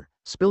it over,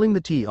 spilling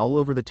the tea all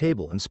over the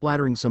table and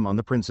splattering some on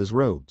the prince's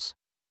robes.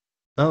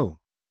 Oh.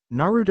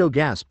 Naruto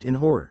gasped in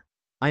horror.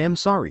 I am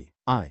sorry,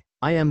 I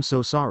am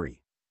so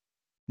sorry.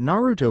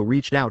 Naruto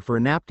reached out for a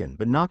napkin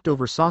but knocked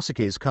over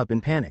Sasuke's cup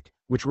in panic,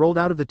 which rolled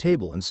out of the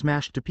table and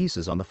smashed to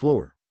pieces on the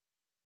floor.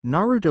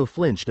 Naruto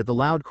flinched at the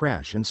loud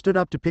crash and stood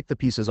up to pick the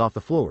pieces off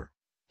the floor.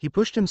 He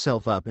pushed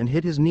himself up and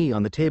hit his knee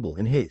on the table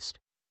in haste.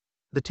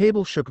 The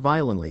table shook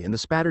violently and the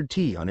spattered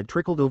tea on it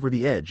trickled over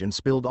the edge and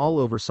spilled all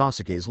over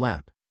Sasuke's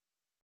lap.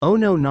 Oh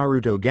no,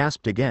 Naruto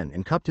gasped again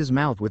and cupped his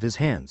mouth with his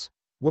hands.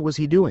 What was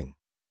he doing?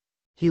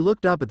 He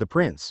looked up at the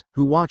prince,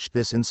 who watched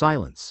this in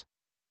silence.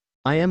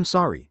 I am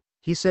sorry,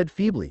 he said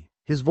feebly,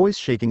 his voice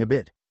shaking a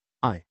bit.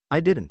 I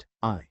didn't.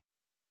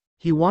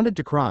 He wanted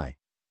to cry.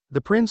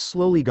 The prince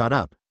slowly got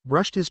up,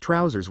 brushed his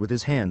trousers with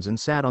his hands and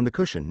sat on the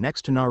cushion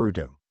next to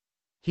Naruto.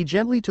 He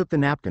gently took the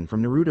napkin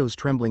from Naruto's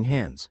trembling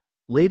hands,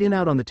 laid it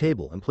out on the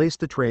table and placed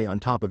the tray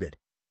on top of it.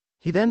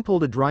 He then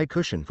pulled a dry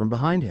cushion from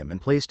behind him and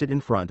placed it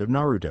in front of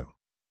Naruto.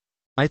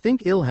 I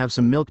think I'll have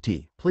some milk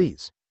tea,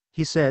 please,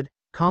 he said,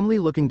 calmly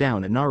looking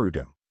down at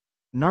Naruto.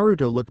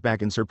 Naruto looked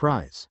back in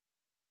surprise.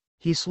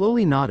 He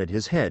slowly nodded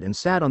his head and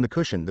sat on the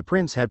cushion the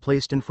prince had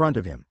placed in front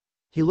of him.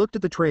 He looked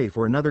at the tray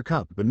for another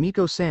cup but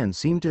Miko-san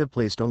seemed to have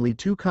placed only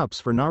 2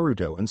 cups for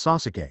Naruto and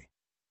Sasuke.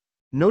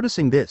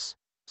 Noticing this,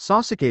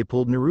 Sasuke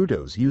pulled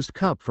Naruto's used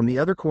cup from the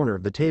other corner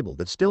of the table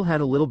that still had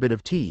a little bit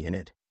of tea in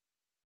it.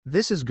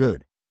 This is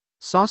good,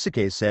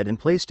 Sasuke said and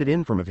placed it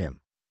in front of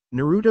him.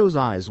 Naruto's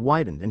eyes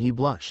widened and he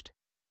blushed.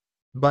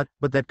 But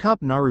that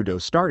cup,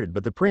 Naruto started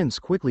but the prince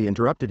quickly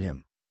interrupted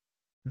him.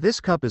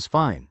 This cup is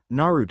fine,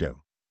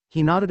 Naruto.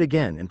 He nodded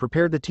again and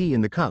prepared the tea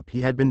in the cup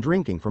he had been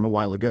drinking from a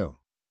while ago.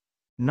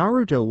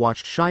 Naruto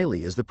watched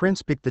shyly as the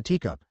prince picked the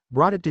teacup,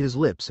 brought it to his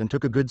lips and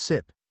took a good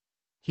sip.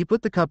 He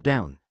put the cup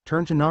down,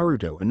 turned to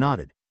Naruto and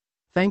nodded.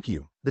 Thank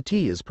you, the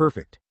tea is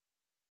perfect.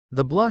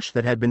 The blush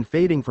that had been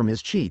fading from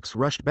his cheeks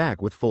rushed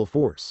back with full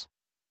force.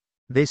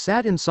 They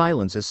sat in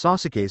silence as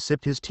Sasuke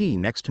sipped his tea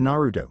next to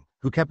Naruto,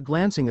 who kept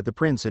glancing at the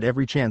prince at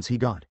every chance he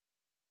got.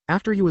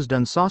 After he was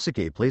done,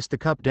 Sasuke placed the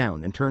cup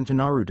down and turned to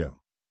Naruto.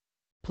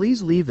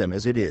 Please leave them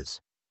as it is,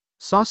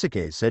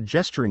 Sasuke said,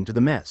 gesturing to the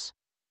mess.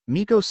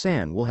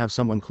 Miko-san will have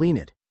someone clean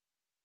it.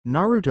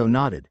 Naruto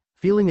nodded,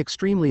 feeling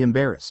extremely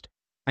embarrassed.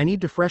 I need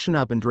to freshen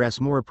up and dress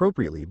more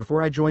appropriately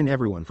before I join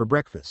everyone for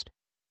breakfast,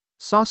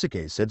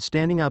 Sasuke said,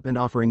 standing up and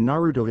offering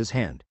Naruto his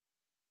hand.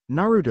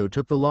 Naruto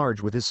took the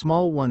large with his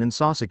small one and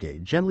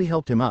Sasuke gently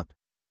helped him up.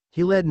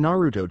 He led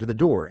Naruto to the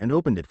door and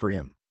opened it for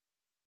him.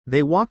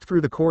 They walked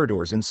through the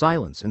corridors in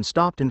silence and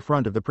stopped in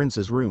front of the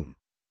prince's room.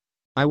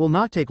 I will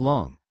not take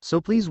long, so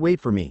please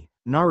wait for me,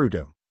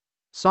 Naruto,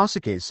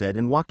 Sasuke said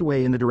and walked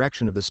away in the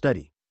direction of the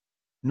study.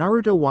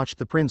 Naruto watched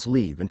the prince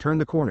leave and turn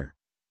the corner.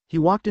 He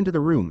walked into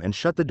the room and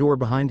shut the door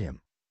behind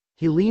him.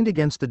 He leaned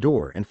against the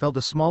door and felt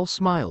a small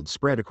smile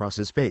spread across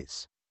his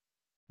face.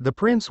 The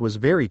prince was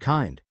very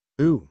kind.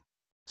 Ooh.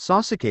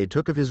 Sasuke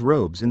took off his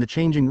robes in the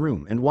changing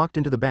room and walked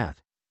into the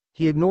bath.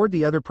 He ignored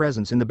the other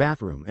presents in the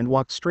bathroom and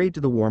walked straight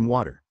to the warm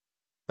water.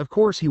 Of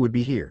course he would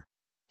be here.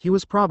 He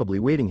was probably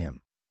waiting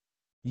him.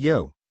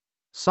 Yo.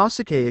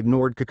 Sasuke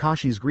ignored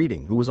Kakashi's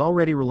greeting, who was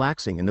already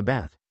relaxing in the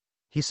bath.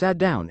 He sat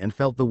down and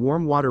felt the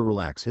warm water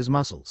relax his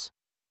muscles.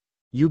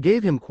 You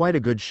gave him quite a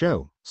good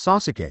show,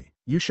 Sasuke,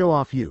 you show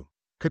off you.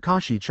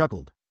 Kakashi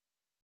chuckled.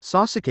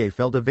 Sasuke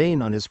felt a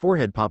vein on his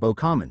forehead pop. Oh,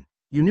 common.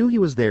 You knew he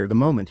was there the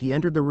moment he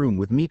entered the room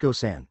with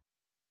Miko-san.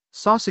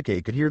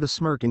 Sasuke could hear the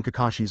smirk in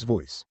Kakashi's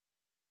voice.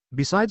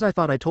 Besides, I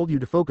thought I told you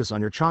to focus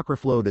on your chakra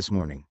flow this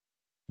morning.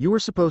 You were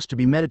supposed to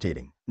be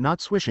meditating, not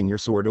swishing your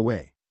sword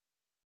away.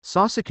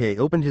 Sasuke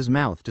opened his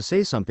mouth to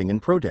say something in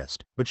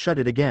protest, but shut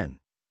it again.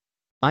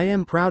 I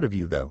am proud of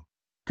you though.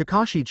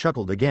 Kakashi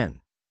chuckled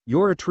again.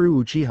 You're a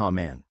true Uchiha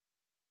man.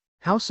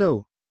 How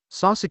so?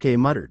 Sasuke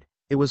muttered.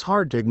 It was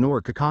hard to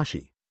ignore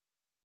Kakashi.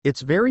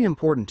 It's very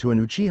important to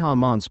an Uchiha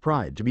man's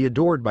pride to be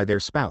adored by their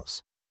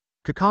spouse.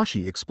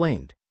 Kakashi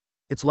explained.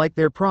 It's like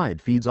their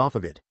pride feeds off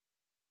of it.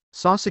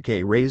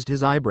 Sasuke raised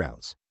his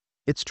eyebrows.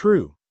 It's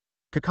true.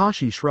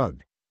 Kakashi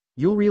shrugged.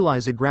 You'll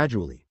realize it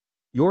gradually.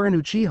 You're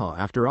an Uchiha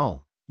after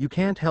all, you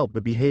can't help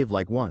but behave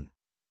like one.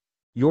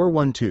 You're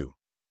one too.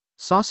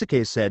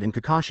 Sasuke said, and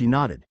Kakashi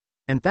nodded.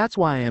 And that's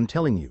why I am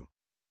telling you.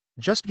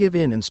 Just give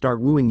in and start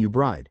wooing you,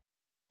 bride.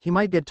 He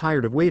might get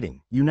tired of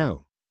waiting, you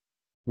know.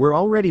 We're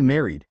already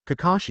married,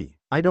 Kakashi,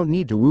 I don't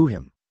need to woo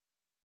him.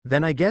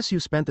 Then I guess you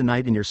spent the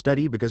night in your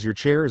study because your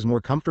chair is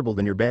more comfortable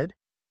than your bed?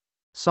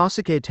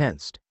 Sasuke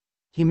tensed.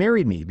 He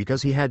married me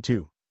because he had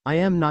to. I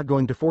am not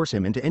going to force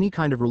him into any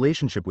kind of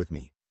relationship with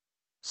me.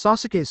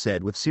 Sasuke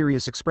said with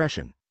serious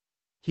expression.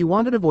 He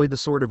wanted to avoid the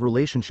sort of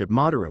relationship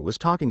Madara was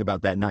talking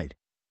about that night.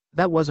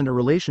 That wasn't a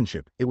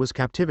relationship, it was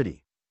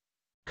captivity.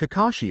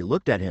 Kakashi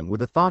looked at him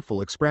with a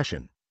thoughtful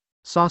expression.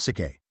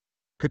 Sasuke.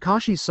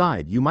 Kakashi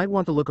sighed. You might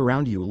want to look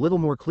around you a little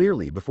more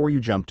clearly before you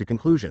jump to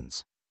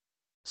conclusions.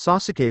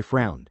 Sasuke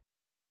frowned.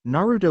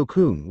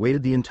 Naruto-kun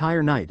waited the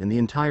entire night and the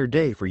entire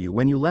day for you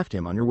when you left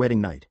him on your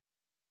wedding night.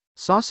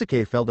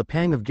 Sasuke felt a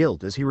pang of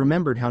guilt as he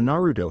remembered how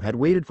Naruto had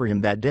waited for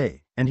him that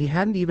day, and he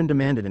hadn't even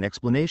demanded an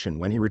explanation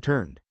when he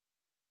returned.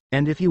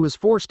 And if he was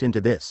forced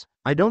into this,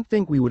 I don't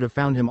think we would have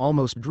found him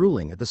almost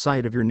drooling at the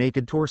sight of your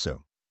naked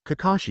torso.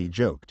 Kakashi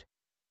joked.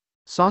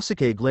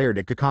 Sasuke glared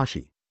at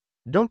Kakashi.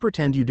 Don't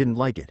pretend you didn't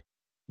like it.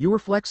 You were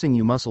flexing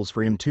you muscles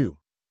for him too.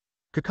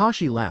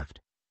 Kakashi laughed.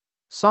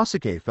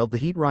 Sasuke felt the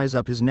heat rise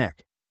up his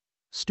neck.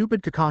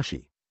 Stupid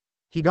Kakashi.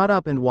 He got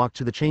up and walked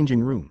to the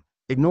changing room,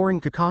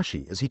 ignoring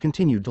Kakashi as he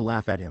continued to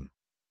laugh at him.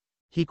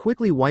 He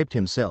quickly wiped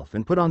himself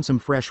and put on some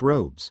fresh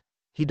robes.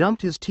 He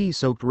dumped his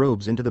tea-soaked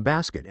robes into the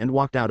basket and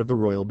walked out of the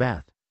royal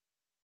bath.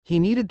 He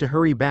needed to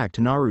hurry back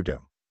to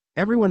Naruto.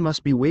 Everyone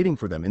must be waiting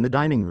for them in the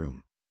dining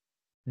room.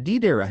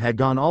 Deidara had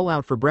gone all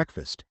out for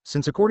breakfast,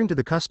 since according to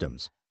the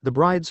customs, the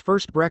bride's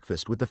first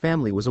breakfast with the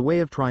family was a way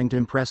of trying to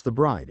impress the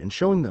bride and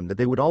showing them that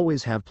they would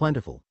always have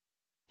plentiful.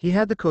 He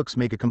had the cooks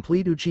make a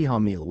complete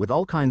Uchiha meal with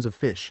all kinds of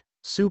fish,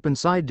 soup and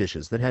side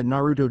dishes that had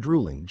Naruto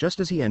drooling just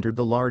as he entered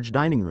the large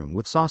dining room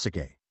with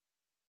Sasuke.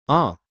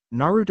 Ah,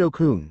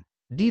 Naruto-kun,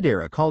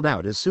 Deidara called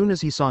out as soon as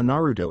he saw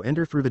Naruto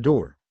enter through the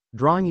door,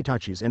 drawing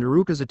Itachi's and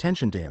Iruka's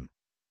attention to him.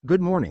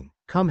 Good morning,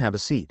 come have a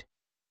seat.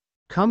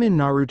 Come in,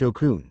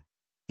 Naruto-kun.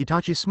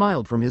 Itachi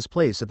smiled from his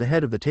place at the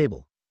head of the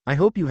table. I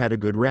hope you had a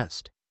good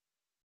rest.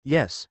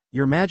 Yes,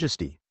 your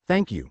majesty,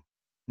 thank you.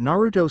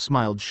 Naruto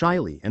smiled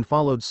shyly and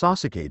followed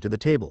Sasuke to the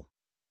table.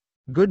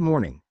 Good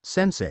morning,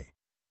 sensei.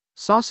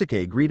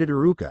 Sasuke greeted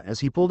Iruka as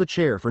he pulled a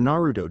chair for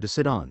Naruto to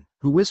sit on,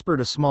 who whispered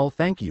a small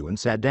thank you and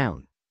sat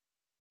down.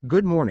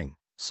 Good morning,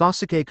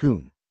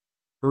 Sasuke-kun.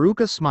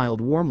 Iruka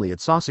smiled warmly at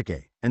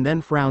Sasuke, and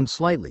then frowned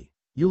slightly.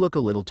 You look a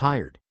little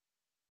tired.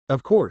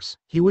 Of course,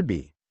 he would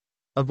be.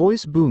 A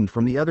voice boomed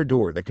from the other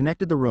door that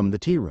connected the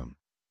tea room.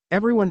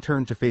 Everyone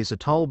turned to face a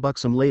tall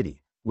buxom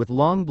lady, with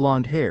long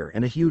blonde hair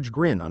and a huge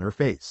grin on her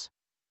face.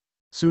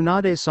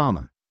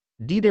 Tsunade-sama.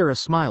 Deidara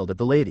smiled at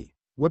the lady.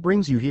 What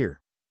brings you here?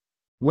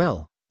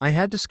 Well, I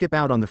had to skip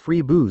out on the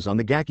free booze on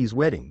the Gaki's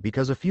wedding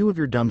because a few of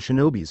your dumb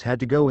shinobis had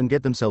to go and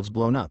get themselves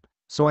blown up,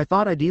 so I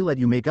thought I'd let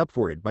you make up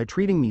for it by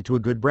treating me to a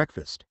good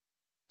breakfast.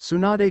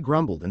 Tsunade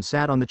grumbled and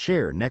sat on the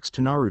chair next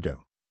to Naruto.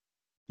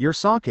 Your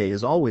sake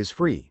is always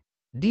free.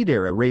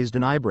 Deidara raised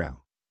an eyebrow.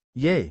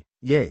 Yay,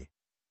 yay.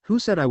 Who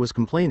said I was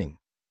complaining?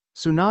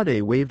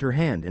 Tsunade waved her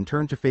hand and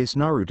turned to face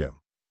Naruto.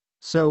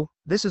 So,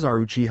 this is our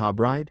Uchiha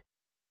bride?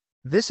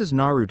 This is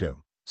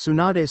Naruto,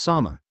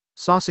 Tsunade-sama,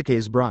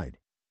 Sasuke's bride.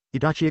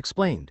 Itachi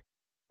explained.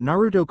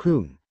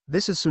 Naruto-kun,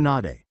 this is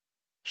Tsunade.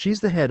 She's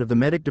the head of the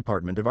medic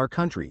department of our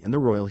country and the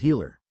royal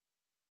healer.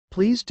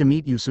 Pleased to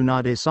meet you,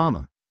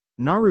 Tsunade-sama.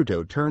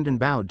 Naruto turned and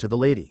bowed to the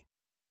lady.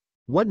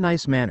 What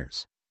nice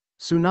manners.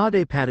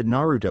 Tsunade patted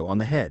Naruto on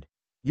the head.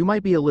 You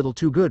might be a little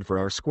too good for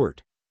our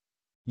squirt.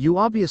 You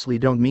obviously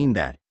don't mean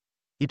that.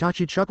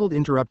 Itachi chuckled,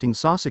 interrupting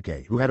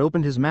Sasuke, who had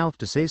opened his mouth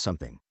to say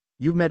something.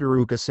 You've met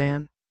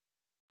Iruka-san?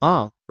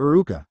 Ah,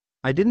 Iruka.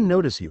 I didn't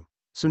notice you.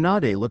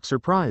 Tsunade looked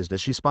surprised as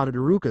she spotted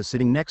Iruka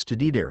sitting next to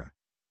Deidara.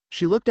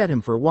 She looked at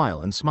him for a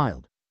while and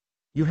smiled.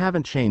 You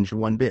haven't changed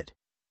one bit.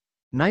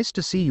 Nice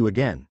to see you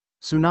again,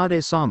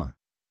 Tsunade-sama.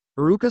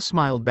 Iruka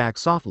smiled back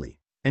softly.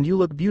 And you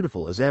look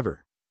beautiful as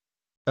ever.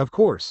 Of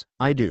course,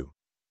 I do.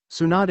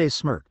 Tsunade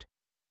smirked.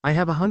 I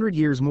have 100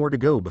 years more to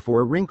go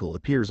before a wrinkle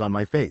appears on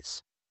my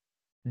face.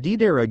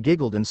 Deidara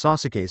giggled and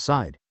Sasuke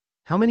sighed.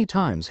 How many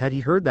times had he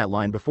heard that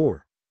line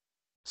before?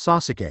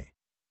 Sasuke.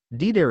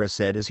 Deidara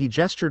said as he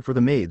gestured for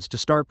the maids to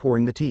start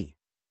pouring the tea.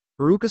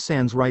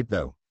 Iruka-san's right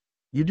though.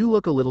 You do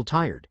look a little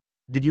tired.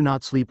 Did you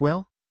not sleep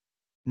well?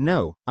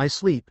 No, I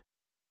sleep.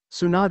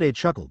 Tsunade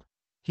chuckled.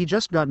 He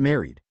just got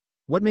married.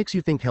 What makes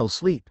you think he'll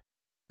sleep?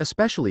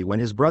 Especially when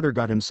his brother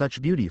got him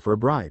such beauty for a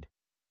bride.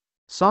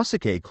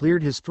 Sasuke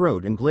cleared his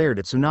throat and glared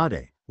at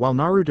Tsunade, while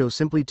Naruto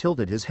simply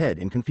tilted his head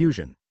in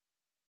confusion.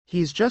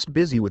 He's just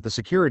busy with the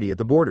security at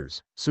the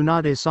borders,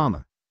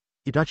 Tsunade-sama.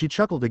 Itachi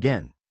chuckled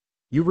again.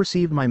 You've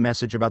received my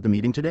message about the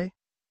meeting today?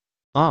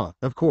 Ah,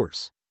 of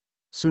course.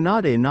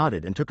 Tsunade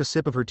nodded and took a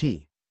sip of her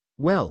tea.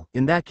 Well,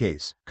 in that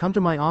case, come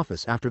to my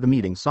office after the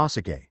meeting,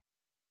 Sasuke.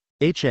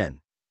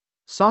 HN.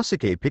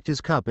 Sasuke picked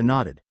his cup and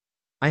nodded.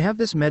 I have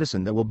this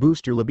medicine that will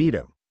boost your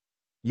libido.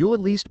 You'll at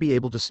least be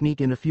able to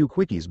sneak in a few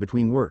quickies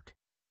between work.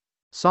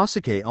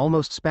 Sasuke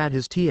almost spat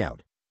his tea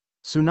out.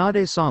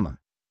 Tsunade-sama.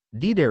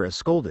 Deidara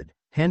scolded,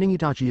 handing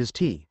Itachi his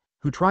tea,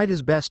 who tried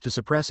his best to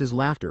suppress his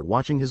laughter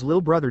watching his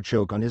little brother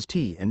choke on his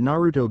tea and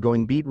Naruto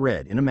going beet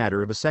red in a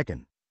matter of a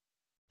second.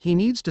 He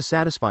needs to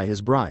satisfy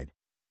his bride.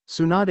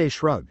 Tsunade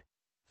shrugged.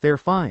 They're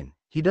fine,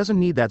 he doesn't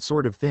need that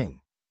sort of thing.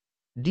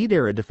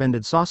 Deidara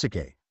defended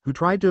Sasuke, who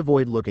tried to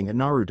avoid looking at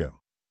Naruto.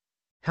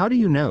 How do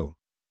you know?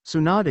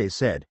 Tsunade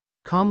said,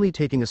 calmly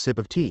taking a sip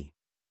of tea.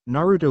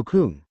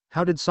 Naruto-kun,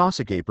 how did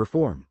Sasuke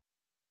perform?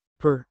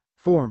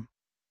 Perform?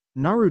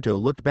 Naruto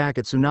looked back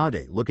at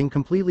Tsunade looking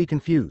completely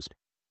confused.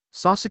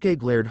 Sasuke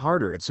glared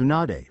harder at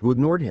Tsunade who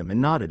ignored him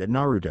and nodded at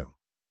Naruto.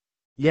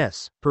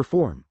 Yes,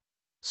 perform.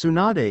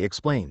 Tsunade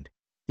explained.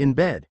 In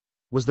bed,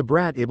 was the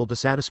brat able to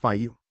satisfy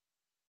you?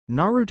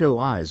 Naruto's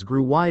eyes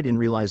grew wide in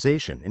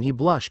realization and he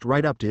blushed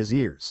right up to his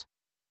ears.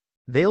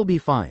 They'll be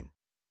fine.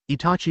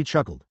 Itachi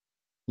chuckled.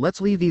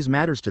 Let's leave these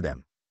matters to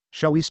them.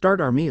 Shall we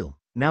start our meal,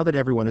 now that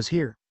everyone is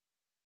here?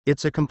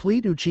 It's a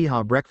complete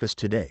Uchiha breakfast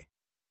today.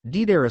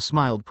 Deidara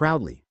smiled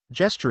proudly,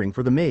 gesturing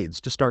for the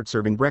maids to start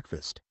serving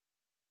breakfast.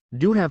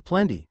 Do have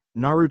plenty,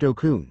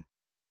 Naruto-kun.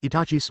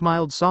 Itachi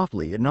smiled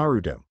softly at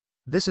Naruto.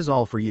 This is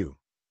all for you.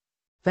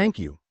 Thank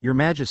you, Your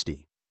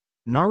Majesty.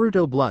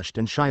 Naruto blushed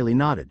and shyly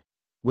nodded.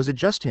 Was it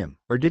just him,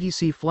 or did he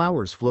see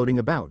flowers floating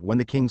about when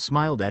the king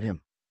smiled at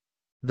him?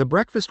 The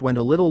breakfast went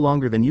a little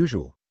longer than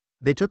usual.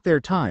 They took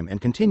their time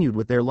and continued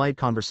with their light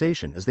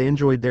conversation as they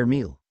enjoyed their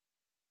meal.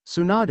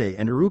 Tsunade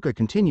and Iruka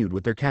continued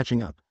with their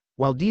catching up,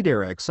 while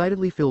Deidara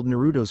excitedly filled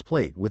Naruto's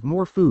plate with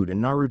more food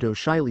and Naruto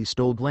shyly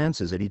stole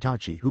glances at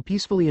Itachi who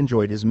peacefully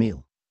enjoyed his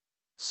meal.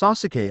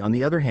 Sasuke on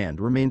the other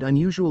hand remained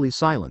unusually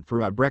silent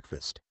throughout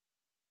breakfast.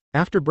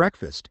 After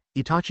breakfast,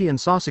 Itachi and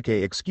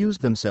Sasuke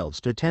excused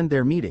themselves to attend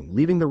their meeting,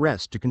 leaving the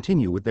rest to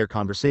continue with their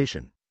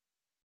conversation.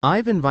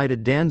 I've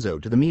invited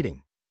Danzo to the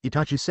meeting,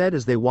 Itachi said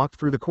as they walked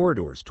through the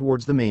corridors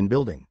towards the main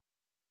building.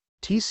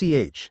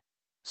 TCH.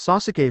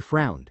 Sasuke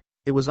frowned.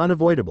 It was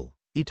unavoidable,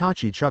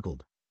 Itachi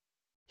chuckled.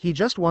 He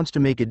just wants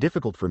to make it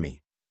difficult for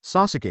me,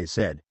 Sasuke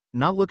said,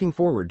 not looking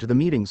forward to the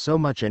meeting so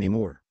much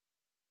anymore.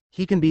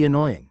 He can be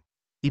annoying.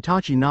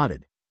 Itachi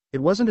nodded. It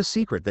wasn't a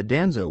secret that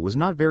Danzo was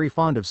not very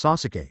fond of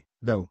Sasuke,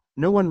 though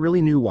no one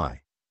really knew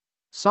why.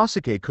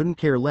 Sasuke couldn't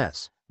care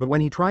less, but when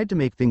he tried to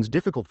make things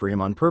difficult for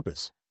him on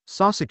purpose,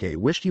 Sasuke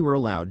wished he were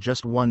allowed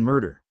just one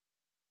murder.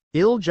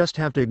 He'll just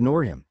have to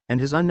ignore him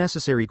and his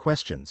unnecessary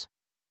questions,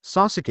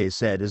 Sasuke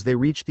said as they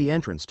reached the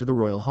entrance to the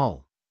royal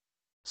hall.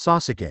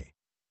 Sasuke.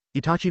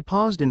 Itachi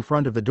paused in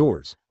front of the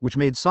doors, which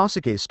made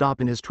Sasuke stop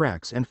in his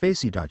tracks and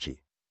face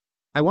Itachi.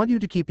 I want you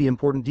to keep the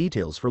important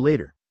details for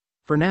later.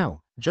 For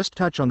now, just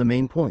touch on the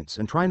main points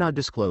and try not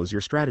disclose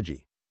your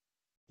strategy.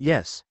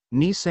 Yes,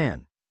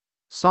 Ni-san.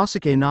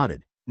 Sasuke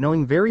nodded,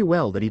 knowing very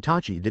well that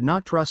Itachi did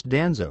not trust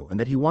Danzo and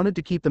that he wanted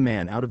to keep the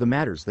man out of the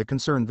matters that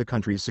concerned the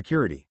country's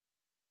security.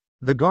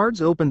 The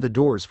guards opened the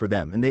doors for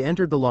them and they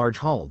entered the large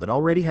hall that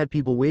already had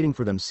people waiting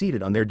for them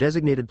seated on their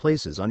designated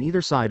places on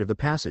either side of the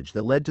passage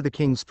that led to the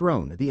king's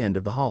throne at the end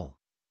of the hall.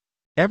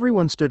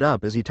 Everyone stood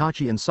up as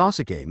Itachi and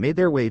Sasuke made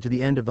their way to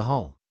the end of the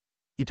hall.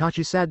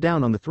 Itachi sat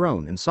down on the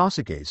throne and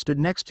Sasuke stood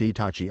next to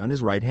Itachi on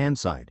his right-hand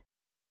side.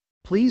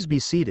 Please be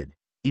seated.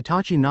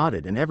 Itachi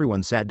nodded and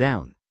everyone sat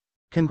down.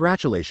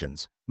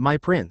 Congratulations, my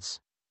prince.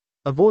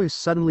 A voice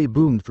suddenly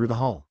boomed through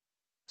the hall.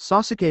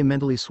 Sasuke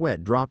mentally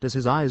sweat dropped as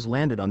his eyes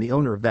landed on the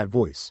owner of that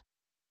voice.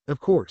 Of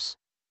course.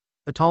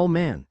 A tall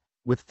man,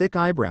 with thick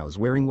eyebrows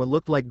wearing what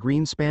looked like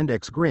green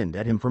spandex grinned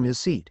at him from his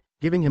seat,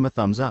 giving him a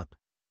thumbs up.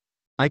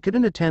 I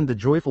couldn't attend the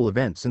joyful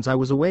event since I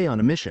was away on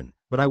a mission,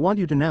 but I want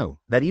you to know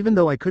that even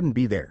though I couldn't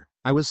be there,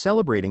 I was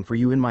celebrating for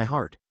you in my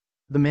heart.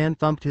 The man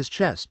thumped his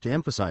chest to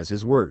emphasize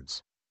his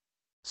words.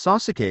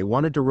 Sasuke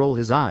wanted to roll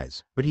his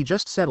eyes, but he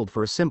just settled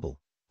for a simple,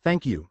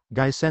 thank you,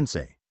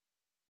 Guy-sensei.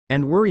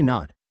 And worry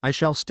not, I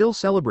shall still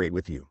celebrate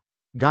with you.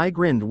 Guy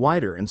grinned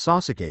wider and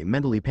Sasuke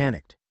mentally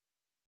panicked.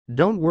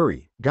 Don't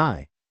worry,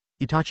 Guy.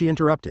 Itachi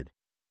interrupted.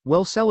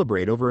 We'll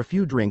celebrate over a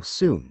few drinks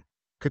soon.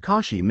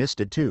 Kakashi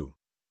missed it too.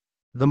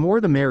 The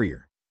more the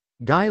merrier.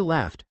 Guy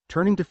laughed,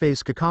 turning to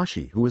face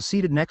Kakashi who was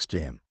seated next to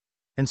him.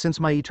 And since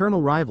my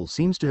eternal rival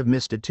seems to have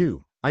missed it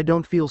too, I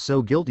don't feel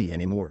so guilty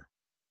anymore.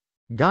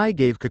 Guy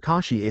gave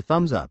Kakashi a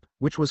thumbs up,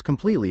 which was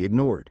completely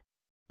ignored.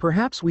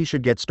 Perhaps we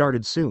should get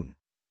started soon.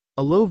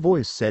 A low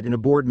voice said in a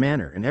bored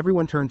manner, and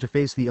everyone turned to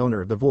face the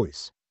owner of the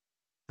voice.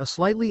 A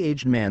slightly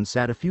aged man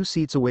sat a few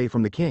seats away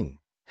from the king,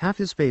 half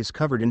his face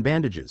covered in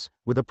bandages,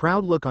 with a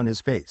proud look on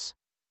his face.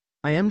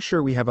 I am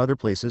sure we have other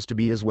places to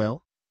be as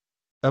well?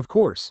 Of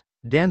course,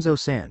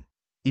 Danzo-san.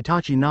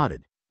 Itachi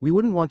nodded. We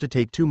wouldn't want to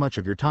take too much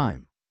of your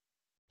time.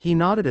 He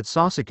nodded at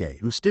Sasuke,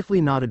 who stiffly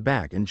nodded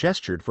back and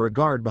gestured for a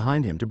guard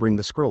behind him to bring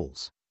the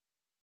scrolls.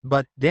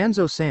 But,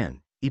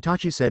 Danzo-san,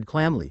 Itachi said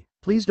calmly,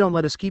 please don't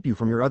let us keep you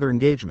from your other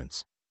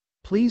engagements.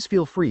 Please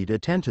feel free to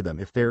attend to them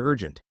if they're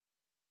urgent.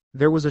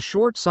 There was a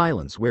short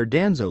silence where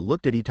Danzo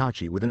looked at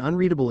Itachi with an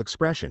unreadable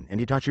expression, and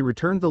Itachi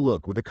returned the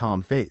look with a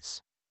calm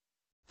face.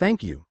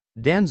 Thank you.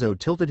 Danzo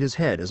tilted his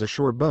head as a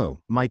short bow,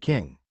 my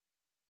king.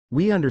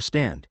 We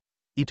understand.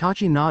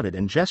 Itachi nodded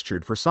and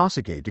gestured for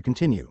Sasuke to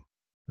continue.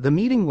 The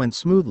meeting went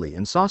smoothly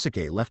and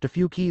Sasuke left a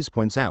few key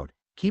points out,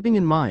 keeping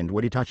in mind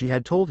what Itachi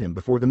had told him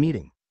before the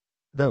meeting.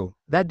 Though,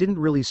 that didn't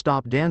really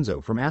stop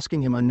Danzo from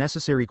asking him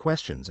unnecessary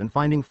questions and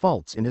finding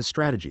faults in his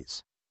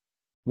strategies.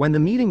 When the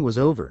meeting was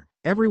over,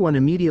 everyone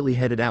immediately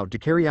headed out to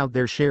carry out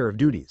their share of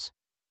duties.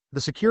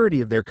 The security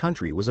of their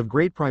country was of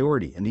great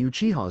priority, and the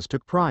Uchihas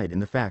took pride in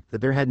the fact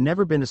that there had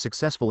never been a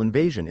successful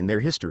invasion in their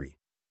history.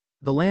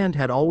 The land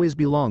had always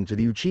belonged to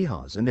the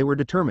Uchihas and they were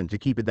determined to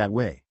keep it that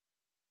way.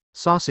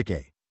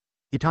 Sasuke.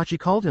 Itachi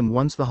called him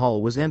once the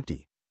hall was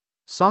empty.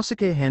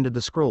 Sasuke handed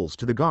the scrolls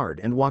to the guard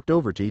and walked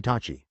over to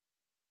Itachi.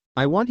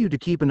 I want you to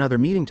keep another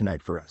meeting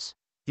tonight for us,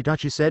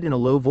 Itachi said in a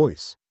low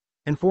voice.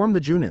 Inform the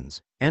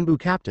Junins, Anbu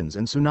captains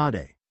and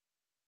Tsunade.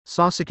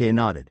 Sasuke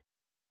nodded.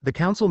 The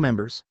council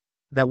members?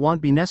 That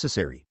won't be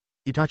necessary.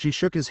 Itachi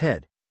shook his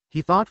head.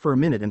 He thought for a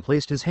minute and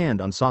placed his hand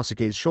on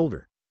Sasuke's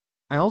shoulder.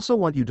 I also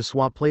want you to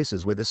swap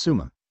places with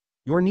Asuma.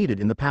 You're needed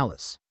in the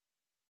palace.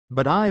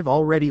 But I've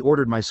already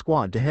ordered my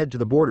squad to head to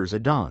the borders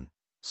at dawn,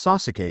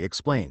 Sasuke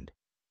explained.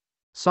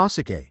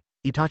 Sasuke,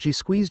 Itachi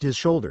squeezed his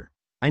shoulder.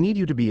 I need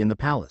you to be in the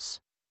palace.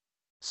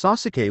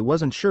 Sasuke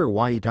wasn't sure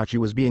why Itachi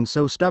was being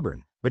so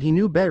stubborn, but he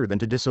knew better than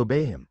to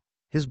disobey him.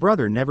 His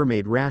brother never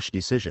made rash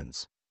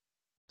decisions.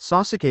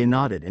 Sasuke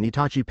nodded and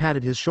Itachi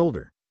patted his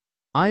shoulder.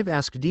 I've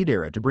asked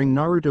Deidara to bring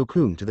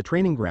Naruto-kun to the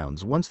training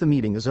grounds once the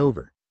meeting is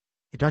over,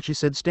 Itachi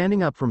said,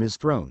 standing up from his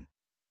throne.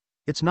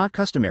 It's not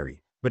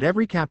customary, but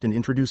every captain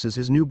introduces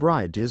his new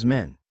bride to his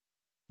men.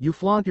 You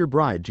flaunt your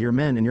bride to your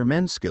men and your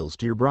men's skills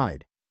to your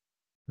bride.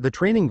 The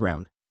training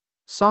ground?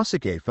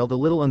 Sasuke felt a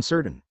little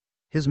uncertain.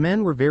 His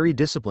men were very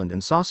disciplined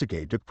and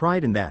Sasuke took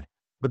pride in that,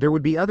 but there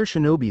would be other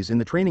shinobis in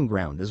the training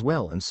ground as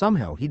well, and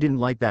somehow he didn't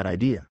like that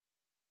idea.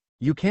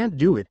 You can't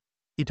do it?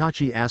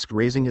 Itachi asked,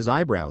 raising his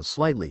eyebrows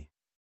slightly.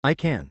 I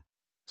can.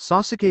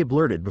 Sasuke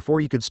blurted before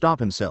he could stop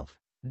himself.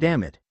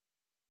 Damn it.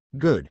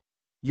 Good.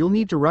 You'll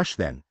need to rush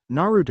then,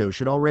 Naruto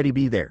should already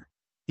be there.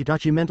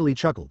 Itachi mentally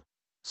chuckled.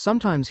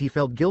 Sometimes he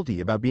felt guilty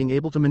about being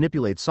able to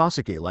manipulate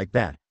Sasuke like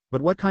that,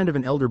 but what kind of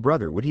an elder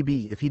brother would he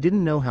be if he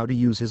didn't know how to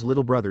use his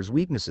little brother's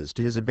weaknesses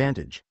to his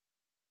advantage?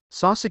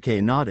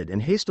 Sasuke nodded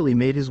and hastily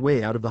made his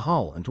way out of the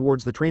hall and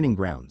towards the training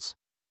grounds.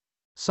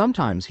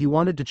 Sometimes he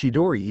wanted to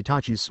Chidori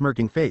Itachi's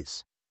smirking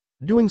face.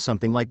 Doing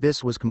something like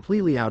this was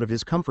completely out of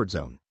his comfort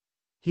zone.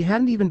 He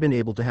hadn't even been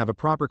able to have a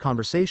proper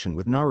conversation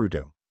with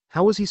Naruto.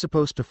 How was he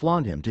supposed to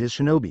flaunt him to his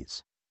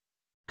shinobis?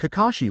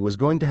 Kakashi was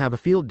going to have a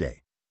field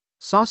day.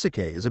 Sasuke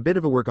is a bit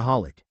of a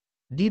workaholic.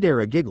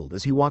 Deidara giggled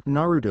as he walked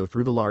Naruto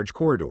through the large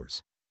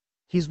corridors.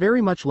 He's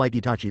very much like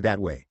Itachi that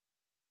way.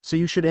 So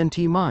you should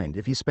mind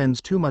if he spends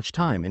too much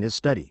time in his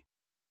study.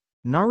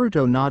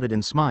 Naruto nodded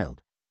and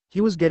smiled. He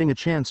was getting a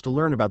chance to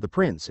learn about the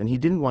prince and he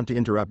didn't want to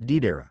interrupt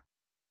Deidara.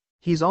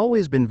 He's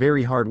always been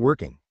very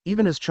hard-working,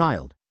 even as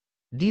child.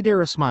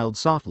 Deidara smiled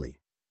softly.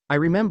 I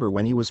remember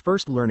when he was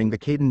first learning the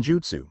Kaiden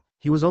Jutsu,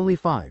 he was only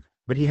 5,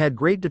 but he had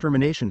great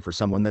determination for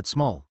someone that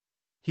small.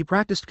 He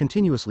practiced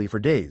continuously for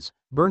days,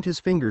 burnt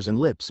his fingers and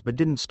lips but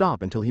didn't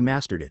stop until he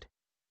mastered it.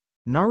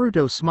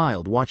 Naruto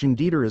smiled watching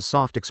Deidara's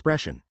soft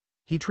expression.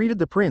 He treated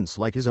the prince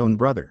like his own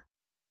brother.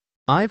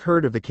 I've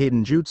heard of the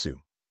Kaiden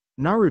Jutsu,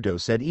 Naruto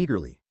said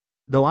eagerly.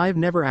 Though I've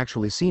never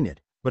actually seen it,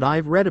 but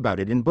I've read about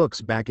it in books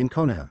back in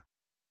Konoha.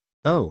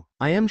 Oh,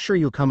 I am sure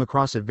you'll come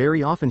across it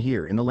very often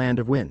here in the Land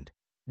of Wind,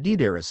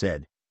 Deidara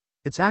said.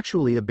 It's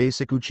actually a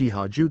basic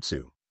Uchiha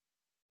Jutsu.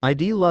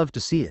 I'd love to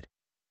see it.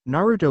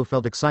 Naruto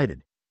felt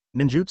excited.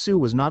 Ninjutsu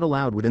was not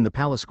allowed within the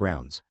palace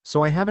grounds,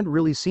 so I haven't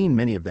really seen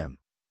many of them.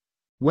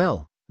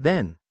 Well,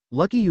 then,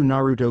 lucky you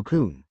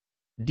Naruto-kun.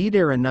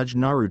 Deidara nudged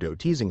Naruto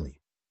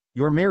teasingly.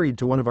 You're married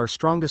to one of our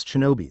strongest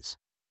shinobis.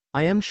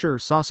 I am sure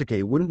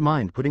Sasuke wouldn't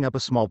mind putting up a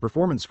small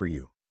performance for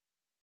you.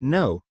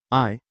 No,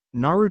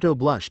 Naruto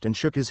blushed and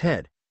shook his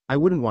head. I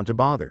wouldn't want to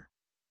bother.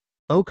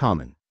 Oh,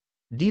 common.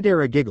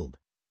 Deidara giggled.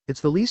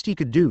 It's the least he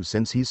could do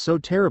since he's so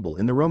terrible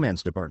in the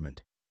romance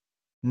department.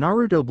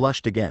 Naruto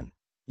blushed again.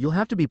 You'll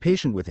have to be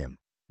patient with him,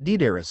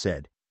 Deidara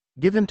said.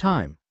 Give him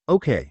time,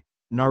 okay,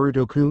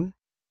 Naruto-kun?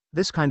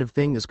 This kind of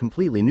thing is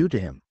completely new to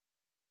him.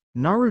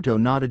 Naruto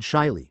nodded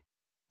shyly.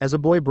 As a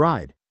boy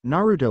bride,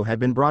 Naruto had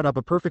been brought up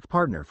a perfect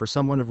partner for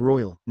someone of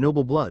royal,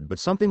 noble blood, but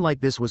something like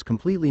this was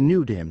completely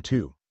new to him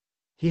too.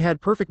 He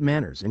had perfect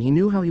manners and he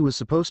knew how he was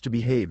supposed to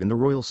behave in the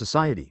royal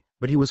society,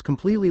 but he was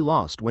completely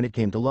lost when it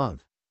came to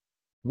love.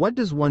 What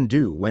does one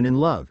do when in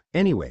love,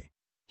 anyway?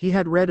 He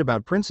had read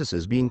about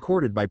princesses being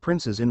courted by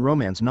princes in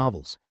romance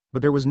novels,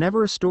 but there was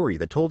never a story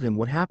that told him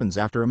what happens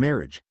after a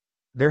marriage.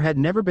 There had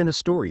never been a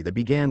story that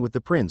began with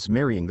the prince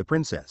marrying the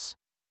princess.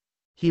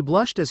 He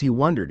blushed as he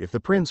wondered if the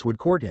prince would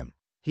court him.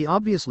 He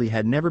obviously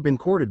had never been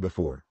courted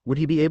before. Would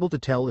he be able to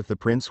tell if the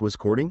prince was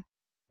courting?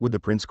 Would the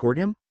prince court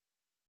him?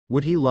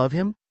 Would he love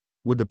him?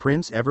 Would the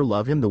prince ever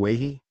love him the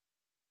way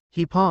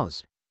he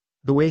paused.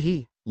 The way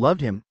he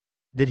loved him?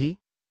 Did he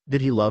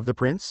love the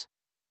prince?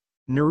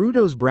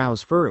 Naruto's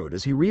brows furrowed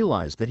as he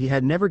realized that he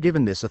had never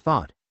given this a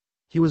thought.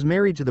 He was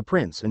married to the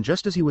prince, and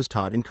just as he was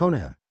taught in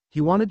Konoha, he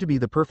wanted to be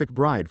the perfect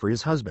bride for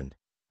his husband.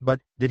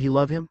 But, did he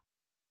love him?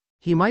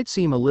 He might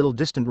seem a little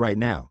distant right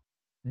now.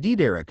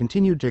 Deidara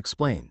continued to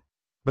explain.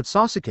 But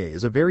Sasuke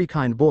is a very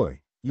kind boy,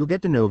 you'll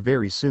get to know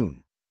very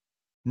soon.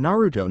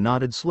 Naruto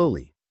nodded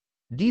slowly.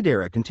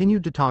 Deidara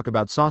continued to talk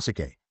about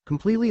Sasuke,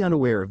 completely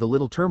unaware of the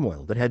little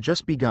turmoil that had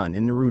just begun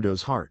in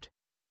Naruto's heart.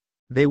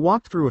 They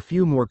walked through a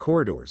few more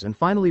corridors and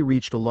finally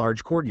reached a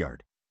large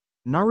courtyard.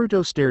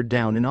 Naruto stared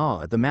down in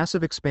awe at the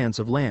massive expanse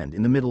of land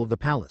in the middle of the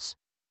palace.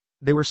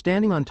 They were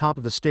standing on top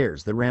of the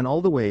stairs that ran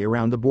all the way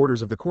around the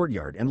borders of the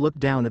courtyard and looked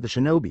down at the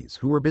shinobis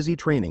who were busy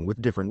training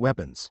with different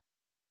weapons.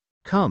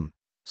 Come.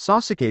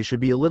 Sasuke should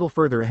be a little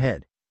further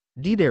ahead,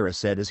 Deidara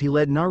said as he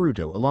led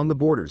Naruto along the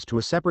borders to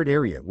a separate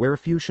area where a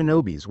few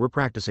shinobis were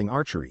practicing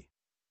archery.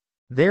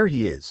 There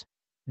he is,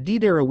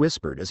 Deidara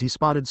whispered as he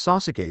spotted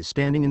Sasuke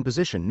standing in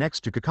position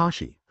next to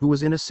Kakashi, who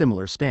was in a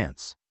similar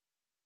stance.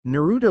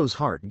 Naruto's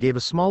heart gave a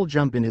small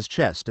jump in his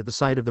chest at the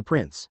sight of the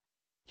prince.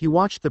 He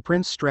watched the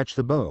prince stretch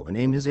the bow and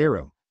aim his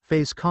arrow,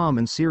 face calm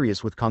and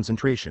serious with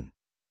concentration.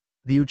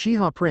 The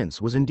Uchiha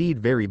prince was indeed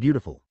very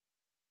beautiful.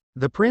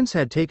 The prince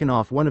had taken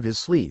off one of his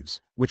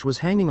sleeves, which was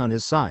hanging on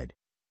his side.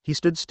 He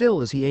stood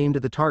still as he aimed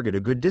at the target a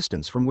good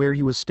distance from where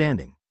he was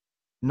standing.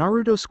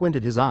 Naruto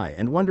squinted his eye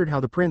and wondered how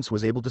the prince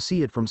was able to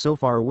see it from so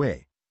far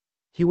away.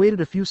 He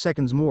waited a few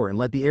seconds more and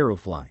let the arrow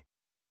fly.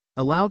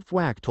 A loud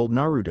thwack told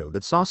Naruto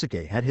that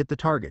Sasuke had hit the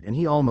target and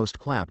he almost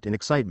clapped in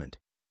excitement.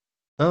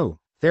 Oh,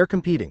 they're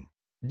competing,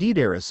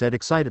 Deidara said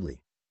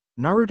excitedly.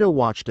 Naruto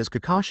watched as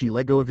Kakashi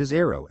let go of his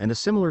arrow and a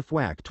similar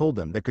thwack told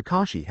them that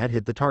Kakashi had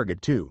hit the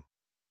target too.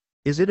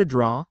 Is it a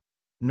draw?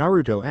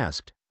 Naruto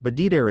asked, but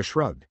Deidara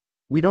shrugged.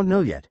 We don't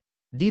know yet,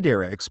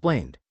 Deidara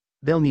explained.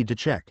 They'll need to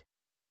check.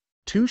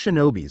 Two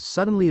shinobis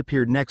suddenly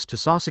appeared next to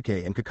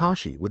Sasuke and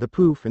Kakashi with a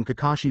poof, and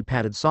Kakashi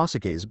patted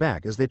Sasuke's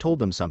back as they told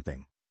them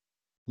something.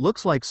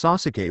 Looks like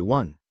Sasuke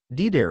won,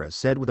 Deidara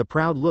said with a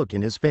proud look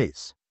in his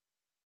face.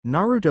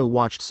 Naruto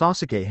watched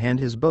Sasuke hand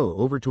his bow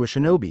over to a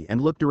shinobi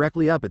and looked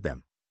directly up at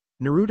them.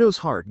 Naruto's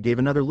heart gave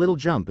another little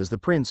jump as the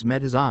prince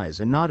met his eyes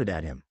and nodded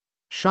at him.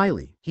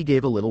 Shyly, he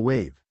gave a little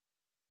wave.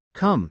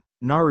 Come,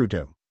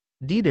 Naruto.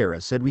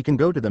 Deidara said we can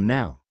go to them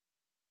now.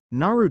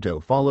 Naruto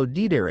followed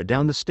Deidara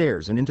down the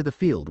stairs and into the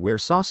field where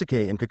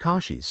Sasuke and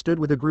Kakashi stood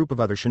with a group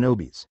of other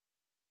shinobis.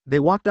 They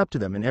walked up to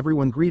them and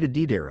everyone greeted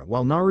Deidara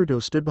while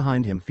Naruto stood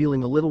behind him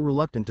feeling a little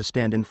reluctant to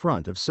stand in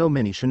front of so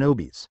many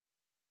shinobis.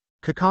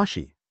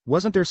 Kakashi,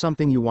 wasn't there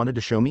something you wanted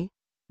to show me?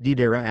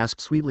 Deidara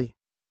asked sweetly.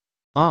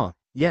 Ah,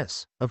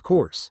 yes, of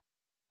course.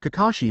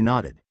 Kakashi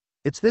nodded.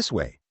 It's this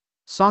way.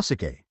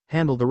 Sasuke,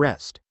 handle the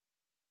rest.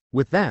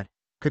 With that,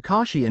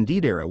 Kakashi and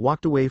Deidara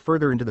walked away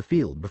further into the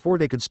field before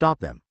they could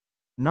stop them.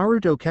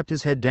 Naruto kept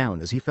his head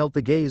down as he felt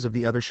the gaze of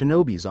the other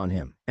shinobis on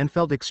him, and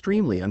felt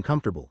extremely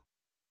uncomfortable.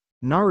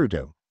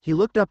 Naruto, he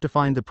looked up to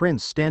find the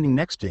prince standing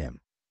next to him.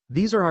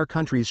 These are our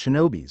country's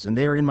shinobis and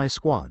they are in my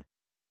squad.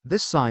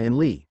 This Sai and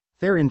Lee,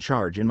 they're in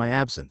charge in my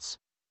absence.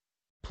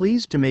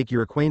 Pleased to make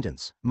your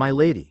acquaintance, my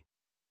lady.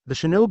 The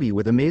shinobi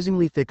with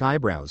amazingly thick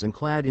eyebrows and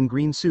clad in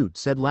green suit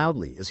said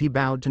loudly as he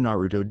bowed to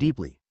Naruto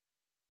deeply.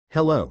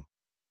 Hello.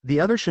 The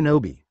other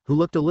shinobi, who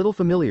looked a little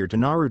familiar to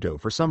Naruto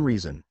for some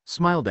reason,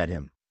 smiled at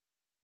him.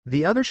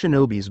 The other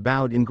shinobis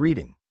bowed in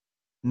greeting.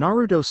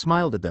 Naruto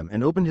smiled at them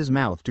and opened his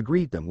mouth to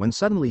greet them when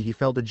suddenly he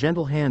felt a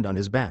gentle hand on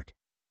his back.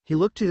 He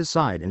looked to his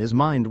side and his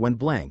mind went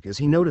blank as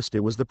he noticed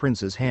it was the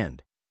prince's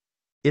hand.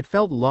 It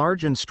felt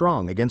large and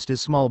strong against his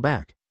small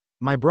back.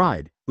 My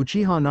bride,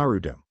 Uchiha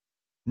Naruto.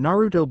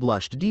 Naruto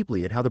blushed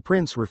deeply at how the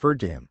prince referred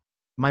to him.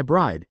 My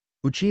bride,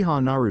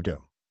 Uchiha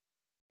Naruto.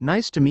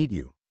 Nice to meet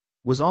you.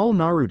 Was all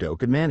Naruto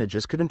could manage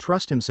as couldn't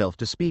trust himself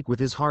to speak with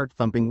his heart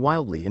thumping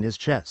wildly in his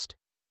chest.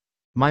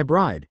 My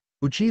bride,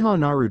 Uchiha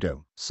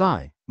Naruto,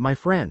 Sai, my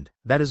friend,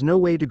 that is no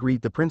way to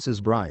greet the prince's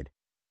bride.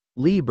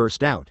 Lee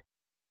burst out.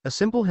 A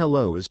simple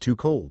hello is too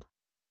cold.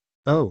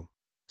 Oh.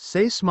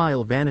 Sei's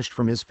smile vanished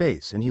from his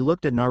face and he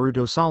looked at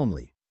Naruto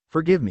solemnly.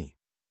 Forgive me.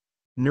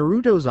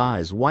 Naruto's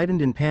eyes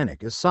widened in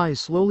panic as Sai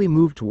slowly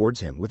moved towards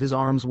him with his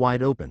arms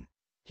wide open.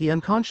 He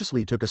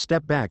unconsciously took a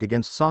step back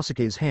against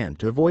Sasuke's hand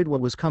to avoid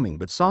what was coming,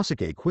 but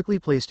Sasuke quickly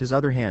placed his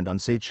other hand on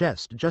Sai's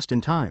chest just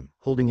in time,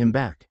 holding him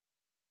back.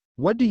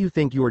 "What do you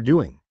think you are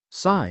doing,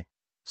 Sai?"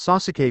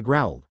 Sasuke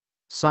growled.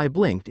 Sai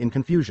blinked in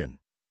confusion.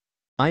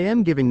 "I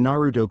am giving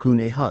Naruto-kun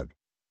a hug,"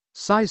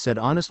 Sai said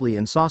honestly,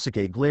 and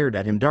Sasuke glared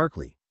at him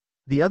darkly.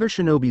 The other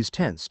shinobis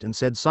tensed and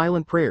said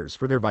silent prayers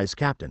for their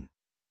vice-captain.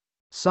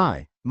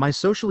 "Sai, my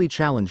socially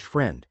challenged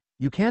friend,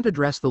 you can't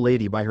address the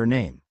lady by her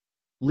name,"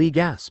 Lee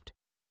gasped.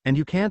 "And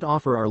you can't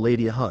offer our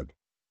lady a hug.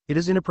 It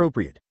is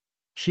inappropriate.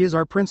 She is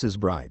our prince's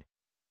bride.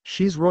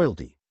 She's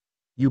royalty.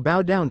 You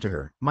bow down to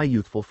her, my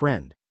youthful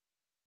friend."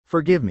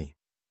 "Forgive me."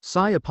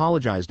 Sai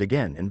apologized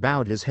again and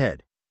bowed his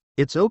head.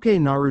 "It's okay."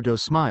 Naruto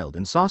smiled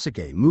and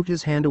Sasuke moved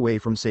his hand away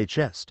from Sai's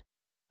chest.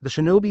 The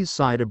shinobis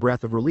sighed a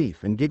breath of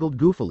relief and giggled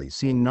goofily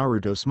seeing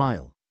Naruto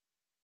smile.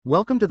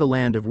 "Welcome to the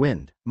land of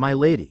wind, my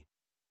lady."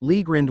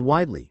 Lee grinned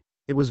widely.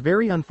 "It was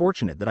very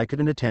unfortunate that I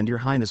couldn't attend your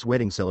highness'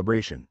 wedding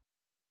celebration."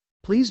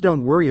 "Please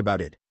don't worry about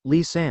it,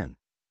 Lee-san."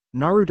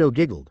 Naruto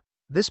giggled.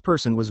 This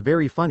person was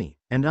very funny,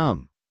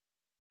 and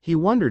he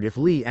wondered if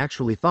Lee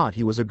actually thought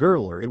he was a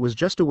girl or it was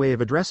just a way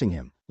of addressing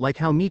him, like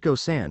how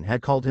Miko-san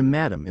had called him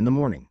madam in the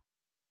morning.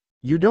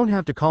 "You don't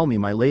have to call me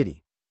my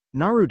lady."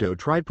 Naruto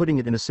tried putting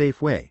it in a safe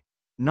way.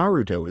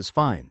 "Naruto is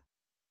fine."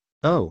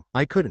 "Oh,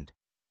 I couldn't."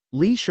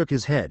 Lee shook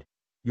his head.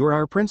 "You're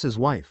our prince's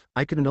wife,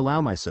 I couldn't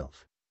allow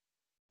myself."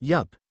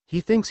 "Yup,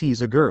 he thinks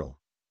he's a girl.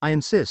 I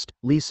insist,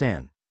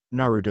 Lee-san,"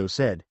 Naruto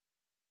said.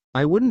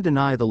 "I wouldn't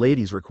deny the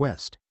lady's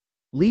request."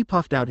 Lee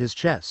puffed out his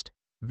chest.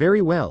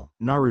 "Very well,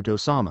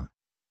 Naruto-sama."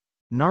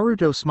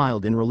 Naruto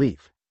smiled in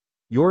relief.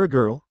 "You're a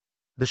girl?"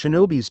 The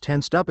shinobis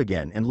tensed up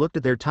again and looked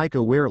at their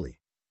taiko warily.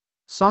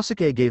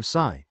 Sasuke gave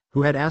Sai,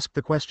 who had asked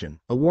the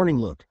question, a warning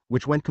look,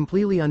 which went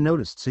completely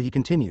unnoticed, so he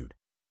continued.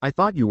 "I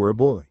thought you were a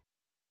boy."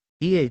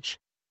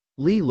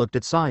 Lee looked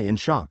at Sai in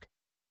shock.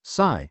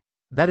 "Sai,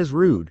 that is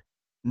rude.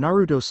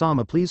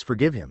 Naruto-sama, please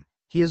forgive him,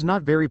 he is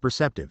not very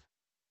perceptive.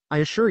 I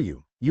assure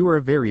you, you are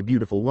a very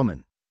beautiful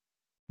woman."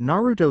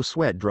 Naruto's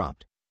sweat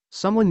dropped.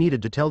 Someone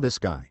needed to tell this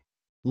guy.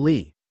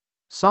 "Lee."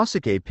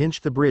 Sasuke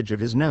pinched the bridge of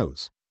his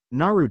nose.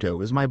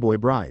 "Naruto is my boy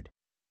bride."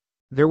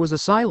 There was a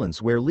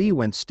silence where Lee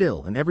went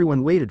still and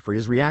everyone waited for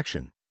his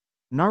reaction.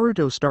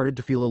 Naruto started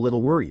to feel a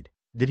little worried.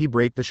 Did he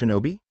break the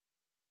shinobi?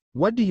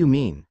 "What do you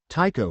mean,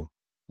 Taiko?"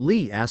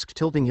 Lee asked,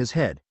 tilting his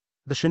head.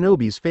 The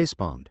shinobis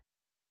facepalmed.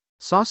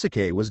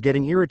 Sasuke was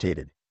getting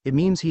irritated. "It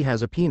means he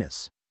has a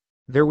penis."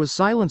 There was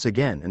silence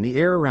again and the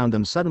air around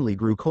them suddenly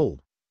grew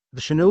cold.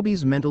 The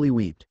shinobis mentally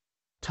wept.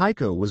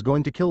 Taiko was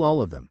going to kill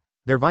all of them.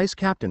 Their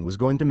vice-captain was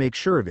going to make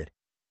sure of it.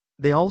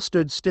 They all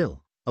stood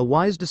still, a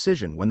wise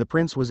decision when the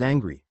prince was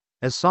angry,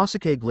 as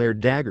Sasuke glared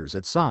daggers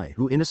at Sai,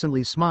 who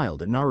innocently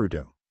smiled at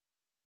Naruto.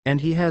 "And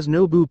he has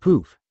no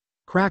boo-poof."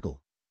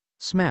 Crackle.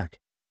 Smack.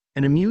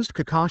 An amused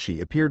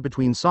Kakashi appeared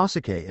between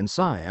Sasuke and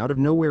Sai out of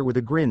nowhere with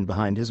a grin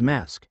behind his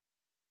mask.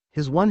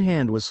 His one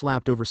hand was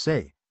slapped over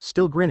Sai,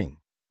 still grinning,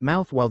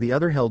 mouth, while the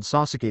other held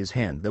Sasuke's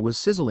hand that was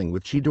sizzling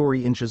with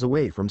Chidori inches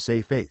away from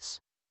Sai's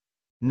face.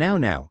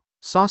 Now,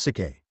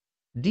 Sasuke."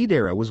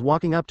 Deidara was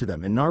walking up to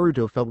them and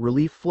Naruto felt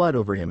relief flood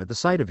over him at the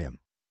sight of him.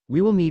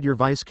 "We will need your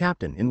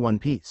vice-captain in one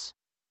piece."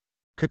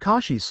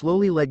 Kakashi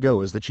slowly let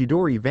go as the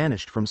Chidori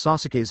vanished from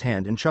Sasuke's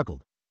hand and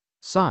chuckled.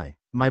 "Sai,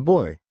 my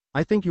boy,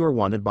 I think you are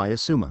wanted by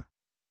Asuma."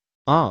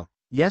 "Ah,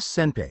 yes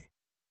senpai."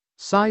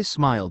 Sai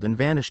smiled and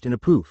vanished in a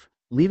poof,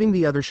 leaving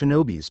the other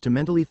shinobis to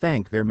mentally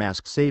thank their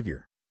masked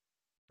savior.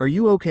 "Are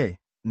you okay,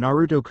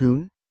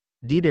 Naruto-kun?"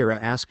 Deidara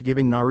asked,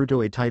 giving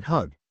Naruto a tight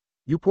hug.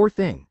 "You poor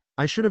thing,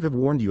 I should have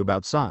warned you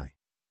about Sai."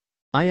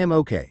 "I am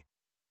okay."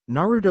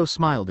 Naruto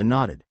smiled and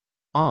nodded.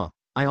 "Ah,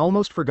 I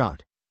almost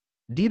forgot."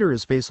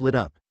 Deidara's face lit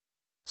up.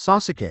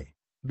 "Sasuke,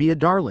 be a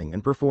darling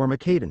and perform a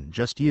kaiden,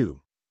 just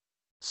you."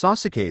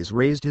 Sasuke's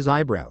raised his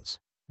eyebrows.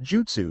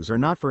 "Jutsus are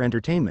not for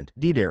entertainment,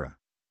 Deidara."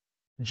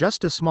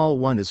 "Just a small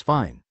one is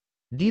fine."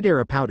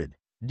 Deidara pouted.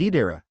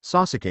 "Deidara,"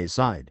 Sasuke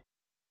sighed.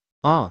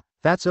 "Ah,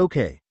 that's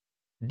okay."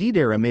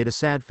 Deidara made a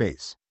sad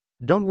face.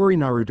 "Don't worry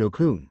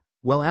Naruto-kun,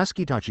 we'll ask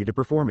Itachi to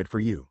perform it for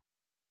you."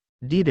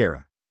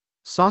 "Deidara,"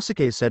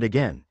 Sasuke said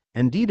again,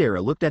 and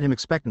Deidara looked at him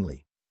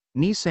expectantly.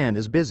 "Ni-san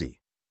is busy.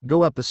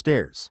 Go up the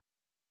stairs."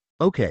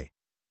 "Okay."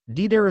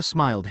 Deidara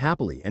smiled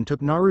happily and took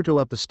Naruto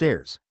up the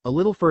stairs, a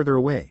little further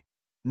away.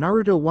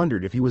 Naruto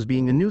wondered if he was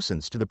being a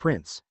nuisance to the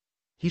prince.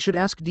 He should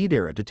ask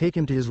Deidara to take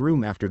him to his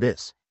room after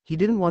this. He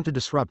didn't want to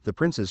disrupt the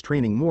prince's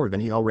training more than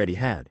he already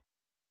had.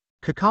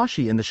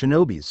 Kakashi and the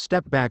shinobis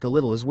stepped back a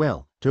little as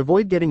well, to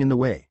avoid getting in the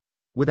way.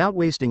 Without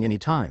wasting any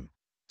time,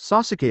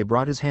 Sasuke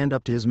brought his hand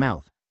up to his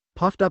mouth,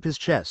 puffed up his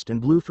chest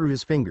and blew through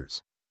his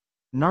fingers.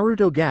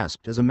 Naruto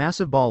gasped as a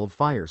massive ball of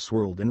fire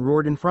swirled and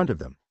roared in front of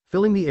them,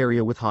 filling the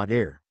area with hot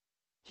air.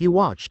 He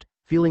watched,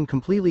 feeling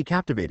completely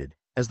captivated,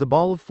 as the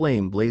ball of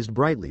flame blazed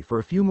brightly for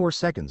a few more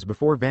seconds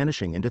before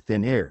vanishing into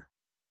thin air.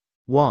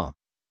 "Wow!"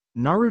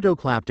 Naruto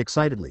clapped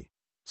excitedly.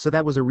 So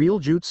that was a real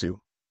jutsu?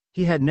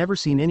 He had never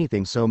seen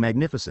anything so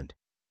magnificent.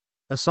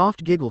 A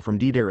soft giggle from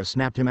Deidara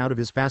snapped him out of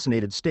his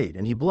fascinated state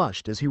and he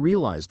blushed as he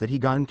realized that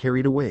he'd gotten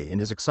carried away in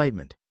his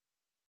excitement.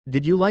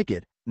 Did you like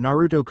it,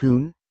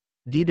 Naruto-kun?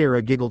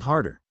 Deidara giggled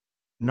harder.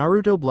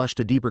 Naruto blushed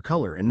a deeper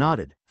color and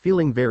nodded,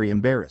 feeling very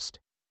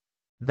embarrassed.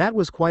 That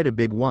was quite a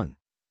big one.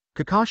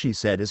 Kakashi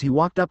said as he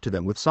walked up to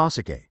them with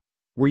Sasuke.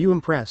 Were you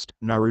impressed,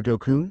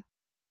 Naruto-kun?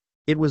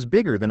 It was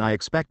bigger than I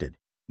expected.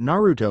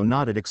 Naruto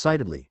nodded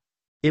excitedly.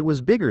 It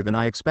was bigger than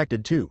I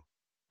expected too.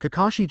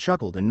 Kakashi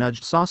chuckled and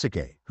nudged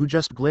Sasuke, who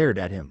just glared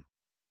at him.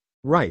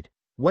 Right,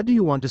 what do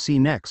you want to see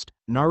next,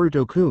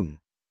 Naruto-kun?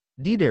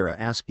 Deidara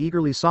asked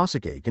eagerly.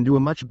 Sasuke can do a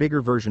much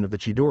bigger version of the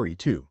Chidori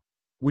too.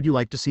 Would you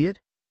like to see it?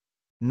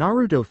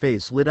 Naruto's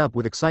face lit up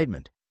with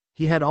excitement.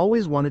 He had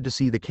always wanted to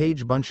see the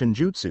Kage Bunshin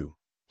Jutsu.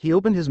 He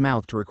opened his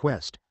mouth to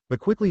request, but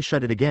quickly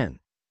shut it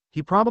again.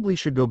 He probably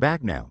should go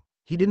back now.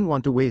 He didn't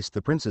want to waste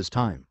the prince's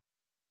time.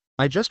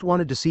 I just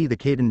wanted to see the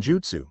Kaden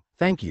Jutsu,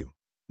 thank you.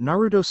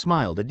 Naruto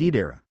smiled at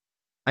Deidara.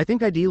 I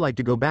think I'd like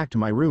to go back to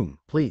my room,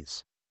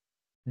 please.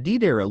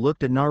 Deidara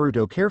looked at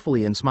Naruto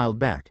carefully and smiled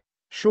back.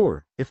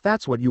 Sure, if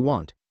that's what you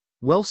want.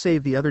 Well,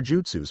 save the other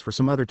jutsus for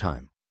some other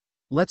time.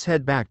 Let's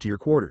head back to your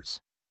quarters.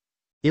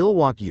 I'll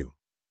walk you.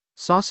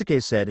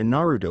 Sasuke said and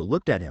Naruto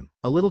looked at him,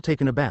 a little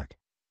taken aback.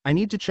 I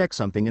need to check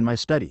something in my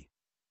study.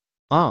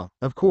 Ah,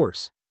 of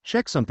course.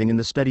 Check something in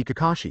the study.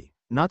 Kakashi,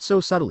 not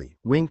so subtly,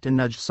 winked and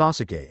nudged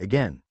Sasuke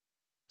again.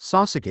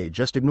 Sasuke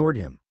just ignored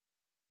him.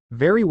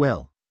 Very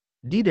well.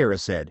 Deidara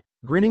said,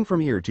 grinning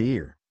from ear to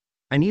ear.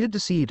 I needed to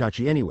see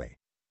Itachi anyway.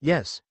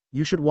 Yes,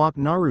 you should walk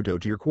Naruto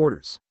to your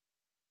quarters.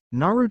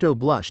 Naruto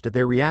blushed at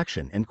their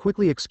reaction and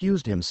quickly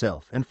excused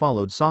himself and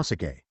followed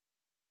Sasuke.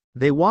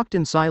 They walked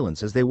in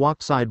silence as they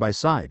walked side by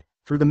side,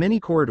 through the many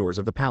corridors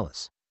of the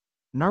palace.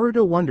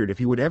 Naruto wondered if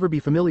he would ever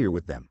be familiar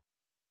with them.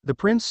 The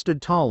prince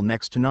stood tall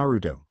next to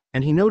Naruto,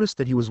 and he noticed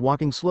that he was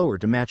walking slower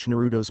to match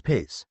Naruto's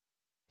pace.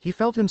 He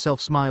felt himself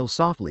smile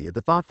softly at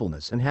the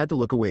thoughtfulness and had to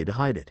look away to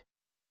hide it.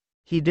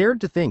 He dared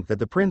to think that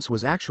the prince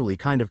was actually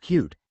kind of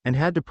cute, and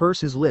had to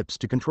purse his lips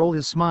to control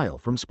his smile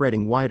from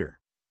spreading wider.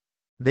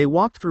 They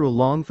walked through a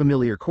long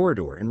familiar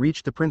corridor and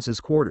reached the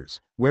prince's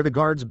quarters, where the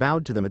guards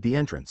bowed to them at the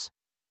entrance.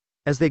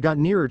 As they got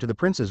nearer to the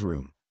prince's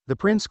room, the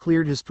prince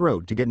cleared his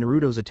throat to get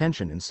Naruto's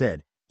attention and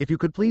said, if you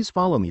could please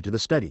follow me to the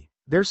study,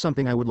 there's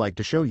something I would like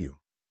to show you.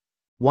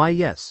 Why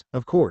yes,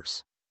 of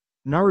course.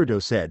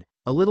 Naruto said,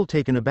 a little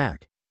taken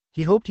aback.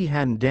 He hoped he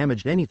hadn't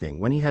damaged anything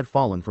when he had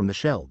fallen from the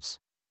shelves.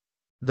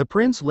 The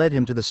prince led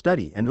him to the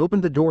study and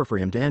opened the door for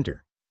him to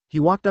enter. He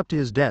walked up to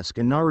his desk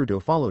and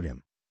Naruto followed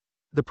him.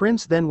 The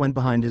prince then went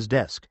behind his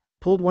desk,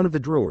 pulled one of the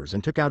drawers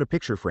and took out a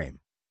picture frame.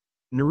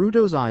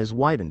 Naruto's eyes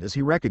widened as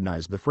he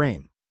recognized the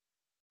frame.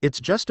 It's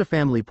just a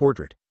family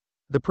portrait.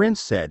 The prince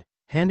said,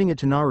 handing it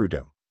to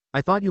Naruto.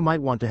 I thought you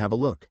might want to have a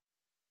look.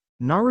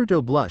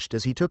 Naruto blushed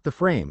as he took the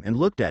frame and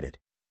looked at it.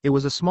 It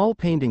was a small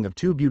painting of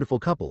two beautiful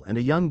couple and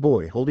a young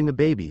boy holding a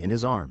baby in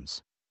his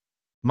arms.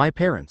 My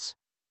parents.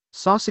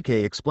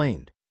 Sasuke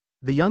explained.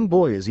 The young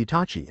boy is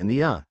Itachi and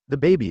the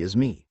baby is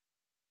me.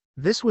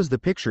 This was the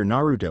picture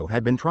Naruto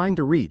had been trying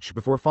to reach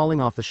before falling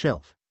off the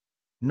shelf.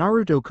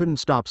 Naruto couldn't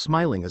stop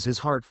smiling as his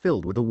heart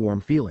filled with a warm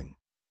feeling.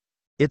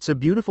 It's a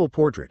beautiful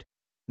portrait.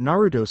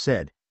 Naruto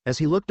said, as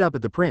he looked up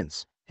at the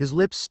prince, his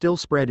lips still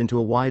spread into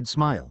a wide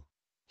smile.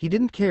 He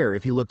didn't care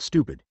if he looked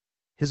stupid.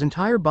 His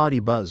entire body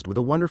buzzed with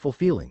a wonderful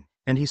feeling,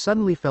 and he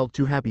suddenly felt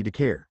too happy to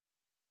care.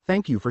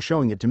 Thank you for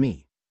showing it to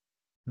me.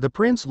 The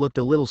prince looked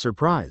a little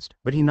surprised,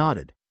 but he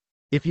nodded.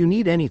 If you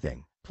need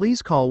anything,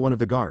 please call one of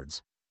the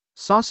guards.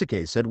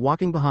 Sasuke said,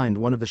 walking behind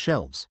one of the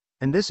shelves,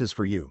 and this is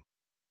for you.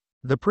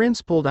 The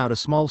prince pulled out a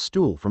small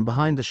stool from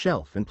behind the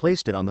shelf and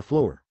placed it on the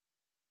floor.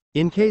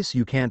 In case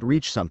you can't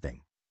reach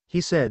something,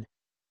 he said.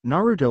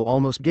 Naruto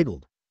almost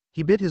giggled.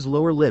 He bit his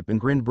lower lip and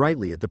grinned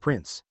brightly at the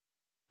prince.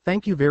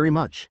 Thank you very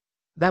much.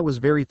 That was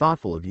very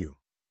thoughtful of you.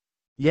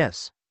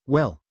 Yes,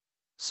 well.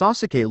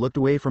 Sasuke looked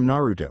away from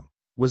Naruto.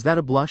 Was that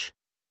a blush?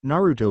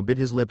 Naruto bit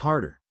his lip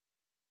harder.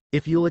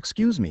 If you'll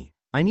excuse me,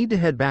 I need to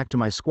head back to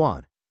my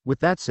squad. With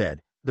that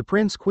said, the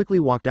prince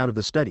quickly walked out of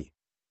the study.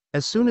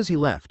 As soon as he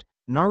left,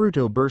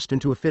 Naruto burst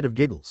into a fit of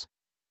giggles.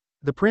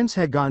 The prince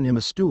had gotten him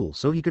a stool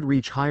so he could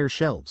reach higher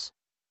shelves.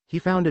 He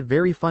found it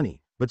very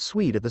funny, but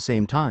sweet at the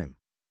same time.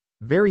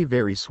 Very,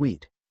 very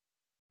sweet.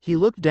 He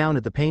looked down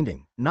at the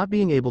painting, not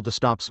being able to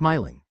stop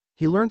smiling.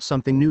 He learned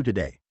something new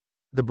today.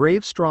 The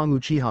brave, strong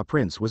Uchiha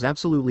prince was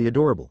absolutely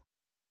adorable.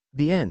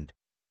 The end.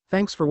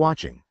 Thanks for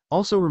watching.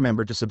 Also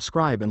remember to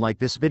subscribe and like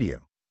this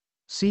video.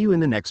 See you in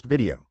the next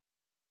video.